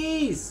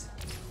Portuguese.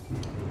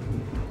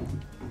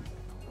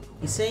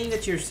 He's saying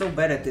that you're so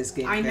bad at this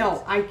game, I Kat.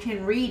 know, I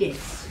can read it.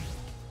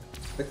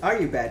 But are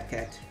you bad,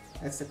 Kat?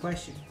 That's the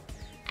question.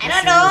 I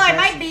don't know, I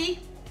might be.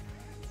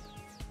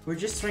 We're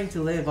just trying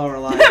to live our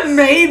lives.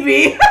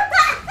 Maybe.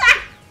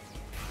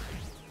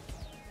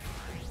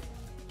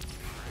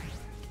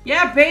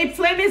 Yeah, babe,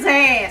 flame his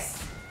ass.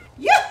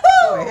 Yoo-hoo!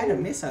 Oh, I had a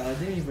missile. I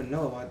didn't even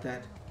know about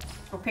that.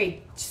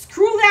 Okay,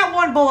 screw that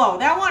one below.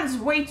 That one is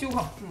way too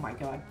hot. Oh my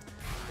god.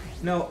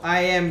 No,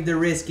 I am the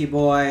risky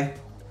boy.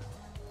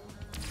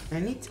 I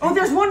need to... Oh,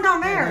 there's one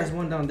down there. Yeah, there's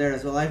one down there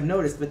as well. I've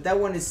noticed, but that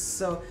one is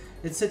so...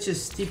 It's such a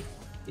steep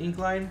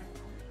incline.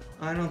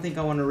 I don't think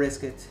I want to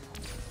risk it.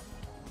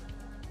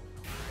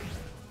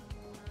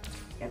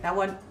 Get that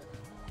one.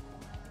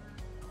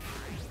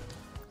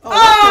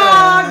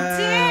 Oh,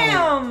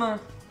 damn!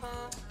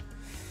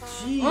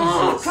 Jesus.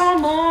 Oh,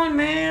 come on,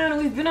 man.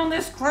 We've been on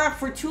this crap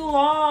for too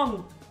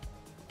long.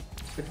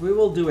 But we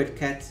will do it,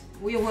 Kat.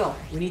 We will.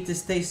 We need to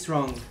stay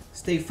strong.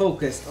 Stay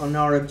focused on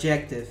our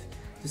objective.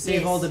 To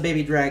save Yes. all the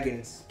baby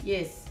dragons.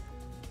 Yes.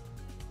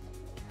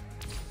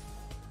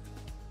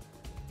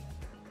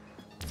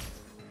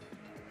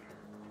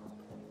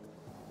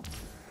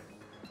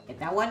 Get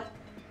that one.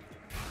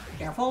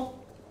 Careful.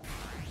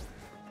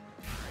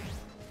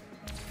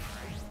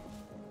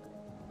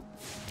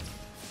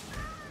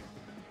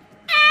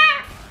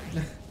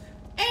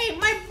 Hey,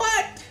 my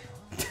butt!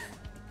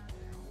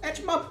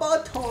 That's my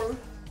butthole.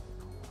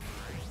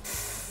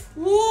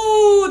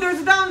 Woo! There's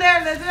a down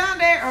there. There's a down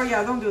there. Oh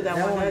yeah, don't do that,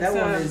 one. That That's,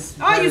 one is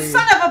Oh, you very-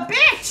 son of a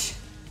bitch!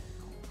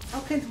 How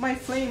can't my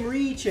flame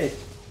reach it?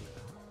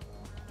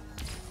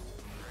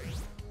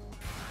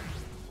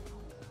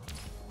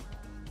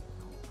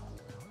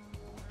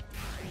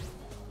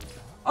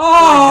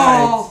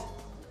 Oh!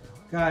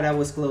 God, that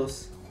was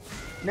close.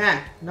 Nah,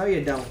 no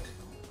you don't.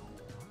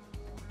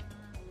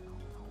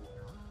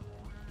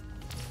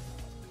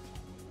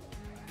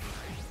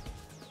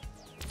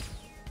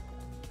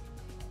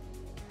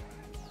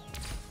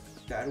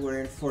 God, we're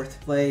in 4th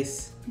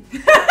place.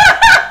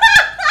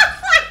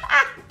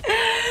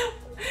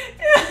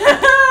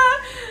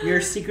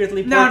 You're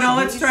secretly No, Portuguese?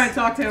 let's try and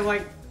talk to him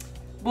like...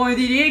 Bom, eu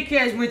diria que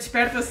és muito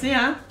esperto assim,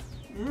 hã?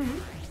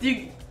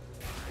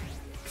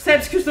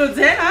 Percebes o que eu estou a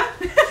dizer, hã?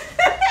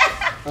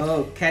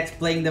 Oh, Kat's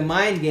playing the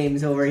mind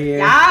games over here.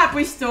 Yeah,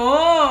 pois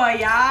estou.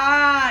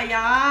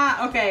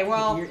 Yeah. Okay,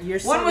 well, You're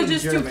one was sounding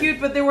just German. too cute,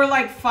 but there were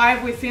like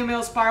 5 with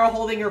female Spyro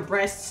holding her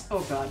breasts.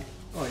 Oh god.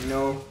 Oh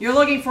no. You're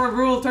looking for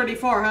Rule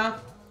 34, huh?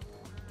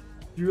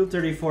 Rule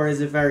 34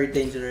 is a very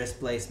dangerous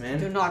place, man.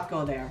 Do not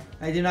go there.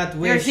 I do not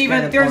wish There's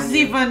that upon you.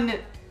 even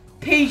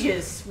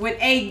pages with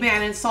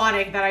Eggman and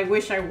Sonic that I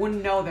wish I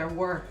wouldn't know there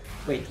were.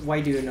 Wait,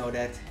 why do you know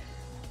that?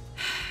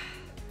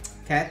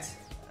 Kat?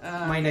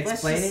 Mind Let's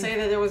explaining? just say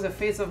that there was a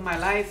phase of my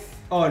life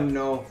Oh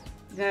no.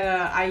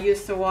 that I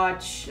used to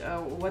watch,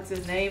 what's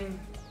his name?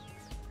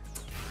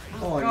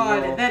 Oh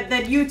God, no.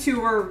 that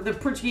YouTuber, the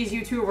Portuguese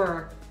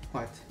YouTuber.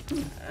 What?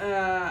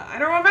 I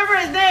don't remember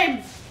his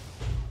name!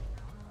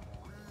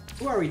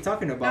 Who are we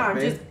talking No, about,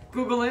 babe? just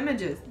Google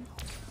images.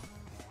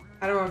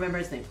 I don't remember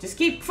his name. Just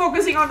keep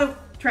focusing on the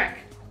track.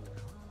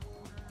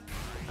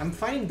 I'm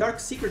finding dark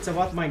secrets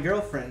about my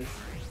girlfriend.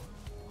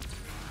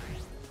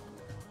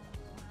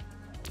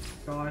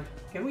 God,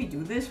 can we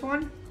do this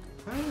one?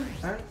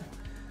 I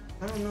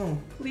don't know.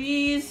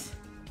 Please?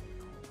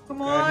 Come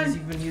God, on. he's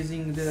even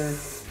using the...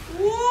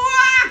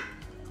 Wah!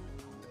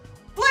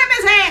 Flip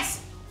his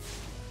ass!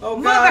 Oh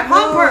Mother God,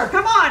 Humper, no!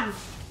 come on!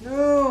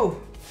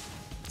 No!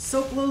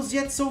 So close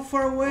yet so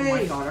far away. Oh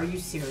my God, are you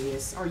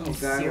serious? Are you Oh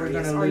God, we're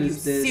serious? gonna Are you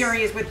lose this.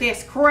 serious with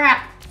this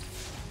crap?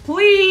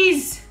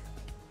 Please!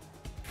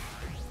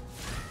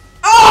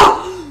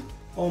 Oh!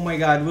 Oh my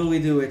God, will we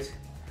do it?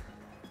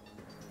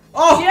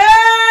 Oh!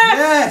 Yes!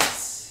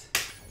 Yes!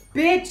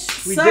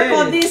 Bitch, We suck did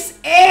on it. this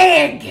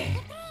egg!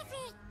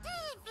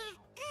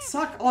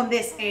 Suck on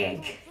this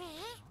egg.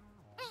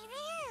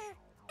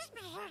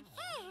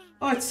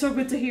 Oh, it's so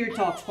good to hear you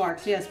talk,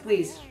 Sparks. Yes,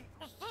 please.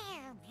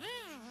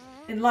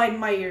 Enlighten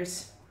my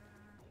ears.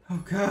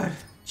 Oh God.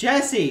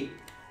 Jesse!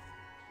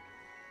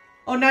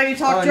 Oh, now you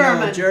talk Oh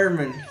German. no,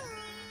 German.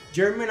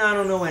 German, I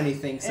don't know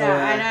anything, so...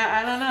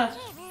 Yeah, I don't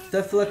know.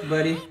 tough luck,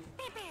 buddy.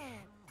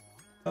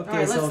 Okay,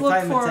 Alright, so let's look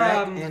time for,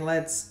 attack, and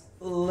let's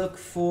look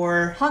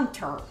for...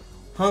 Hunter.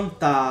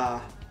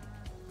 Hunter.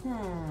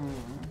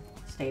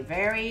 Stay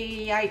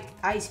very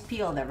eyes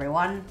peeled,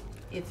 everyone.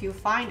 If you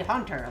find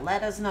Hunter,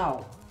 let us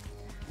know.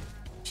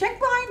 Check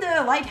behind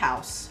the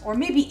lighthouse, or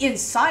maybe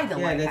inside the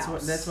Yeah,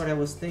 lighthouse. that's what I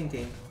was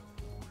thinking.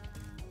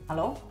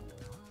 Hello?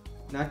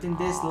 Not in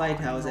this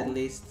lighthouse, no. at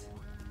least.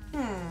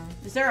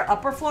 Is there an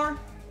upper floor?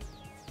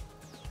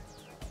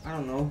 I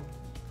don't know.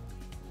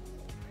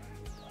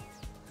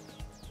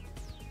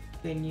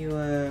 Can you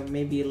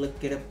maybe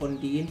look it up on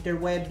the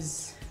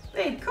interwebs?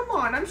 Babe, come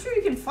on. I'm sure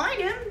you can find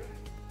him.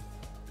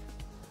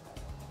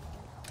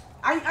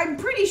 I'm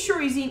pretty sure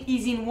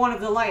he's in one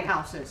of the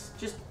lighthouses.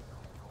 Just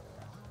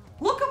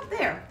look up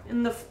there.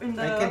 In the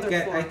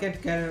other floor. I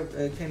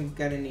can't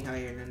get any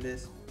higher than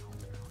this.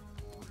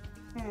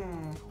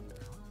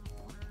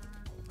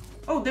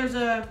 Oh, there's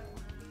a.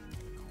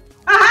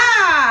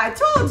 Aha!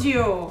 I told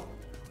you.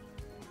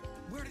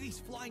 Where do these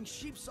flying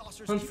sheep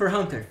saucers Hunt keep for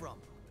coming Hunter. from?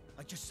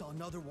 I just saw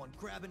another one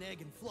grab an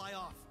egg and fly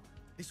off.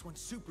 This one's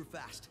super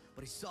fast,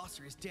 but his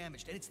saucer is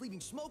damaged and it's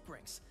leaving smoke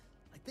rings.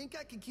 I think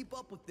I can keep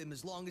up with them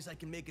as long as I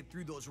can make it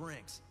through those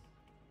rings.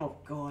 Oh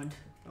God.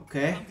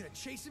 Okay. I'm gonna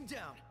chase him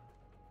down.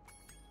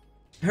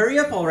 Hurry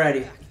up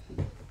already.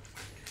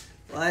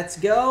 Let's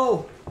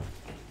go.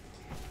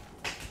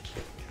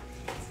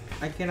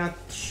 I cannot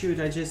shoot.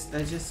 I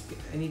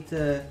need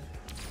to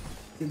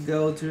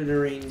go through the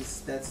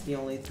rings. That's the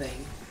only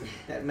thing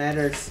that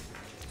matters.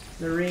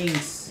 The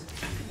rings.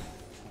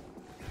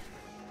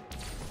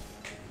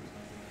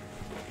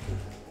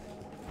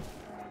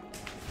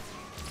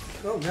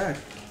 Oh God.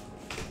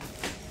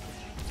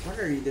 What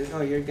are you doing?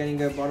 Oh, you're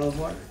getting a bottle of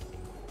water.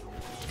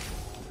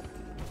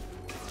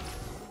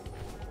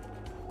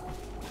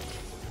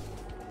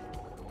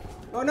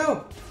 Oh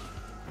no!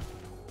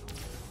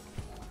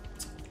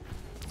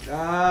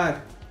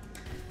 God.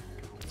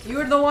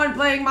 You're the one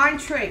playing mind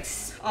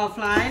tricks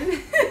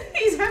offline.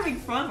 He's having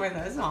fun with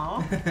us,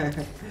 aw.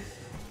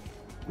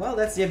 Well,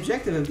 that's the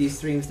objective of these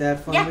streams, to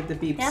have fun with the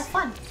peeps. Have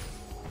fun.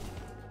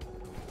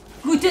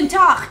 Guten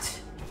Tag,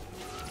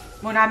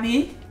 mon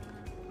ami.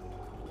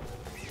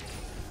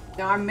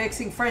 Now I'm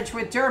mixing French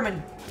with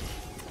German.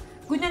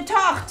 Guten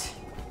Tag.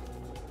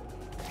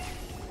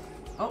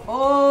 Oh,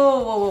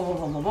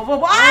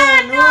 oh,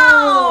 ah,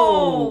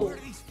 no!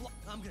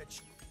 I'll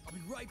be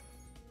right.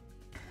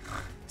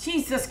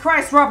 Jesus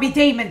Christ, Robbie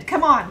Damon,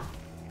 come on.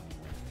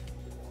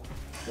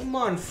 Come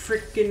on,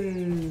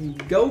 frickin'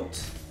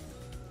 goat.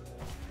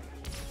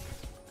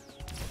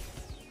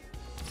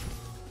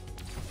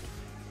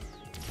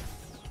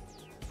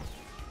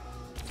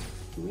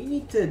 Do we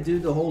need to do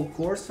the whole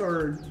course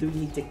or do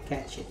we need to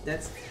catch it?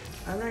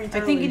 I'm not entirely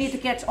I think you need to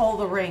catch all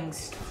the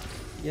rings.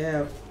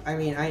 Yeah, I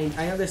mean,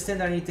 I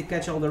understand I need to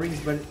catch all the rings,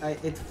 but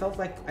it felt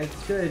like I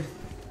could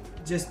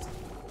just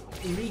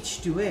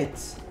reach to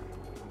it.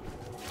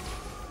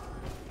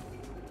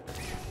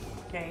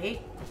 Okay,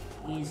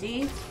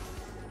 easy.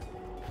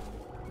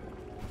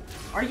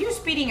 Are you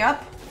speeding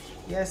up?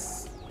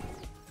 Yes.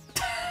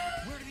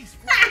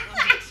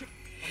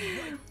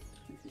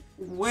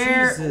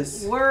 Where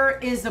Jesus. Where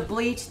is the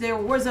bleach? There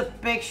was a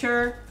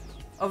picture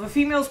of a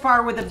female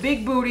Spyro with a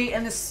big booty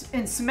and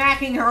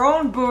smacking her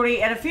own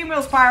booty, and a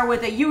female Spyro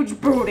with a huge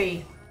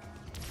booty.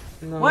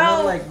 No,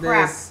 well, not like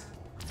crap. this.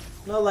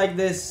 Not like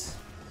this.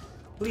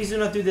 Please do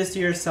not do this to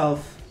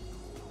yourself.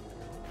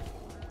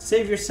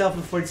 Save yourself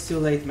before it's too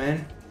late,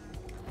 man.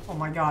 Oh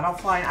my God, I'll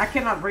fly. I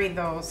cannot read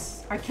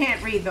those. I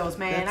can't read those,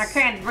 man. I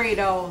can't read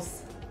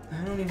those.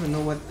 I don't even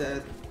know what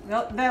that...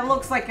 That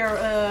looks like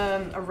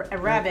a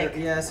Arabic.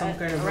 Yeah, some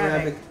kind of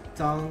Arabic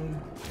tongue.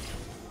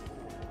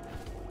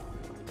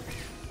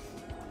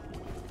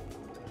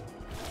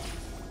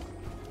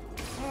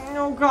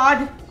 Oh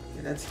God.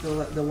 Yeah, that's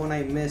the one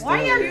I missed.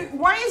 Why earlier.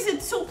 Why is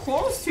it so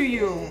close to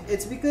you?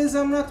 It's because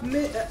I'm not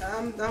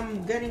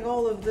I'm getting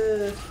all of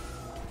the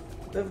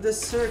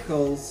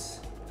circles.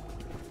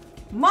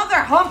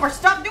 Mother Humper,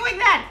 stop doing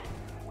that!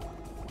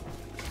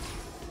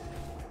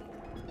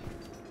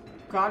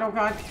 God, oh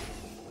God.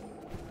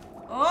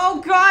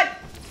 Oh God!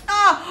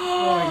 Ah!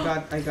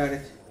 Oh, I got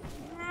it.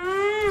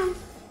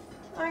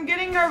 I'm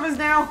getting nervous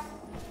now.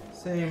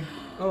 Same.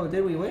 Oh,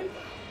 did we win?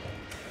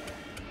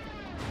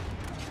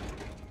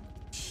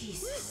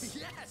 Jesus.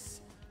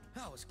 Yes!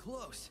 That was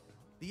close.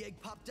 The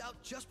egg popped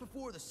out just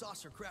before the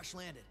saucer crash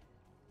landed.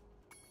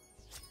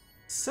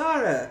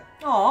 Sarah!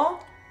 Aw.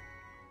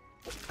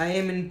 I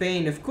am in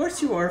pain. Of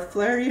course you are,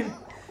 Flareon.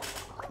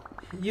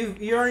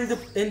 You're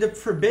in the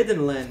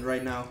forbidden land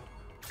right now.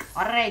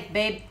 Alright,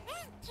 babe.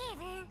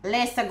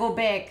 Let's go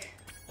back.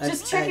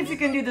 Just check if you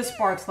can do the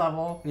Sparks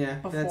level. Yeah,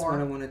 that's what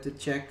I wanted to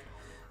check.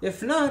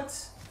 If not...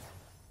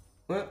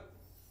 Well...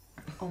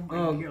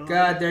 Oh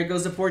God, there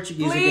goes the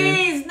Portuguese again.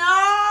 Please,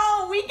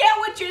 no! We get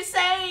what you're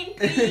saying!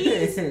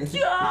 Please,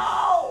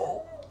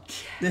 no!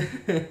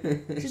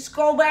 Just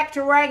go back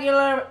to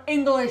regular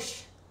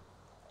English.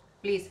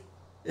 Please.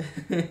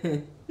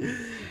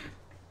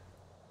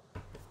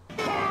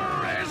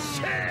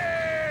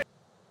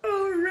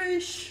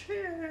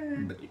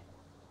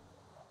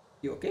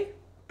 You okay?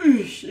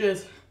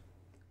 Shit.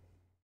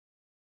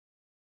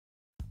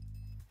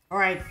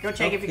 Alright, go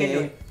check if you can do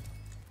it.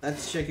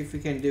 Let's check if we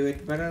can do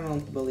it, but I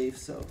don't believe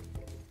so.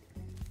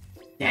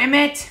 Damn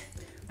it!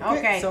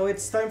 Okay. So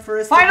it's time for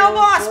us Final to go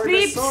boss, for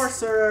peeps! the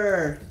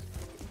sorcerer.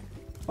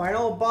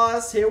 Final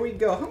boss, here we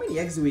go. How many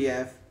eggs do we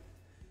have?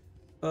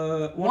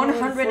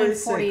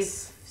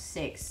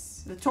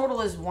 146. The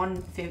total is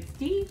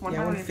 150? Yeah,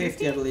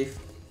 150 I believe.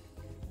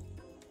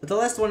 But the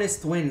last one is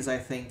twins, I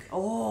think.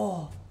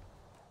 Oh.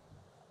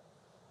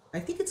 I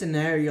think it's an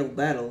aerial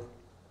battle.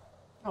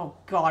 Oh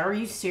God, are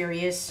you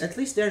serious? At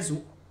least I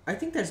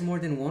think there's more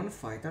than one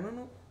fight. I don't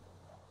know.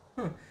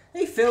 Huh.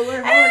 Hey,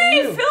 Filler, how are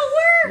you? Hey,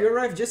 Filler! You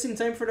arrived just in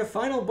time for the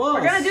final boss.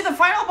 We're gonna do the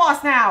final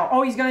boss now.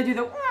 Oh, he's gonna do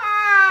the...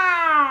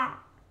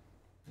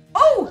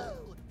 Oh!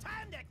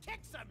 Time to kick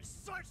some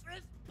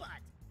sorceress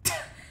butt.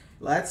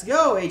 Let's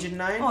go, Agent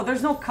 9. Oh,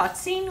 there's no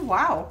cutscene?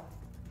 Wow.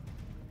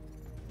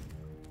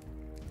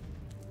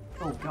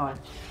 Oh, God.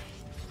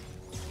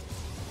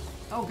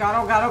 Oh,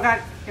 God, oh, God, oh,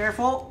 God.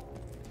 Careful.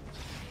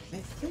 I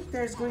think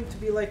there's going to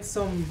be like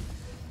some...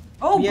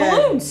 Oh,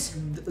 balloons!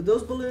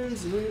 Those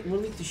balloons,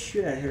 we'll need to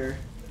shoot at her.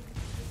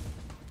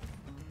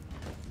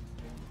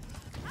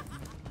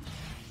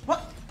 What?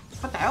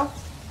 What the hell?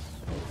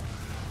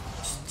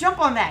 Just jump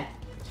on that.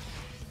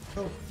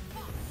 Oh.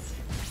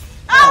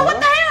 Oh, what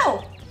the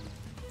hell?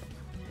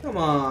 Come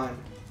on.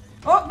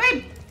 Oh,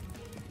 babe.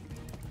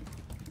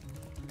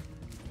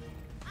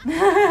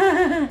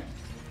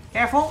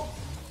 Careful.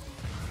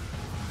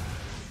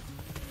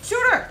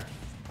 Shoot her.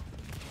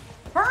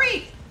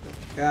 Hurry.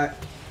 God.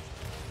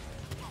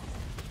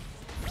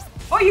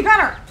 Oh, you got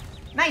her.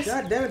 Nice.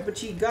 God damn it, but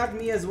she got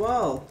me as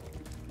well.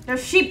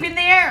 There's sheep in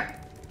the air.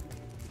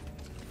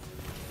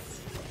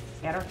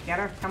 Get her, get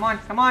her. Come on,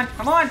 come on,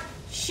 come on.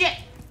 Shit.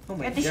 Oh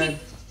my Get the God. sheep.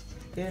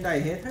 Didn't I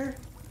hit her?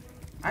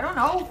 I don't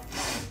know.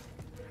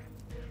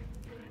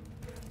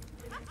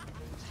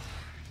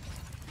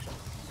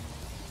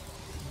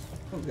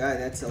 Oh God,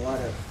 that's a lot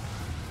of...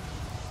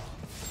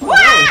 Wah!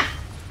 No.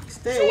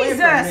 Stay away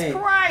from me. Jesus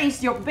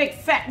Christ, you big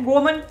fat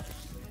woman.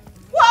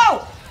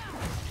 Whoa!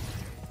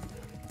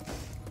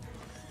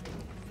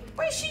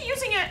 Why is she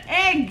using an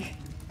egg?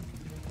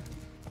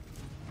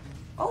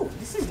 Oh,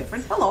 this is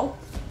different. Hello.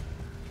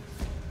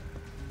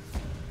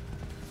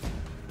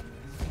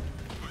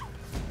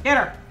 Get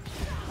her.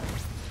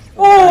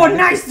 Oh,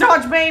 nice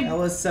dodge, babe. That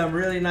was some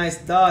really nice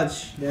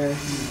dodge there.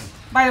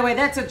 By the way,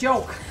 that's a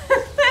joke.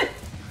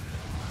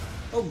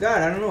 Oh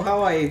God, I don't know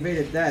how I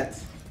evaded that.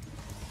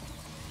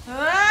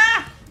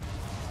 Ah!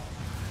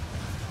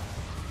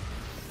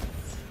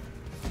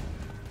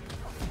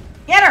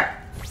 Get her.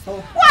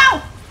 Oh.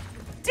 Wow.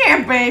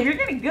 Damn, babe, you're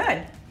getting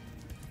good.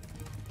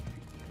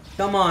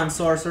 Come on,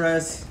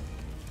 sorceress.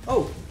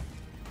 Oh.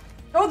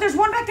 Oh, there's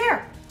one back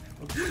there.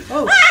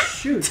 Oh, Ah!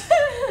 shoot.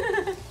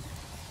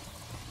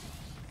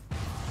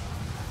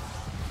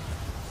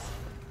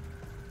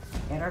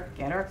 Get her,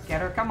 get her,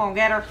 get her. Come on,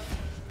 get her.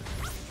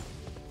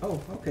 Oh,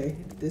 okay.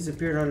 It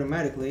disappeared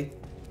automatically.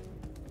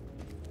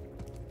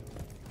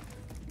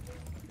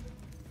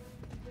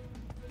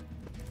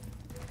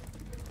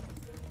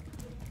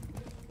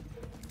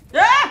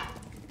 Ah!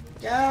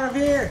 Get out of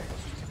here!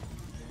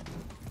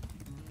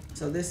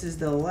 So this is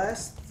the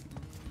last...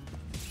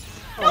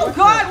 Oh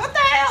God, what the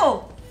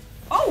hell?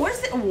 Oh, what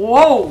is it?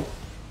 Whoa!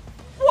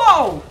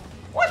 Whoa!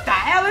 What the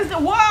hell is it?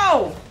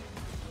 Whoa!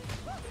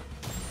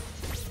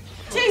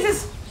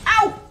 Jesus!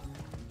 Ow!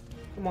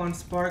 Come on,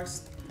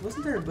 Sparks.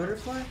 Wasn't there a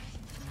butterfly?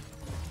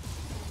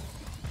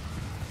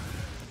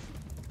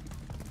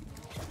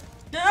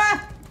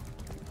 Ah!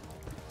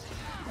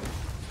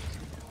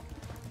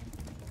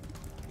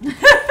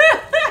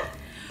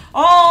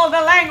 All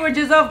the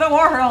languages of the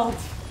world!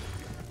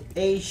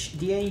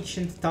 The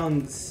ancient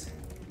tongues.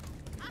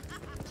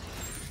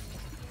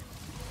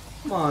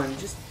 Come on,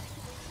 just...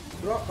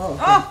 Oh,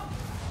 okay. Oh!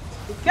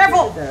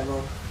 Careful! The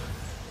devil.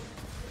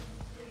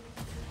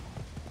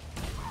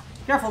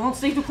 Careful, don't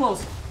stay too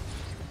close.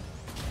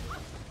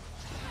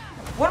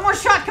 One more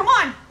shot, come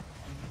on!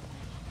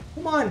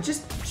 Come on,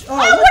 just... Oh,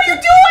 what are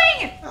you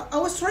doing? I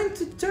was trying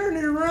to turn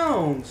it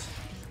around.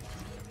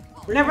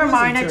 Never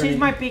mind, I changed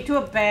my peak to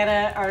a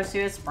beta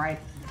Arceus sprite.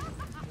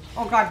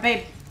 Oh God,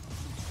 babe.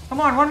 Come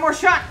on, one more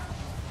shot.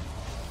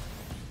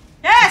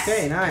 Yes!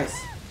 Okay,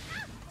 nice.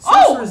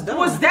 Oh, was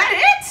that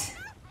it?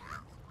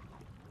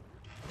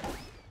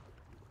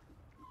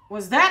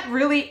 Was that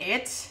really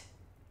it?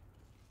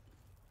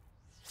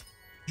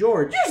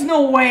 George. There's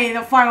no way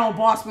the final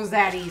boss was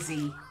that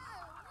easy.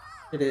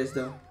 It is,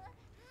 though.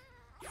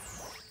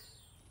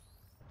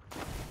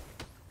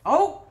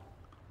 Oh.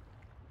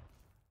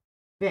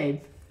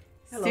 Babe.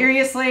 Hello.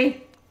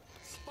 Seriously?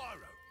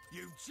 Spyro,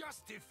 you've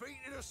just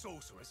defeated a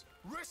sorceress,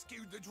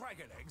 rescued the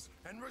dragon eggs,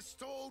 and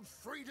restored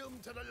freedom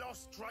to the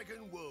lost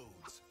dragon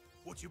worlds.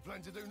 What do you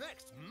plan to do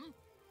next, hmm?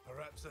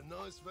 Perhaps a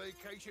nice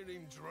vacation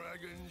in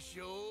Dragon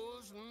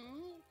Shores,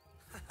 hmm?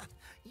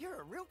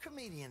 You're a real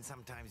comedian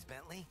sometimes,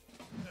 Bentley.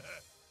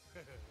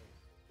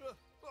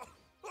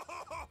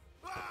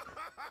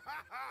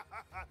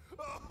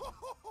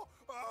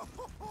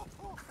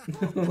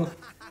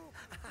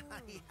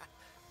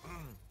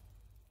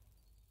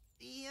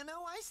 You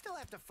know, I still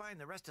have to find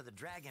the rest of the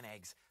dragon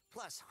eggs.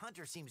 Plus,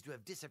 Hunter seems to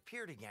have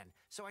disappeared again,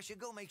 so I should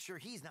go make sure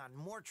he's not in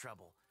more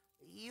trouble.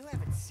 You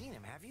haven't seen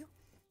him, have you?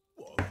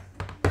 What?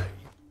 Me?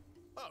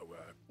 Oh,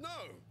 no.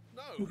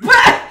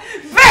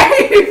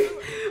 Babe!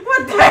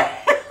 What the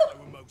hell? I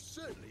will most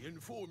certainly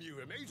inform you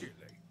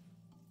immediately.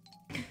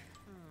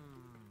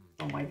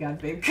 Oh my God,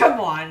 babe, come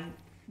on.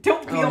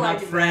 Don't feel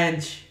like not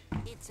French.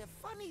 It's a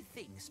funny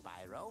thing,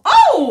 Spyro.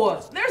 Oh!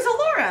 There's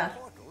Allura!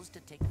 Portals to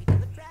take me to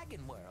the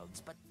dragon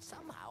worlds, but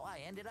somehow I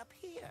ended up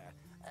here.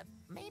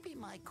 Maybe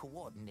my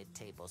coordinate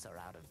tables are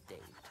out of date.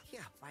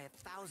 Yeah, by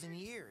 1,000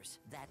 years.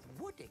 That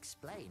would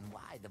explain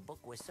why the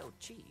book was so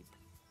cheap.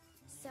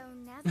 So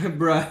now that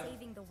Bruh. I'm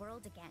saving the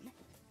world again,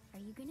 are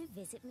you gonna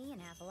visit me in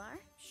Avalar?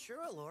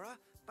 Sure, Laura,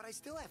 but I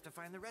still have to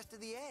find the rest of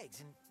the eggs,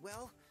 and,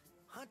 well,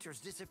 Hunter's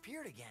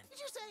disappeared again. Did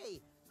you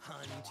say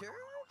Hunter?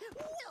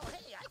 Well,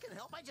 hey, I can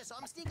help. I just saw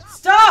him sneak off.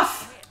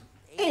 Stuff!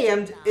 Hey,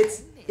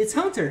 it's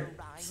Hunter.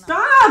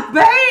 Stop,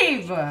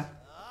 babe! Rhinoc!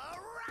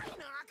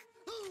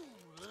 Ooh,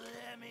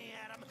 let me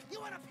at him. You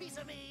want a piece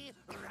of me,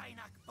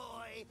 Rhinoc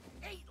boy?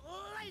 Hey,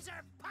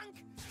 laser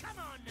punk! Come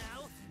on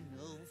now.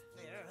 No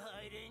fair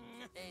hiding.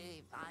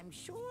 I'm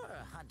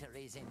sure Hunter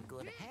is in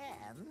good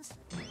hands.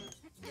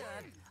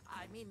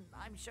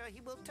 I'm sure he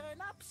will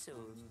turn up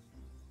soon.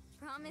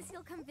 Promise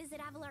you'll come visit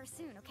Avalar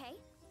soon, okay?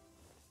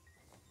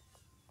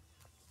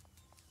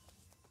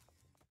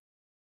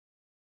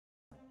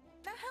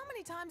 Now, how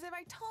many times have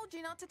I told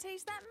you not to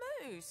taste that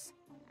mousse?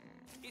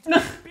 It's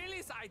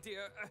Billy's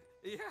idea.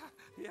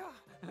 Yeah.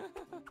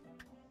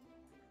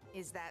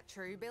 Is that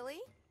true,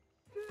 Billy?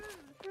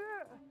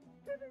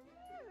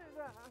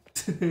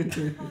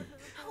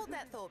 Hold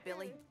that thought,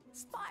 Billy.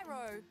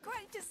 Spyro,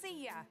 great to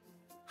see ya.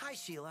 Hi,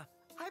 Sheila.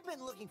 I've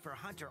been looking for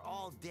Hunter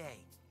all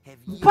day. Have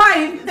you...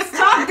 Pipe,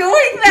 stop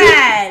doing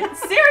that!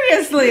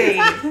 Seriously!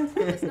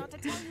 Promise not to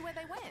tell you where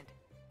they went.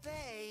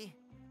 They...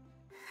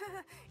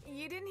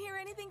 You didn't hear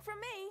anything from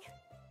me.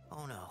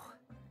 Oh, no.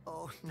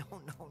 Oh,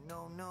 no.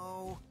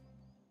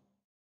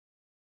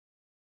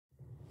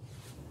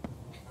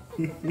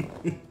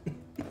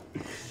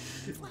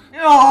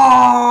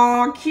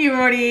 Oh,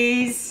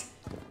 cuties!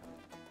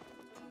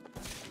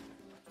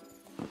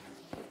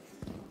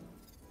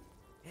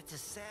 It's a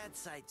sad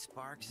sight,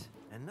 Sparks.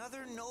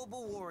 Another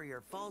noble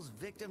warrior falls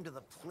victim to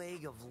the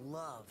plague of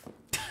love.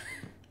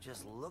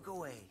 Just look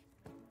away.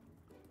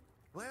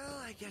 Well,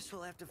 I guess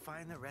we'll have to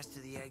find the rest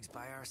of the eggs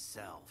by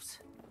ourselves.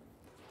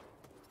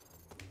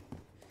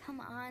 Come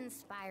on,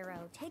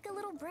 Spyro, take a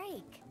little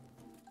break.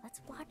 Let's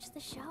watch the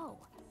show.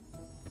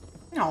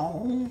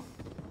 No.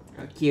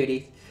 Oh,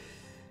 cutie.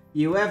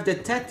 You have the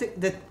tactic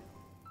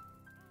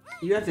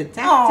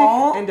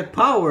Aww. and the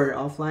power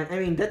offline. I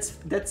mean, that's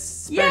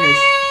Spanish.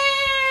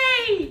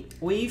 Yay!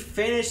 We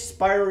finished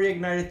Spyro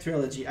Reignited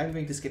Trilogy. I'm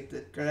going to skip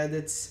the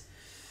credits.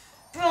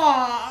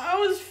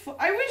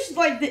 I wish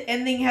like the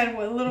ending had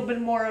a little bit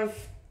more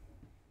of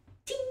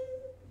ting.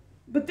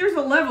 But there's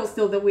a level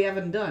still that we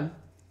haven't done.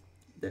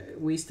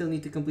 We still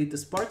need to complete the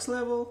Sparks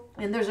level.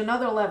 And there's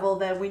another level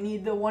that we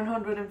need the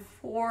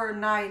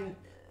 149.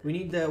 We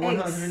need the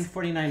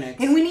 149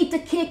 eggs. And we need to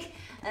kick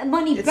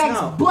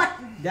Moneybag's butt.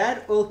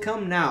 That will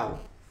come now.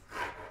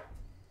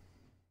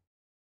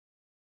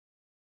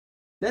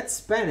 That's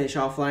Spanish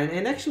offline,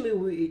 and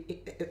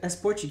actually, as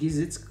Portuguese,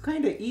 it's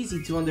kind of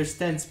easy to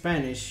understand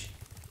Spanish.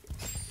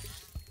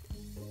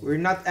 We're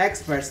not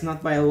experts,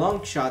 not by a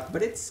long shot,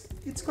 but it's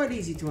quite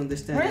easy to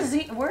understand.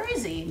 Where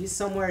is he? He's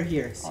somewhere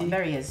here. See? Oh,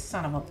 there he is,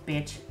 son of a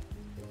bitch.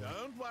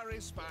 Don't worry,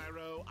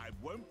 Spyro. I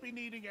won't be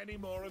needing any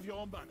more of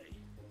your money.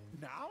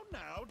 Now,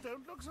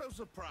 don't look so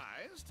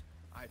surprised.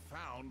 I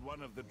found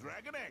one of the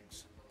dragon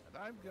eggs, and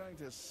I'm going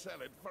to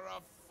sell it for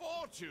a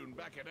fortune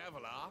back at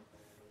Avalar.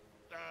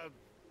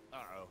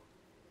 Uh-oh.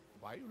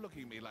 Why are you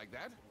looking at me like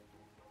that?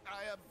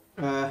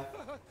 I've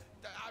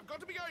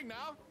got to be going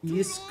now.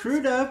 You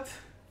screwed up.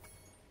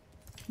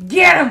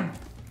 Get him!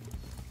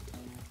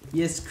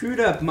 You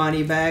screwed up,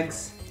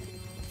 Moneybags.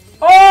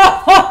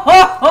 Oh ho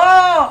ho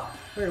ho!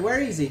 Wait, where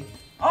is he?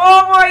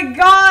 Oh my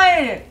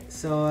god!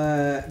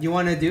 So, you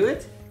want to do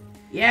it?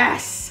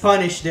 Yes!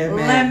 Punish them,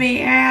 man. Let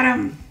me at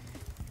him!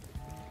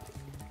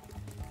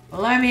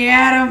 Let me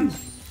at him!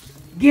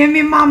 Give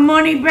me my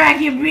money back,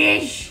 you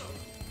bitch!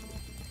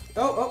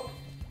 Oh.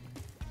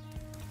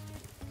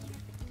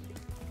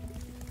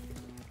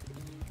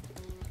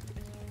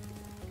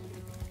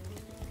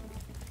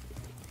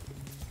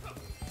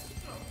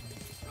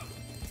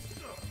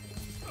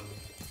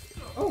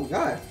 Oh,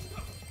 God.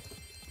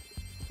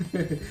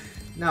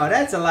 No,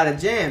 that's a lot of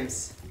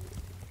gems.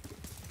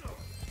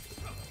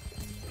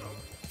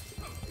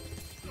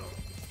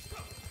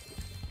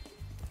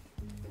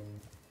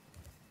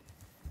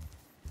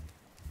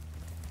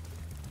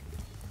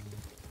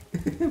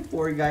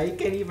 Poor guy, he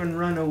can't even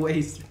run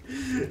away.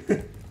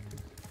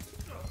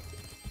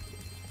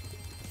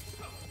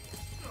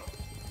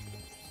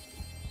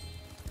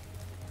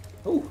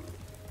 Oh.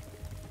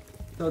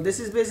 So this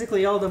is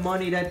basically all the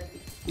money that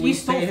we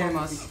stole paid from him.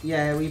 us.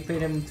 Yeah, we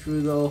paid him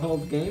through the whole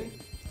game.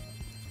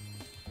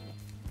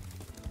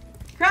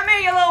 Come here,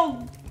 you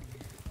little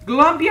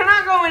glump, you're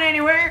not going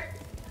anywhere!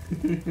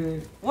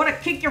 Wanna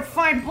kick your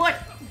fine butt?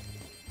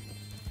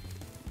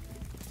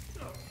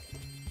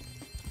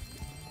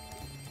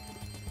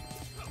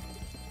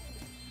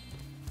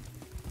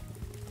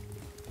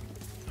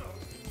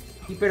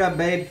 Keep it up,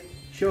 babe.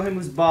 Show him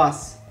who's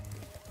boss.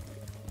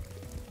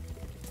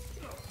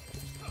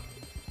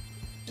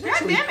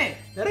 God damn it!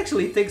 That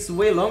actually takes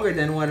way longer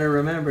than what I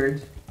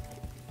remembered.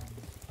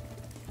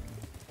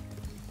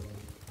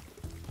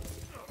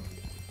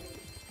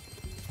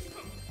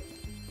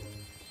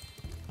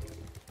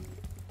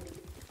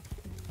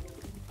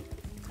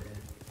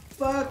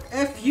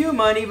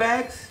 money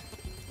bags.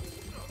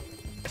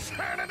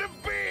 Son of a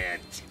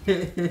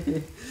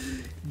bitch!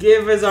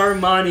 Give us our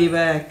money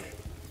back.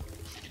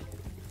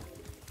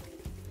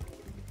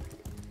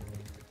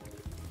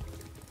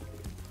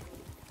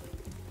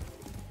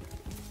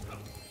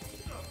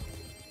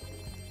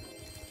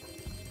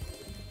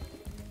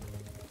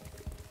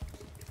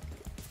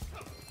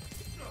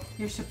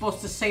 You're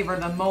supposed to savor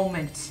the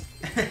moment.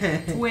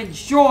 To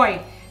enjoy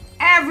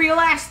every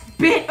last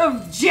bit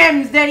of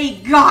gems that he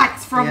got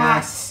from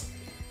us.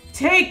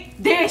 Take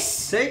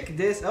this. Take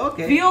this,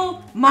 okay.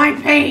 Feel my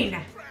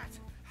pain.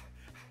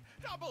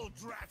 Double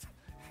drat!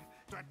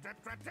 Drat,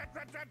 drat, drat, drat,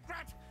 drat, drat,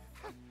 drat!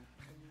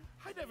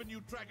 I never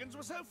knew dragons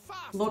were so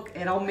fast! Look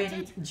at how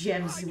many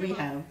gems we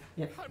have.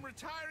 Yeah. I'm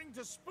retiring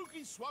to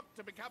Spooky Swamp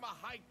to become a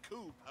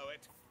haiku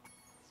poet.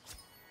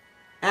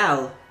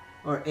 L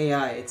or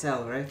AI, it's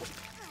L, right?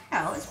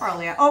 Hell, it's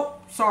probably oh,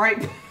 sorry.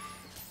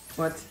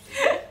 What?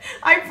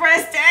 I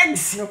pressed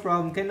X. No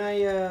problem. Can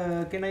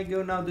I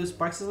go now do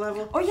Sparks'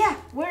 level? Oh yeah,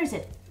 where is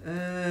it?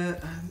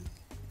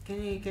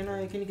 Can you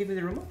give me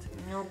the remote?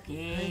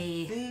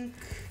 Okay. I think.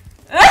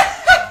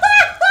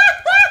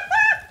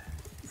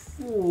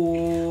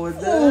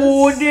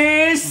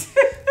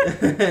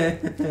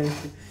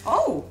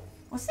 Oh,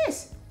 what's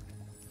this?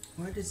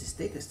 Where does this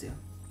take us to?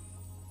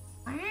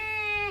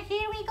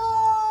 Here we go!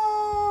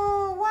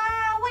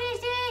 Wow, what is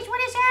this?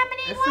 What is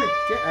happening?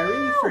 I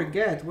really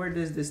forget. Where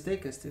does this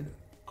take us to?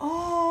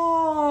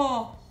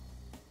 Oh!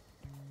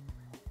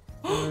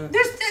 No, babe,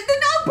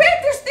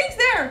 there's things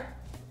there!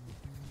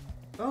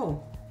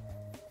 Oh.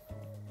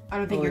 I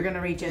don't think you're gonna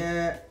reach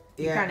it.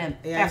 You're kind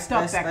of effed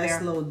up back there. I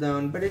slowed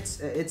down, but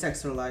it's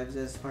extra lives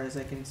as far as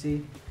I can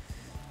see.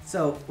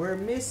 So, we're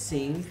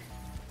missing...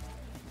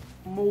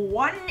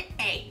 one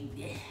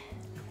egg.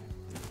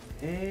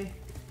 Okay.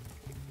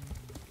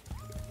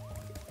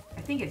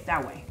 I think it's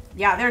that way.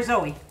 Yeah, there's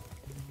Zoe.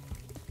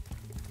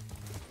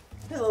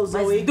 Hello,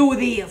 Zoe. Let's do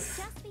this.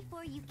 Just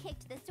before you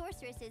kicked the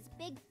sorceress's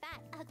big,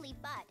 fat, ugly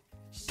butt,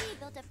 she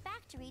built a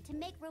factory to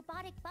make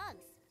robotic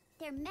bugs.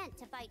 They're meant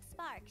to fight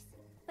Sparks,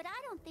 but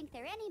I don't think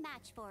they're any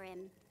match for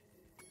him.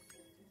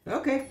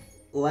 Okay,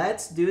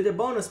 let's do the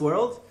bonus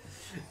world.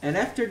 And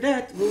after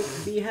that, we'll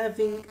be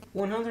having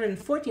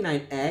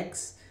 149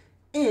 eggs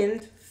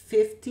and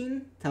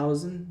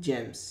 15,000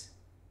 gems.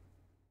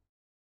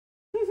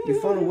 You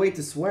found a way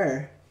to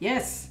swear.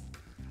 Yes.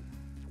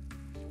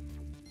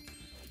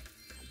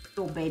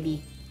 Oh,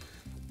 baby.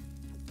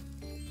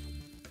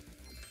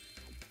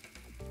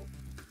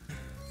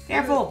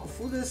 Careful.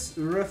 Foodus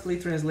roughly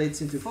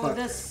translates into fuck.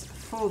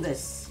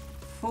 Foodus.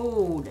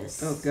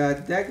 Oh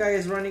god, that guy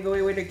is running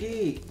away with the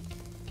key.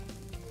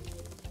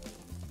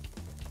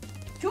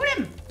 Shoot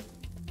him!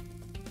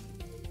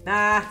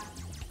 Nah,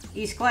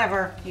 he's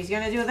clever. He's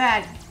gonna do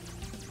that.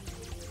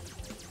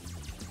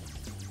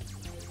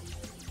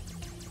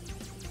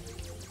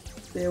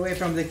 Stay away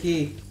from the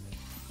key.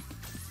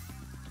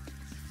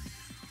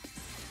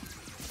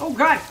 Oh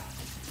god!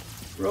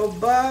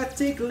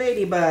 Robotic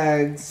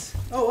ladybugs.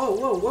 Oh,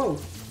 whoa, whoa.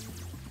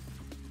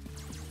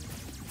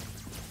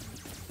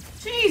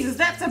 Jesus,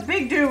 that's a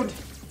big dude!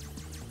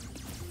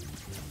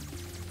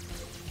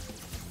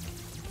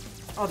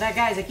 Oh, that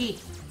guy's a key.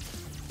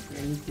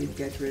 I need to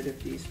get rid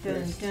of these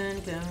first.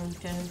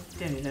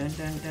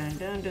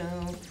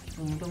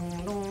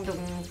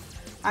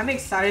 I'm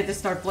excited to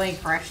start playing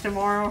Crash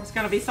tomorrow. It's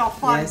gonna be so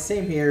fun. Yeah,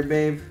 same here,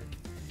 babe.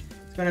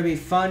 It's gonna be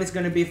fun, it's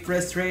gonna be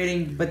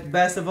frustrating, but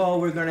best of all,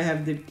 we're gonna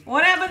have the...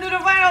 What happened to the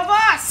final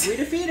boss? We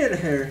defeated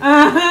her.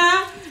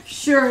 Uh-huh.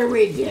 Sure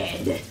we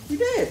did. We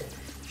did.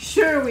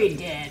 Sure we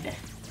did.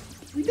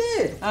 We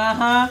did.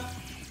 Uh-huh.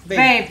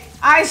 Babe,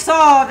 I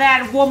saw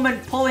that woman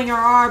pulling her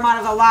arm out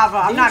of the lava.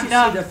 I'm not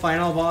dumb. Did you see the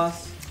final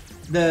boss?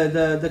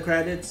 The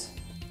credits?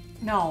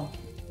 No.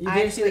 You I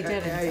didn't see actually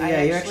the, didn't.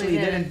 yeah, you actually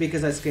didn't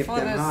because I skipped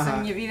them.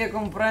 Haha.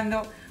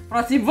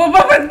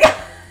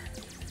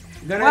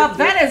 Well,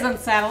 that is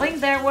unsettling.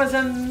 There was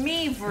a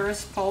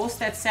Meverse post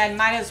that said,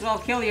 might as well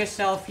kill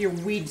yourself, you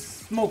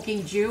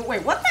weed-smoking Jew.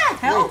 Wait, what the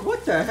hell? Wait,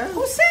 what the hell?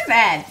 Who said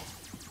that?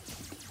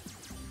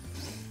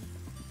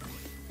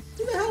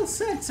 Who the hell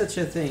said such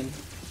a thing?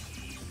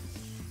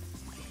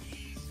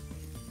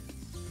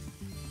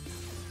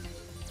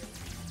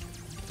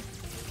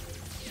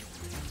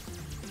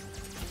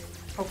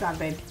 Oh god,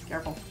 babe.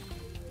 Careful.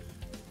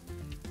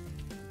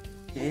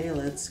 Okay,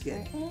 let's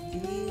get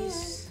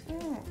these.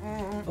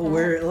 Oh,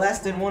 we're less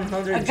than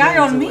 100 A guy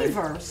on away.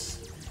 Meverse.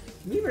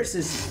 Meverse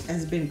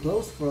has been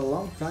closed for a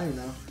long time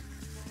now.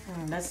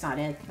 That's not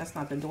it. That's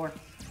not the door.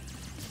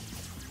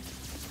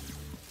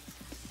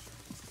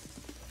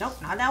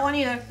 Nope, not that one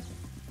either.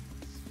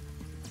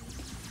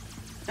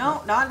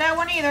 No, not that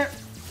one either.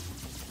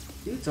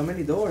 Dude, so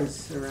many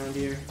doors around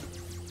here.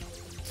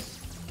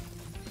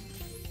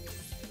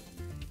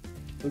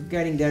 We're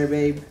getting there,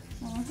 babe.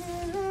 Oh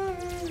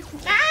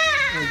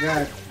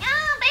god.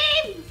 Oh,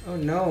 babe! Oh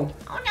no.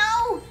 Oh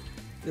no!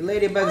 The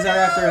ladybugs are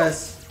after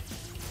us.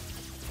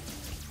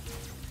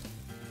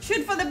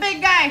 Shoot for the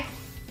big guy.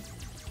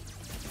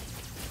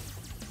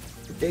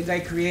 The big guy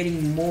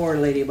creating more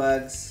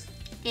ladybugs.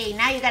 Okay,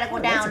 now you gotta go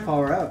Oh, that's a down.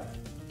 power up.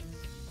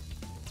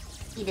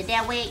 Either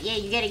that way. Yeah,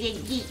 you gotta get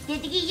the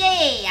key.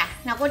 Yeah.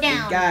 Now go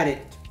down. We got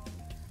it.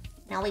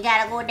 Now we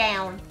gotta go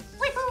down.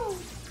 Woohoo!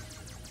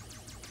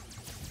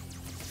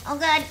 Oh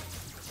god.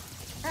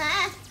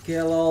 Ah.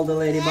 Kill all the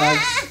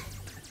ladybugs.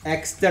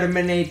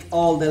 Exterminate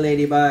all the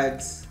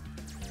ladybugs.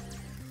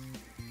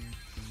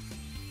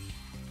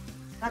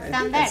 What's I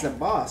down think there? that's a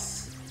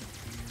boss.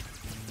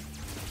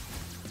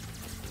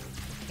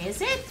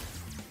 Is it?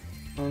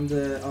 On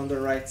the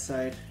right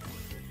side.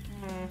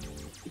 Hmm.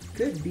 It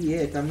could be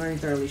it. I'm not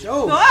entirely sure.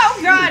 Oh, Oh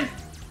shoot. god!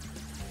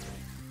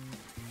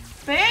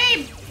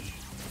 Babe!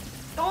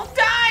 Don't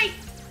die!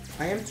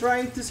 I am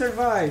trying to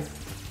survive.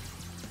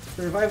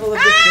 Survival of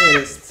the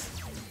fittest.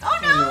 Oh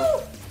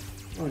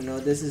no! Oh no,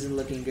 this isn't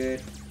looking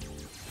good.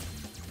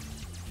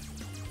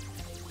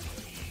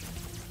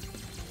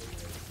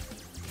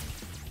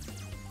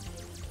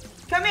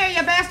 Come here,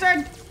 you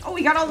bastard! Oh,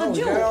 we got all the Oh,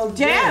 we got all jewels.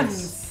 the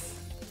Gems!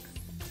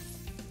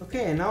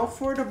 Okay, and now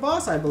for the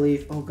boss, I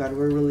believe. Oh god,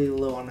 we're really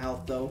low on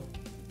health though.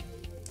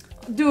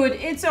 Dude,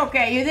 it's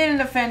okay. You didn't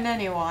offend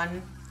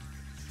anyone.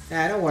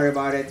 Yeah, don't worry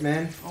about it,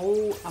 man.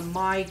 Oh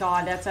my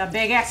god, that's a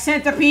big ass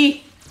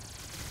centipede!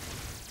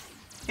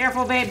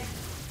 Careful, babe.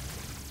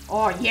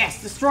 Oh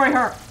yes, destroy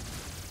her!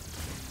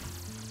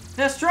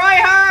 Destroy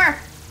her!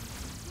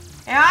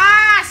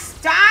 Yes!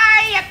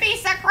 Die, you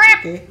piece of crap!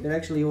 Okay, that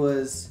actually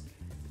was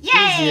Yay!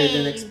 easier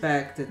than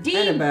expected.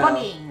 Annabelle.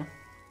 Debugging.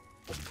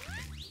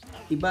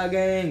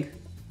 Debugging.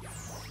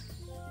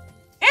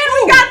 And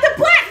we got the Oh,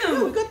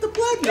 platinum! we got the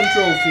platinum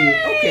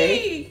trophy.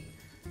 Okay.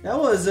 That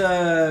was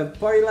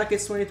Party Like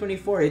It's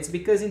 2024. It's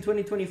because in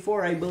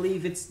 2024, I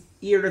believe it's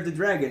Year of the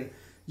Dragon.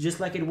 Just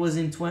like it was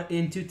in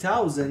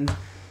 2000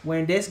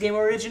 when this game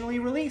originally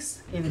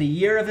released. In the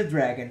Year of the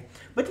Dragon.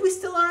 But we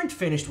still aren't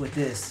finished with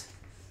this.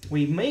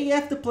 We may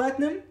have the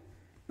platinum,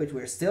 but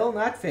we're still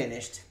not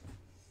finished.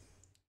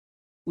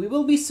 We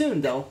will be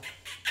soon though.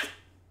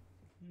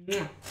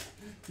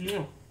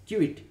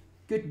 Cute.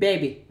 Good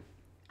baby.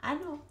 I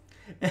know.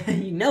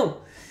 You know.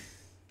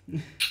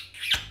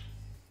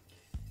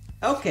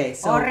 Okay,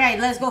 so... Alright,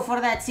 let's go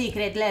for that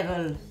secret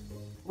level.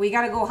 We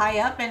gotta go high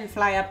up and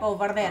fly up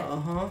over there.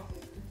 Uh-huh.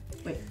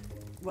 Wait,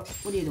 what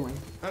are you doing?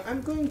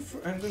 I'm going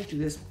to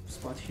this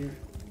spot here.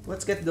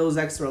 Let's get those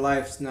extra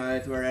lives now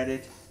that we're at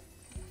it.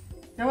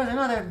 There was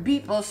another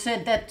beeple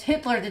said that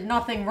Hitler did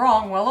nothing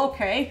wrong. Well,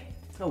 okay.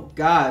 Oh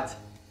god.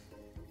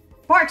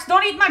 Parks,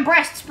 don't eat my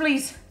breasts,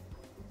 please.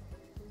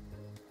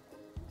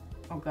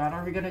 Oh god,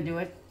 are we gonna do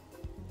it?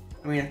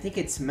 I mean, I think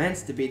it's meant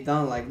to be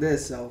done like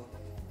this, so...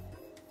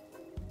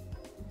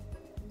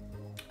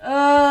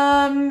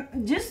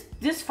 Just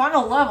this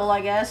final level,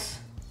 I guess.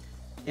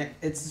 Yeah,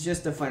 it's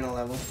just the final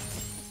level.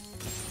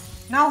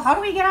 Now, how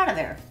do we get out of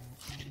there?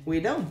 We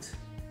don't.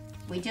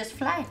 We just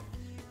fly.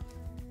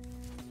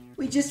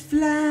 We just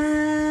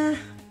fly.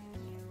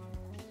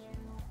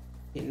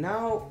 Okay,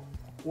 now,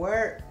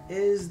 where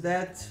is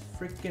that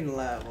freaking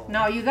level?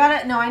 No, you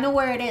gotta. No, I know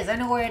where it is. I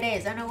know where it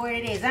is. I know where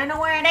it is. I know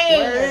where it is.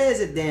 Where is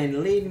it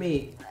then? Lead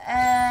me.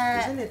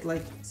 Uh, Isn't it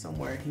like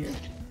somewhere here?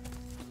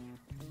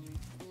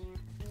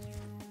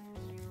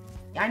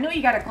 I know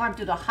you gotta climb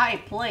to the high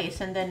place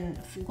and then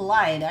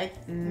glide.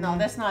 No,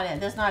 that's not it.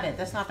 That's not it.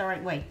 That's not the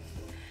right way.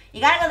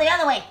 you gotta go the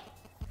other way.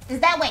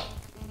 It's that way.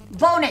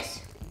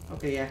 Bonus.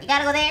 Okay, yeah. You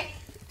gotta go there.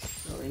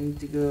 So we need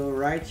to go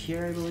right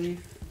here, I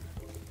believe.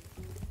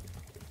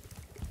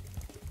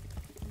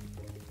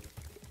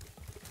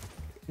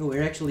 Oh,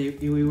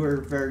 we were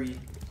very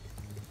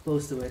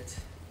close to it.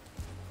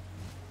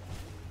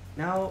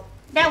 Now...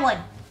 That one.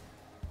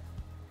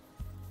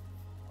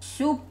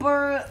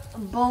 Super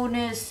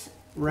bonus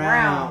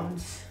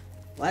rounds.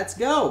 Let's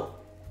go!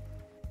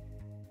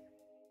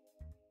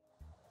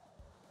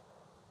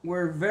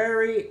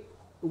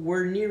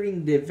 We're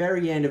nearing the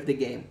very end of the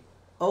game.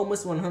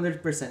 Almost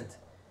 100%.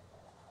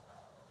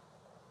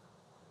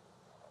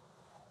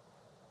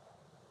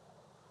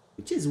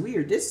 Which is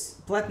weird. This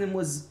platinum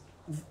was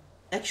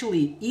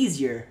actually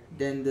easier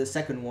than the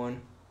second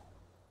one.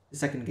 The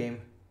second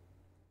game.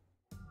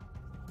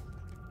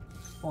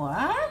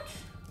 What?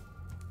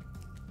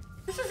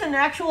 This is an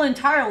actual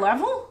entire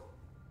level?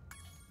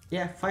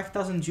 Yeah,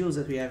 5,000 jewels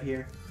that we have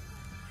here.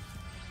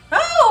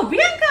 Oh,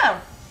 Bianca!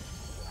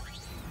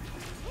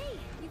 Hey,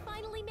 you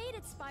finally made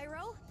it,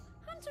 Spyro.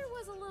 Hunter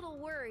was a little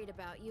worried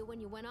about you when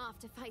you went off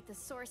to fight the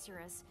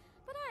sorceress,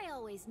 but I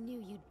always knew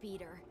you'd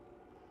beat her.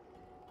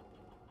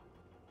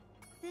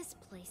 This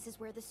place is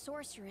where the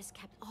sorceress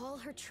kept all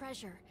her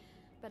treasure,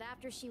 but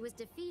after she was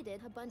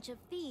defeated, a bunch of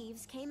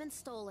thieves came and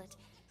stole it.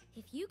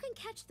 If you can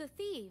catch the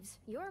thieves,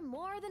 you're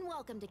more than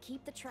welcome to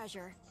keep the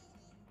treasure.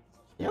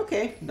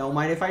 Okay, don't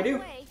mind if I do.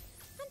 By the way,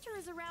 Hunter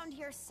is around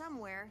here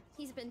somewhere.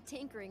 He's been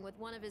tinkering with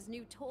one of his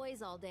new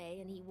toys all day,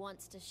 and he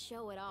wants to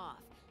show it off.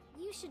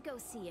 You should go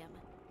see him.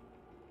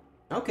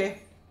 Okay.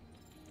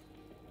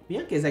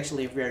 Bianca is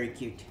actually very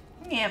cute.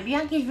 Yeah,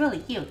 Bianca's really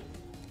cute.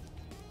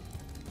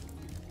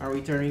 Are we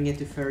turning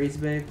into furries,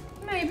 babe?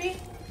 Maybe.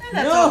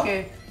 That's no!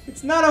 okay.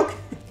 It's not okay.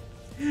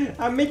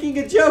 I'm making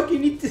a joke. You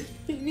need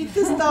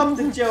to stop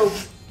the joke.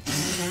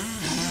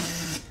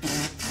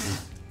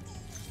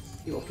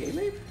 okay,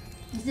 babe?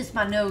 Is this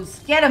my nose?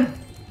 Get him!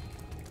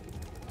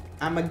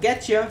 I'ma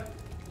get ya.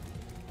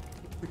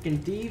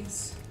 Freaking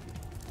thieves.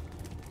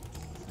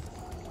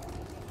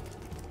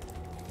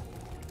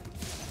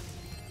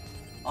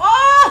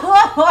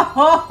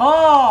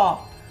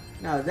 Oh!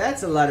 Now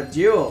that's a lot of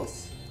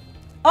jewels.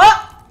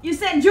 Oh! You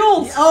said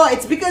jewels! Oh,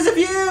 it's because of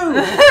you!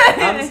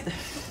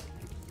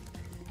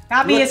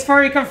 Copy is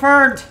furry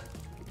confirmed.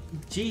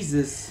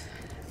 Jesus.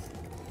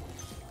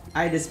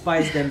 I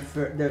despise them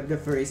for the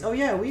furries. Oh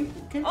yeah, we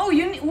can. Oh,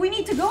 we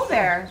need to go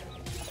there.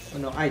 Oh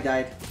no, I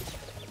died.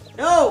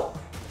 No!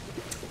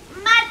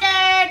 My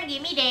turn!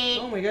 Give me that!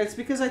 Oh my god, it's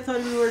because I thought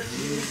we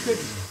could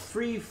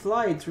free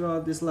fly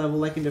throughout this level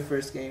like in the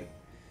first game.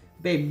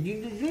 Babe, you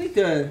need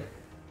to...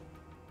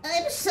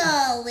 I'm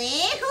sorry.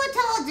 Who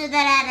told you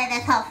that I had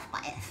a tough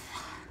life?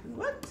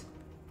 What?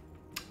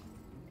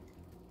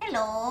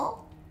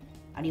 Hello?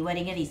 Are you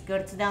wearing any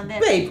skirts down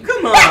there? Babe,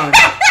 come on!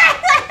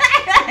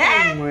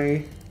 Oh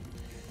my...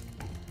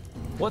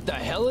 What the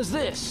hell is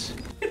this?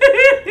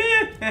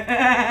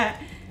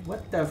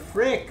 What the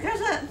frick?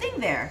 There's a thing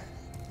there.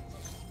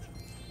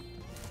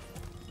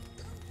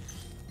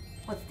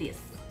 What's this?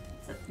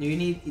 You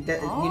need that.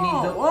 Oh, you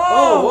need the.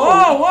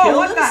 Whoa!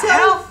 What the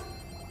himself?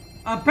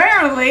 hell?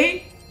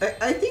 Apparently.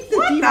 I think the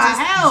What thief the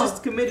hell?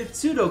 just committed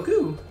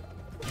Sudoku.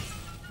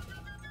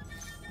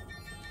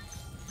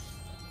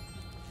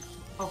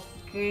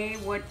 Okay,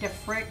 what the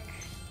frick?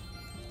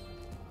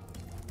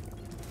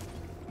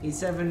 Need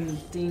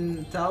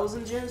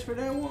 17,000 gems for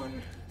that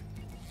one.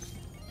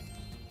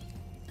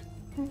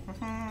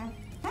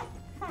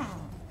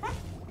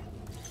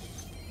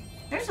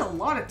 There's a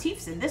lot of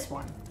thieves in this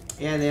one.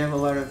 Yeah, they have a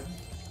lot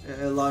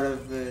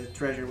of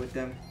treasure with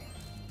them.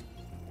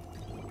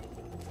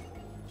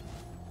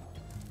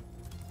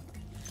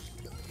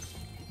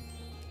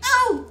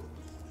 Oh!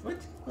 What?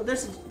 Oh,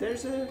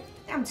 there's a.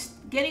 I'm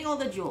getting all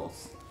the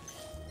jewels.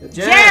 The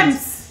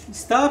Gems!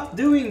 Stop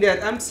doing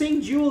that! I'm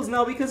saying jewels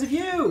now because of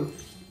you.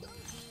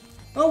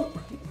 Oh,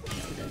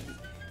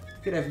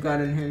 could have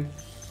gotten him.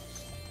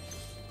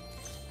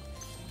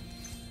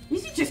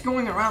 Is he just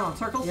going around in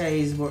circles? Yeah,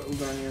 he's going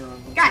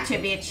around. Gotcha,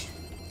 bitch.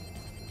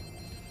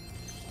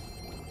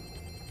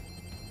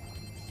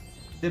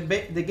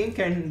 The game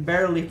can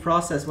barely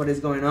process what is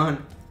going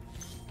on.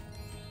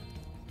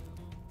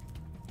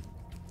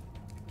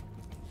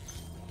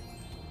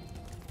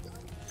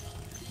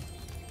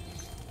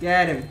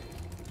 Get him.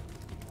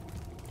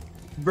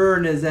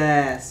 Burn his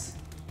ass.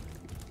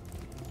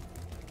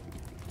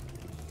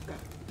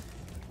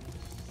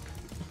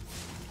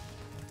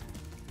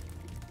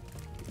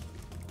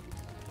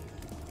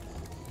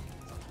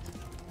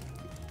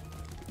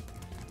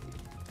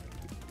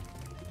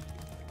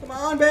 Come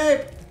on,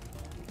 babe.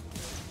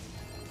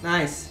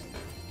 Nice.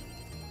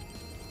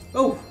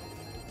 Oh,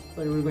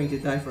 but we were going to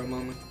die for a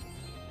moment.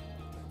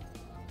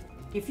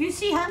 If you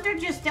see Hunter,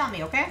 just tell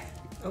me, okay?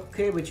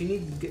 Okay, but you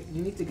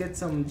need to get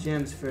some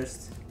gems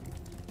first.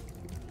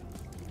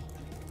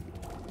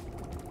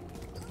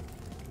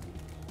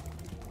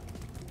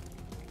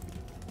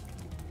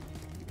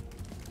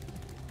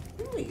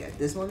 Didn't we get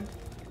this one?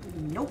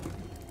 Nope.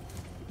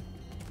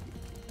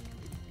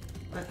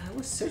 I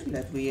was certain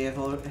that we had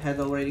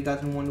already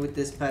gotten one with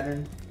this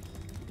pattern.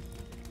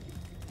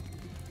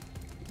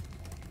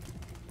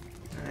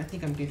 I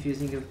think I'm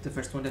confusing the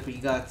first one that we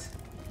got.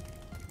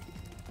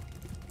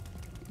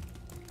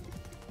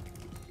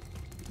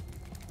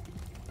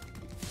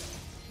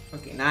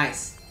 Okay,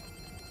 nice.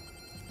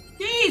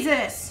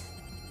 Jesus!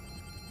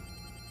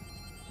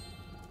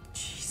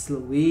 Jeez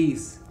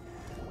Louise.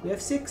 We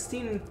have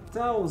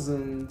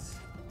 16,000.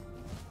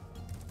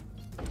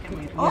 Oh!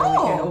 We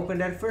can open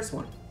that first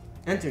one.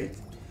 Enter it.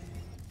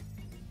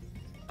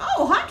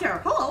 Oh,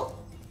 Hunter, hello.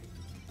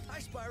 Hi,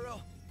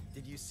 Spyro.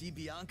 Did you see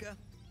Bianca?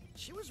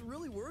 She was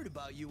really worried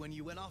about you when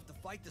you went off to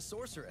fight the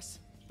sorceress.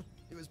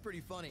 It was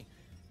pretty funny.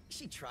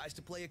 She tries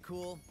to play it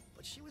cool,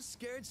 but she was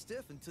scared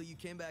stiff until you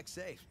came back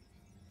safe.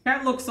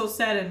 Cat looks so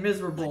sad and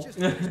miserable.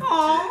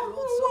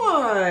 Oh,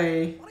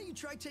 why? Why don't you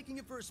try taking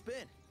it for a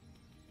spin?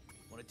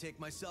 Want to take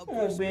my sub?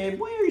 Oh, babe,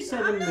 why are you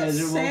sad and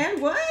miserable?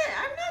 Sad? What?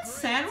 I'm not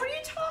sad. What are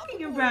you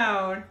talking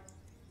about?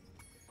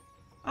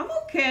 I'm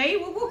okay.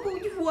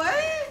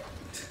 What?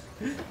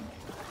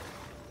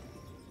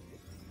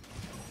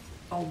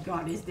 Oh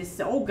God, is this?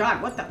 Oh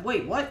God, what the?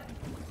 Wait, what?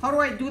 How do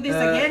I do this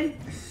again?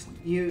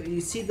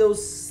 You see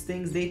those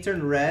things? They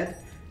turn red,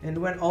 and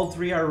when all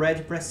three are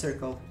red, press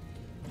circle.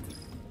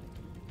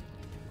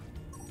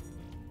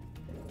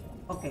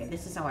 Okay,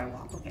 this is how I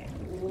walk. Okay.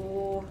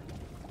 Ooh.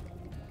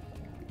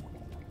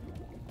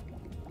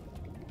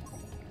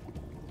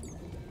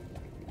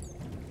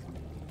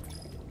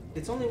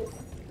 It's only.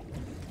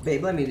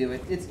 Babe, let me do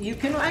it. It's you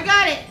can. I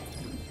got it.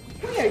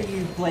 Why are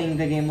you playing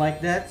the game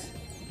like that?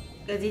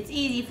 Cause it's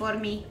easy for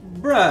me.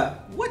 Bruh,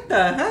 what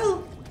the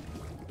hell?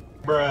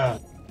 Bruh.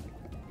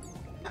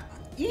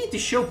 You need to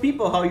show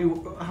people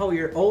how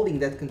you're holding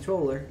that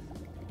controller.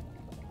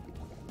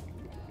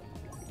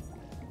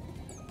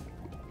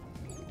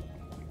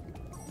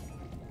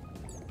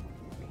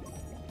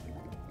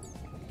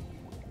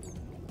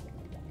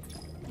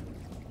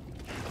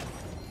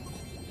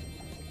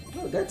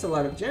 that's a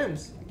lot of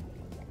gems.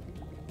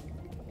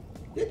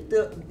 Did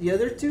the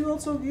other two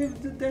also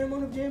give that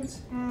amount of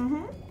gems?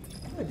 Mm-hmm.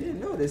 I didn't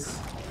notice.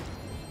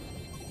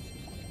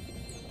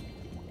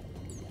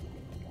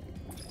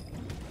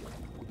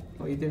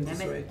 Oh, you didn't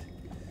destroy it.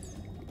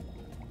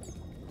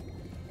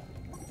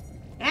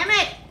 Damn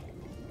it!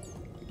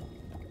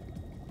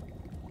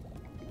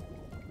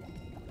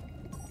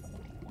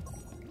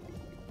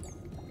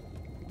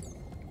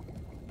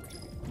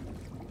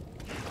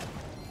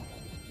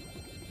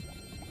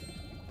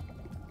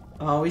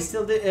 We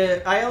still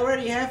did. I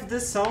already have the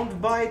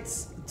sound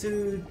bites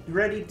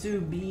ready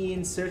to be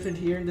inserted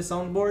here in the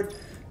soundboard,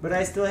 but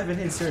I still haven't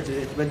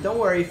inserted it. But don't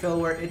worry,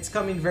 Philware, it's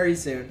coming very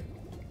soon.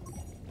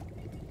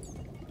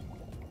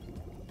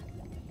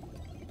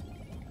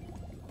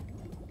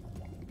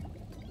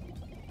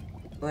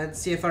 Let's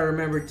see if I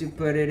remember to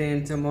put it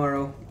in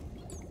tomorrow.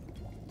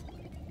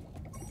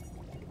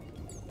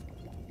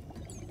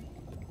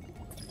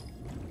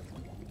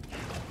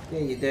 Yeah,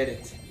 you did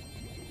it.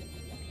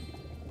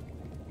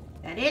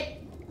 That it?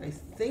 I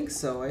think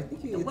so. I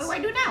think you. What do I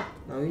do now?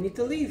 Now you need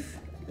to leave.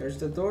 There's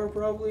the door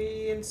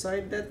probably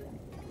inside that.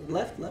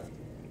 Left.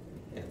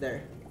 Yeah,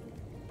 there.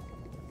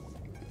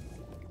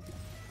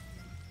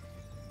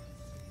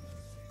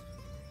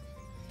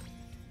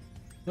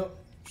 No.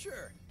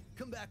 Sure.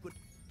 Come back with.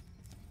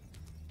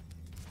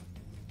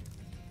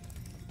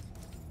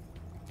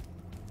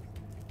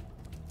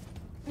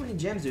 How many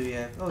gems do we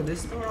have? Oh,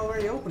 this door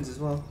already opens as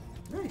well.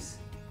 Nice.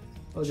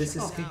 Oh, this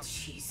is. Now,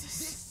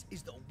 this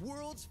is the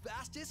world's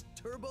fastest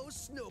turbo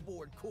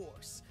snowboard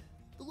course.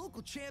 The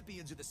local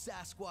champions are the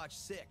Sasquatch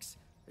 6,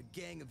 a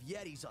gang of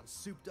Yetis on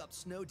souped-up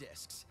snow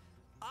discs.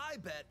 I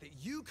bet that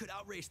you could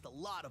outrace the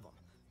lot of them.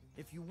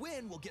 If you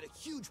win, we'll get a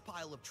huge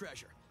pile of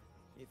treasure.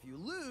 If you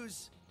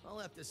lose, I'll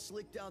have to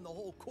slick down the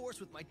whole course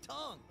with my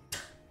tongue.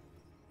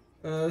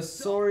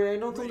 Sorry, I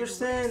don't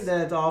understand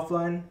that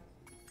offline.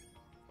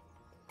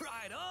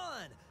 Right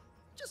on!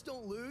 Just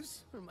don't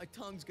lose, or my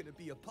tongue's gonna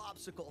be a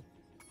popsicle.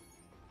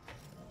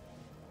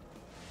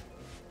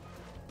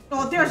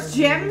 Oh, there's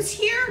gems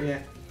here?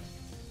 Yeah.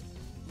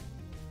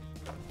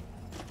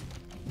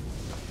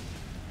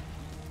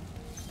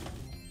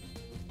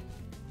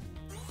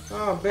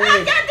 Oh, babe.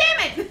 Ah, God damn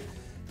it!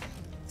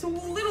 It's a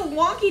little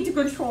wonky to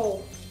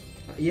control.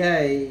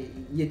 Yeah,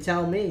 you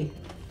tell me.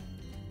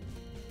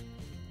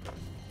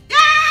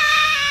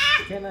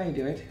 Can I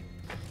do it?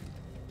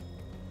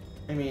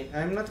 I mean,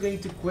 I'm not going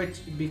to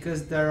quit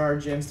because there are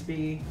gems to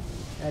be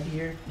had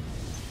here.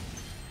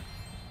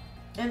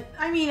 And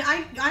I mean,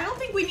 I don't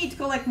think we need to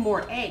collect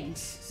more eggs.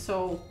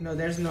 So no,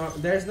 there's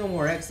no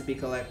more eggs to be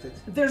collected.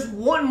 There's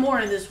one more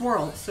in this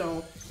world,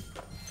 so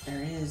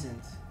there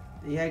isn't.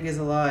 The egg is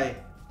a lie.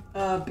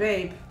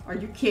 Babe, are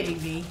you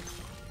kidding me?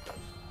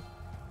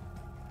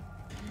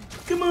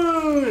 Come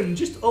on!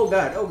 Just oh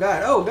god!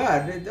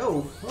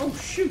 Oh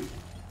shoot!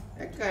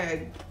 That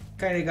guy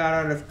kind of got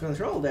out of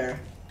control there.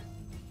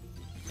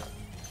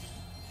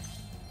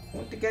 I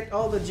want to get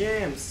all the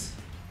gems.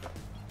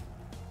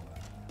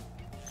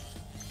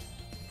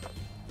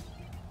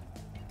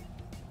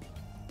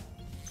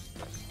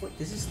 Wait,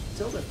 this is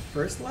still the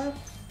first lap?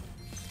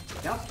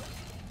 Yep.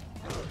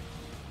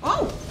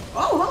 Oh!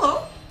 Oh,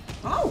 hello!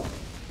 Oh!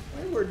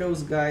 Where were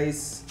those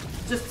guys?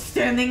 Just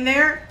standing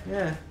there?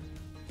 Yeah.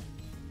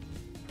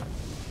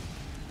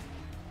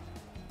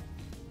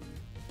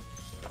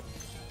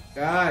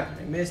 God,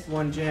 I missed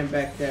one gem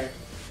back there.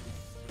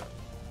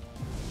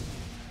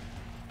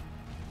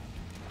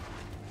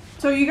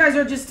 So you guys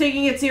are just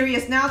taking it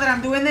serious now that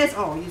I'm doing this?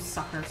 Oh, you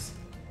suckers.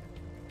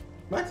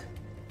 What?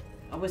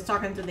 I was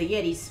talking to the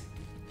Yetis.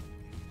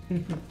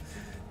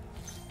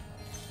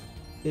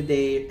 Did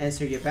they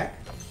answer you back?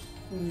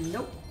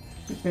 Nope.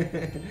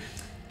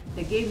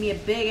 They gave me a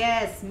big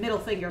ass middle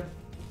finger.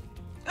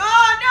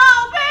 Oh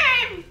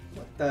no, babe!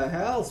 What the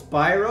hell,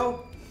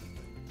 Spyro?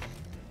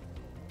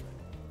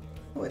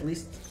 Oh, at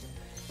least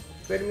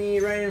put me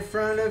right in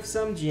front of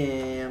some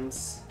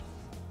gems.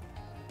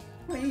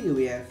 How many do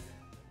we have?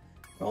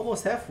 We're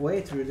almost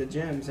halfway through the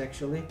gems,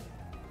 actually.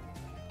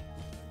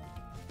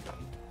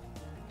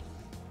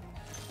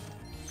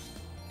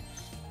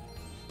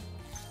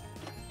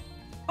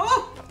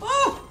 Oh!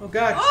 Oh! Oh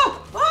god!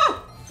 Oh!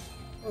 Oh!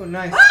 Oh,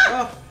 nice!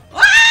 Ah! Oh! Ah!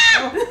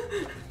 Oh!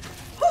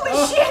 Holy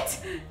Oh! shit!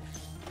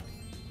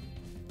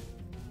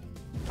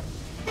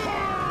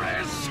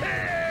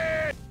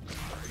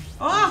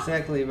 Oh!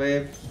 Exactly,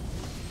 babe.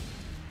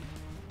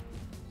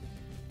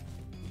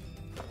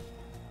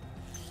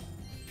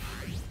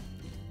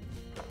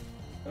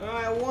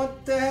 I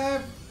want to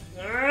have.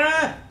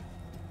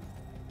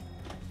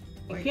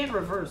 You can't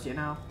reverse, you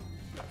know.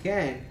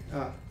 Can.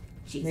 Oh,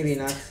 Jesus. maybe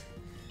not.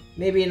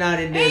 Maybe not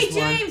in Hey, this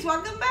one. James,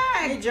 welcome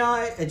back! Hey,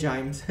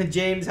 James.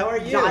 James, how are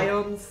you?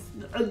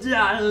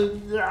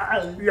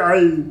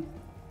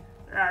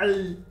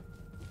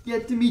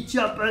 Get to me,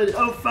 Chopper.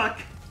 Oh, fuck.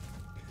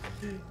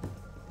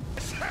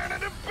 Son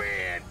of a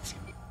bitch!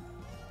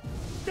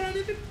 Son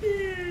of a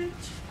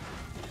bitch.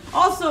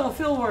 Also,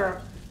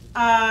 Philware,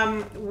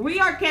 we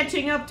are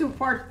catching up to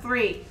part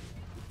 3.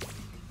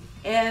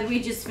 And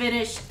we just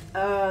finished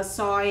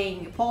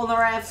sawing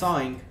Polnareff.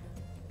 Sawing.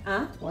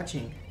 Huh?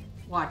 Watching.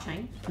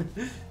 Watching.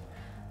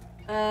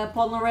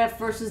 Polnareff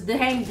versus the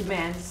Hanged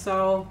Man,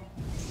 so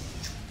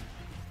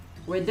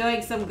we're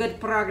doing some good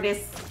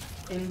progress.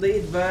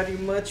 Indeed, very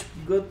much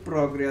good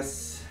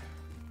progress.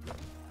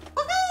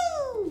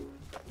 Woohoo!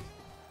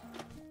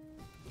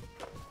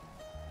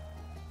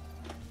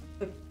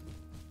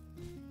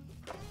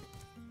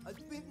 I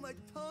think my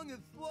tongue is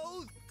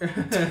frozen.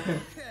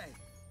 Okay.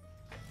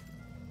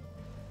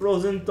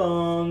 Frozen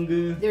tongue.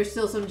 There's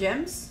still some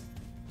gems?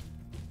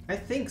 I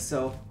think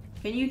so.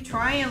 Can you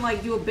try and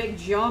like do a big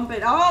jump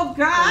and oh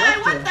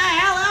god, what the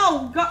hell?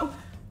 Oh god.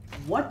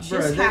 What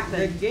just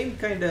happened? The game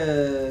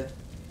kinda...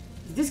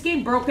 Is this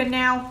game broken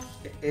now?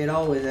 It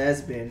always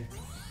has been.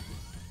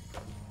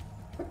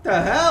 What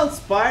the hell,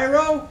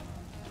 Spyro?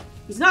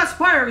 He's not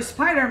Spyro, he's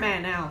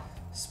Spider-Man now.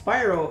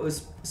 Spyro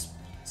is...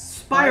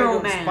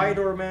 Spyro-Man.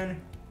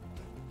 Spider-Man.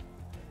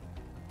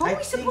 How are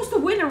we supposed to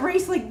win a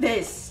race like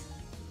this?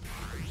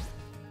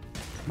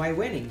 By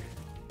winning.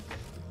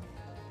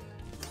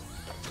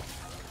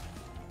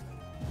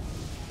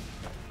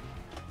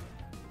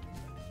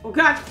 Oh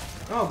god!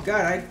 Oh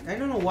god, I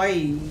don't know why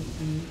he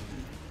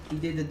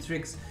did the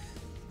tricks.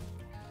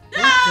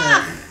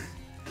 Ah!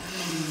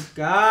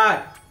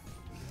 God!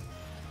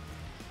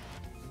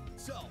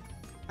 So,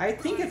 I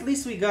think at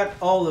least we got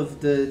all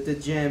of the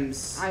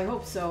gems. I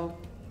hope so.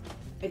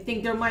 I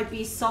think there might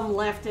be some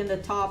left in the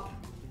top.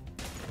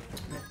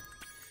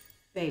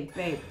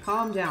 Babe,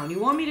 calm down. You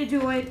want me to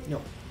do it?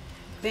 No.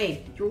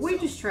 Babe, you're way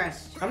too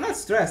stressed. I'm not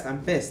stressed,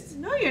 I'm pissed.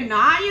 No, you're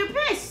not. You're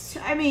pissed.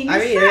 I mean,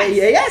 stressed.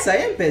 Yes, I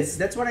am pissed.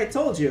 That's what I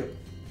told you.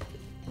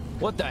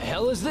 What the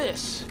hell is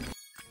this?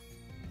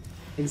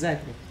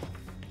 Exactly.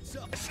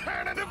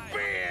 Son of a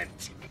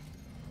bitch!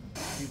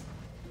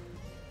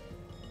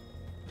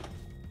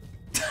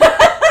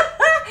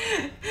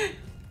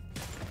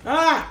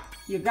 Ah!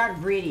 You got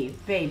greedy,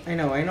 babe. I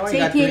know, I got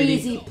Take greedy. it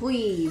easy,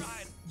 please.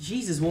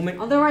 Jesus, woman.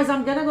 Otherwise,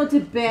 I'm gonna go to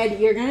bed.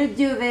 You're gonna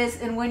do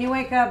this, and when you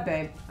wake up,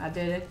 babe, I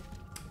did it.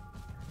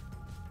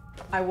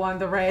 I won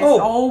the race.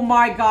 Oh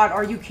my god,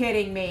 are you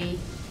kidding me?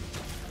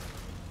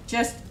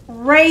 Just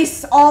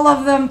race all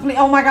of them, please.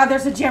 Oh my god,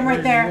 there's a gem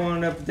right there. There's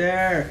one up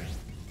there.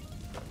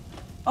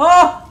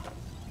 Oh!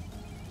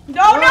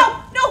 No!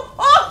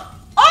 Oh!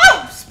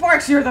 Oh!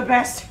 Sparks, you're the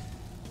best.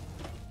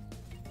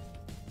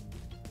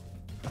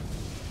 Oh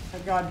my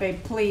god,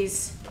 babe,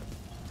 please.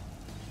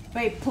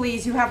 Babe,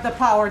 please, you have the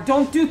power.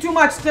 Don't do too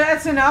much.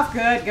 That's enough.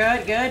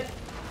 Good.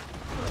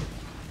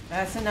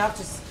 That's enough.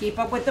 Just keep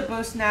up with the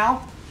boost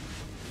now.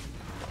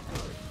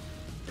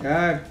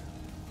 God.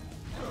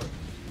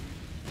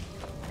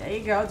 There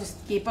you go.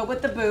 Just keep up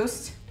with the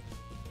boost.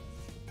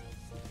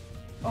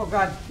 Oh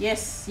god.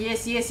 Yes.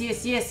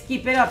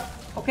 Keep it up.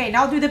 Okay,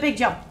 now do the big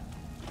jump.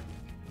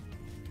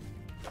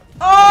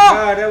 Oh!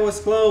 God, that was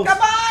close. Come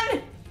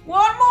on!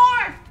 One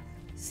more!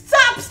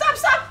 Stop!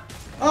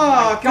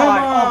 Oh, come on!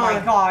 Oh my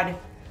god.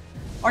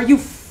 Are you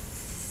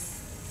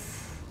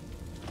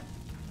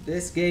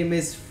This game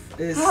is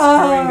screwing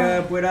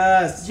up with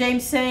us.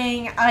 James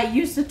saying, I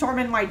used to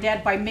torment my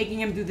dad by making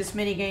him do this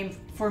minigame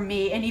for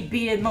me, and he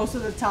beat it most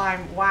of the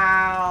time.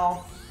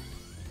 Wow.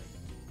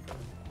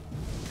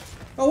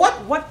 Oh, what?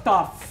 What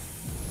the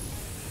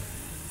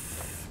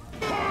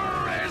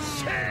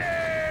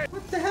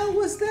What the hell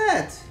was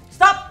that?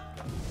 Stop!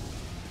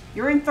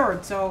 You're in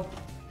third, so...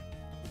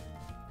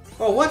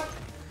 Oh, what?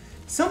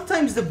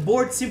 Sometimes the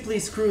board simply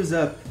screws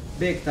up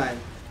big time.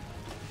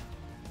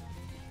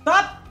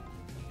 Stop!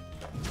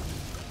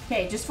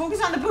 Okay, just focus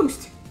on the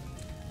boost.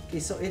 Okay,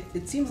 so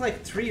it seems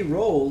like 3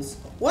 rolls.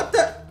 What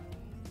the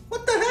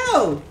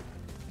hell?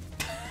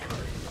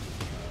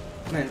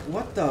 Man,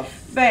 what the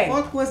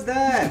fuck was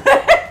that?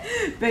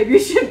 Babe, you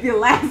should be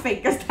laughing,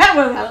 because that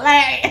was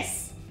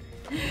hilarious.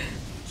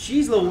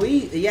 Jeez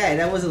Louise. Yeah,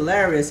 that was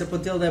hilarious up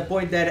until that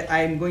point that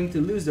I'm going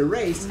to lose the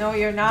race. No,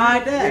 you're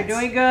not. You're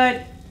doing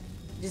good.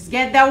 Just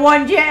get that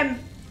one gem.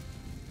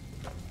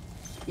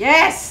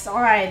 Yes!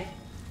 Alright.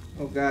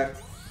 Oh god.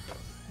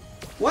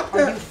 What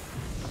the?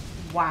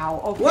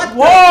 Wow. Okay. What?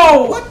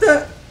 Whoa! What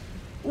the?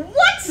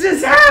 What's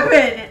just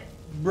happened?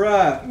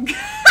 Bruh.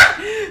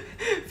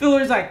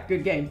 Filler's like,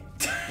 good game.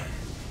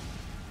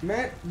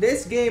 Man,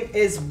 this game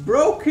is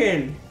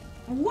broken.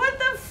 What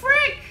the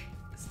frick?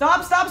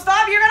 Stop!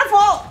 You're gonna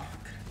fall.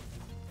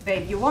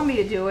 Babe, you want me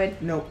to do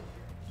it? No.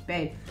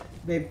 Babe,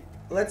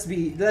 let's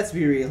be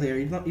real here.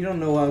 You don't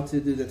know how to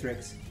do the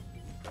tricks.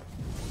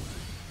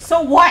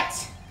 So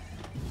what?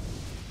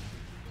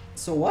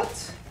 So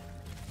what?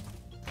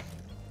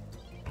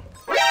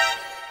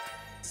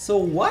 So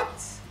what?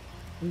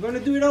 I'm gonna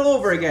do it all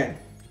over again.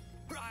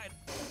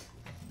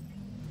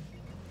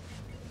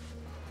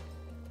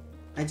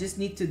 I just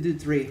need to do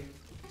 3.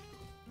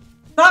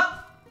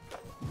 Stop!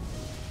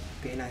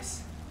 Okay,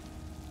 nice.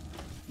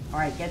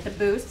 Alright, get the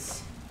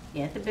boosts.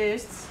 Get the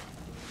boosts.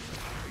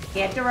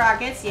 Get the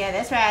rockets. Yeah,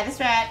 that's right.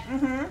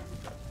 Mm-hmm.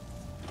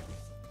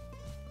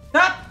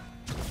 Stop!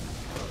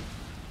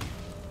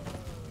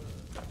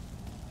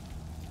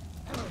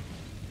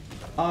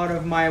 Out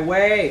of my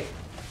way.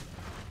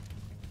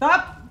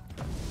 Stop!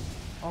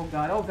 Oh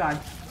god, oh god.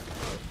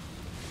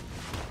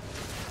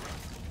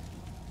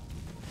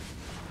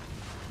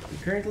 We're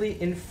currently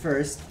in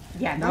first.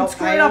 Yeah, now don't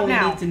screw I it up only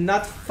now. need to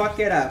not fuck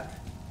it up.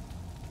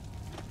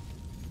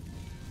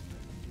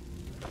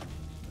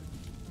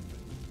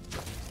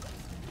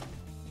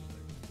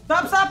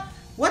 Stop, stop!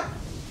 What?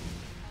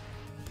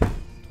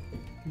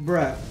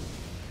 Bruh.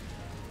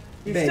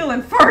 You're Babe. still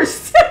in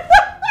first.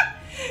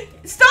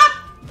 Stop!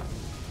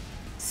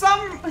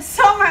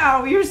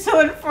 Somehow you're still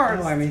in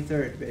first. No, I'm in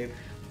third, babe.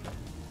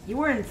 You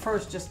were in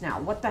first just now.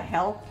 What the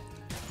hell?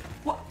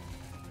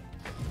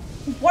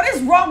 What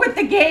is wrong with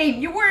the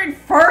game? You were in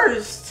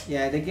first.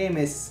 Yeah, the game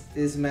is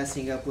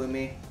messing up with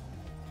me.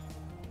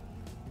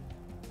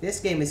 This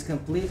game is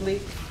completely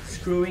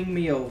screwing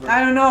me over. I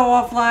don't know,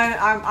 Offline.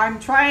 I'm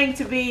trying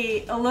to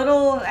be a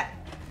little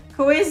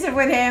cohesive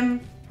with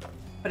him,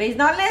 but he's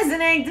not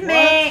listening to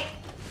me.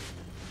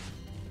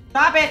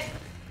 Stop it.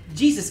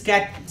 Jesus,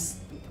 Kat.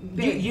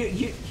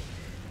 You.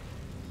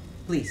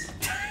 Please.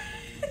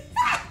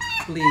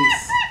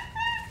 Please.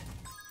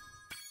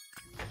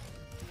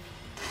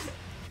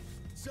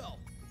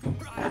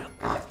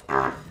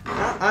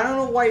 I don't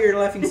know why you're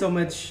laughing so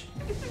much.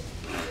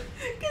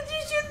 Because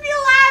you shouldn't be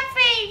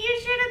laughing. You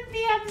shouldn't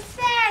be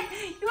upset.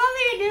 You want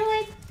me to do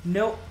it?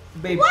 No,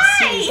 babe. Why?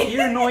 Seriously,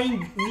 you're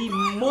annoying me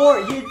more.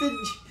 You did.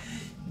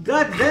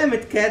 God damn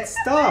it, Kat.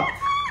 Stop.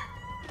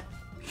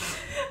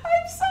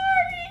 I'm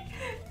sorry.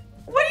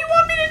 What do you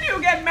want me to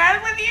do? Get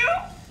mad with you?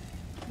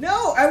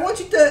 No, I want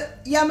you to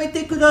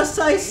yamete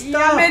kudasai.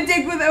 Stop.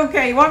 Yamete kudasai.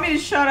 Okay, you want me to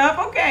shut up?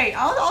 Okay,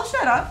 I'll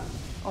shut up.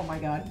 Oh my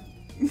god.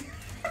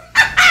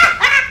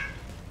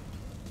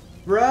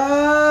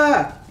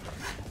 Bruh!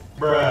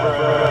 Bruh!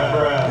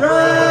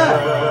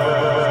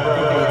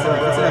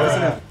 Okay, it's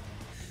enough.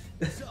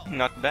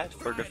 Not bad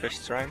for the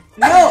first rhyme.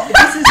 No,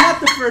 this is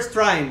not the first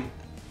rhyme.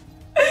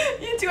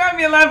 You two have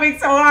me laughing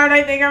so hard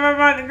I think I'm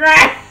about to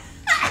cry.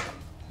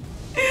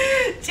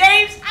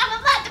 James,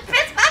 I'm about to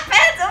piss my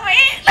pants away.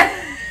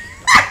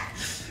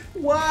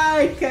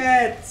 Why,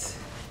 Kat?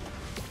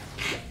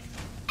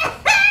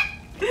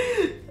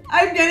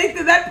 I'm getting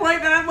to that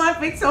point that I'm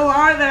laughing so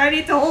hard that I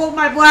need to hold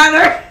my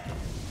bladder.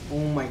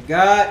 Oh my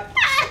god.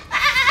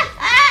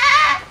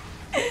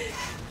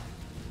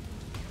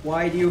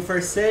 Why do you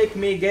forsake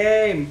me,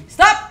 game?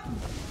 Stop!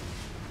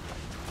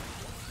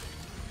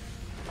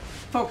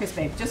 Focus,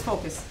 babe. Just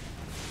focus.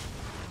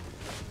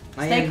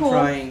 I Stay am cool.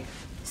 trying.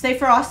 Stay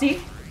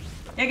frosty.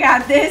 You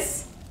got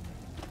this.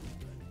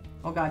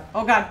 Oh god.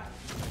 Oh god.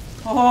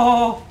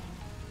 Oh.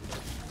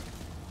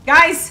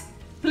 Guys,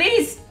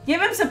 please give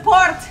him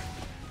support.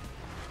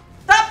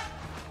 Stop.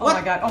 Oh What?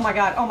 my god. Oh my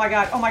god. Oh my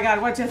god. Oh my god.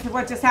 What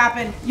just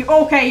happened? You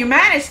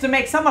managed to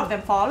make some of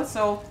them fall,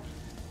 so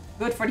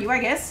good for you, I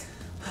guess.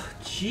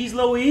 Jeez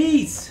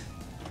Louise.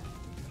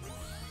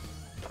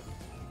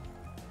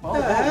 Whoa,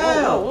 The whoa,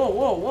 hell? whoa, whoa,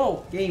 whoa,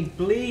 whoa. Game,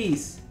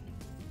 please.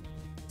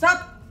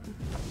 Stop.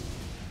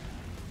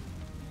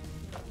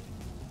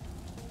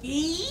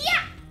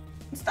 Yeah.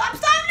 Stop, no.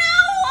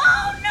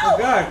 Oh, no. Oh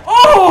god.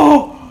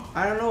 Oh!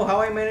 I don't know how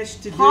I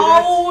managed to do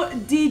How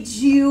did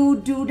you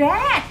do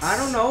that? that. I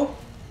don't know.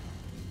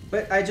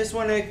 But I just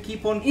want to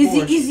keep on Is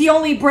course. he the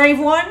only brave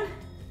one?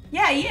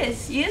 Yeah, he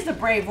is. He is the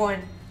brave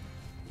one.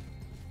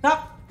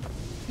 Stop.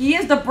 He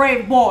is the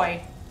brave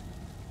boy.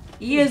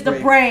 He is the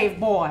brave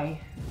boy.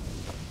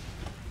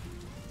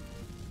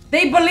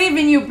 They believe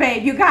in you,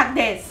 babe. You got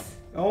this.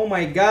 Oh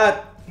my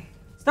god.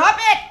 Stop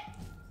it.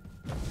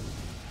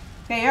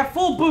 Okay, you have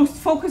full boost.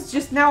 Focus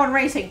just now on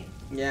racing.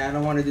 Yeah, I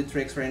don't want to do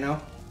tricks right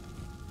now.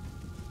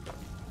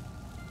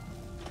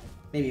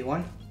 Maybe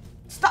one.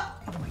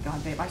 Stop. Oh my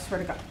god, babe. I swear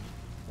to god.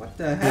 What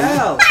the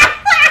hell?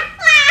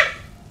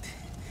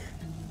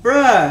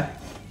 Bruh.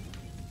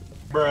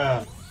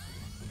 Bruh.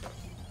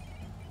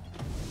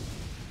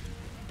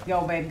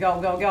 Go, babe. Go,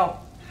 go, go.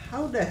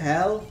 How the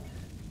hell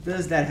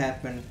does that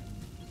happen?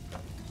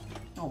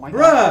 Oh my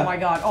Bruh. god. Oh my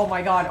god. Oh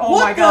my god. Oh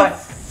my god. What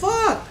the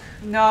fuck?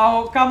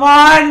 No, come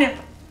on!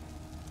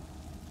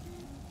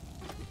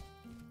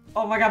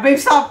 Oh my god, babe,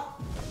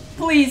 stop!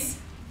 Please!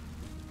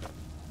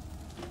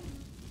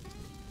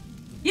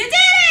 You did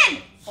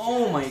it!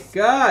 Oh my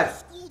god!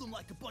 Schooled them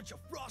like a bunch of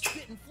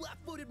frostbitten,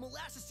 flat-footed,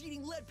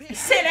 molasses-eating lead I pants.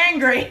 said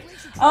angry!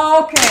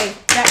 Oh, okay,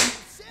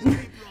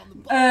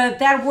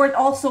 that word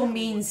also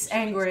means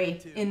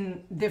angry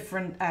in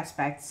different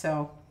aspects,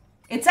 so...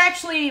 It's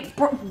actually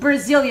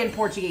Brazilian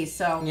Portuguese,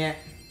 so... Yeah.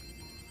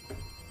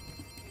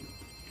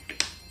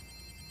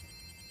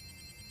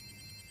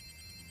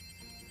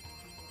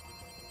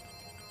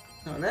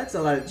 Oh, that's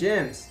a lot of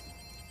gems.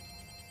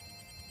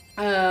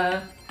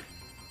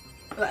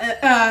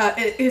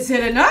 Is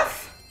it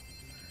enough?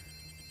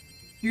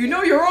 You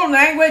know your own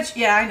language?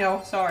 Yeah, I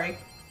know, sorry.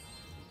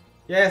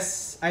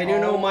 Yes, I do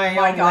know my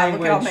my own god,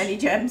 language. look at how many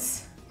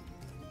gems.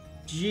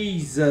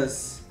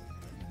 Jesus.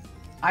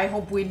 I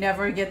hope we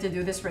never get to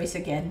do this race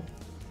again.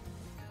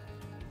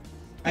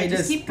 I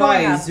just keep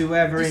going up. despise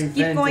whoever Just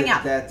keep going invented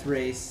up. that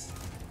race.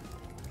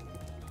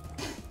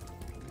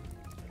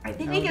 I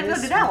think we can go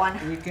to that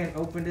one. We can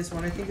open this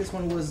one. I think this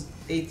one was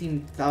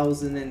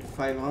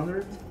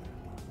 18,500.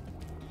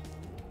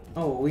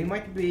 Oh, we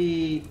might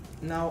be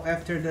now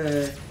after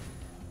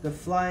the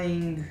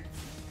flying.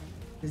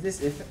 Is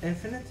this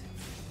infinite?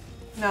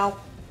 No.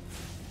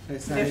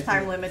 It's not There's infinite.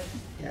 time limit.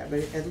 Yeah, but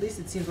at least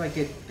it seems like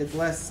it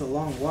lasts a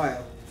long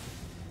while.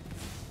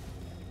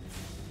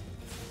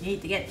 You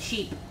need to get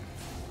sheep.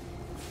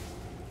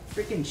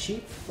 Freaking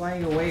sheep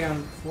flying away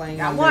on Got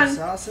on one. their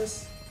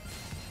sauces.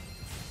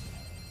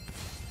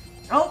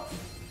 Oh.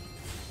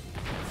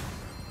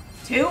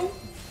 2.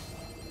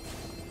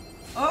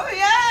 Oh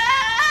yeah!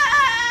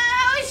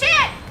 Holy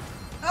shit!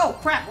 Oh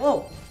crap!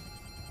 Whoa!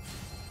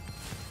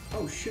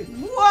 Oh shoot!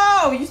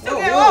 Whoa! You still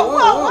Whoa, get? whoa, Whoa!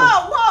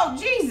 whoa, Whoa! Whoa!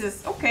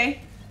 Jesus!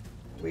 Okay.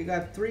 We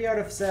got 3 out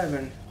of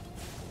 7.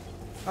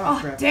 Oh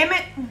crap! damn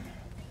it!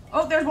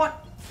 Oh, there's one.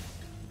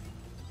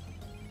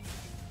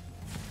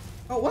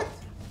 Oh what?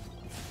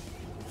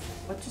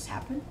 What just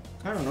happened?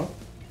 I don't know.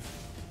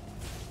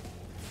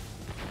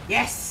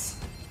 Yes!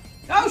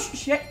 Oh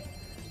shit!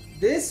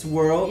 This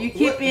world. You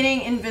keep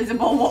hitting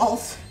invisible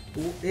walls.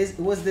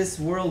 Was this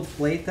world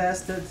play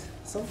tested?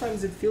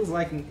 Sometimes it feels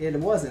like it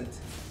wasn't.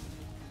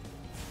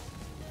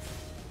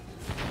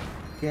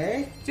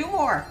 Okay. 2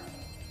 more.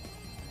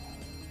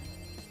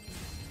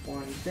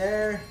 1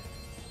 there.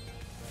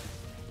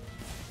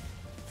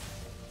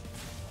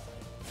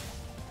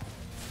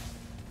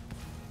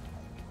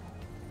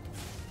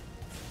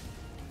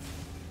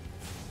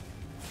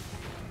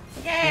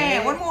 Yay!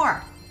 Okay. 1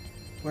 more.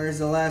 Where's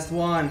the last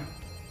one?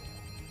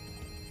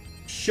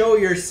 Show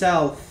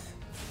yourself.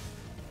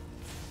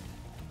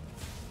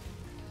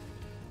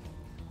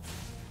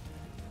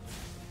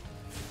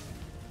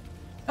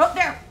 Oh,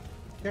 there.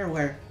 There,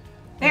 where?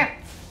 There.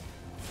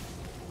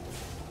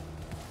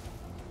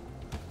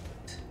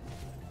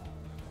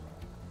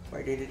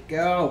 Where did it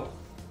go?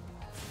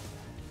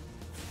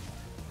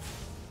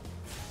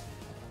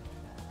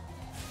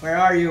 Where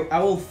are you? I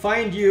will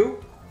find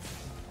you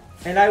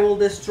and I will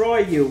destroy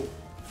you.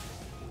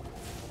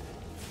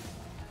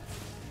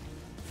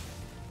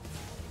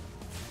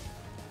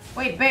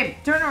 Wait, babe,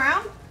 turn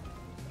around.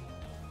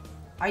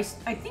 I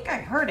think I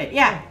heard it.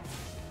 Yeah.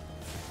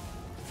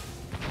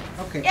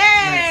 Okay. Yay!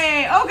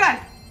 Nice. Oh god.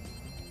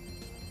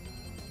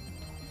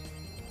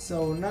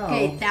 So now.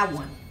 Okay, that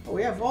one. Oh,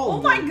 we have all. Oh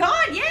of my them.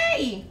 god!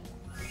 Yay!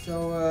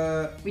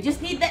 So we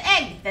just need the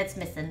egg that's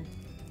missing.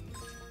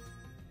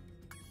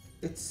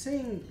 it's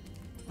saying.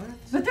 What?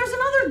 But there's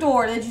another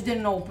door that you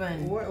didn't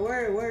open.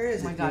 Where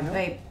is it? Oh my god, you know?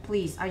 babe,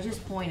 please, I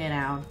just pointed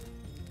out.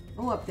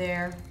 Go up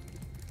there.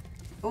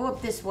 Go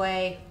up this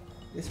way.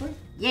 This one?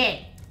 Yeah,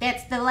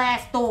 that's the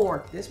last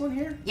door. This one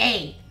here?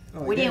 Yay.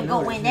 Oh, I We didn't didn't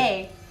go notice in it.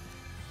 there.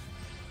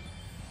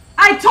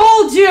 I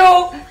told you!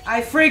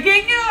 I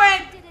freaking knew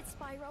it! Did it,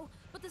 Spyro?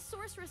 But the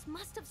sorceress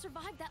must have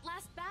survived that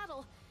last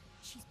battle.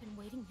 She's been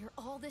waiting here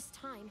all this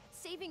time,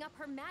 saving up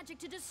her magic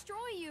to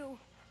destroy you.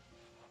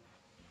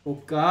 Oh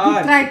You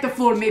god. tried to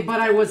fool me,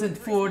 but I wasn't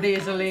fooled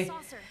easily.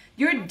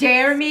 You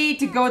dare me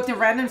to go to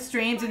random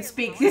streams and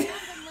speak. The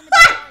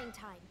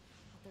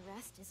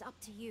rest is up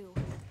to you.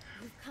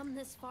 You've come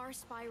this far,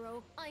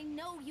 Spyro. I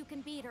know you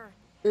can beat her.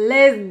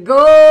 Let's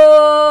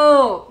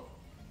go!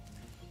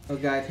 Oh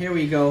god, here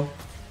we go.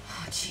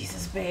 Oh,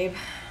 Jesus, babe.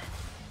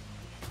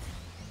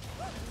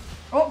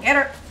 Oh, get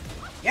her!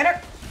 Get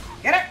her!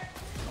 Get her!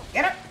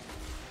 Get her!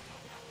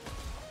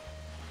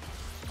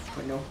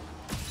 Oh no.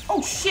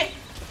 Oh shit!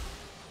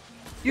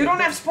 You don't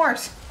have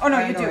sparks. Oh no,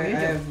 you do. I You do.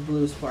 have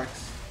blue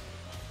sparks.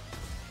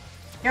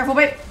 Careful,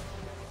 babe.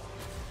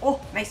 Oh,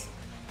 nice.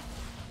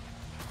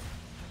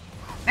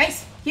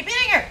 Nice. Keep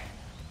hitting her.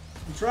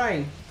 I'm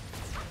trying.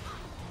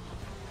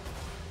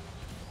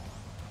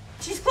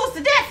 She's close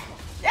to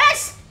death.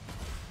 Yes.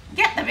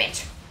 Get the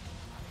bitch.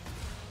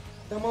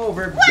 Come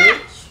over, Wah!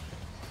 bitch.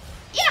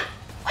 Yeah.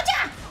 Watch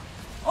out.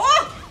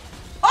 Oh.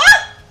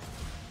 Oh.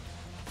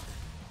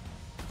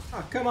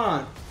 Oh, come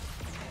on.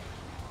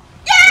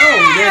 Yeah. Oh,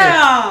 we did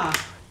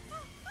it.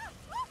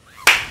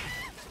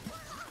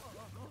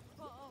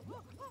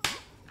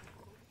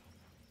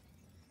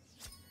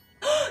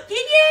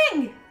 Yin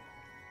Yang.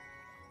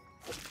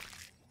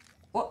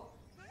 What?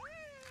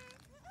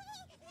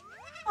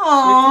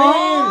 Aww.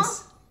 It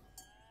means.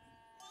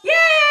 Yay,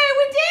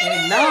 we did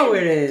And it. now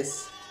it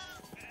is.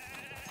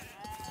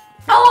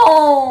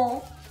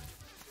 Oh.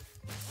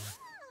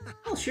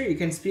 Oh, sure, you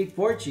can speak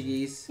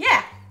Portuguese.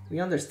 Yeah. We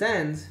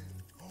understand.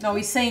 No,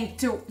 he's saying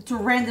to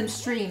random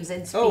streams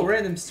and speak. Oh,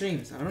 random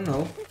streams. I don't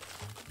know.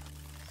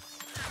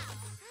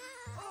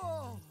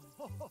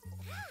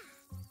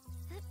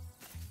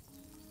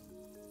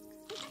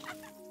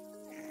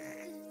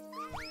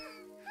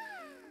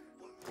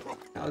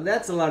 Now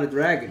that's a lot of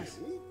dragons.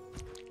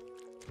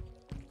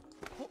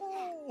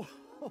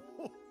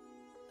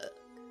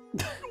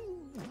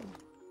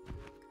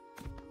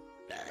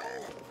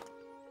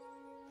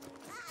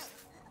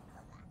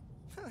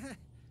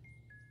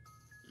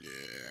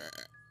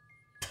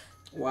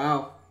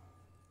 Wow.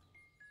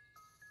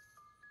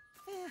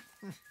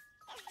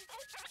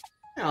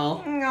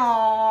 Oh.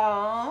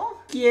 Aww.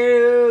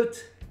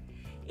 Cute.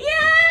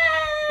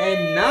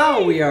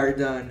 now we are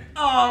done.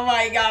 Oh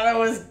my god, that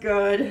was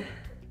good.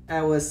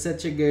 That was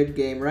such a good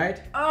game,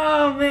 right?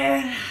 Oh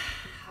man,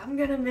 I'm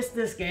gonna miss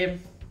this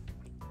game.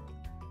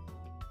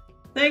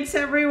 Thanks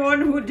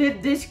everyone who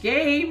did this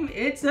game.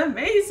 It's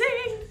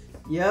amazing.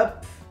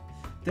 Yep.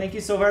 Thank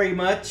you so very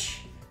much,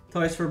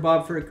 Toys for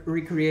Bob, for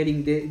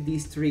recreating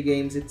these 3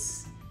 games.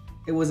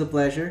 It was a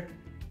pleasure.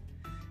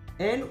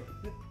 And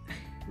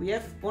we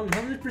have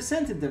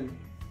 100%ed them.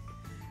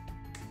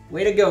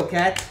 Way to go,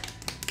 Kat.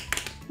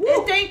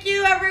 And thank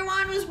you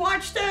everyone who's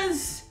watched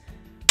us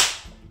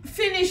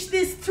finish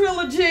this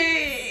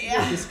trilogy.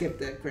 Just skip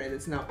the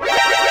credits now.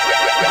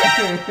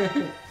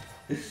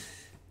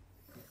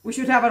 We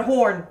should have a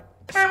horn.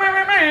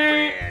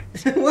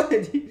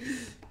 What?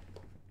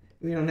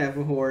 We don't have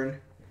a horn.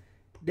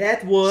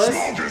 That was...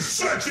 Smoking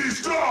sexy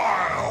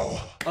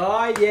style!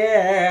 Oh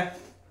yeah!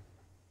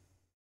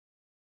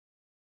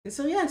 And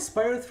so yeah,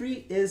 Spyro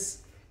 3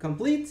 is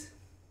complete.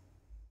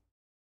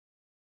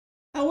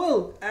 I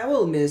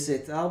will miss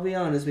it. I'll be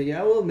honest with you.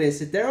 I will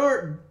miss it.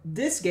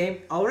 This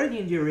game, already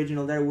in the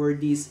original, there were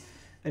these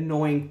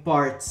annoying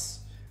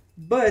parts.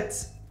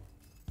 But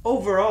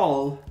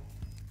overall,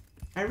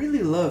 I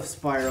really love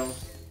Spyro.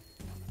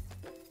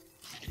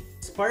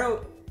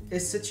 Spyro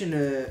is such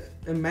a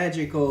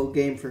magical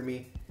game for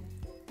me.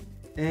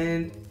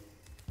 And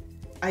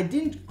I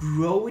didn't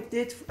grow with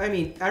it. I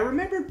mean, I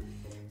remember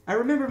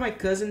my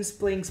cousins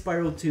playing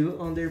Spyro 2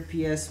 on their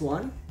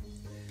PS1.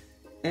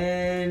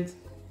 And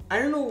I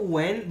don't know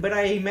when, but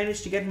I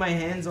managed to get my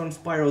hands on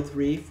Spyro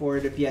 3 for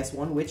the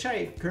PS1, which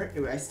I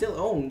still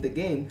own the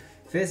game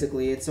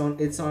physically. It's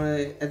on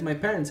at my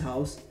parents'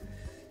 house,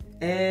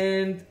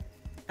 and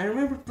I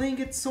remember playing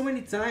it so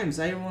many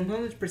times. I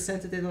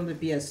 100%ed it on the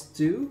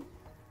PS2,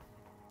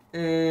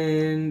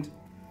 and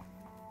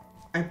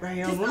I 100%ed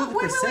it on the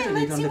PS3.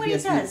 Let's see what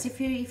it does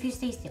if you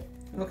stay still.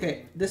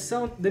 Okay, the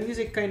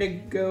music kind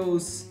of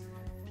goes.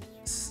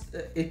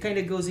 It kind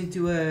of goes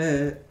into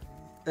a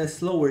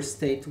slower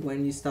state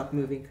when you stop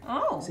moving.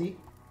 Oh. See?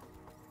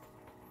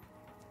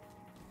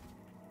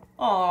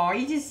 Oh,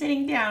 you're just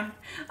sitting down.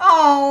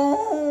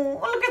 Oh,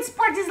 look at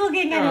Spartus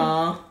looking at him.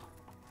 Aww.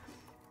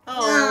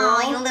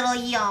 Oh, you little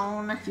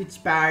yawn. Cute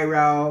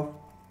Spyro.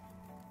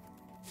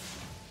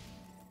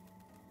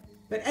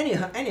 But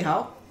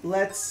anyhow,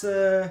 let's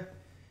oh,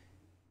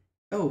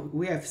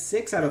 we have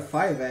 6 out of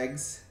 5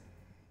 eggs.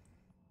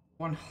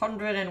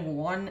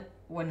 101,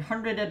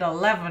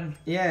 111.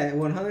 Yeah,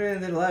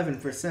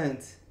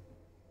 111%.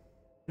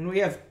 And we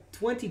have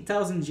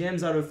 20,000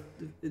 gems out of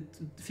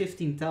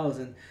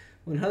 15,000.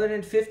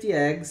 150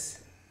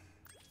 eggs.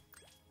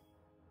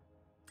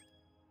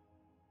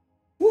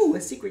 Woo,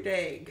 a secret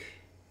egg.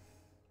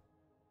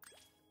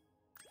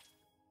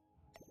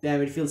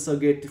 Damn, it feels so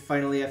good to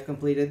finally have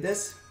completed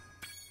this.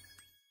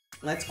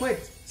 Let's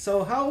quit.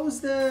 So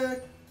how's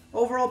the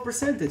overall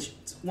percentage?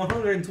 It's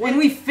 120. And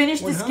we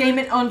finished this game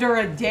in under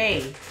a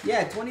day.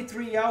 Yeah,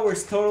 23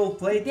 hours total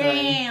playtime.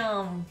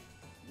 Damn.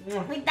 We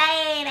did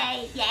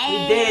it, yeah. We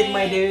did it,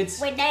 my dudes.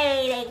 We did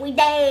it, yeah.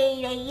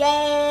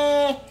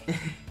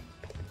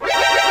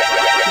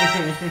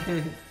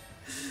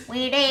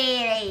 We did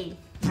it.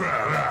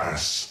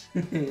 Badass.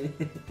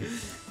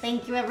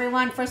 Thank you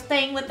everyone for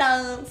staying with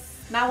us.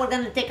 Now we're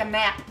gonna take a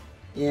nap.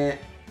 Yeah.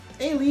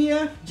 Hey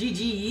Leah,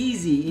 GG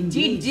easy.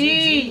 Indeed.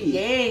 GG.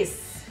 Yes.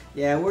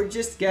 Yeah, we're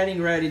just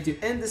getting ready to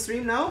end the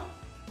stream now.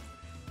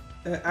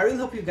 I really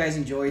hope you guys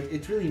enjoyed.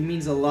 It really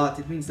means a lot.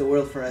 It means the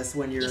world for us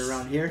when you're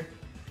around here.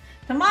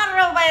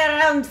 Tomorrow by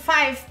around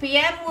 5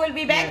 p.m. we'll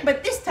be back,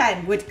 but this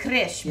time with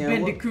Crash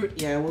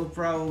Bandicoot. We'll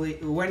probably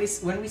when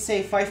we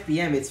say 5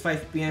 p.m. it's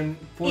 5 p.m.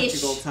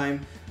 Portugal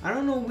time. I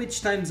don't know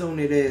which time zone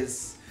it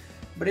is,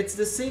 but it's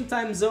the same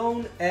time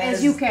zone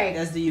as UK.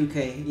 As the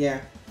UK,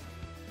 yeah.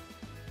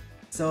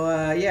 So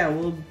yeah,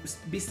 we'll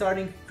be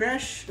starting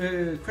Crash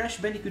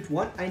Bandicoot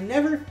 1. I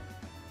never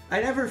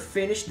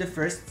finished the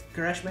first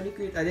Crash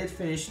Bandicoot. I did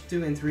finish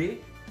 2 and 3,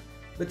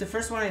 but the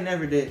first one I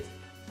never did.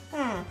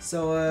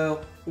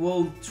 So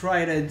we'll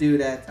try to do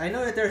that. I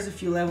know that there's a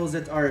few levels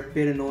that are a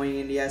bit annoying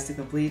in the ass to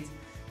complete,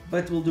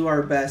 but we'll do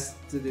our best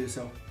to do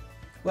so.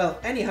 Well,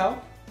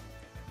 anyhow.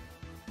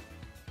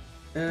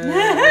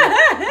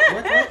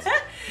 What?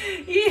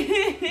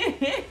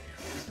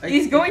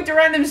 He's going to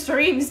random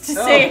streams to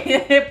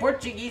say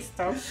Portuguese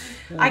stuff.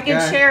 I can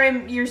share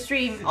your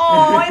stream.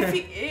 Oh,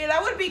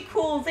 that would be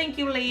cool. Thank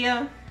you,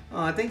 Leah.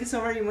 Oh, thank you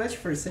so very much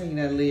for saying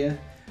that, Leah.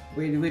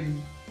 We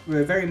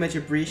very much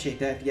appreciate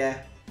that,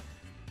 yeah.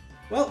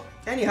 Well,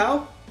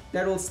 anyhow,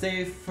 that will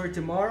stay for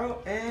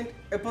tomorrow. And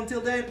up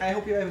until then, I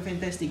hope you have a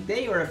fantastic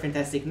day or a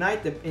fantastic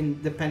night,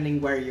 depending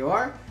where you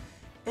are.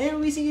 And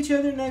we see each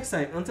other next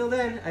time. Until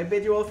then, I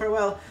bid you all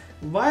farewell.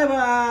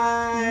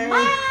 Bye-bye!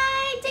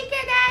 Bye! Take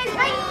care, guys!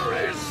 Bye!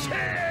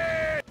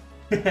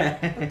 What the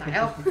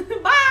hell?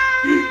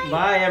 Bye!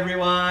 Bye,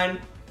 everyone!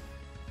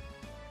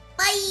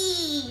 Bye!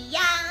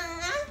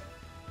 Yeah!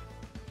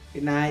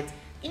 Good night.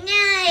 Good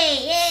night!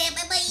 Yeah,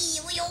 bye-bye!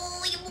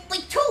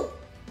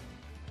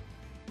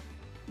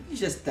 You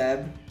just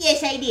stab.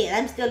 Yes, I did.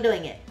 I'm still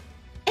doing it.